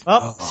cuts.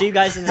 See you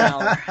guys in an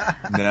hour.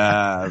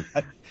 Nah.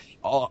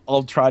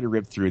 I'll try to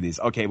rip through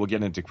these. Okay, we'll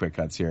get into quick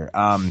cuts here.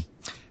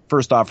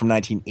 First off, from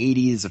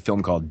 1980s, a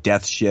film called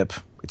Death Ship.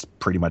 It's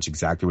pretty much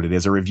exactly what it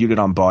is. I reviewed it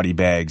on Body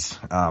Bags.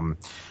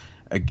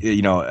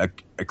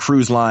 A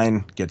cruise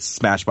line gets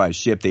smashed by a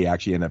ship. They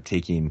actually end up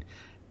taking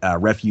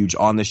refuge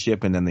on the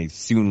ship, and then they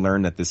soon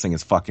learn that this thing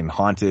is fucking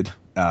haunted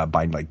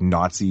by like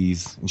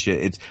Nazis and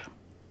shit. It's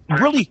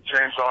really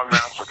James Bond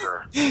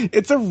Massacre.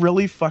 It's a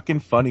really fucking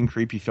fun and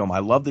creepy film. I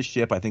love the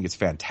ship. I think it's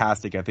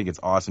fantastic. I think it's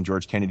awesome.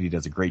 George Kennedy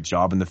does a great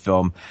job in the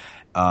film.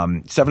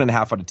 7.5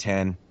 out of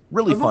 10.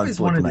 Really fun. I've always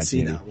wanted to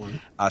see that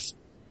one.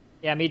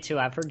 Yeah, me too.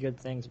 I've heard good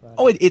things about it.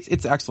 Oh,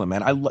 it's excellent,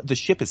 man. The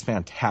ship is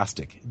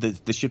fantastic.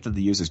 The ship that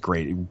they use is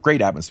great.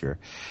 Great atmosphere.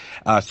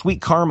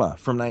 Sweet Karma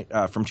from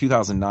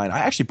 2009. I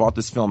actually bought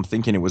this film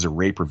thinking it was a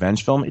rape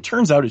revenge film. It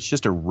turns out it's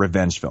just a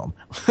revenge film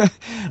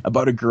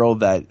about a girl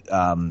that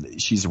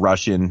she's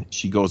Russian.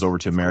 She goes over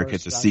to America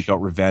to seek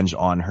out revenge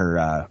on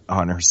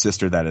her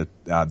sister that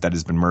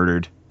has been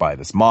murdered by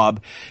this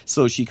mob.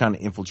 So she kind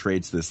of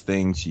infiltrates this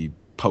thing. She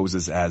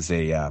poses as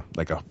a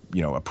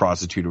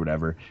prostitute or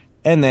whatever,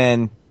 and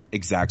then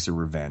exacts her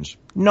revenge.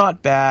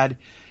 Not bad.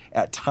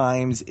 At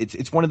times,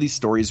 it's one of these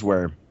stories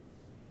where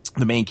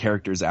the main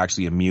character is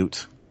actually a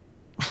mute.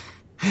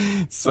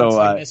 So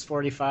like Miss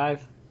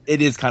 45.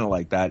 It is kind of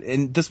like that,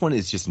 and this one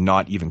is just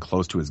not even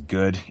close to as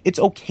good. It's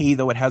okay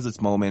though; it has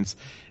its moments.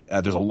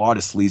 There's a lot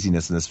of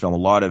sleaziness in this film. A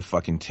lot of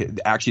fucking.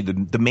 Actually,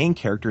 the main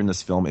character in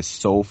this film is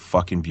so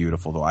fucking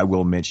beautiful, though. I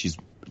will admit she's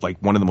like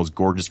one of the most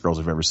gorgeous girls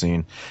I've ever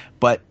seen,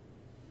 but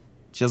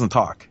she doesn't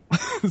talk.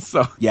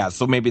 So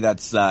maybe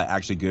that's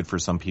actually good for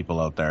some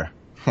people out there.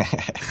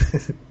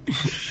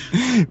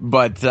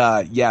 But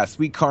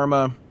Sweet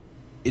Karma,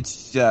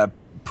 it's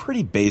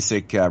pretty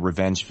basic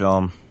revenge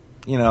film.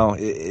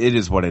 It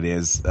is what it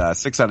is.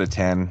 6 out of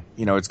 10.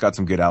 It's got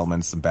some good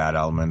elements, some bad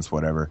elements,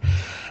 whatever.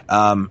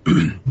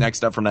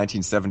 Next up from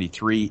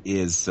 1973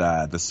 is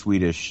the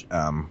Swedish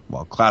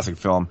classic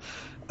film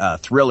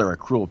Thriller, A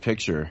Cruel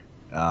Picture.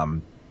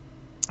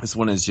 This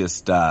one is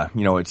just,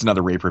 it's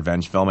another rape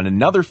revenge film, and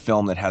another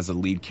film that has a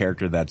lead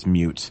character that's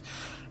mute.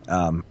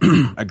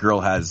 A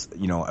girl has,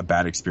 a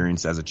bad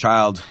experience as a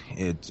child.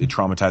 It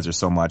traumatized her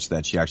so much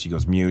that she actually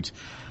goes mute.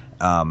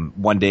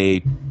 One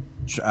day,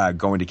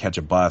 going to catch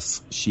a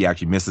bus, she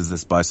actually misses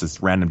this bus.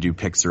 This random dude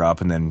picks her up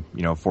and then,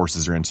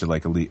 forces her into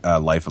like a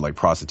life of like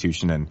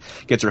prostitution and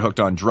gets her hooked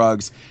on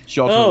drugs.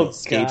 She ultimately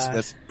escapes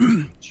this.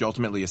 She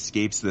ultimately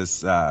escapes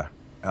this,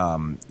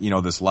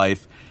 this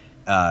life.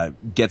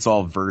 Gets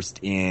all versed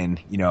in,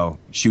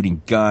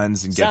 shooting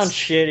guns and gets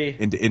shitty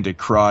into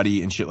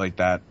karate and shit like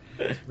that.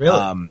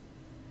 Really?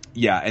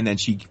 And then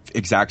she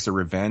exacts her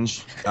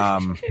revenge.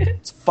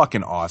 It's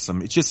fucking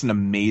awesome. It's just an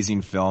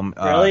amazing film.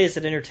 Really? Is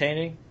it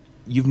entertaining?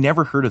 you've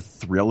never heard of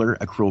Thriller,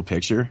 A Cruel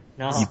Picture?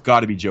 No. You've got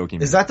to be joking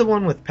me. Is that the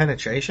one with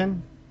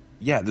penetration?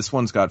 Yeah, this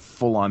one's got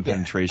full on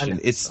penetration.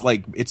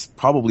 It's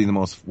probably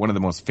one of the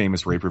most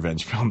famous rape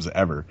revenge films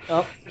ever.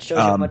 Oh, it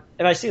shows you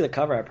if I see the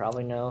cover, I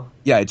probably know.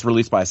 Yeah, it's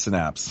released by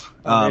Synapse.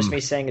 There's me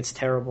saying it's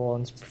terrible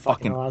and it's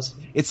fucking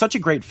awesome. It's such a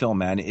great film,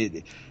 man.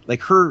 It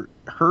like her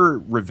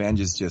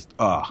revenge is just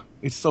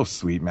it's so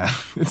sweet, man.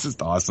 It's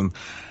just awesome.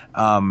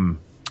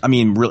 I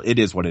mean, it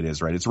is what it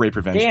is, right? It's a rape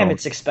revenge film.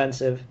 It's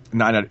expensive.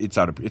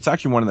 It's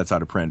actually one that's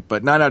out of print,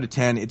 but 9 out of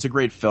 10. It's a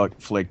great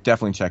flick.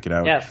 Definitely check it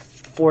out. Yeah,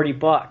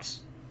 $40.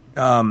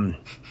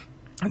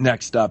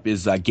 Next up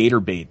is Gator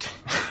Bait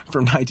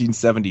from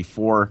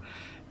 1974.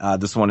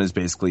 This one is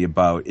basically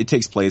it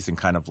takes place in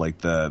kind of like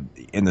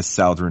in the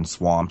southern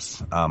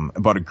swamps,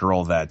 about a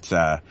girl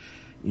that,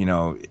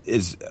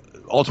 is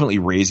ultimately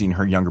raising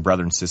her younger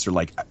brother and sister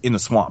like in the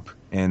swamp.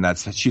 And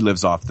she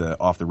lives off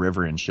the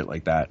river and shit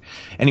like that.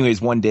 Anyways,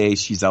 one day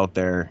she's out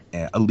there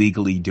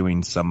illegally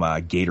doing some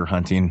gator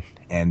hunting,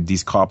 and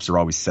these cops are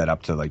always set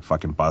up to like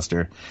fucking bust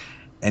her.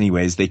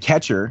 Anyways, they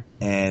catch her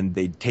and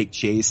they take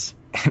chase,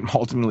 and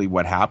ultimately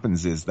what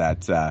happens is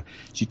that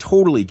she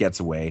totally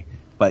gets away,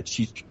 but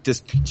she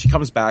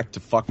comes back to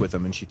fuck with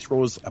them, and she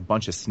throws a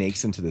bunch of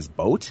snakes into this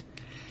boat.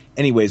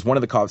 Anyways, one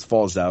of the cops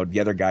falls out, the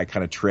other guy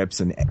kind of trips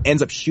and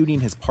ends up shooting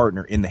his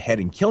partner in the head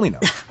and killing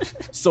him.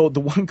 So the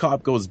one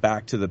cop goes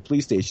back to the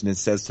police station and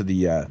says to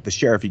the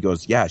sheriff, he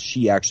goes, yeah,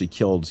 she actually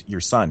killed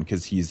your son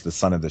because he's the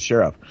son of the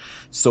sheriff.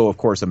 So of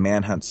course a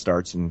manhunt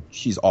starts, and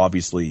she's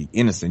obviously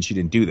innocent. She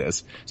didn't do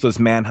this. So this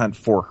manhunt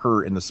for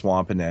her in the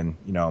swamp, and then,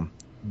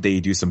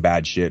 they do some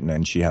bad shit, and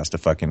then she has to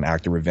fucking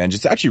act in revenge.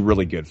 It's actually a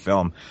really good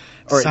film.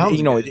 Or,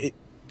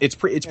 it's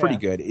pretty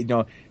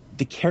good.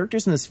 The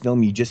characters in this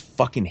film you just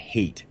fucking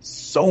hate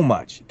so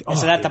much.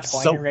 Isn't that the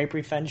point in rape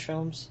revenge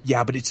films?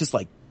 Yeah, but it's just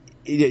like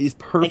it's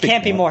perfect. It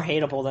can't be more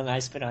hateable than I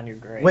Spit on Your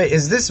Grave. Wait,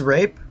 is this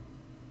rape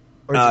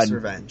or is this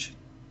revenge?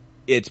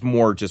 It's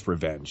more just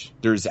revenge.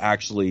 There's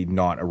actually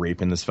not a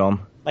rape in this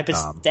film. Like,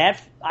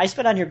 I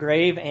Spit on Your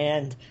Grave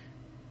and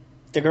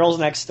The Girls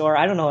Next Door.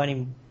 I don't know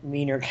any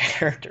meaner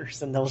characters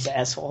than those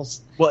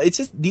assholes. Well, it's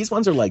just these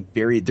ones are like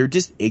they're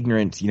just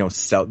ignorant.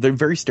 They're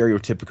very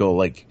stereotypical,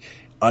 like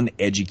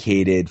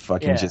uneducated,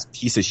 fucking just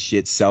piece of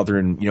shit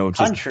southern, just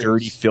countries.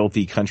 Dirty,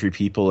 filthy country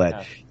people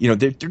that,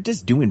 they're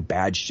just doing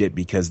bad shit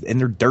and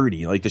they're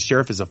dirty. Like the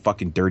sheriff is a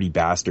fucking dirty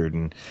bastard,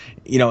 and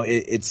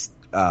it's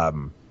a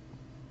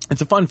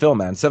fun film,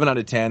 man. 7 out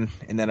of 10.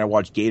 And then I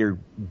watched Gator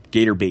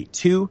Bait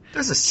 2.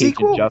 There's a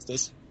sequel?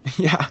 Justice.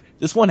 Yeah,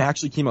 this one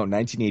actually came out in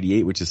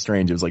 1988, which is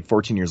strange. It was like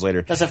 14 years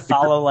later. Does it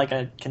follow like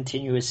a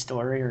continuous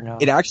story or no?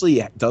 It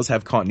actually does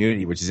have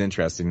continuity, which is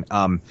interesting.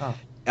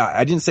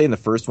 I didn't say in the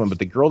first one, but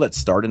the girl that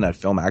starred in that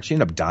film actually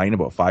ended up dying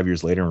about 5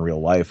 years later in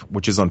real life,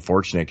 which is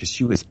unfortunate because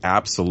she was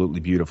absolutely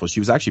beautiful. She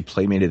was actually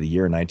Playmate of the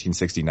Year in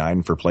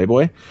 1969 for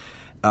Playboy.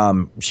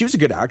 She was a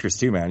good actress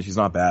too, man. She's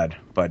not bad,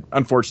 but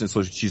unfortunate.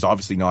 So she's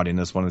obviously not in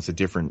this one. It's a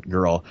different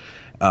girl,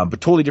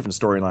 but totally different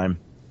storyline.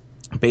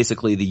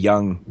 Basically, the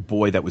young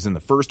boy that was in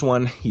the first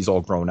one, he's all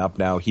grown up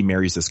now. He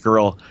marries this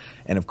girl,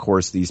 and of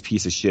course, these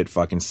piece of shit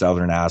fucking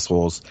southern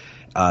assholes,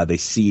 they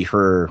see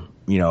her,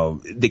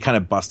 they kind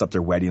of bust up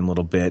their wedding a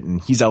little bit,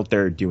 and he's out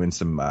there doing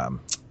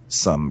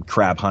some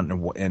crab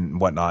hunting and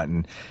whatnot,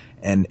 and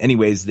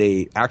anyways,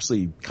 they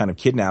actually kind of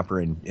kidnap her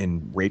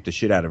and rape the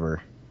shit out of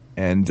her,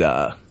 and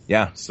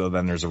so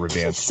then there's a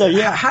revenge. So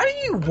yeah, how do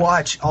you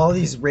watch all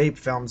these rape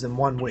films in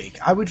 1 week?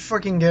 I would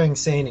fucking go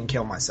insane and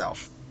kill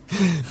myself.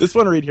 This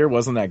one right here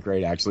wasn't that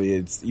great, actually.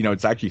 It's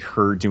it's actually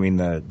her doing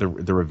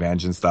the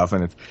revenge and stuff,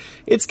 and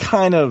it's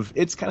kind of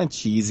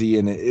cheesy,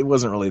 and it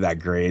wasn't really that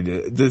great.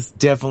 This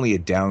definitely a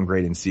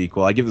downgrade in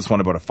sequel. I give this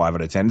one about a 5 out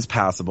of 10. It's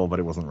passable, but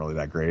it wasn't really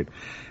that great.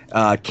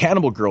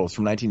 Cannibal Girls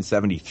from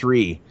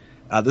 1973.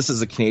 This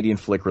is a Canadian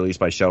flick released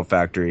by Shout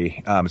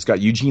Factory. It's got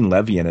Eugene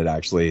Levy in it.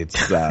 Actually,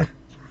 it's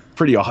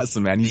pretty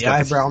awesome, man. He's the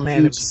eyebrow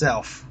man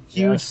himself.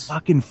 Huge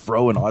fucking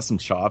fro and awesome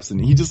chops, and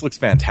he just looks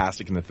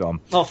fantastic in the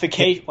film. Well,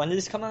 Vacation. When did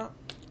this come out?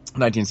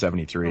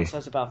 1973. So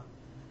it's about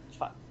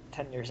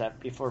 10 years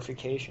before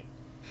Vacation.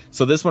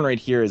 So this one right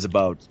here is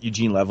about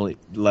Eugene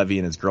Levy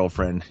and his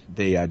girlfriend.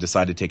 They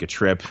decide to take a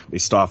trip. They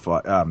stop.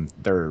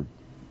 They're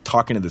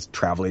talking to this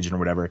travel agent or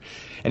whatever.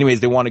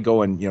 Anyways, they want to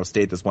go and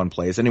stay at this one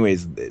place.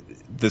 Anyways,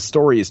 the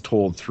story is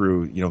told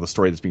through the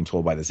story that's being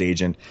told by this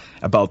agent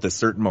about this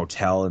certain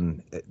motel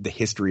and the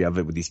history of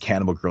it with these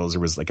cannibal girls. There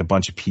was like a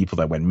bunch of people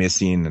that went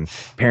missing, and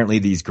apparently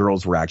these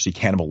girls were actually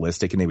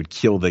cannibalistic, and they would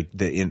kill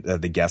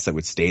the guests that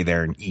would stay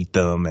there and eat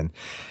them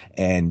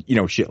and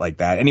shit like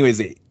that. Anyways,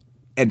 they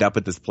end up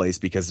at this place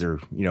because they're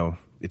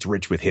it's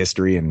rich with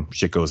history and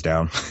shit goes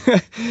down.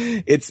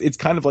 It's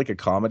kind of like a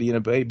comedy in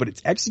a way, but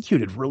it's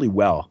executed really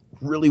well.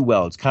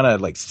 It's kind of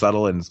like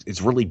subtle, and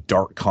it's really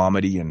dark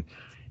comedy, and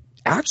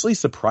actually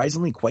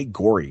surprisingly quite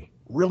gory.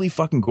 Really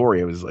fucking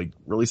gory. I was like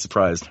really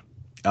surprised.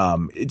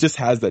 It just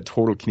has that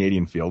total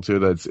Canadian feel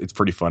to it. It's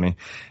pretty funny.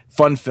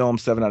 Fun film,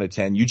 7 out of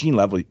 10. Eugene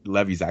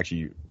Levy's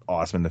actually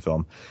awesome in the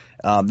film.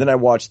 Then I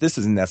watched, this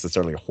isn't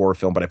necessarily a horror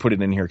film, but I put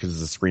it in here because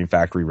it's a Scream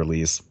Factory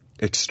release.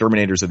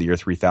 Exterminators of the Year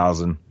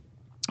 3000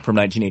 from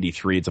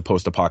 1983. It's a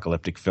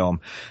post-apocalyptic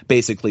film,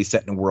 basically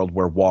set in a world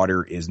where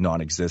water is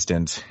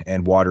non-existent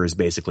and water is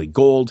basically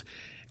gold.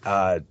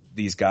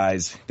 These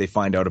guys, they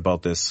find out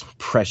about this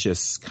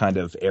precious kind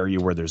of area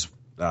where there's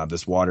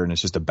this water, and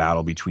it's just a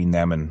battle between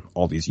them and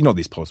all these,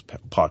 these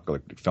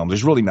post-apocalyptic films.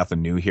 There's really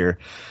nothing new here.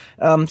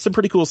 Some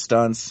pretty cool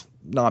stunts,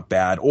 not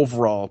bad.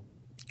 Overall,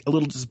 a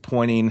little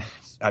disappointing.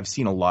 I've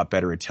seen a lot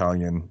better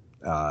Italian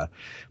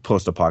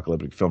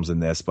post-apocalyptic films than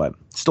this, but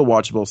still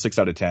watchable, 6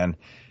 out of 10.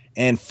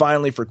 And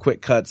finally, for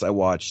quick cuts, I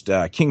watched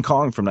King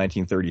Kong from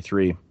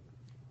 1933.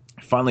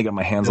 Finally got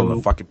my hands on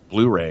the fucking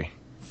Blu-ray.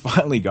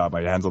 Finally got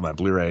my hands on that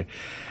Blu-ray.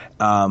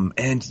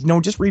 And,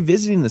 just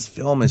revisiting this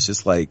film is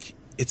just like,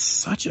 it's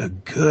such a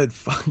good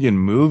fucking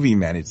movie,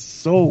 man. It's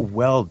so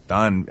well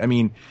done. I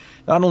mean,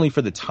 not only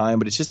for the time,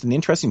 but it's just an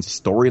interesting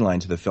storyline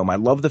to the film. I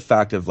love the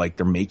fact of like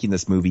they're making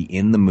this movie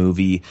in the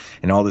movie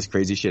and all this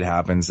crazy shit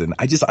happens. And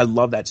I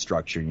love that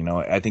structure.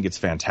 I think it's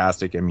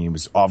fantastic. I mean, it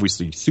was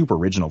obviously super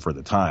original for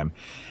the time.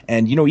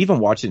 And, even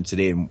watching it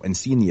today and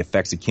seeing the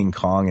effects of King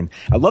Kong. And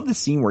I love the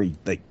scene where he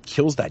like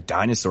kills that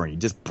dinosaur and he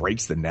just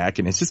breaks the neck.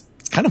 And it's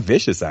kind of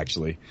vicious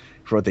actually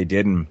for what they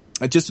did. And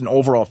just an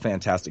overall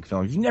fantastic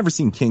film. If you've never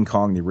seen King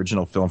Kong, the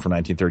original film from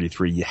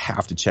 1933, you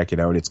have to check it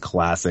out. It's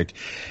classic.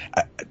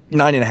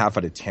 9.5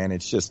 out of 10.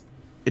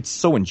 It's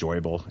so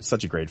enjoyable. It's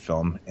such a great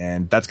film.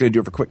 And that's going to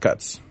do it for Quick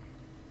Cuts.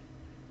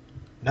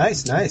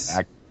 Nice.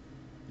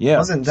 Yeah. It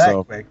wasn't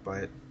that quick,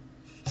 but...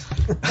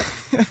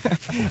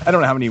 I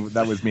don't know how many,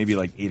 that was maybe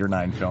like 8 or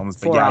 9 films.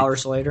 But 4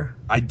 hours later.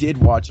 I did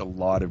watch a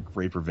lot of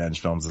great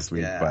revenge films this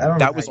week, but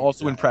that was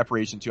also in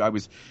preparation too. I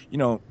was,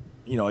 it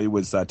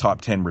was top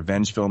 10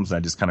 revenge films, and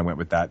I just kind of went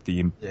with that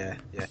theme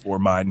for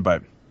mine.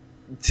 But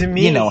to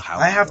me,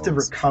 I have to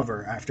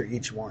recover after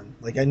each one.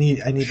 Like I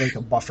need like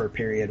a buffer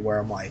period where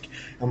I'm like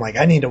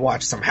I need to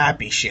watch some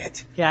happy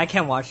shit. Yeah, I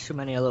can't watch too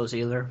many of those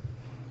either.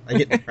 I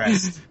get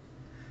depressed.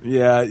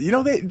 Yeah,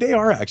 they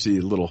are actually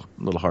a little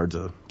hard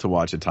to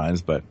watch at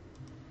times, but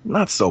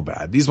not so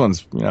bad. These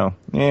ones,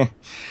 But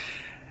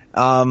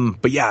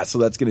yeah, so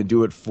that's gonna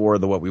do it for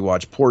the What We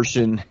Watch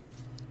portion.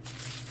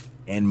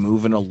 And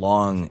moving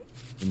along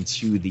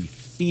into the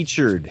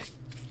featured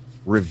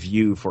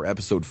review for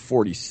episode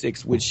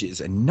 46, which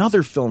is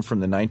another film from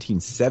the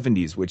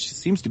 1970s, which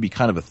seems to be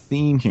kind of a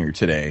theme here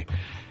today.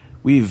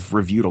 We've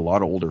reviewed a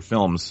lot of older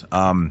films.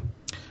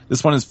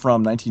 This one is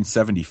from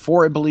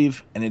 1974, I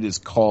believe, and it is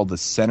called The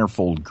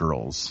Centerfold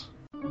Girls.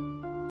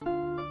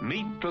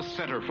 Meet the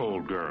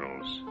Centerfold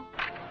Girls.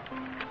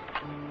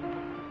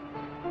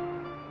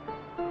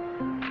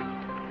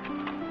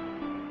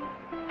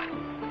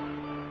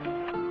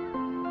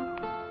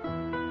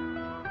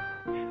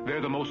 They're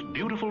the most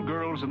beautiful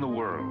girls in the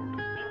world.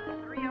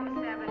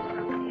 307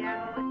 from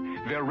Seattle.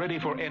 They're ready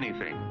for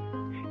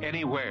anything,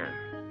 anywhere,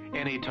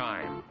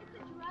 anytime.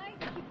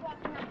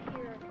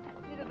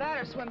 Either that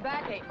or swim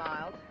back 8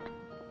 miles.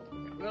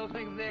 Well,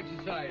 think of the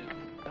exercise.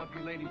 Help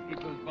you ladies keep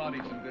those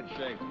bodies in good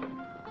shape.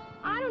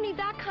 I don't need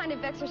that kind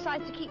of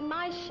exercise to keep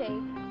my shape.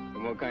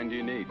 And what kind do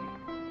you need?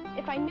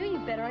 If I knew you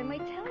better, I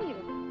might tell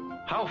you.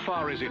 How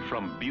far is it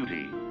from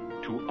beauty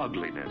to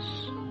ugliness?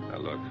 Now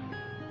look,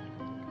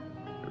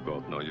 we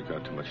both know you've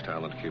got too much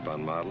talent to keep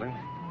on modeling.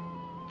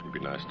 You be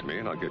nice to me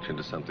and I'll get you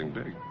into something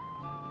big.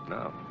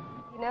 Now.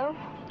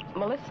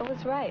 Melissa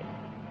was right.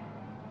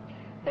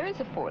 There is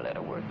a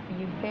 4-letter word for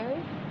you, Barry.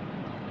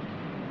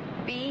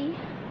 B-O-R-E.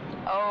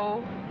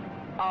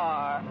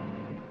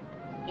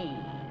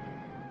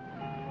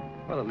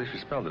 Well, at least you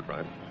spelled it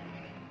right.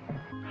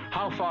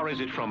 How far is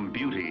it from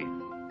beauty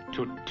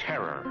to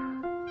terror?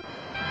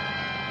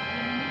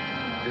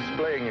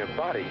 Displaying your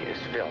body is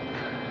filth.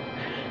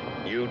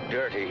 You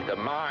dirty the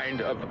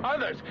mind of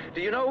others.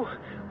 Do you know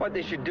what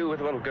they should do with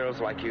little girls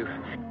like you?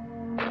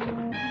 I'm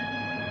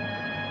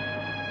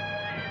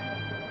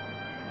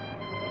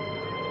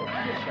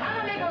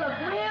gonna make her look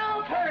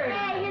real pretty.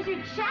 Hey, here's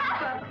your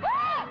chopper.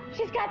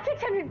 She's got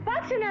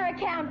 $600 in her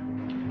account.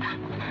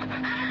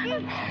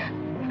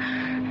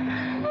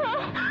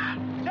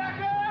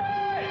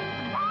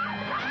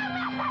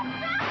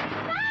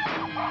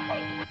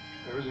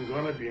 There isn't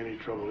going to be any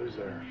trouble, is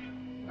there?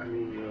 I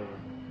mean,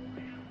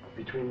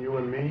 between you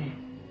and me?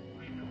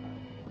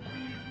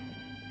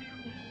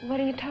 What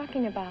are you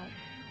talking about?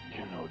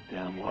 You know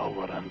damn well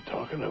what I'm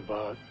talking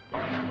about. I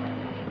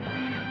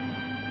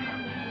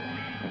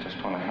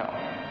just want to help.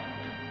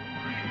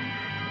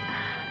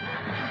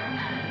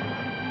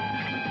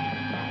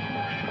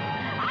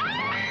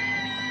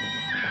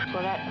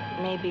 Well,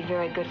 that may be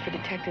very good for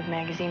Detective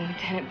Magazine,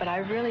 Lieutenant, but I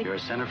really... You're a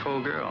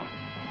centerfold girl,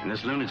 and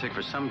this lunatic,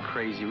 for some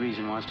crazy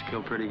reason, wants to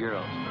kill pretty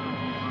girls.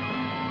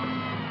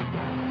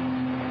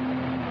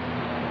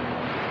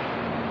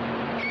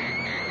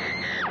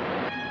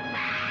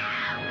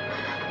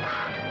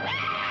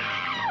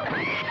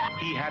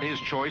 He had his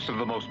choice of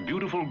the most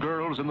beautiful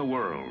girls in the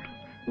world.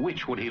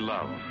 Which would he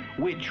love?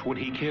 Which would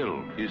he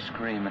kill? You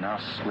scream and I'll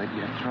slit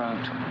your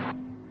throat.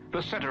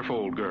 The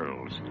Centerfold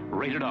Girls,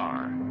 rated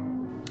R.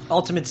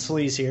 Ultimate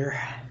sleaze here.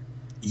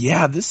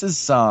 Yeah, this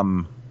is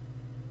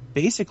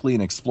basically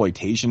an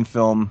exploitation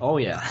film. Oh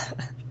yeah.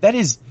 That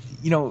is,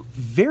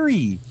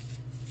 very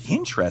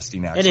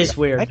interesting, actually. It is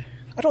weird.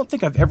 I don't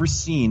think I've ever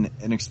seen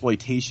an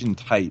exploitation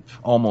type,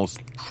 almost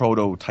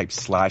prototype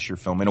slasher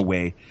film in a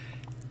way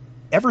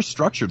ever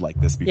structured like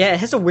this before. Yeah, it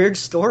has a weird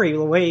story,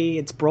 the way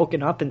it's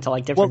broken up into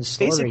like different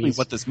stories. Basically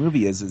what this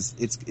movie is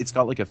it's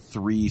got like a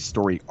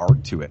 3-story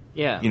arc to it.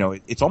 Yeah.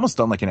 It's almost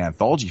done like an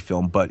anthology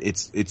film, but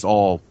it's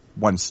all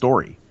one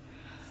story.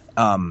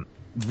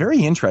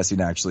 Very interesting,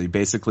 actually,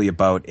 basically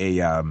about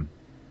a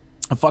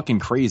fucking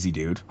crazy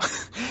dude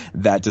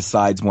that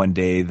decides one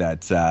day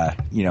that,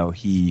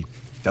 he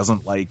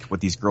doesn't like what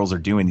these girls are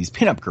doing, these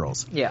pinup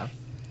girls. Yeah.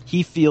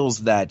 He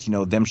feels that,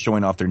 them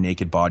showing off their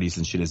naked bodies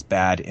and shit is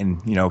bad.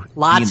 And,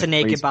 lots of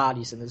naked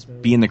bodies in this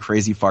movie. Being the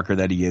crazy fucker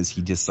that he is,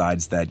 he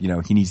decides that,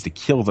 he needs to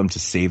kill them to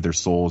save their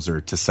souls or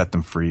to set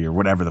them free or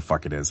whatever the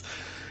fuck it is.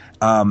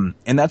 And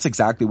that's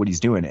exactly what he's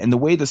doing. And the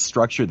way the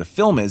structure of the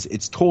film is,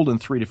 it's told in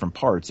 3 different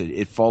parts.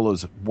 It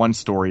follows one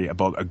story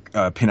about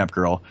a pinup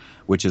girl,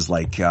 which is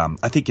like,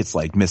 I think it's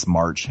like Miss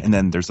March. And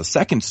then there's a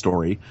second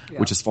story,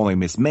 which is following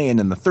Miss May. And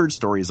then the third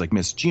story is like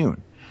Miss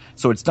June.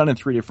 So it's done in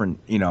 3 different,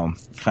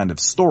 kind of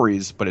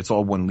stories, but it's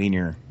all one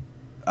linear,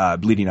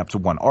 leading up to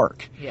one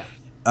arc. Yeah.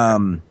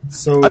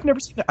 So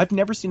I've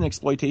never seen an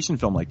exploitation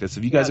film like this.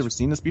 Have you guys ever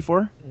seen this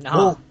before?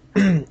 No.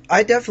 Well,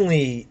 I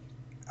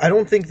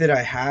don't think that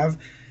I have.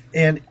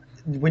 And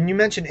when you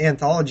mention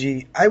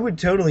anthology, I would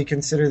totally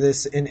consider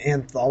this an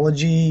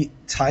anthology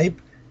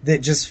type that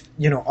just,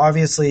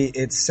 obviously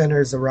it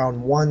centers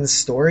around one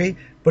story,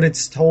 but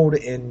it's told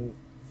in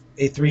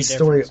a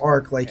 3-story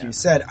arc, like you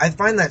said. I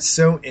find that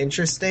so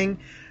interesting.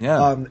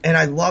 Yeah. And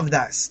I love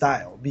that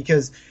style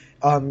because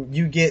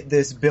you get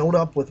this build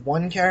up with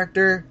one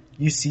character,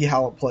 you see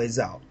how it plays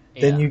out.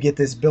 Then you get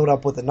this build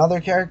up with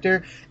another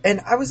character. And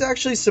I was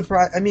actually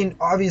surprised. I mean,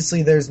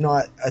 obviously there's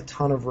not a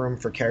ton of room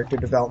for character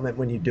development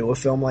when you do a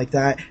film like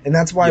that. And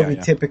that's why we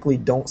typically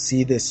don't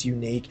see this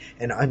unique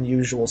and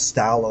unusual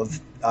style of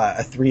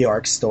a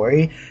 3-arc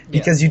story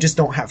because you just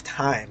don't have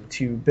time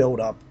to build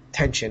up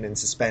tension and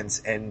suspense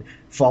and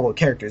follow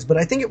characters. But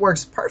I think it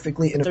works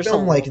perfectly in a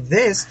film like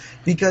this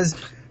because,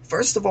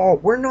 first of all,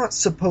 we're not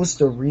supposed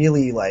to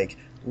really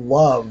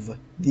love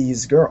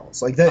these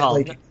girls like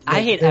that.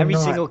 I hate every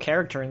single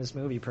character in this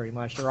movie. Pretty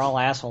much, they're all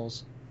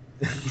assholes.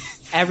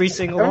 Every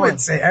single one. I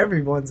wouldn't say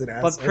everyone's an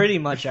asshole, but pretty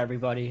much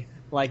everybody.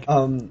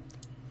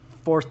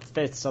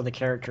 4/5 of the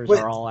characters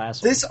are all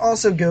assholes. This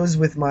also goes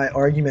with my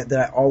argument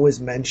that I always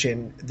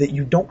mention that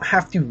you don't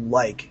have to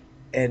like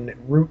and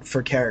root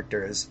for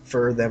characters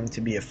for them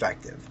to be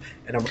effective,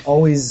 and I've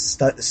always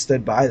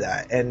stood by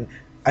that. And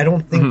I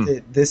don't think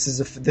that this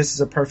is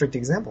a perfect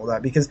example of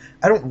that because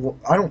I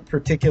don't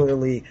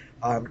particularly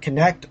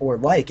connect or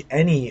like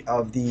any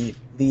of the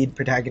lead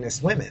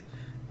protagonist women,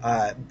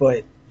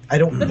 but I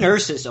don't. The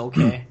nurse is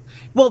okay.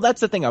 Well,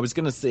 that's the thing. I was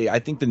going to say, I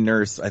think the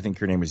nurse, I think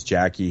her name is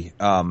Jackie.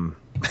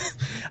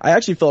 I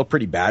actually felt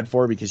pretty bad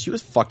for her because she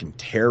was fucking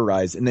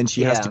terrorized. And then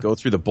she has to go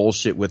through the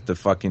bullshit with the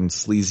fucking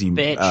sleazy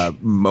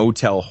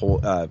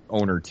motel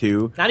owner,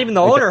 too. Not even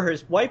the owner.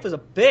 His wife was a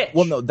bitch.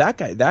 Well, no, that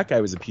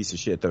guy was a piece of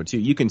shit, though, too.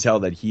 You can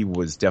tell that he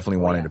was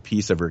definitely wanting a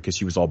piece of her because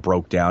she was all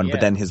broke down.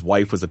 But then his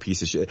wife was a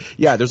piece of shit.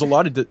 Yeah, there's a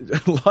lot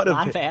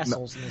of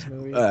assholes in this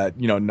movie.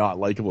 Not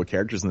likable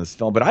characters in this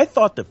film. But I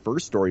thought the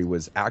first story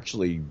was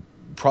actually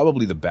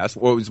probably the best.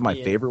 Well, it was my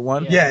favorite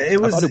one. Yeah,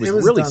 it was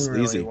really done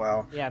sleazy. Really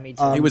well. Yeah, me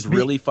too. It was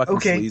really fucking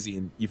sleazy,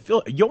 and you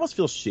almost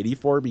feel shitty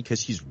for her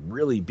because she's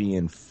really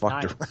being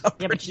fucked around.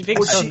 Yeah, but she's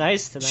being so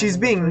nice to them. She's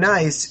being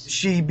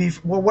nice.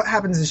 What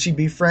happens is she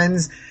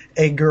befriends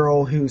a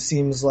girl who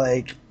seems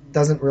like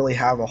doesn't really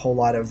have a whole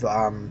lot of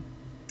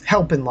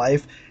help in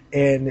life,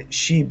 and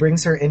she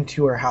brings her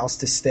into her house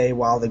to stay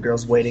while the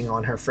girl's waiting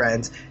on her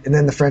friends, and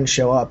then the friends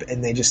show up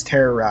and they just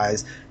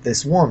terrorize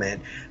this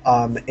woman.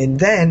 And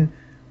then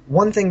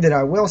one thing that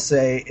I will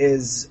say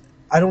is,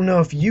 I don't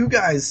know if you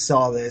guys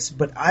saw this,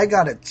 but I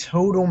got a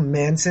total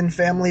Manson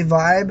family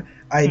vibe.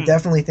 I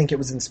definitely think it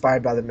was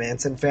inspired by the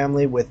Manson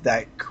family with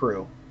that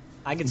crew.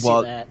 I can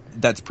see that.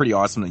 That's pretty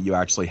awesome that you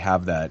actually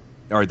have that,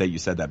 or that you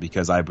said that,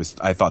 because I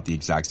thought the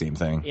exact same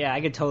thing. Yeah,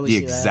 I could totally see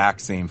that. The exact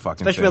same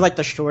fucking Especially thing. with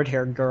the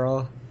short-haired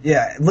girl.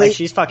 Yeah,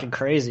 she's fucking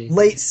crazy.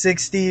 Late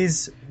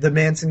 60s, the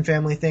Manson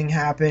family thing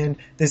happened.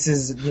 This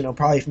is,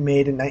 probably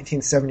made in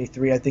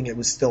 1973. I think it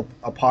was still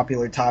a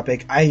popular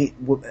topic. I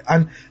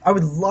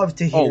would love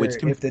to hear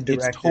if the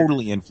director... It's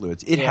totally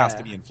influenced. It has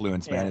to be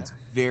influenced, man. It's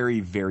very,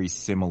 very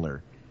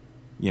similar,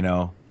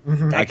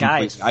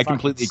 Mm-hmm. I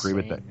completely agree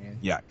with it. Man.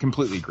 Yeah,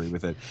 completely agree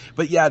with it.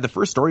 But yeah, the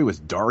first story was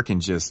dark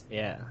and just...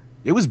 Yeah.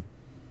 It was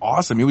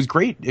awesome. It was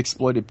great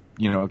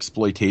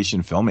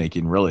exploitation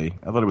filmmaking, really.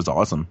 I thought it was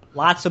awesome.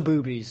 Lots of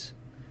boobies.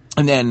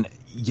 And then...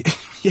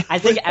 Yeah, I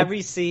think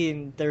every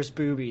scene, there's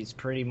boobies,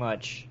 pretty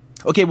much.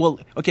 Okay.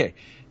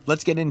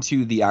 Let's get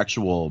into the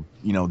actual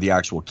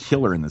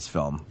killer in this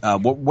film.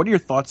 What are your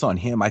thoughts on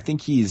him? I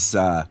think he's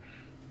a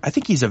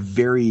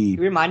very... He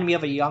reminded me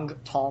of a young,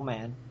 tall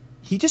man.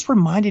 He just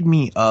reminded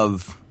me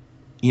of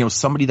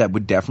somebody that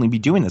would definitely be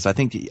doing this. I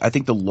think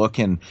the look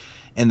and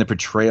the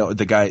portrayal,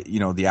 the guy,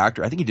 the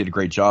actor, I think he did a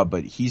great job,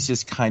 but he's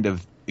just kind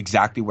of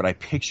exactly what I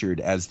pictured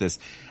as this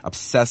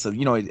obsessive,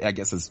 I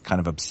guess it's kind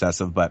of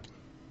obsessive, but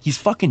he's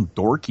fucking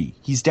dorky.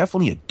 He's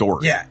definitely a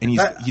dork. Yeah. And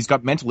he's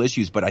got mental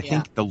issues, but I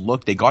think the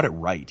look, they got it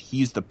right.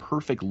 He's the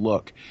perfect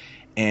look.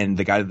 And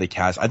the guy that they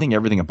cast, I think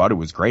everything about it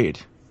was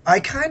great. He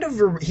kind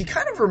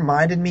of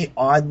reminded me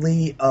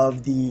oddly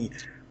of the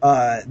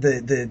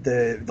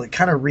like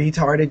kind of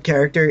retarded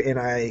character in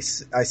I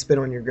Spit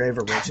on Your Grave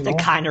original.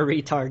 The kind of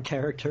retard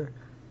character.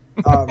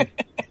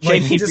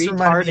 Like he just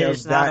reminded me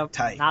is of that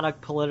type. Not a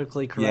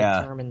politically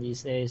correct term in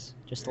these days,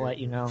 just to let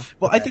you know.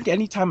 Well, I think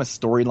anytime a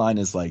storyline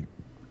is like,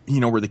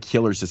 where the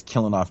killer's just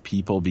killing off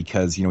people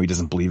because, he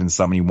doesn't believe in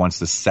somebody, he wants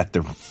to set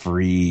them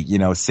free,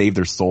 save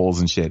their souls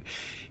and shit.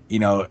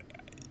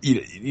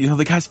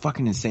 The guy's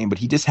fucking insane, but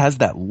he just has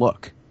that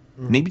look.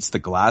 Maybe it's the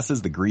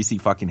glasses, the greasy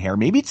fucking hair.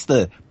 Maybe it's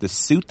the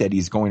suit that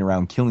he's going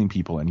around killing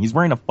people in. He's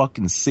wearing a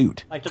fucking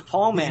suit. Like the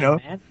Paul Man,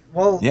 man.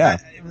 Well, yeah.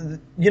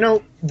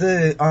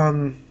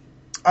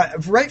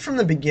 Right from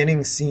the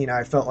beginning scene,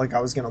 I felt like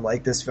I was going to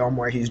like this film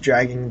where he's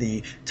dragging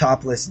the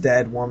topless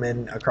dead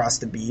woman across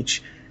the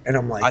beach. And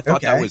I'm like, I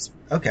thought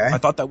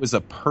that was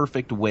a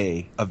perfect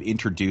way of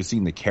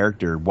introducing the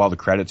character while the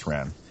credits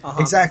ran.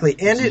 Exactly.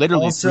 And it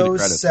also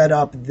set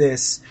up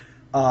this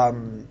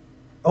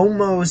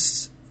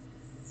almost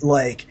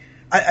like,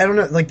 I don't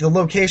know, like the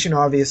location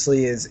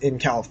obviously is in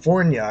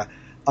California,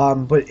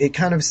 but it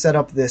kind of set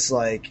up this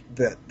like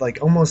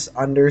almost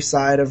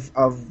underside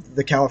of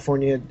the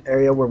California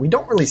area where we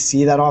don't really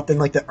see that often,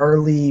 like the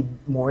early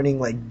morning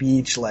like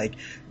beach like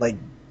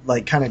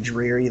kind of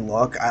dreary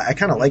look. I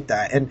kind of like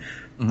that. And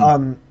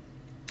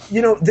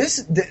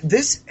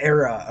this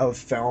era of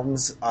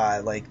films,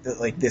 like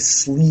this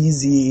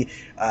sleazy,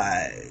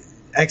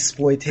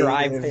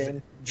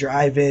 exploitative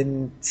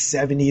drive-in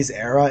 70s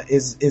era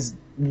is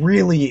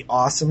really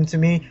awesome to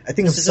me. I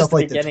think of stuff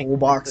like the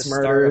Toolbox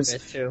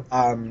Murders.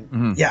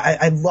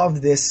 I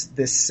love this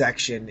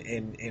section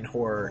in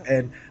horror,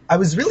 and I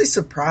was really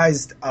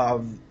surprised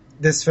of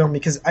this film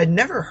because I'd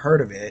never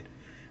heard of it.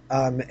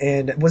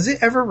 And was it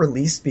ever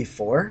released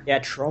before? Yeah,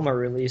 Troma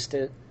released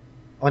it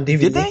on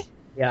DVD. Did they?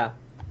 Yeah.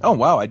 Oh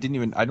wow, I don't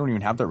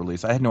even have that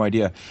release. I had no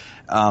idea.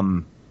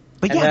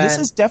 But yeah, this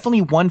is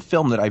definitely one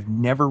film that I've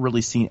never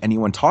really seen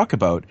anyone talk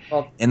about,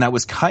 and that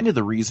was kind of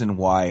the reason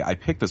why I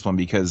picked this one,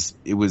 because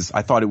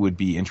I thought it would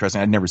be interesting.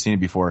 I'd never seen it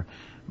before,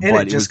 and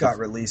it just got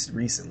released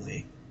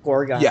recently.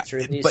 Gorgon's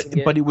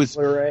releasing but it was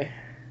Blu-ray.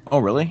 Oh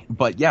really?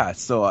 But yeah,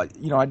 so I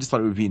just thought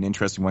it would be an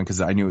interesting one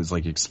because I knew it was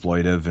like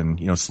exploitive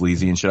and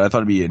sleazy and shit. I thought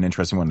it'd be an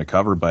interesting one to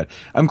cover, but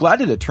I'm glad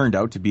that it turned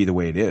out to be the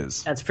way it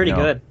is. That's pretty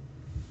good.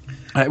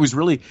 I was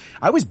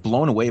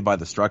blown away by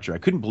the structure. I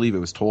couldn't believe it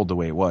was told the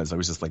way it was. I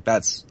was just like,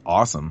 that's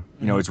awesome.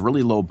 It's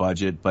really low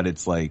budget, but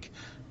it's like,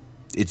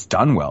 it's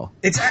done well.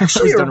 It's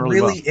actually a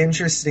really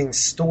interesting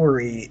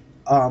story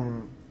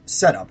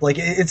setup. Like,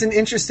 it's an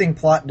interesting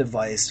plot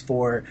device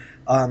for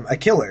a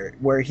killer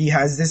where he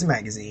has this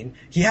magazine.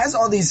 He has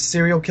all these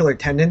serial killer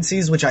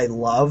tendencies, which I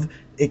love.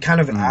 It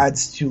kind of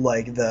adds to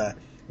like the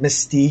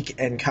mystique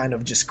and kind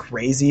of just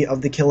crazy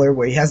of the killer,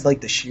 where he has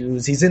like the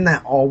shoes, he's in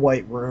that all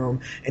white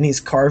room and he's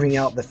carving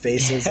out the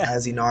faces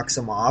as he knocks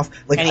them off.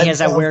 Like, and he has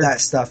that weird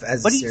stuff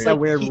as but he's a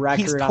weird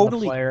record on the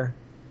player.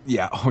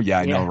 Yeah. Oh yeah,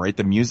 I know, right?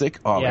 The music.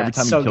 Oh, every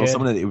time he kills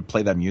someone, it would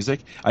play that music.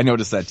 I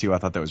noticed that too. I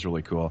thought that was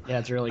really cool. Yeah,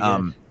 it's really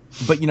good.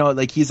 But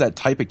like he's that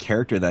type of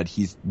character that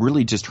he's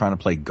really just trying to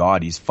play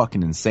God. He's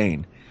fucking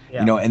insane.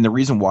 Yeah. And the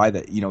reason why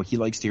that, he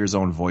likes to hear his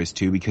own voice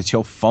too, because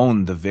he'll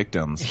phone the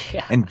victims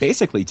and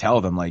basically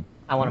tell them like,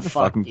 I want to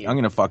fuck you. I'm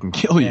going to fucking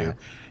kill you.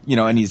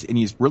 And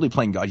he's really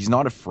playing God. He's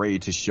not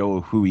afraid to show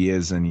who he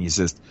is, and he's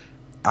just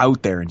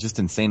out there and just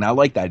insane. I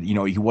like that.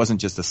 He wasn't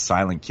just a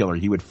silent killer.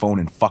 He would phone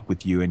and fuck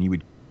with you, and he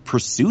would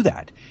pursue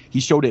that. He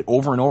showed it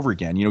over and over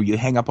again. You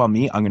hang up on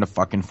me, I'm going to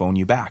fucking phone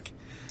you back.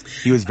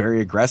 He was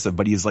very aggressive,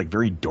 but he's like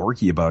very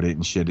dorky about it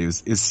and shit. It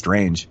was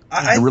strange.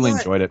 I really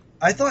enjoyed it.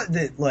 I thought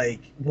that like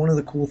one of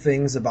the cool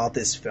things about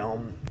this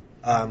film,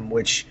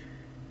 which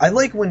I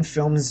like when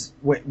films,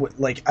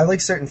 I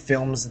like certain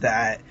films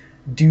that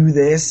do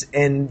this,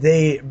 and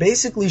they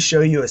basically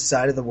show you a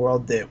side of the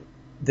world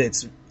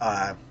that's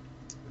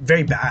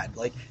very bad.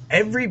 Like,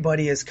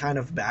 everybody is kind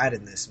of bad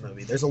in this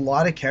movie. There's a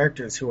lot of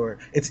characters who are.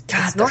 It's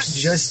not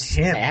just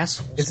him.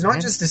 It's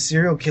not just a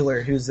serial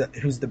killer who's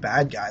the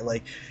bad guy.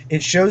 Like,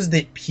 it shows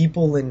that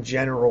people in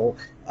general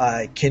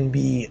can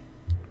be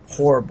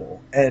horrible,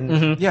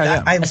 and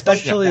I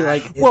especially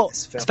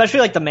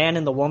like the man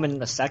and the woman in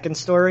the second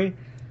story.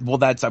 Well,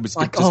 I was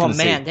like, just gonna man,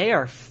 say, they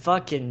are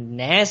fucking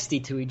nasty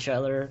to each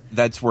other.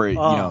 That's where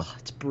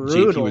it's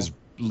brutal. JP was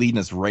leading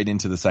us right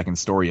into the second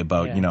story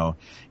about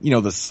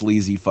the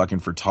sleazy fucking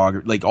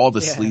photographer, like all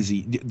the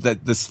sleazy,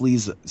 the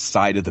sleaze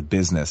side of the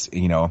business,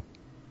 and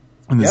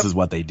this is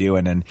what they do,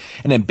 and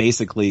then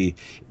basically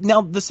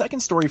now the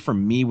second story for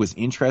me was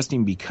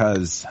interesting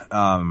because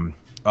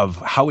of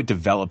how it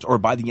developed, or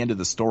by the end of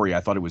the story,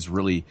 I thought it was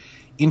really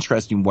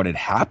interesting what had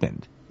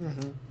happened.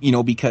 You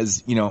know,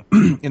 because, you know,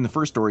 in the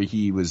first story,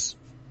 he was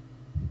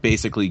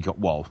basically,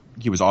 well,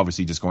 he was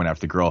obviously just going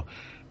after the girl.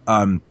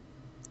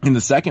 In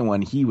the second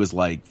one, he was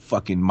like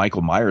fucking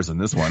Michael Myers in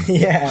this one.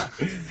 Yeah.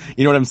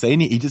 You know what I'm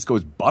saying? He just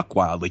goes buck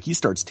wild. Like, he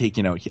starts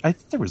taking out, I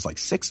think there was like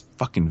 6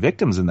 fucking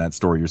victims in that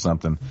story or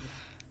something.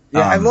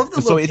 Yeah, I love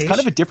the so location. it's kind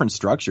of a different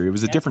structure. It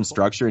was a different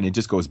structure, and it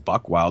just goes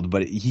buck wild.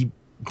 But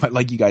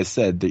like you guys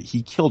said, that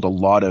he killed a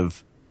lot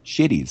of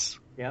shitties.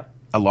 Yep.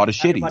 A lot of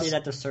shitties. Everybody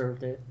that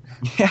deserved it.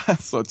 Yeah,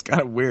 so it's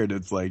kind of weird.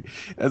 It's like,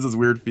 it has this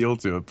weird feel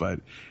to it,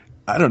 but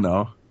I don't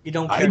know. You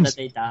don't care that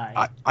they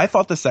die. I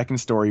thought the second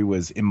story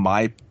was, in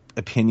my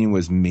opinion,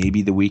 was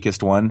maybe the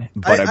weakest one,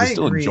 but I was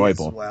still agree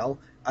enjoyable. As well,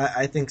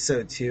 I think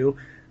so too.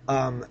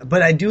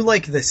 But I do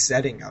like the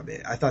setting of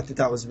it. I thought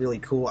that was really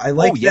cool. I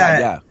like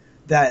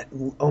that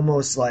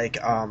almost like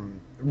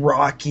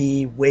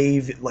rocky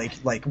wave,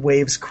 like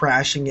waves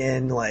crashing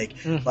in, like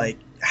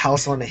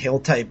House on a Hill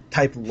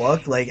type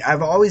look. Like,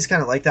 I've always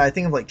kind of liked that. I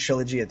think of like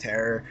Trilogy of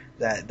Terror,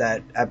 that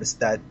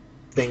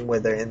thing where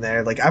they're in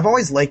there. Like, I've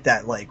always liked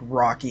that like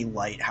rocky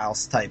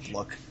lighthouse type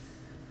look.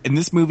 And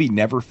this movie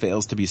never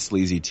fails to be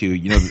sleazy too.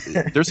 You know,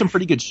 there's some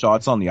pretty good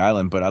shots on the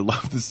island, but I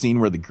love the scene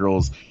where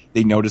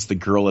they notice the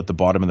girl at the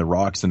bottom of the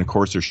rocks, and of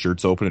course her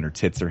shirt's open and her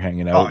tits are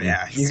hanging out. Oh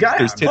yeah, you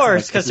gotta have, of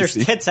course, because there's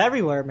tits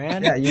everywhere,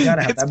 man. Yeah, you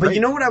gotta have that. But you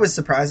know what I was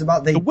surprised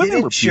about? They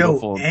didn't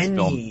show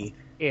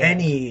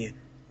any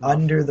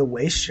under the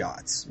waist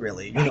shots,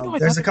 really. You know,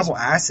 there's a couple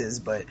asses,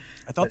 but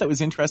I thought that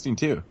was interesting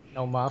too.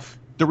 No muff.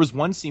 There was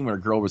one scene where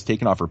a girl was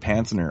taking off her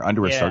pants and her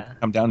underwear started to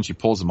come down, and she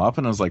pulls them up,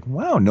 and I was like,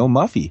 wow, no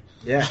muffy.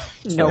 Yeah.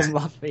 No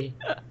muffy.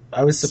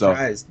 I was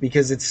surprised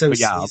because it's so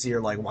sleazy. You're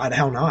like, why the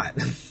hell not?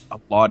 A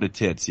lot of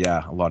tits,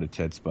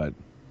 but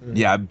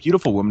yeah,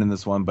 beautiful woman in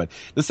this one. But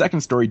the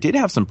second story did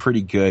have some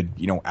pretty good,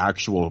 you know,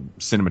 actual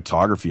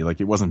cinematography. Like,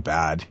 it wasn't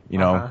bad, you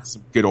know,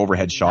 some good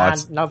overhead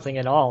shots. Nothing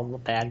at all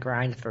bad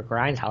for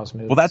Grindhouse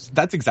movies. Well,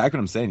 that's exactly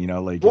what I'm saying, you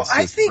know, like,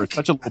 I think for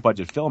such a low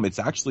budget film, it's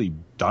actually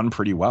done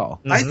pretty well.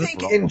 I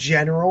think in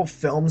general,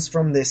 films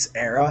from this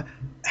era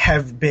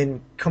have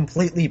been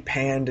completely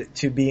panned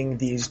to being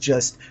these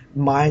just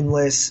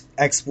mindless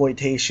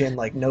exploitation,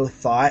 like no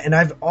thought. And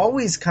I've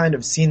always kind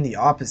of seen the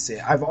opposite.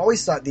 I've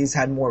always thought these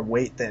had more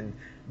weight than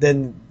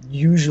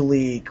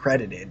usually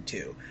credited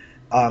to.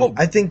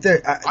 I think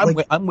that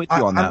I'm with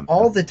you on that.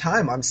 All the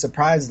time, I'm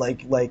surprised,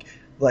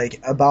 like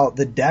about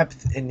the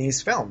depth in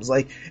these films.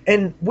 Like,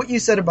 and what you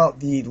said about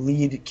the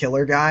lead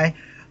killer guy,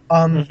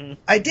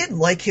 I did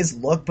like his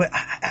look, but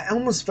I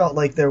almost felt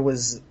like there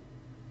was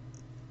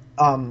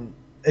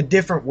a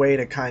different way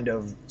to kind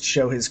of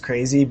show his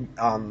crazy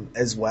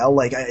as well.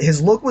 Like,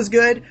 his look was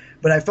good,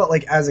 but I felt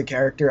like as a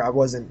character, I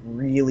wasn't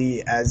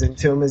really as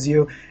into him as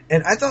you.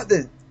 And I thought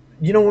that,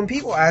 you know, when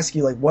people ask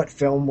you, like, what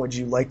film would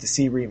you like to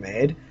see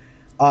remade,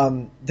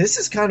 this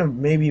is kind of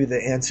maybe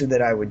the answer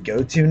that I would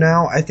go to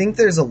now. I think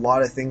there's a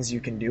lot of things you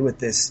can do with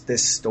this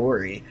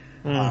story.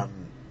 I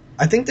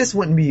think this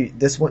wouldn't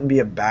be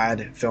a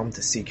bad film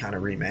to see kind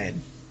of remade.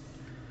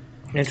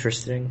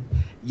 Interesting.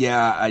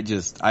 Yeah,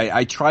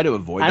 I try to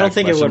avoid I that don't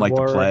think question it would like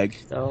work, the plague.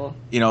 though.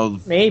 You know,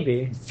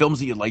 maybe films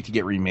that you'd like to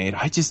get remade.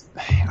 I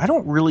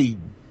don't really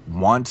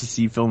want to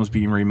see films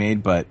being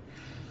remade, but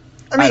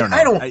I mean,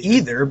 I don't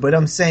either, but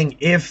I'm saying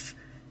if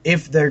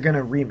they're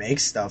gonna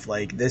remake stuff,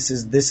 like, this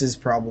is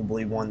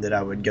probably one that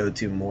I would go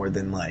to more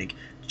than like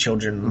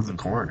Children of the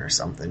Corn or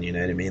something. You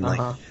know what I mean?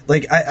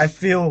 Like I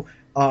feel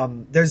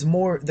there's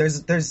more.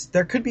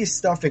 There could be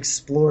stuff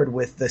explored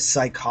with the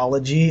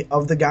psychology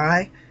of the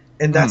guy,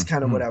 and that's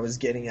kind of what I was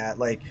getting at.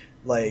 Like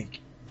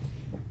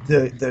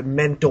the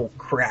mental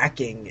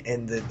cracking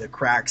and the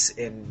cracks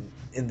in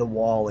the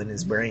wall in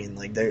his brain.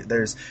 Like,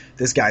 there's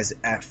this guy's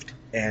effed.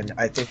 And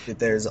I think that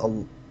there's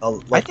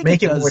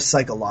make it more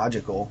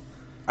psychological.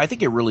 I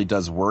think it really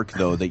does work,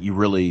 though, that you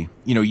really,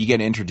 you know, you get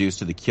introduced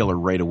to the killer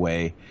right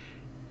away,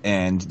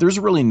 and there's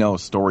really no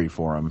story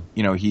for him.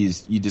 You know, you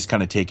just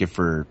kind of take it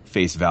for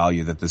face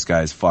value that this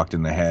guy's fucked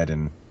in the head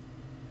and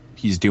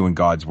he's doing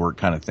God's work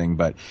kind of thing.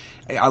 But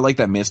I like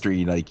that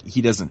mystery. Like,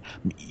 he doesn't,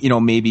 you know,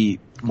 maybe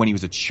when he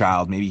was a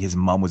child, maybe his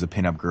mom was a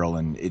pinup girl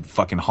and it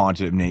fucking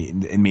haunted him,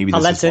 and maybe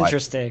this that's is why,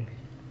 interesting.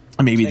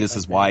 Maybe this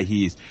is why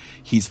he's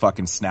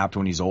fucking snapped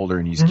when he's older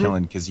and he's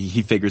killing, because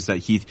he figures that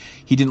he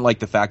didn't like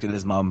the fact that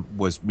his mom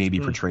was maybe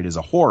portrayed as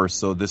a whore,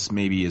 so this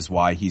maybe is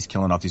why he's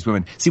killing off these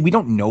women. See, we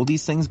don't know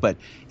these things, but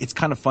it's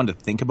kind of fun to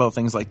think about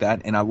things like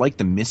that, and I like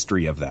the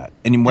mystery of that.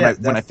 And when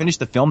I finished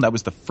the film, that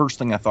was the first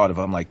thing I thought of.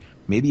 I'm like,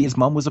 maybe his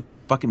mom was a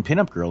fucking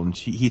pinup girl and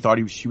he thought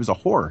she was a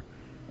whore,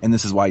 and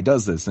this is why he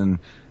does this. And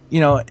you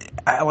know,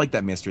 I like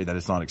that mystery that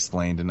it's not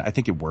explained, and I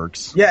think it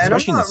works. Yeah, and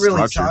I'm not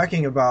really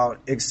talking about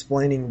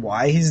explaining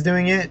why he's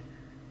doing it.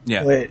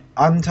 Yeah. But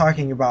I'm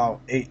talking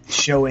about it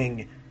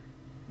showing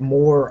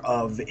more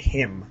of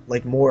him,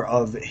 like more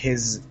of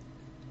his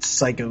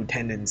psycho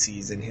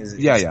tendencies and his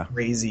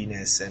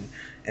craziness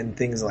and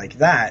things like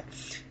that.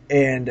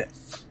 And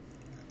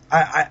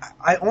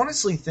I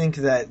honestly think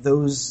that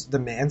the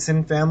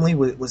Manson family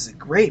was a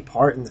great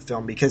part in the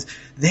film, because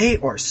they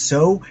are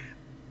so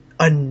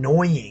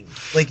annoying.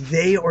 Like,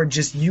 they are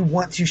just, you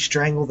want to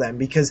strangle them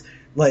because,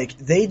 like,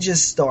 they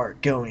just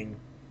start going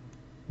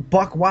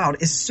buck wild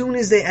as soon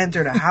as they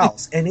enter the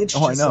house. And it's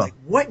just like,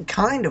 what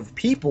kind of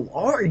people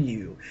are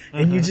you?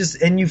 And you just,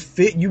 and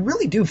you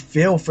really do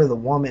feel for the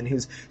woman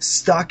who's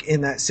stuck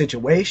in that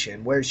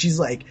situation where she's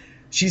like,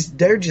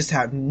 they just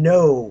have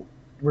no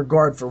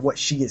regard for what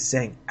she is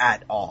saying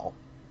at all.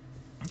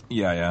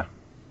 Yeah.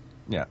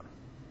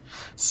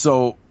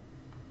 So,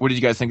 what did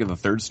you guys think of the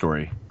third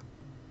story?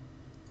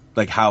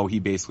 Like how he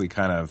basically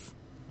kind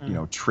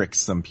of, tricks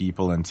some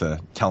people into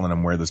telling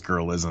them where this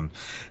girl is. And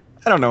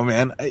I don't know,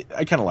 man.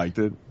 I kind of liked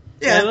it.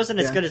 Yeah, it wasn't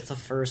as good as the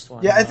first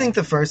one. Yeah, I think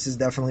the first is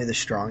definitely the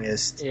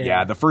strongest.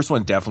 Yeah, the first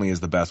one definitely is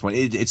the best one.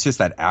 It's just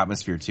that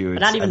atmosphere too.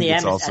 But not even the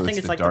atmosphere. I think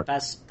it's like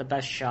the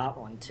best shot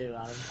one too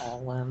out of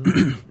all of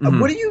them.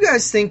 What do you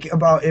guys think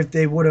about if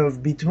they would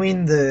have,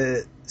 between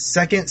the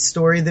second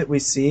story that we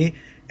see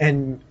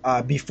and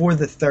before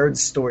the third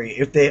story,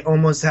 if they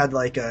almost had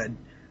like a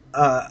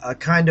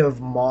kind of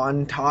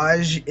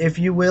montage, if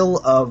you will,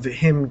 of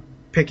him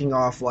picking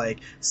off like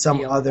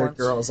some other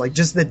girls, like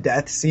just the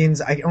death scenes.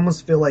 I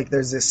almost feel like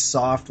there's this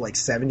soft like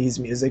 70s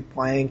music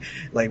playing,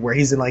 like where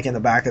he's in the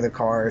back of the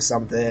car or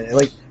something.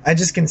 Like I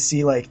just can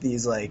see like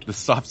these like the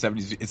soft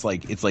 70s.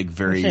 It's like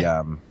very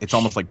it's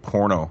almost like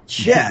porno.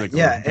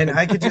 Yeah, and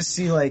I could just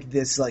see like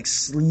this like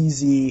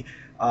sleazy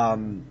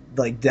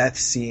like death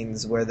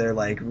scenes where they're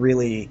like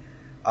really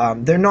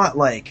they're not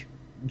like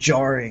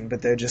jarring,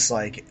 but they're just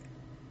like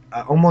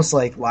almost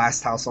like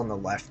Last House on the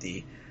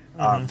Lefty.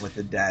 With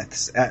the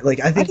deaths,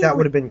 like I think that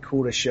would have been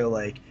cool to show,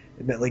 like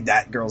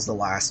that girl's the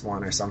last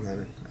one or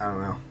something. I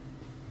don't know.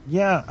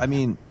 Yeah, I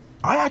mean,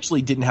 I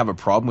actually didn't have a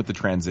problem with the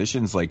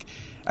transitions. Like,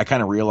 I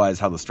kind of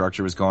realized how the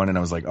structure was going, and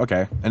I was like,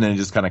 okay. And then it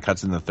just kind of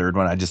cuts in the third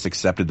one. I just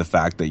accepted the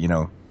fact that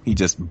he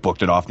just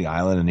booked it off the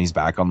island and he's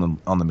back on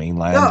the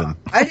mainland. No,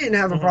 I didn't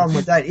have a problem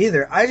with that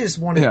either. I just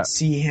wanted to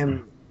see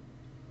him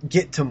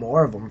get to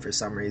more of them for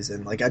some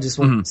reason. Like I just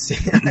want to see.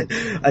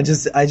 I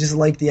just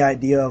like the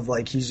idea of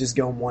like he's just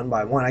going one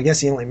by one. I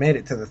guess he only made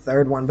it to the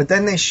third one, but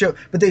then they show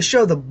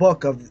the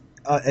book of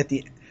at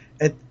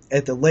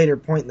the later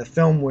point in the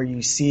film where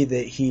you see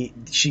that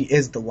she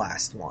is the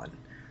last one.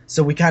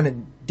 So we kind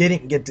of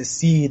didn't get to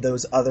see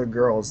those other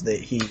girls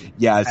that he.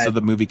 Yeah, so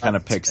the movie kind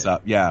of picks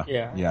up. Yeah.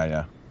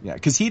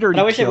 Because he'd already.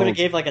 But I wish it would have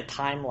gave like a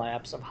time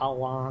lapse of how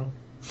long.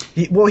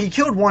 He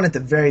killed one at the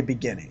very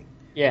beginning.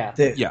 Yeah.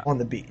 On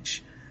the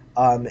beach.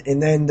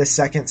 And then the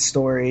second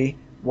story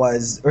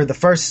the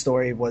first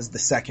story was the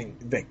second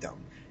victim.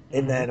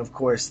 And then, of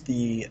course,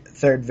 the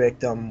third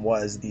victim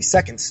was the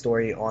second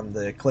story on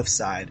the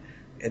cliffside.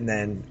 And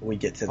then we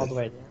get to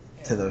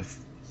the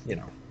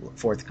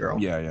fourth girl.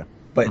 Yeah.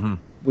 But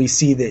we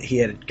see that he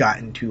had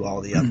gotten to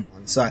all the other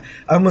ones. So I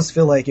almost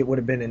feel like it would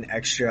have been an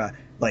extra,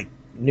 like,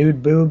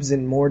 nude boobs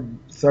and more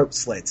throat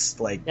slits.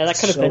 Like, yeah, that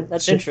could have been.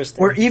 That's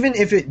interesting. Or even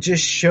if it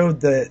just showed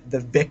the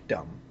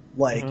victim,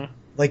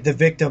 like the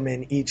victim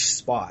in each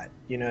spot,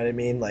 you know what I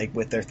mean? Like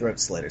with their throat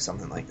slit or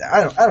something like that.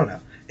 I don't know.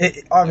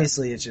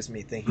 Obviously it's just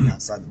me thinking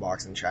outside the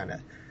box and trying to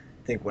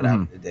think what I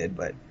would have did,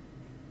 but.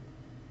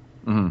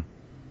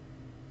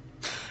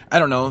 I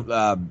don't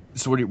know.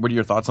 So what are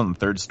your thoughts on the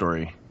third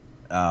story?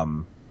 I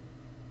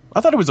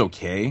thought it was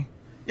okay.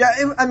 Yeah,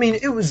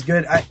 it was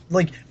good.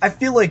 I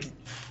feel like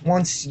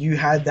once you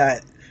had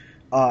that,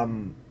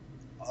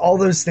 all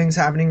those things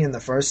happening in the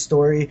first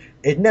story,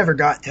 it never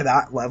got to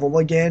that level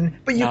again.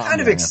 But you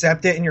kind of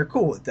accept it and you're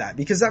cool with that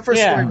because that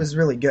first story was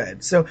really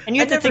good. So and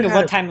you have to think of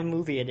what time of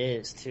movie it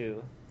is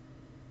too.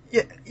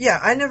 Yeah.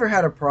 I never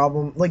had a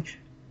problem. Like,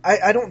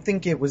 I don't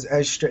think it was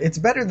as it's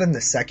better than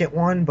the second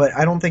one, but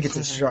I don't think it's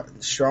as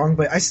strong.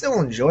 But I still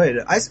enjoyed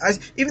it. I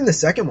even the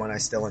second one I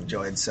still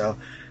enjoyed. So.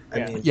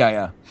 I mean,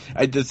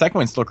 the second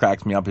one still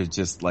cracks me up. It's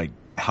just like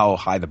how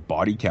high the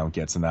body count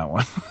gets in that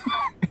one.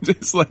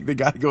 Just like the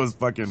guy goes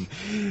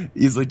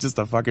he's like just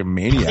a fucking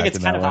maniac. I think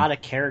it's kind of out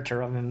of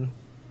character of him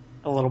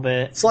a little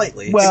bit.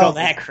 Slightly. Well,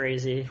 that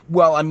crazy.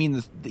 Well, I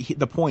mean,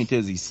 the point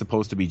is he's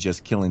supposed to be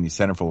just killing these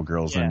centerfold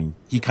girls, and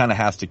he kind of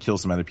has to kill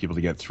some other people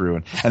to get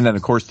through. And then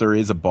of course there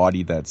is a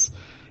body that's,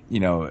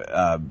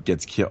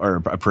 gets killed, or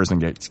a person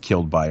gets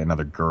killed by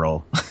another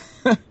girl.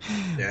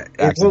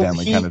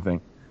 Accidentally kind of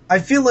thing. I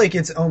feel like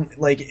it's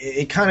like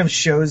it kind of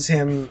shows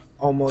him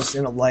almost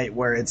in a light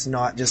where it's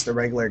not just a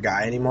regular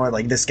guy anymore.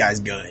 Like, this guy's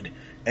good.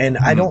 And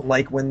I don't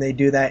like when they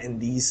do that in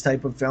these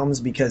type of films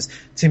because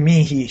to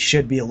me he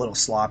should be a little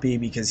sloppy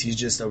because he's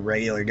just a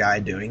regular guy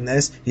doing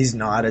this. He's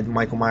not a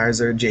Michael Myers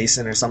or a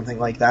Jason or something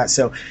like that.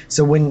 So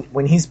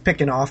when he's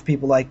picking off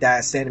people like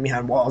that, standing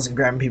behind walls and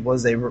grabbing people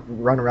as they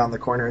run around the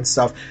corner and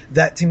stuff,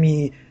 that to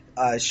me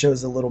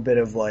shows a little bit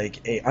of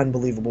like a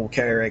unbelievable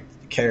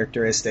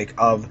characteristic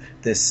of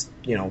this,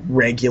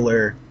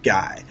 regular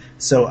guy.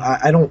 So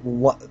I don't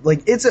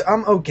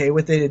I'm okay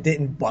with it. It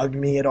didn't bug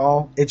me at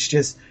all. It's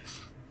just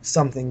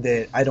something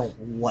that I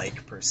don't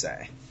like per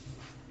se.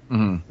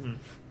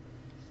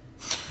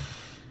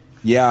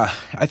 Yeah,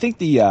 I think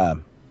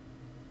the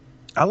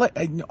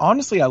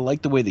honestly, I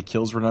like the way the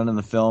kills were done in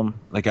the film.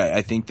 Like,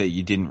 I think that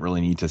you didn't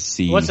really need to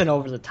see. It wasn't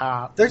over the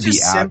top. They're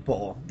just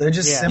simple. They're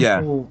just simple.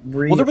 Yeah. Well,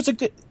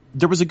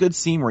 there was a good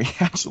scene where he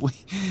actually,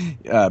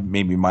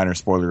 maybe minor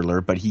spoiler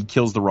alert, but he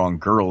kills the wrong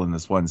girl in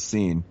this one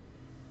scene,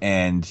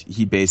 and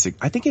he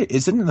I think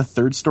is it in the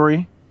third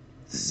story,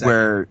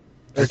 where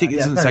I think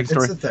it's in the second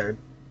story. It's the third.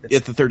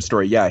 It's the third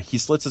story, yeah. He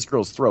slits this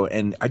girl's throat,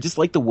 and I just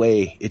like the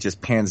way it just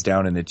pans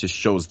down and it just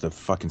shows the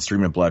fucking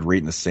stream of blood right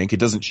in the sink.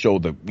 It doesn't show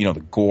the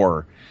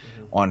gore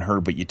on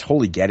her, but you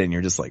totally get it, and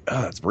you're just like,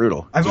 oh, it's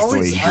brutal. I've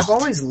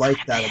always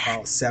liked that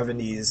about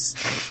 70s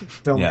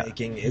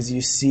filmmaking, is you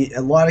see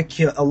a lot of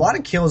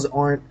kills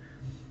aren't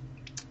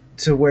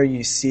to where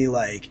you see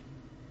like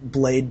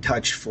blade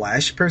touch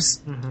flesh per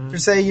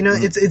se. You know,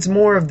 it's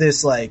more of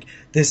this like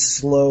this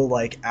slow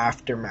like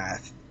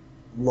aftermath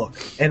look,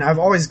 and I've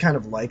always kind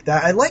of liked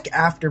that. I like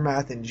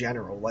aftermath in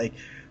general, like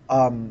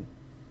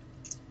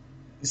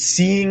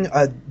seeing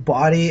a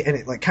body and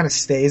it like kind of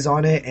stays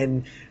on it,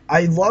 and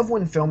I love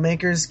when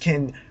filmmakers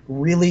can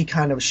really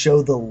kind of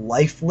show the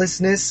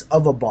lifelessness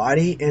of a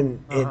body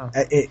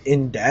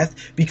in death,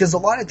 because a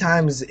lot of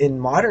times in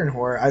modern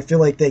horror I feel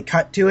like they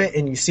cut to it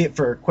and you see it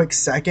for a quick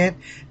second,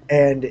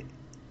 and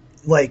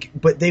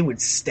but they would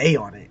stay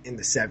on it in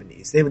the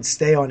 70s. They would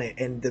stay on it,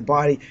 and the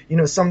body, you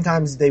know,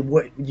 sometimes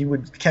you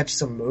would catch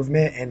some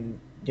movement,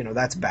 and you know,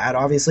 that's bad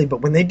obviously,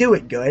 but when they do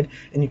it good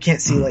and you can't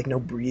see like no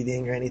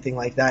breathing or anything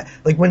like that,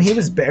 like when he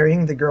was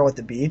burying the girl at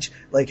the beach,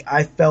 like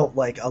I felt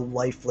like a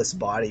lifeless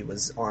body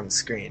was on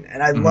screen,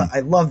 and I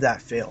love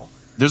that feel.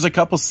 There's a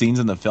couple scenes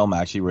in the film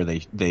actually where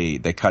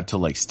they cut to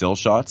like still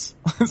shots.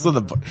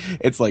 So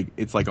it's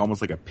like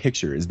almost like a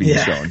picture is being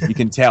shown. You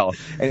can tell.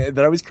 And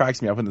that always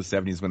cracks me up in the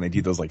 70s when they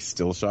do those like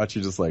still shots.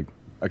 You're just like,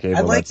 okay.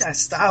 I like that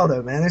style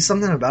though, man. There's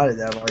something about it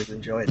that I've always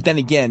enjoyed. But then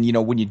again, you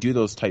know, when you do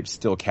those type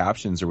still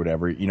captions or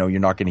whatever, you know,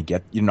 you're not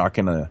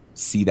gonna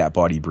see that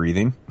body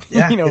breathing.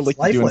 Yeah, you know, it's like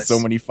lifeless. you do in so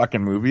many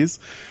fucking movies.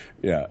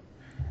 Yeah.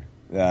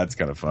 That's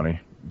kind of funny.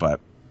 But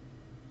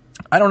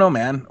I don't know,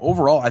 man.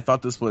 Overall, I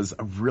thought this was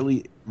a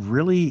really,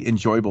 really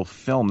enjoyable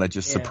film that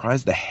just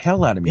surprised the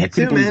hell out of me. I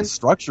couldn't believe the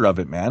structure of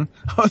it, man.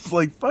 I was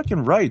like,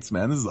 fucking rights,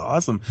 man. This is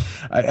awesome.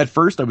 At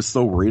first, I was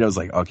so worried. I was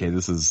like, okay,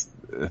 this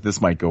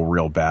might go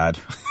real bad.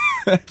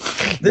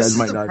 This is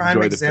a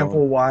prime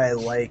example why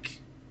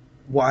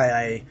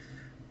I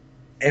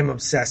am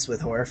obsessed with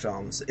horror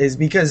films, is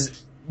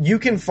because you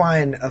can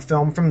find a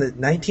film from the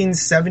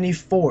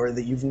 1974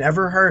 that you've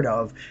never heard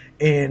of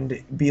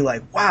and be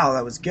like, wow,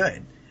 that was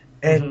good.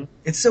 And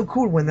it's so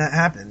cool when that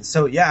happens.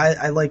 So yeah,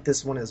 I like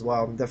this one as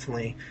well. I'm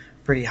definitely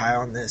pretty high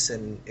on this,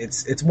 and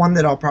it's one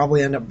that I'll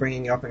probably end up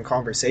bringing up in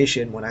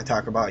conversation when I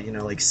talk about, you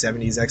know, like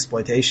 70s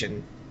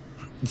exploitation.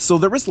 So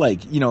there was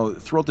like, you know,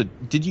 throughout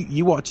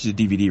you watched the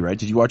DVD, right?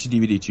 Did you watch the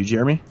DVD too,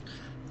 Jeremy?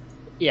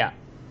 Yeah.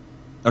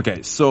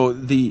 Okay, so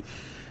the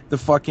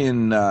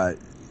fucking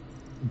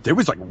there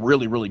was like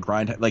really, really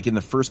like in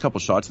the first couple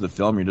shots of the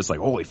film, you're just like,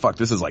 holy fuck,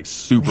 this is like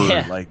super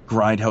like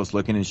grindhouse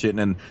looking and shit.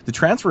 And the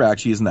transfer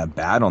actually isn't that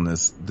bad on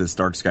this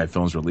Dark Sky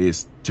Films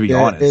release. To be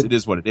honest, it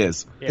is what it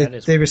is. Yeah,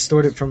 they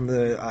restored it from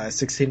the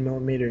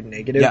 16mm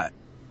negative. Yeah.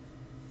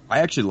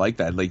 I actually like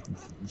that. Like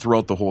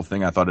throughout the whole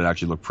thing, I thought it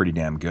actually looked pretty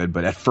damn good.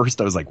 But at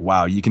first I was like,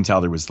 wow, you can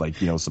tell there was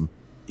like, you know, some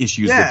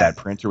issues with that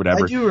print or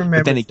whatever. I do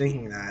remember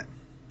thinking that.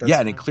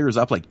 And it clears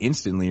up like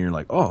instantly. And you're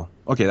like, oh,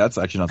 okay, that's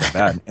actually not that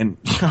bad. And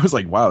I was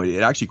like, wow,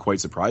 it actually quite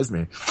surprised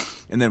me.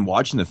 And then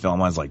watching the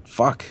film, I was like,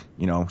 fuck,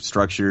 you know,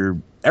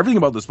 structure, everything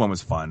about this one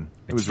was fun.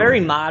 It was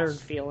very modern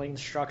feeling,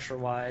 structure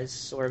wise,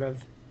 sort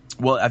of.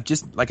 Well,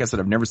 like I said,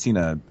 I've never seen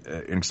an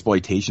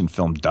exploitation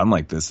film done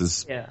like this.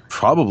 Is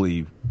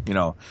probably, you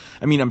know,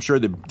 I mean, I'm sure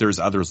that there's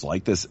others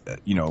like this,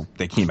 you know,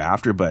 that came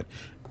after, but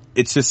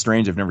it's just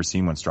strange. I've never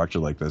seen one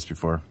structured like this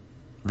before.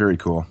 Very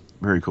cool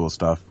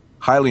stuff.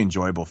 Highly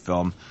enjoyable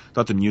film.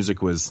 Thought the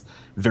music was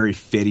very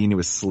fitting. It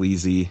was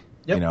sleazy,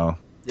 you know,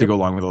 to go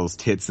along with all those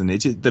tits, and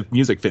the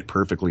music fit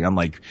perfectly.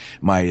 Unlike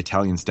my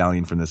Italian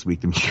Stallion from this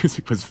week, the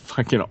music was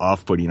fucking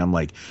off-putting. I'm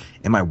like,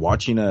 am I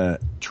watching a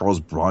Charles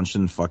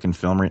Bronson fucking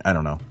film? I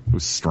don't know. It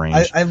was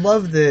strange. I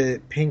love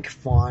the pink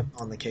font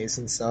on the case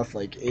and stuff.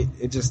 Like it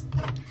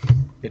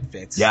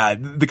fits. Yeah,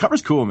 the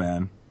cover's cool,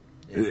 man.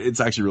 It's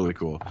actually really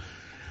cool.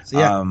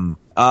 So,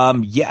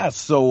 yeah.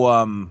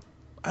 So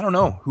I don't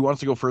know. Who wants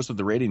to go first with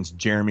the ratings?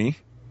 Jeremy?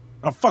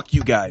 Oh, fuck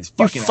you guys.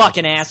 You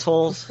fucking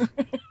assholes.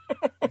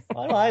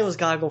 Why do I always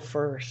gotta go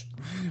first?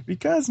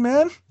 Because,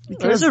 man.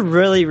 It was a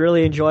really,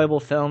 really enjoyable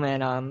film,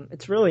 and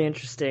it's really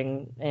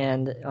interesting.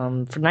 And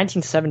for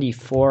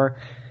 1974,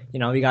 you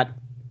know, we got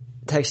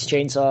Texas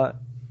Chainsaw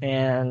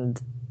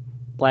and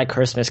Black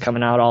Christmas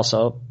coming out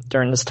also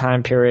during this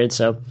time period.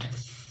 So,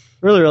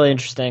 really, really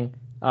interesting.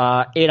 8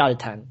 out of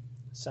 10.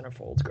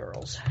 Centerfold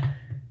Girls.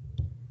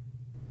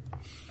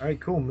 All right,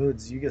 cool.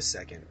 Moods, you go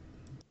second.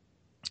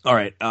 All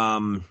right.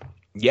 Centerfold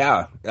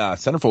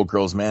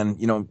Girls, man.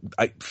 You know,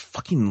 I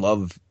fucking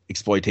love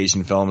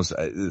exploitation films.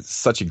 It's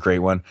such a great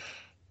one.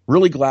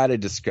 Really glad I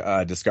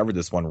discovered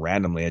this one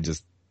randomly.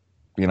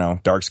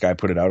 Dark Sky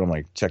put it out. I'm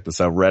like, check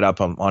this out, read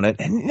up on it.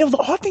 And the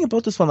odd thing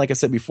about this one, like I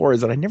said before,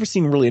 is that I've never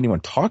seen really anyone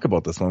talk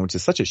about this one, which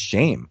is such a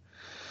shame.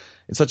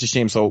 It's such a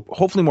shame. So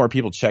hopefully more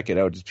people check it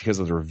out just because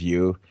of the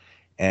review.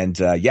 And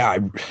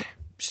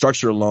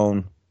Structure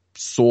alone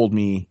sold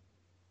me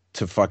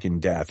to fucking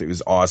death. It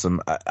was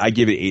awesome. I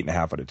give it 8.5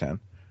 out of 10.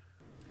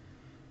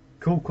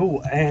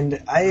 Cool.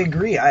 And I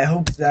agree. I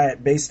hope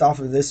that based off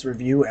of this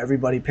review,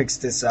 everybody picks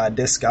this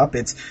disc up.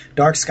 It's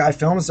Dark Sky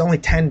Films. It's only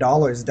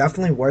 $10.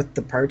 Definitely worth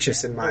the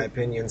purchase, in my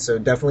opinion. So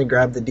definitely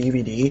grab the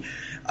DVD.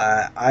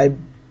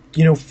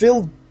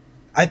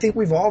 I think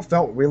we've all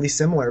felt really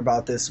similar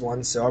about this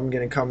one. So I'm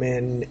going to come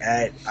in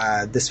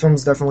at this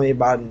film's definitely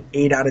about an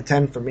 8 out of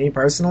 10 for me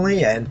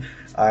personally. And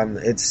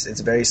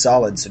it's very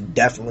solid. So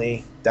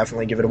definitely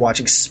give it a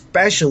watch,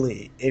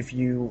 especially if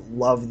you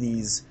love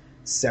these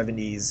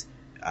 70s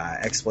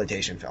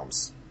exploitation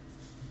films.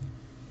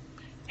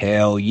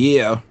 Hell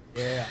yeah.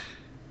 Yeah.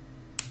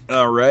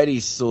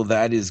 Alrighty, so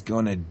that is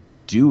gonna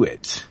do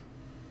it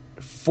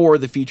for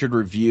the featured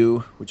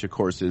review, which of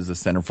course is The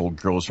Centerfold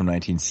Girls from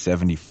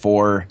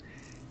 1974.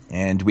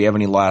 And do we have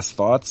any last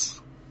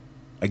thoughts?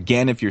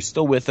 Again, if you're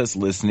still with us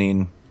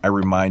listening, I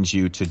remind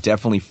you to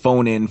definitely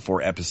phone in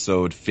for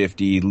episode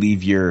 50.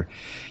 Leave your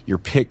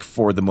pick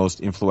for the most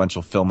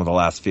influential film of the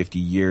last 50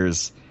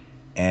 years.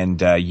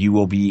 And you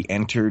will be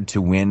entered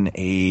to win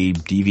a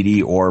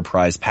DVD or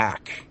prize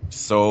pack.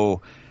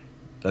 So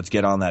let's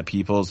get on that,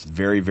 people. It's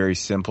very, very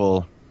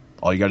simple.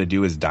 All you got to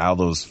do is dial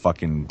those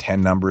fucking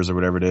 10 numbers or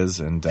whatever it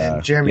is. And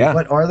Jeremy,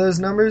 what are those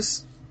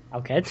numbers?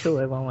 I'll get to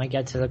it when we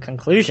get to the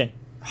conclusion.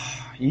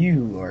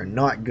 You are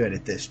not good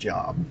at this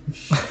job.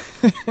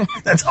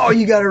 That's all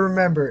you got to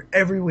remember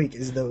every week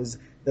is those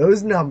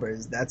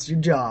numbers. That's your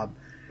job.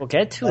 We'll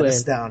get to Let it.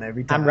 us down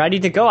every time. I'm ready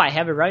to go. I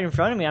have it right in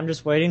front of me. I'm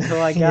just waiting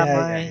till I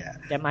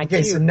get my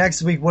Okay, cue. so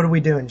next week, what are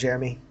we doing,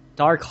 Jeremy?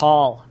 Dark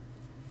Hall.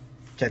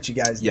 Catch you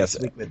guys next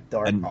week with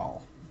Dark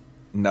Hall.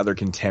 Another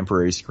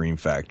contemporary Scream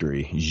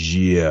Factory.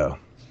 Yeah.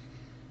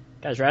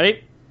 Guys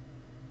ready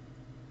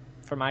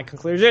for my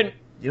conclusion?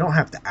 You don't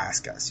have to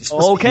ask us. You're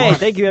supposed to be on it.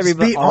 Thank you,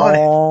 everybody. Just be on it.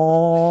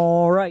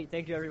 All right.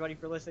 Thank you, everybody,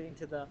 for listening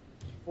to the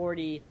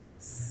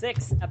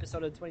 46th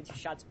episode of 22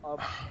 Shots of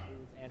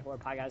Moods and Horror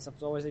Podcast. As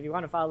always, if you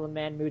want to follow the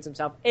man Moods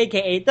himself,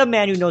 a.k.a. the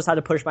man who knows how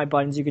to push my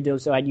buttons, you can do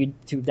so at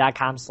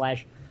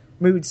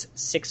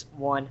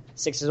youtube.com/Moods616.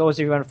 As always,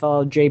 if you want to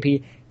follow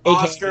JP,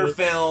 Oscar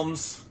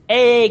Films,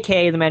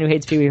 a.k.a. the man who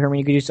hates Pee Wee Herman,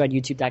 you can do so at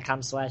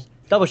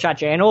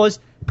youtube.com/DoubleShotJ. And always,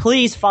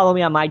 please follow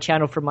me on my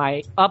channel for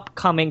my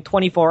upcoming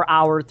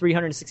 24-hour,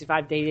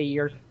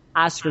 365-day-a-year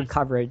Oscar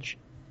coverage.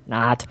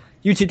 Not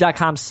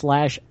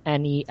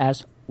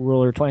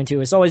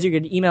youtube.com/NESRuler22. As always, you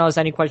can email us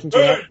any questions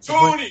you have. Hey,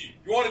 Tony!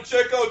 You want to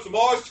check out some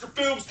Oscar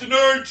films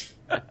tonight?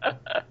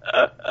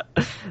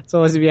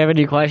 So if you have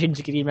any questions,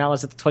 you can email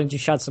us at the 22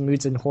 Shots of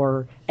Moods and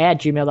Horror at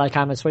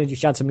gmail.com. It's 22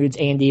 Shots of Moods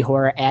and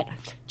Horror at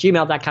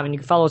gmail.com. And you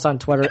can follow us on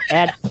Twitter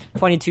at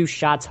 22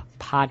 Shots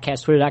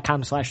Podcast,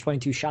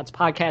 twitter.com/22 Shots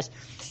Podcast.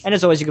 And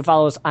as always, you can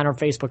follow us on our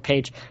Facebook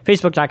page,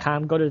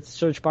 facebook.com. Go to the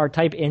search bar,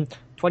 type in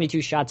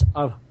 22 Shots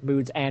of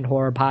Moods and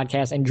Horror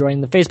Podcast and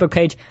join the Facebook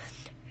page.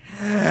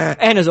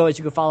 And as always,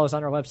 you can follow us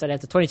on our website at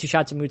the 22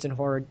 Shots of Moods and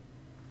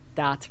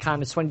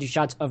Horror.com. It's 22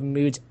 Shots of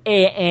Moods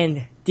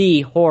and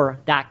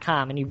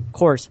Horror.com. And you, of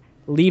course,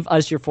 leave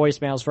us your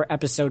voicemails for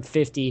episode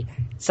 50,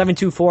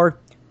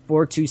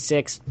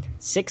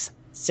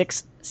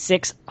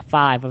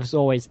 724-426-6665. As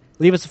always,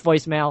 leave us a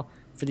voicemail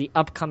for the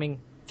upcoming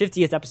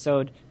 50th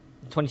episode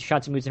of 22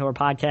 Shots of Moods and Horror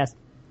Podcast.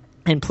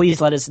 And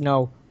please let us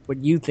know what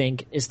you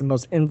think is the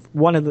most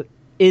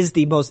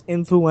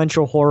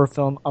influential horror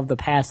film of the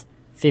past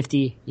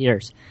 50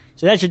 years.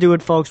 So that should do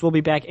it, folks. We'll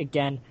be back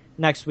again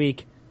next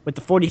week with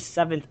the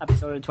 47th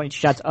episode of 22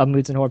 Shots of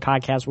Moods and Horror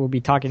Podcast. We'll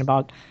be talking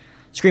about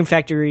Scream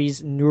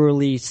Factory's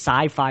newly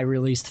sci-fi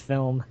released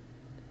film,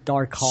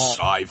 Dark Hall.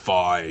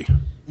 Sci-fi.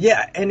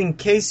 Yeah, and in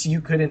case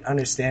you couldn't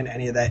understand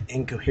any of that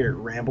incoherent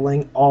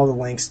rambling, all the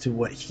links to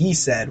what he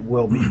said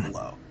will be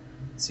below.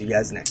 See you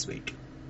guys next week.